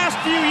of the past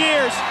few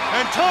years.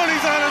 And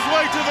Tony's on his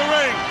way to the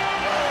ring.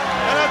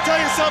 And I'll tell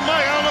you something,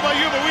 Mike, I don't know about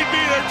you, but we'd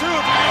be there too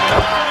if we didn't have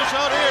a finish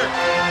out here.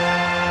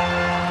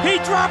 He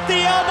dropped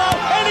the elbow,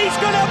 and he's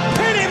going to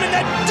pin him in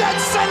the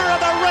dead center of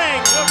the ring.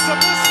 Look,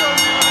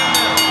 Sabisco's even in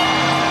there.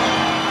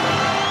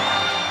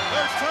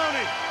 There's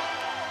Tony.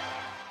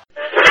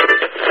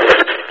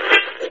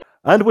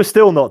 And we're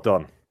still not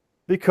done,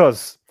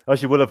 because,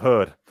 as you will have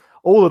heard,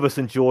 all of us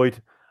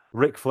enjoyed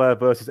Ric Flair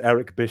versus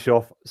Eric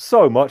Bischoff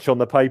so much on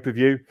the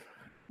pay-per-view,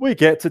 we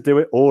get to do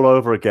it all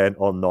over again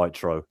on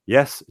Nitro.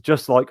 Yes,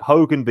 just like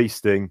Hogan v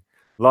Sting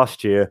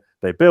last year,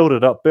 they build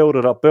it up,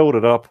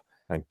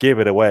 and give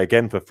it away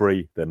again for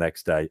free the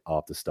next day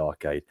after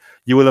Starrcade.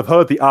 You will have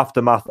heard the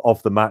aftermath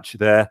of the match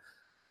there,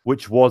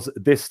 which was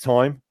this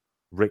time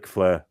Ric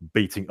Flair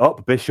beating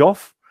up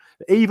Bischoff.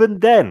 Even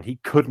then, he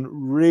couldn't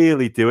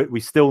really do it. We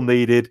still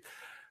needed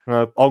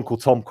Uncle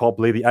Tom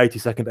Cobley, the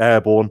 82nd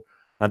Airborne,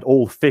 and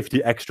all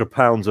 50 extra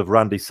pounds of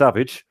Randy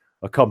Savage,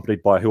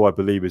 accompanied by who I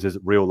believe is his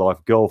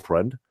real-life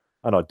girlfriend.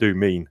 And I do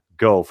mean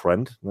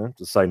girlfriend,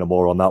 to say no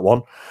more on that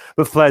one.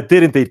 But Flair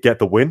did indeed get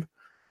the win.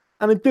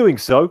 And in doing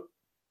so,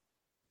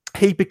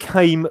 he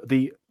became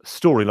the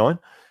storyline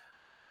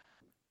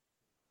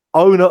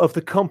owner of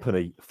the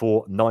company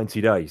for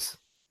 90 days.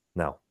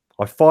 Now,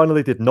 I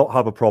finally did not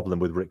have a problem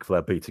with Ric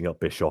Flair beating up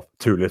Bischoff.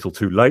 Too little,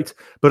 too late,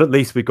 but at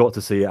least we got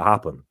to see it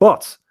happen.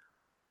 But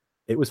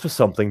it was for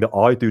something that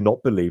I do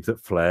not believe that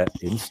Flair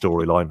in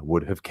storyline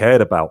would have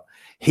cared about.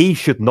 He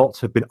should not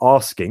have been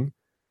asking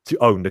to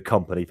own the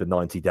company for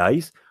 90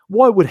 days.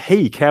 Why would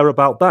he care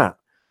about that?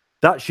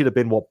 That should have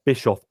been what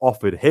Bischoff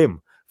offered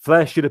him.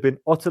 Flair should have been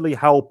utterly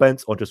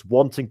hell-bent on just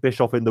wanting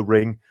Bischoff in the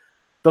ring.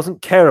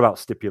 Doesn't care about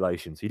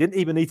stipulations. He didn't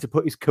even need to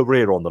put his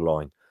career on the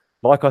line.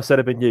 Like I said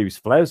in the news,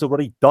 Flair's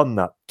already done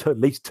that at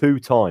least 2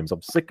 times.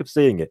 I'm sick of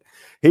seeing it.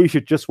 He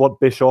should just want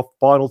Bischoff,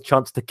 final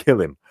chance to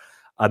kill him.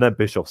 And then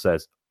Bischoff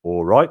says,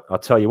 all right, I'll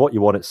tell you what,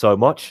 you want it so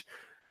much,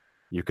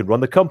 you can run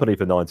the company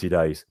for 90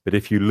 days. But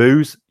if you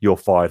lose, you're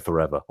fired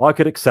forever. I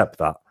could accept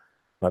that.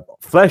 Like,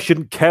 Flair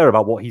shouldn't care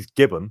about what he's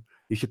given.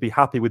 He should be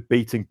happy with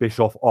beating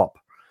Bischoff up.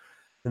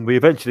 And we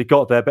eventually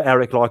got there, but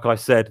Eric, like I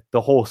said,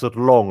 the horse had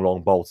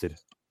long bolted.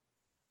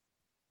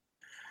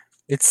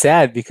 It's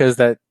sad because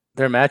their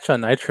match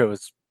on Nitro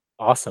was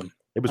awesome.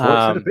 It was what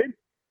it should have been.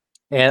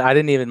 And I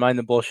didn't even mind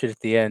the bullshit at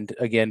the end,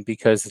 again,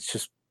 because it's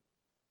just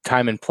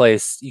time and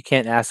place. You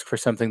can't ask for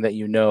something that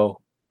you know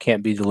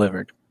can't be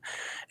delivered.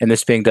 And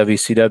this being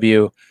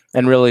WCW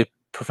and really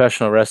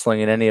professional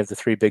wrestling in any of the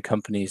 3 big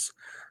companies,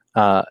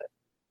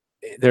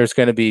 there's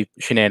going to be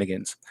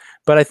shenanigans.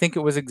 But I think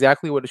it was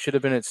exactly what it should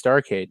have been at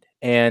Starrcade.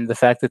 And the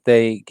fact that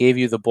they gave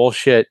you the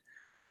bullshit,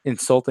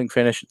 insulting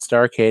finish at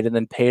Starrcade and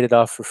then paid it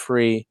off for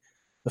free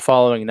the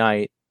following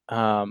night,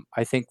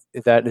 I think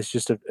that is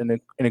just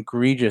an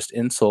egregious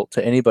insult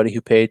to anybody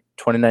who paid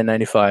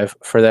 $29.95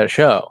 for that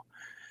show.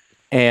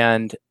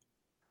 And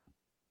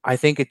I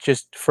think it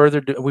just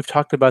further, we've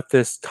talked about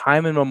this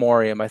time in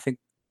memoriam. I think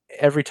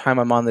every time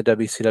I'm on the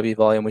WCW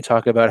volume, we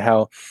talk about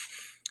how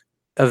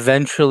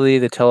eventually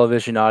the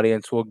television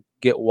audience will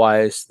get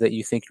wise that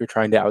you think you're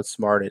trying to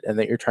outsmart it and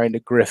that you're trying to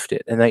grift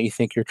it and that you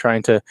think you're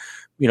trying to,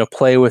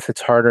 play with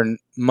its hard-earned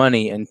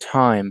money and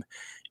time.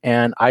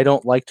 And I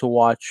don't like to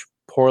watch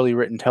poorly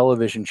written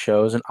television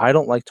shows, and I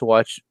don't like to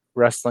watch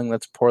wrestling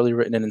that's poorly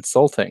written and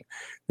insulting.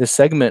 This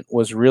segment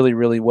was really,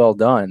 really well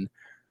done,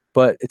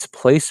 but its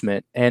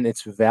placement and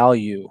its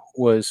value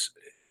was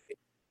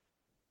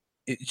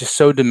just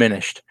so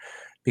diminished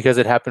because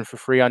it happened for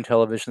free on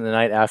television the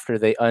night after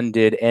they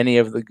undid any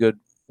of the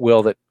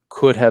goodwill that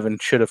could have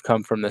and should have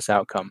come from this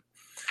outcome.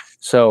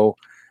 So,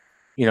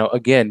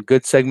 again,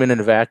 good segment in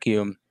a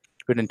vacuum,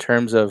 but in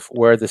terms of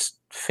where this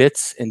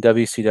fits in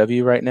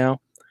WCW right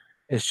now,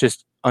 it's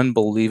just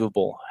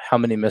unbelievable how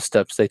many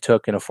missteps they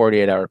took in a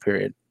 48-hour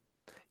period.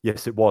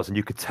 Yes, it was. And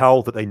you could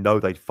tell that they know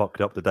they'd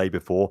fucked up the day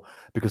before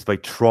because they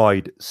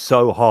tried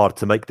so hard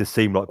to make this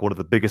seem like one of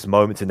the biggest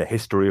moments in the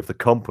history of the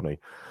company.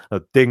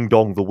 Ding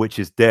dong, the witch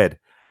is dead.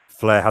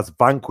 Flair has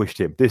vanquished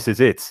him. This is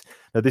it.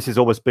 Now, this is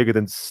almost bigger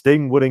than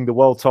Sting winning the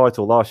world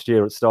title last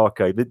year at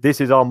Starrcade.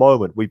 This is our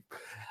moment.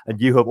 And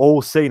you have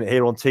all seen it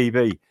here on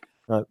TV.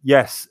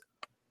 Yes,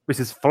 this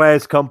is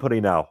Flair's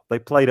company now. They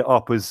played it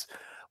up as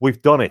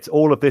we've done it.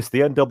 All of this,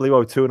 the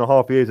NWO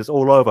 2.5 years, it's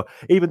all over.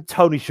 Even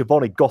Tony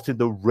Schiavone got in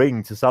the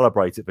ring to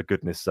celebrate it, for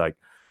goodness sake.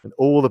 And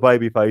all the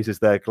baby faces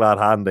there glad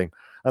handing.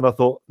 And I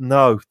thought,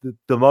 no,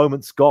 the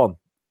moment's gone.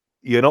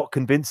 You're not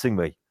convincing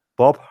me.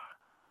 Bob?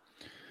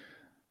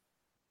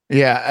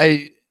 Yeah,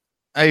 I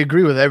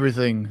agree with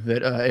everything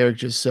that Eric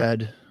just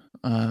said.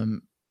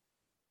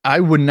 I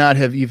would not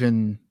have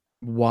even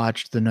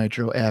watched the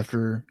Nitro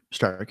after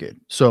Starrcade.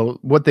 So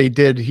what they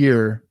did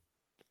here,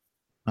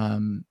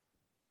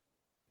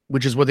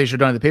 which is what they should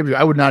have done at the pay-per-view,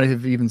 I would not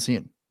have even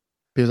seen,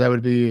 because I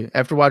would be,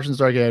 after watching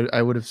Starrcade,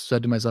 I would have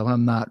said to myself,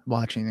 I'm not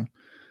watching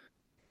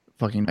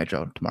fucking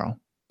Nitro tomorrow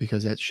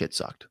because that shit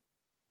sucked.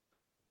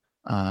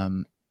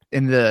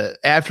 In the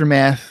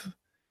aftermath,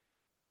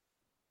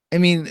 I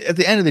mean, at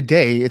the end of the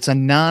day, it's a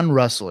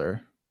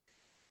non-wrestler,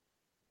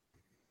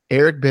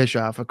 Eric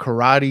Bischoff, a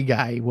karate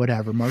guy,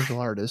 whatever, martial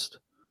artist,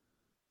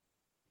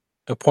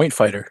 a point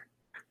fighter.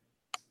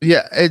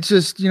 Yeah, it's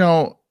just,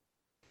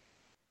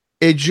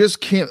 it just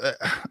can't.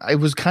 I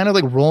was kind of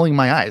like rolling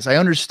my eyes. I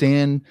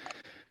understand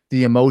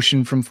the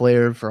emotion from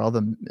Flair for all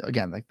the,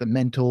 again, like the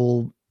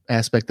mental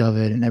aspect of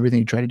it and everything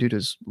he tried to do to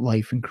his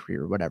life and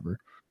career, whatever.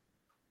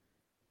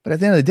 But at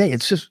the end of the day,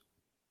 it's just,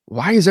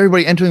 why is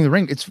everybody entering the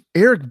ring? It's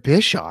Eric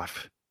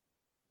Bischoff.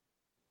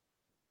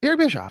 Eric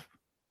Bischoff.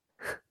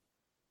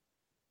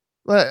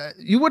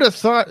 You would have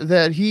thought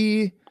that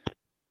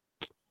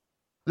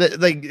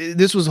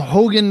this was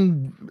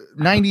Hogan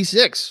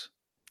 96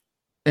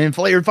 and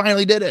Flair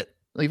finally did it.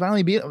 Like,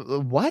 finally beat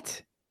it.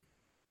 What?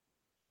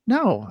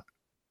 No.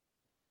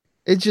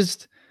 It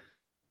just,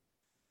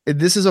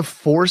 this is a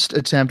forced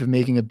attempt of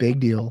making a big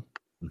deal.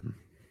 Mm-hmm.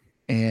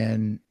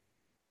 And,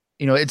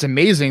 it's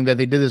amazing that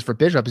they did this for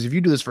Bischoff, because if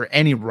you do this for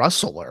any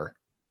wrestler,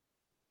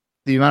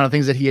 the amount of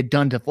things that he had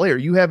done to Flair,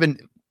 you have an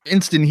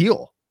instant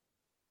heel.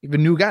 You have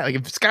a new guy. Like,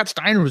 if Scott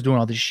Steiner was doing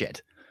all this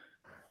shit,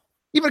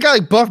 even a guy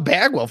like Buff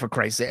Bagwell, for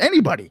Christ's sake,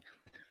 anybody,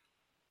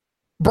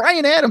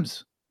 Brian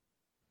Adams,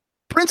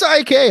 Prince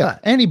Ikea,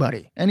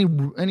 anybody,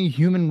 any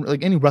human,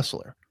 like any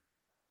wrestler.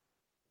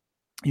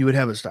 you would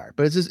have a star.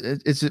 But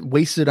it's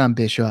wasted on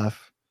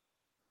Bischoff,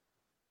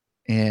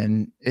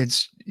 and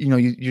it's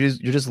you're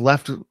just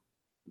left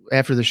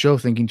after the show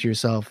thinking to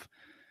yourself,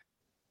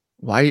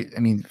 why? I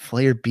mean,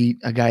 Flair beat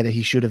a guy that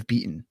he should have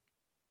beaten,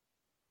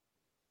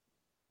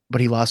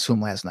 but he lost to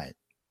him last night.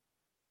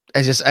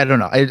 I don't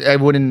know. I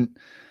wouldn't.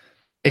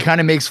 It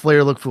kind of makes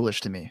Flair look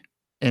foolish to me,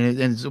 and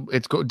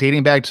it's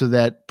dating back to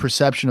that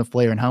perception of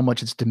Flair and how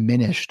much it's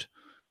diminished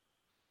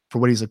for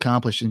what he's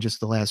accomplished in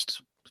just the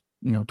last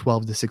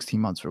 12 to 16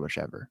 months or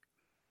whichever.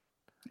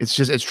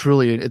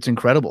 It's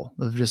incredible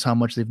of just how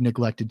much they've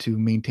neglected to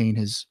maintain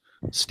his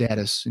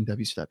status in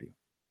WCW.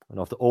 And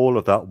after all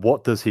of that,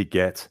 what does he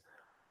get?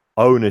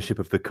 Ownership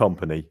of the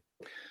company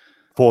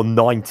for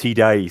 90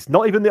 days.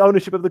 Not even the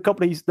ownership of the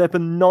company. He's there for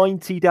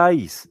 90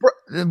 days.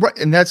 Right.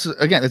 And that's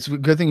a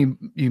good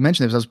thing you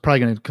mentioned this. I was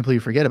probably going to completely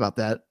forget about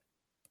that.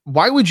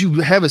 Why would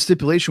you have a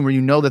stipulation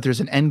where that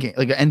there's an end game,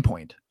 like an end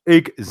point?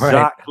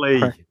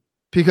 Exactly. Right.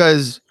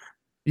 Because,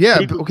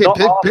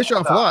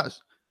 Bischoff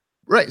lost.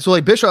 Right. So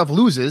like Bischoff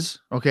loses.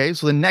 Okay.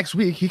 So the next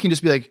week he can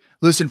just be like,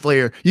 listen,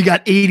 Flair, you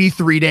got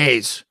 83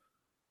 days.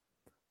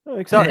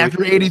 Exactly. And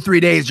after 83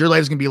 days, your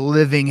life's gonna be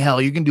living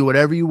hell. You can do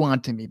whatever you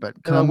want to me,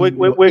 but come we're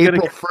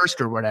April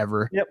 1st or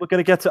whatever. Yeah, we're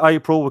gonna get to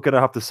April. We're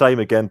gonna have the same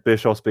again.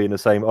 Bischoff's being the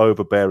same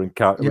overbearing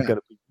character. Yeah. We're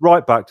gonna be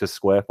right back to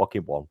square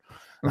fucking one.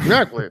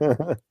 Exactly.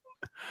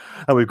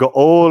 And we've got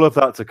all of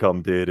that to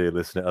come, dear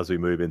listener, as we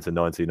move into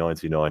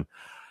 1999.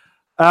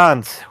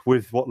 And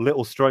with what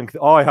little strength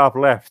I have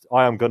left,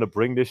 I am going to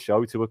bring this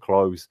show to a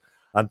close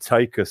and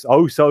take us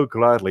so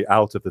gladly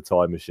out of the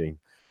time machine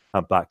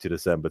and back to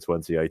December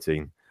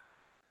 2018.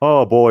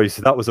 Oh, boys,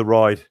 that was a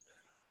ride.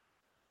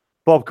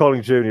 Bob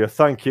Collins Jr.,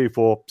 thank you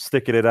for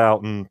sticking it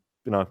out. And,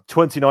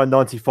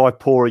 $29.95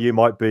 poorer you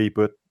might be,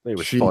 but it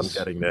was fun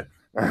getting there.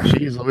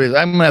 Jeez Louise,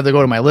 I'm going to have to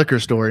go to my liquor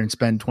store and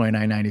spend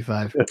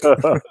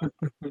 $29.95.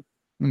 Let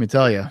me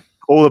tell you.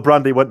 All the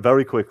brandy went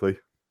very quickly.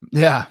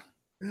 Yeah.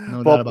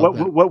 No Bob, doubt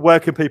about that. where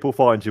can people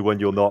find you when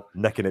you're not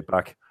necking it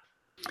back?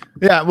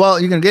 Yeah, well,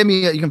 you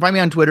can find me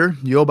on Twitter,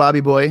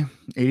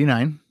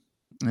 YoBobbyBoy89.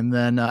 And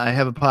then I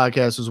have a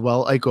podcast as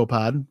well,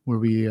 IcoPod, where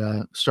we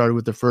started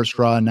with the first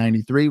Raw in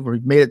 93. We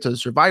made it to the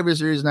Survivor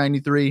Series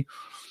 93.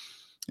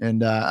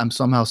 And I'm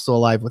somehow still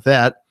alive with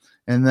that.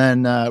 And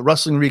then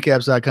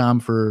WrestlingRecaps.com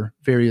for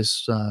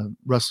various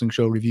wrestling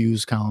show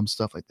reviews, columns,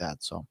 stuff like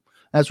that. So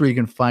that's where you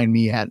can find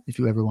me at if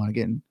you ever want to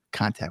get in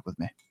contact with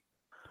me.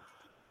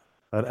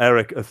 And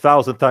Eric,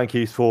 1,000 thank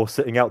yous for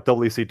sitting out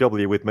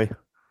WCW with me.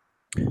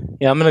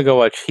 Yeah, I'm gonna go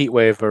watch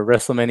Heatwave or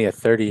WrestleMania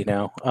 30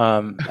 now.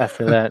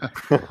 After that,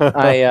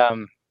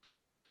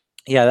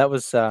 that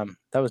was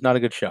not a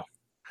good show.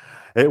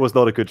 It was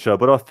not a good show,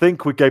 but I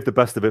think we gave the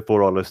best of it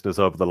for our listeners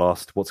over the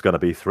last what's going to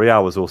be 3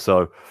 hours or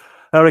so.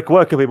 Eric,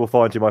 where can people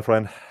find you, my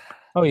friend?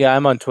 Oh yeah,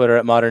 I'm on Twitter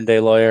at Modern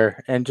Day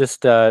Lawyer, and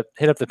just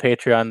hit up the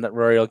Patreon that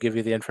Rory will give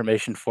you the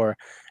information for,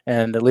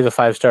 and leave a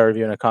 5-star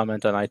review and a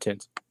comment on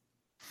iTunes.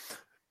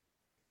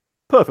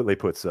 Perfectly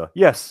put, sir.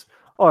 Yes,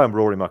 I am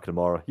Rory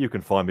McNamara. You can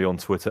find me on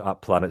Twitter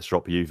at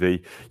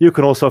PlanetsDropUV. You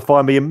can also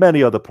find me in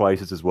many other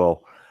places as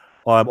well.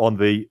 I am on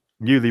the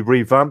newly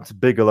revamped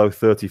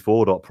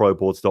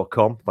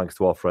Bigelow34.proboards.com, thanks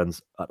to our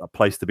friends at A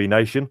Place to Be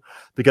Nation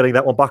for getting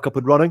that one back up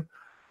and running.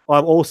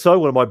 I'm also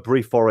one of my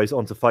brief forays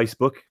onto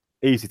Facebook,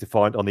 easy to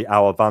find on the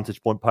Our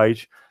Vantage Point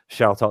page.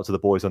 Shout out to the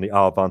boys on the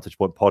Our Vantage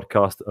Point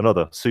podcast,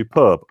 another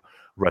superb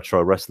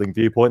retro wrestling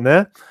viewpoint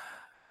there.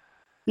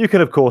 You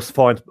can, of course,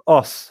 find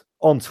us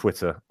on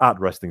Twitter at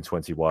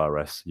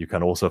Wrestling20YRS. You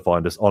can also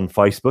find us on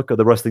Facebook at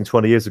the Wrestling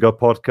 20 Years Ago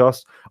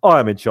podcast. I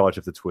am in charge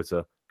of the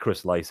Twitter.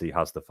 Chris Lacey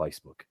has the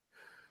Facebook.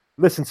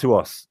 Listen to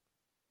us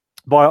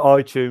via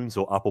iTunes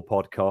or Apple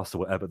Podcasts or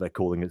whatever they're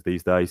calling it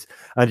these days.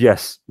 And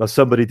yes, as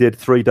somebody did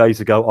 3 days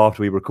ago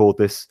after we record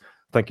this,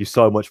 thank you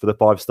so much for the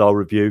 5-star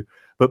review.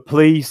 But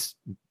please,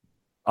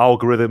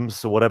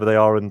 algorithms or whatever they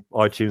are in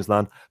iTunes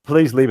land,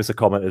 please leave us a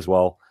comment as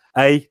well.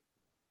 A,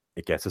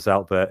 it gets us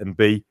out there, and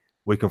B,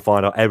 we can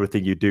find out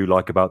everything you do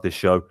like about this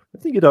show,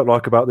 everything you don't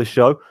like about this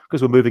show,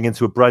 because we're moving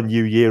into a brand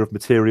new year of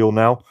material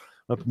now,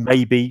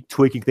 maybe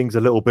tweaking things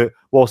a little bit,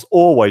 whilst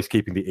always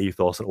keeping the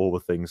ethos and all the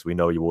things we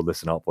know you will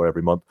listen out for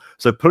every month.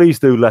 So please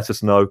do let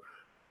us know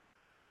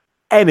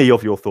any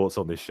of your thoughts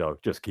on this show.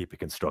 Just keep it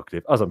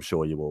constructive, as I'm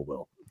sure you all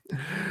will.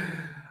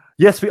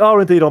 Yes, we are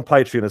indeed on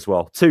Patreon as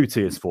well. 2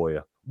 tiers for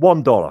you.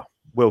 $1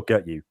 will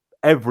get you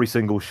every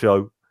single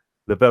show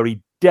the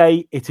very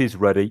day it is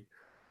ready.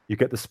 You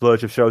get the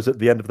splurge of shows at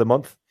the end of the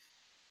month.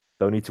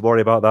 Don't need to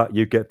worry about that.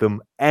 You get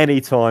them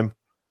anytime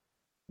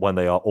when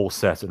they are all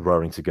set and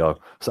raring to go.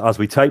 So as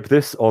we tape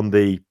this on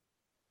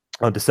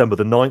December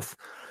the 9th,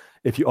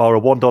 if you are a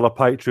 $1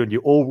 patron,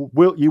 you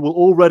will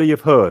already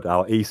have heard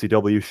our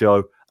ECW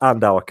show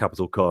and our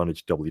Capital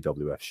Carnage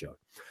WWF show.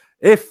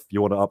 If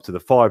you want to up to the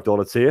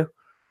 $5 tier,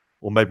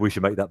 or maybe we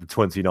should make that the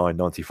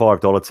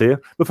 $29.95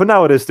 tier, but for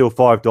now it is still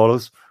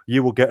 $5,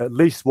 you will get at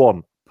least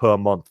one per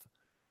month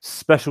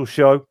special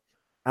show,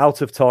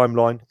 out of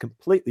timeline,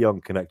 completely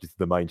unconnected to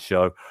the main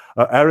show.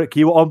 Eric,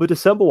 you were on the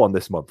December one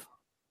this month.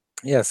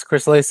 Yes,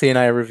 Chris Lacey and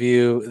I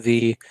review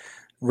the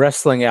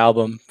wrestling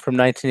album from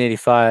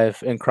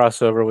 1985 in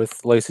crossover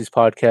with Lacey's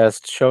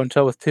podcast, Show and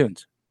Tell with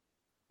Tunes.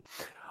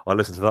 I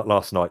listened to that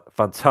last night.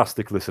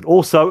 Fantastic listen.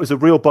 Also, as a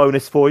real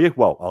bonus for you,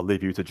 well, I'll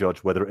leave you to judge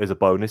whether it is a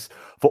bonus.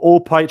 For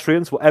all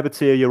Patreons, whatever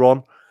tier you're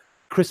on,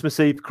 Christmas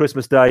Eve,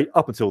 Christmas Day,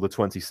 up until the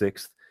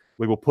 26th,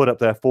 we will put up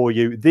there for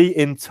you the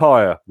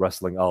entire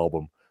wrestling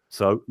album.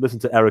 So listen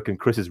to Eric and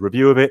Chris's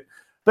review of it,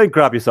 then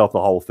grab yourself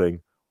the whole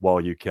thing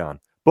while you can.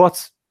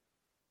 But,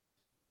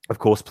 of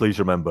course, please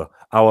remember,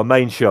 our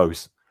main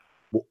shows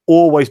will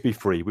always be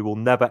free. We will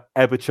never,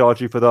 ever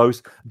charge you for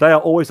those. They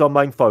are always our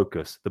main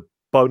focus. The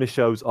bonus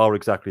shows are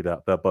exactly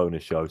that. They're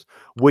bonus shows.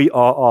 We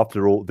are,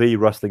 after all, the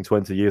Wrestling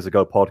 20 Years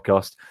Ago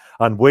podcast.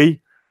 And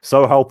we,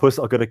 so help us,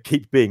 are going to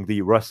keep being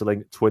the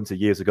Wrestling 20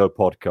 Years Ago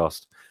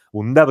podcast.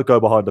 We'll never go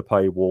behind a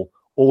paywall.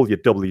 All your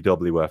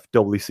WWF,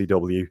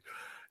 WCW,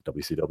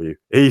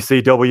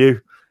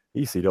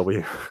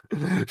 ECW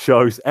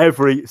shows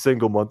every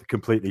single month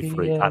completely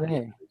free. It's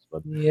coming.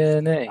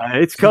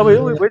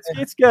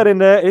 It's getting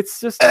there. It's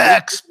just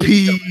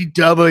XPW.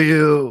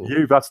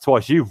 That's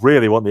twice. You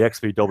really want the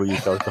XPW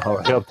show to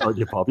hurry up, don't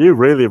you, Bob? You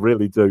really,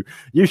 really do.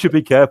 You should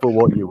be careful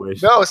what you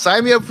wish. No,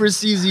 sign me up for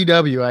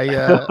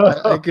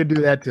CZW. I could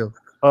do that too.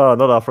 Oh,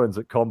 not our friends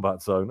at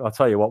Combat Zone. I'll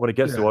tell you what, when it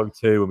gets to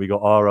O2 and we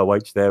got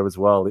ROH there as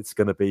well, it's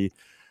going to be.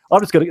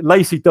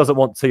 Lacey doesn't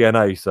want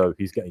TNA, so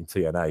he's getting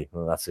TNA.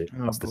 Well, that's it.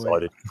 That's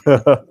decided.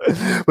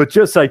 But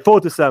just say for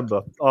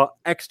December, our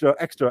extra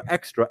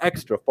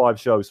 5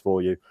 shows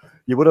for you.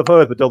 You would have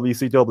heard the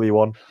WCW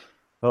one.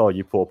 Oh,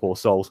 you poor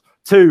souls.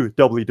 2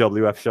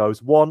 WWF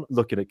shows. 1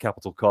 looking at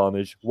Capital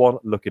Carnage. 1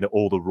 looking at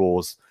all the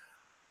Raws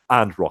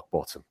and Rock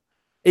Bottom.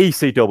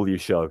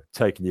 ECW show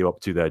taking you up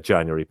to their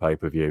January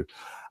pay-per-view.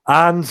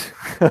 And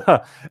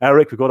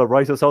Eric, we've got to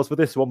raise ourselves for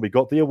this one. We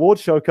got the award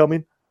show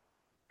coming.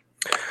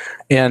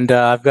 And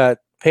I've got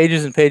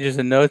pages and pages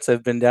of notes.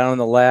 I've been down in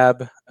the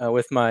lab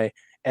with my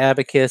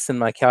abacus and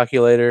my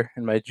calculator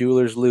and my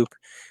jeweler's loop.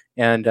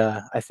 And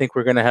I think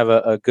we're going to have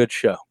a good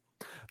show.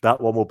 That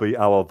one will be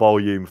our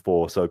volume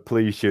 4. So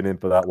please tune in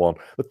for that one.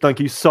 But thank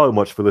you so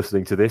much for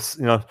listening to this.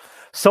 You know,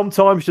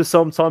 sometimes it's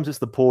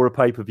the poorer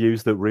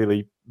pay-per-views that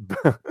really,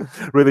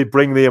 really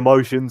bring the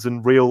emotions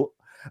and real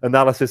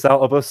analysis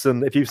out of us.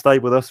 And if you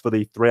stayed with us for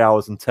the 3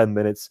 hours and 10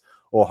 minutes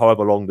or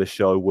however long this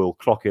show will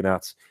clock in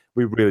at,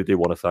 we really do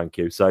want to thank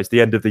you. So it's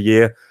the end of the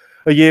year,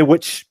 a year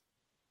which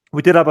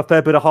we did have a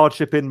fair bit of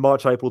hardship in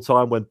March, April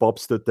time when Bob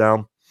stood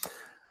down.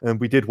 And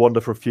we did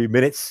wonder for a few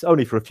minutes,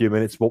 only for a few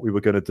minutes, what we were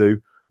going to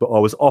do. But I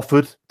was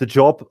offered the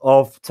job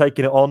of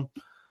taking it on,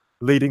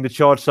 leading the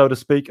charge, so to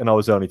speak, and I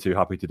was only too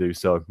happy to do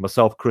so.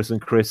 Myself, Chris,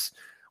 and Chris,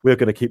 we're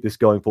going to keep this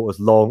going for as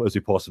long as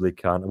we possibly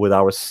can. With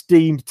our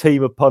esteemed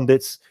team of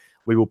pundits,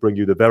 we will bring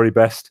you the very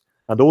best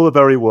and all the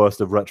very worst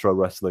of retro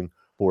wrestling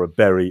for a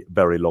very,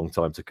 very long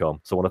time to come.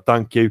 So I want to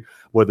thank you,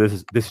 whether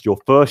this is your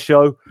first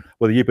show,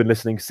 whether you've been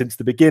listening since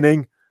the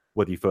beginning,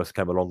 whether you first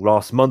came along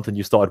last month and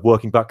you started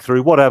working back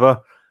through, whatever.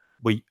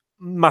 We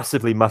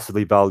massively,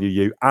 massively value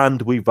you,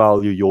 and we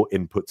value your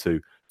input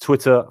too.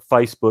 Twitter,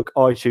 Facebook,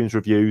 iTunes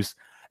reviews,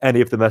 any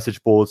of the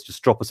message boards,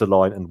 just drop us a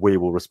line and we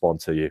will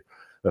respond to you.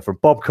 From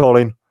Bob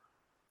Collin,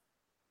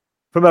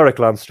 from Eric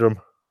Landstrom,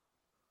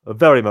 a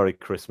very Merry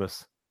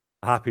Christmas,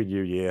 a Happy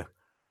New Year.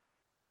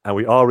 And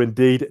we are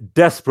indeed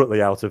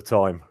desperately out of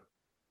time.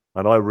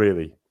 And I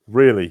really,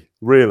 really,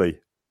 really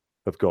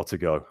have got to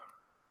go.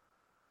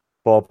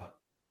 Bob,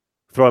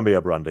 throw me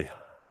a brandy.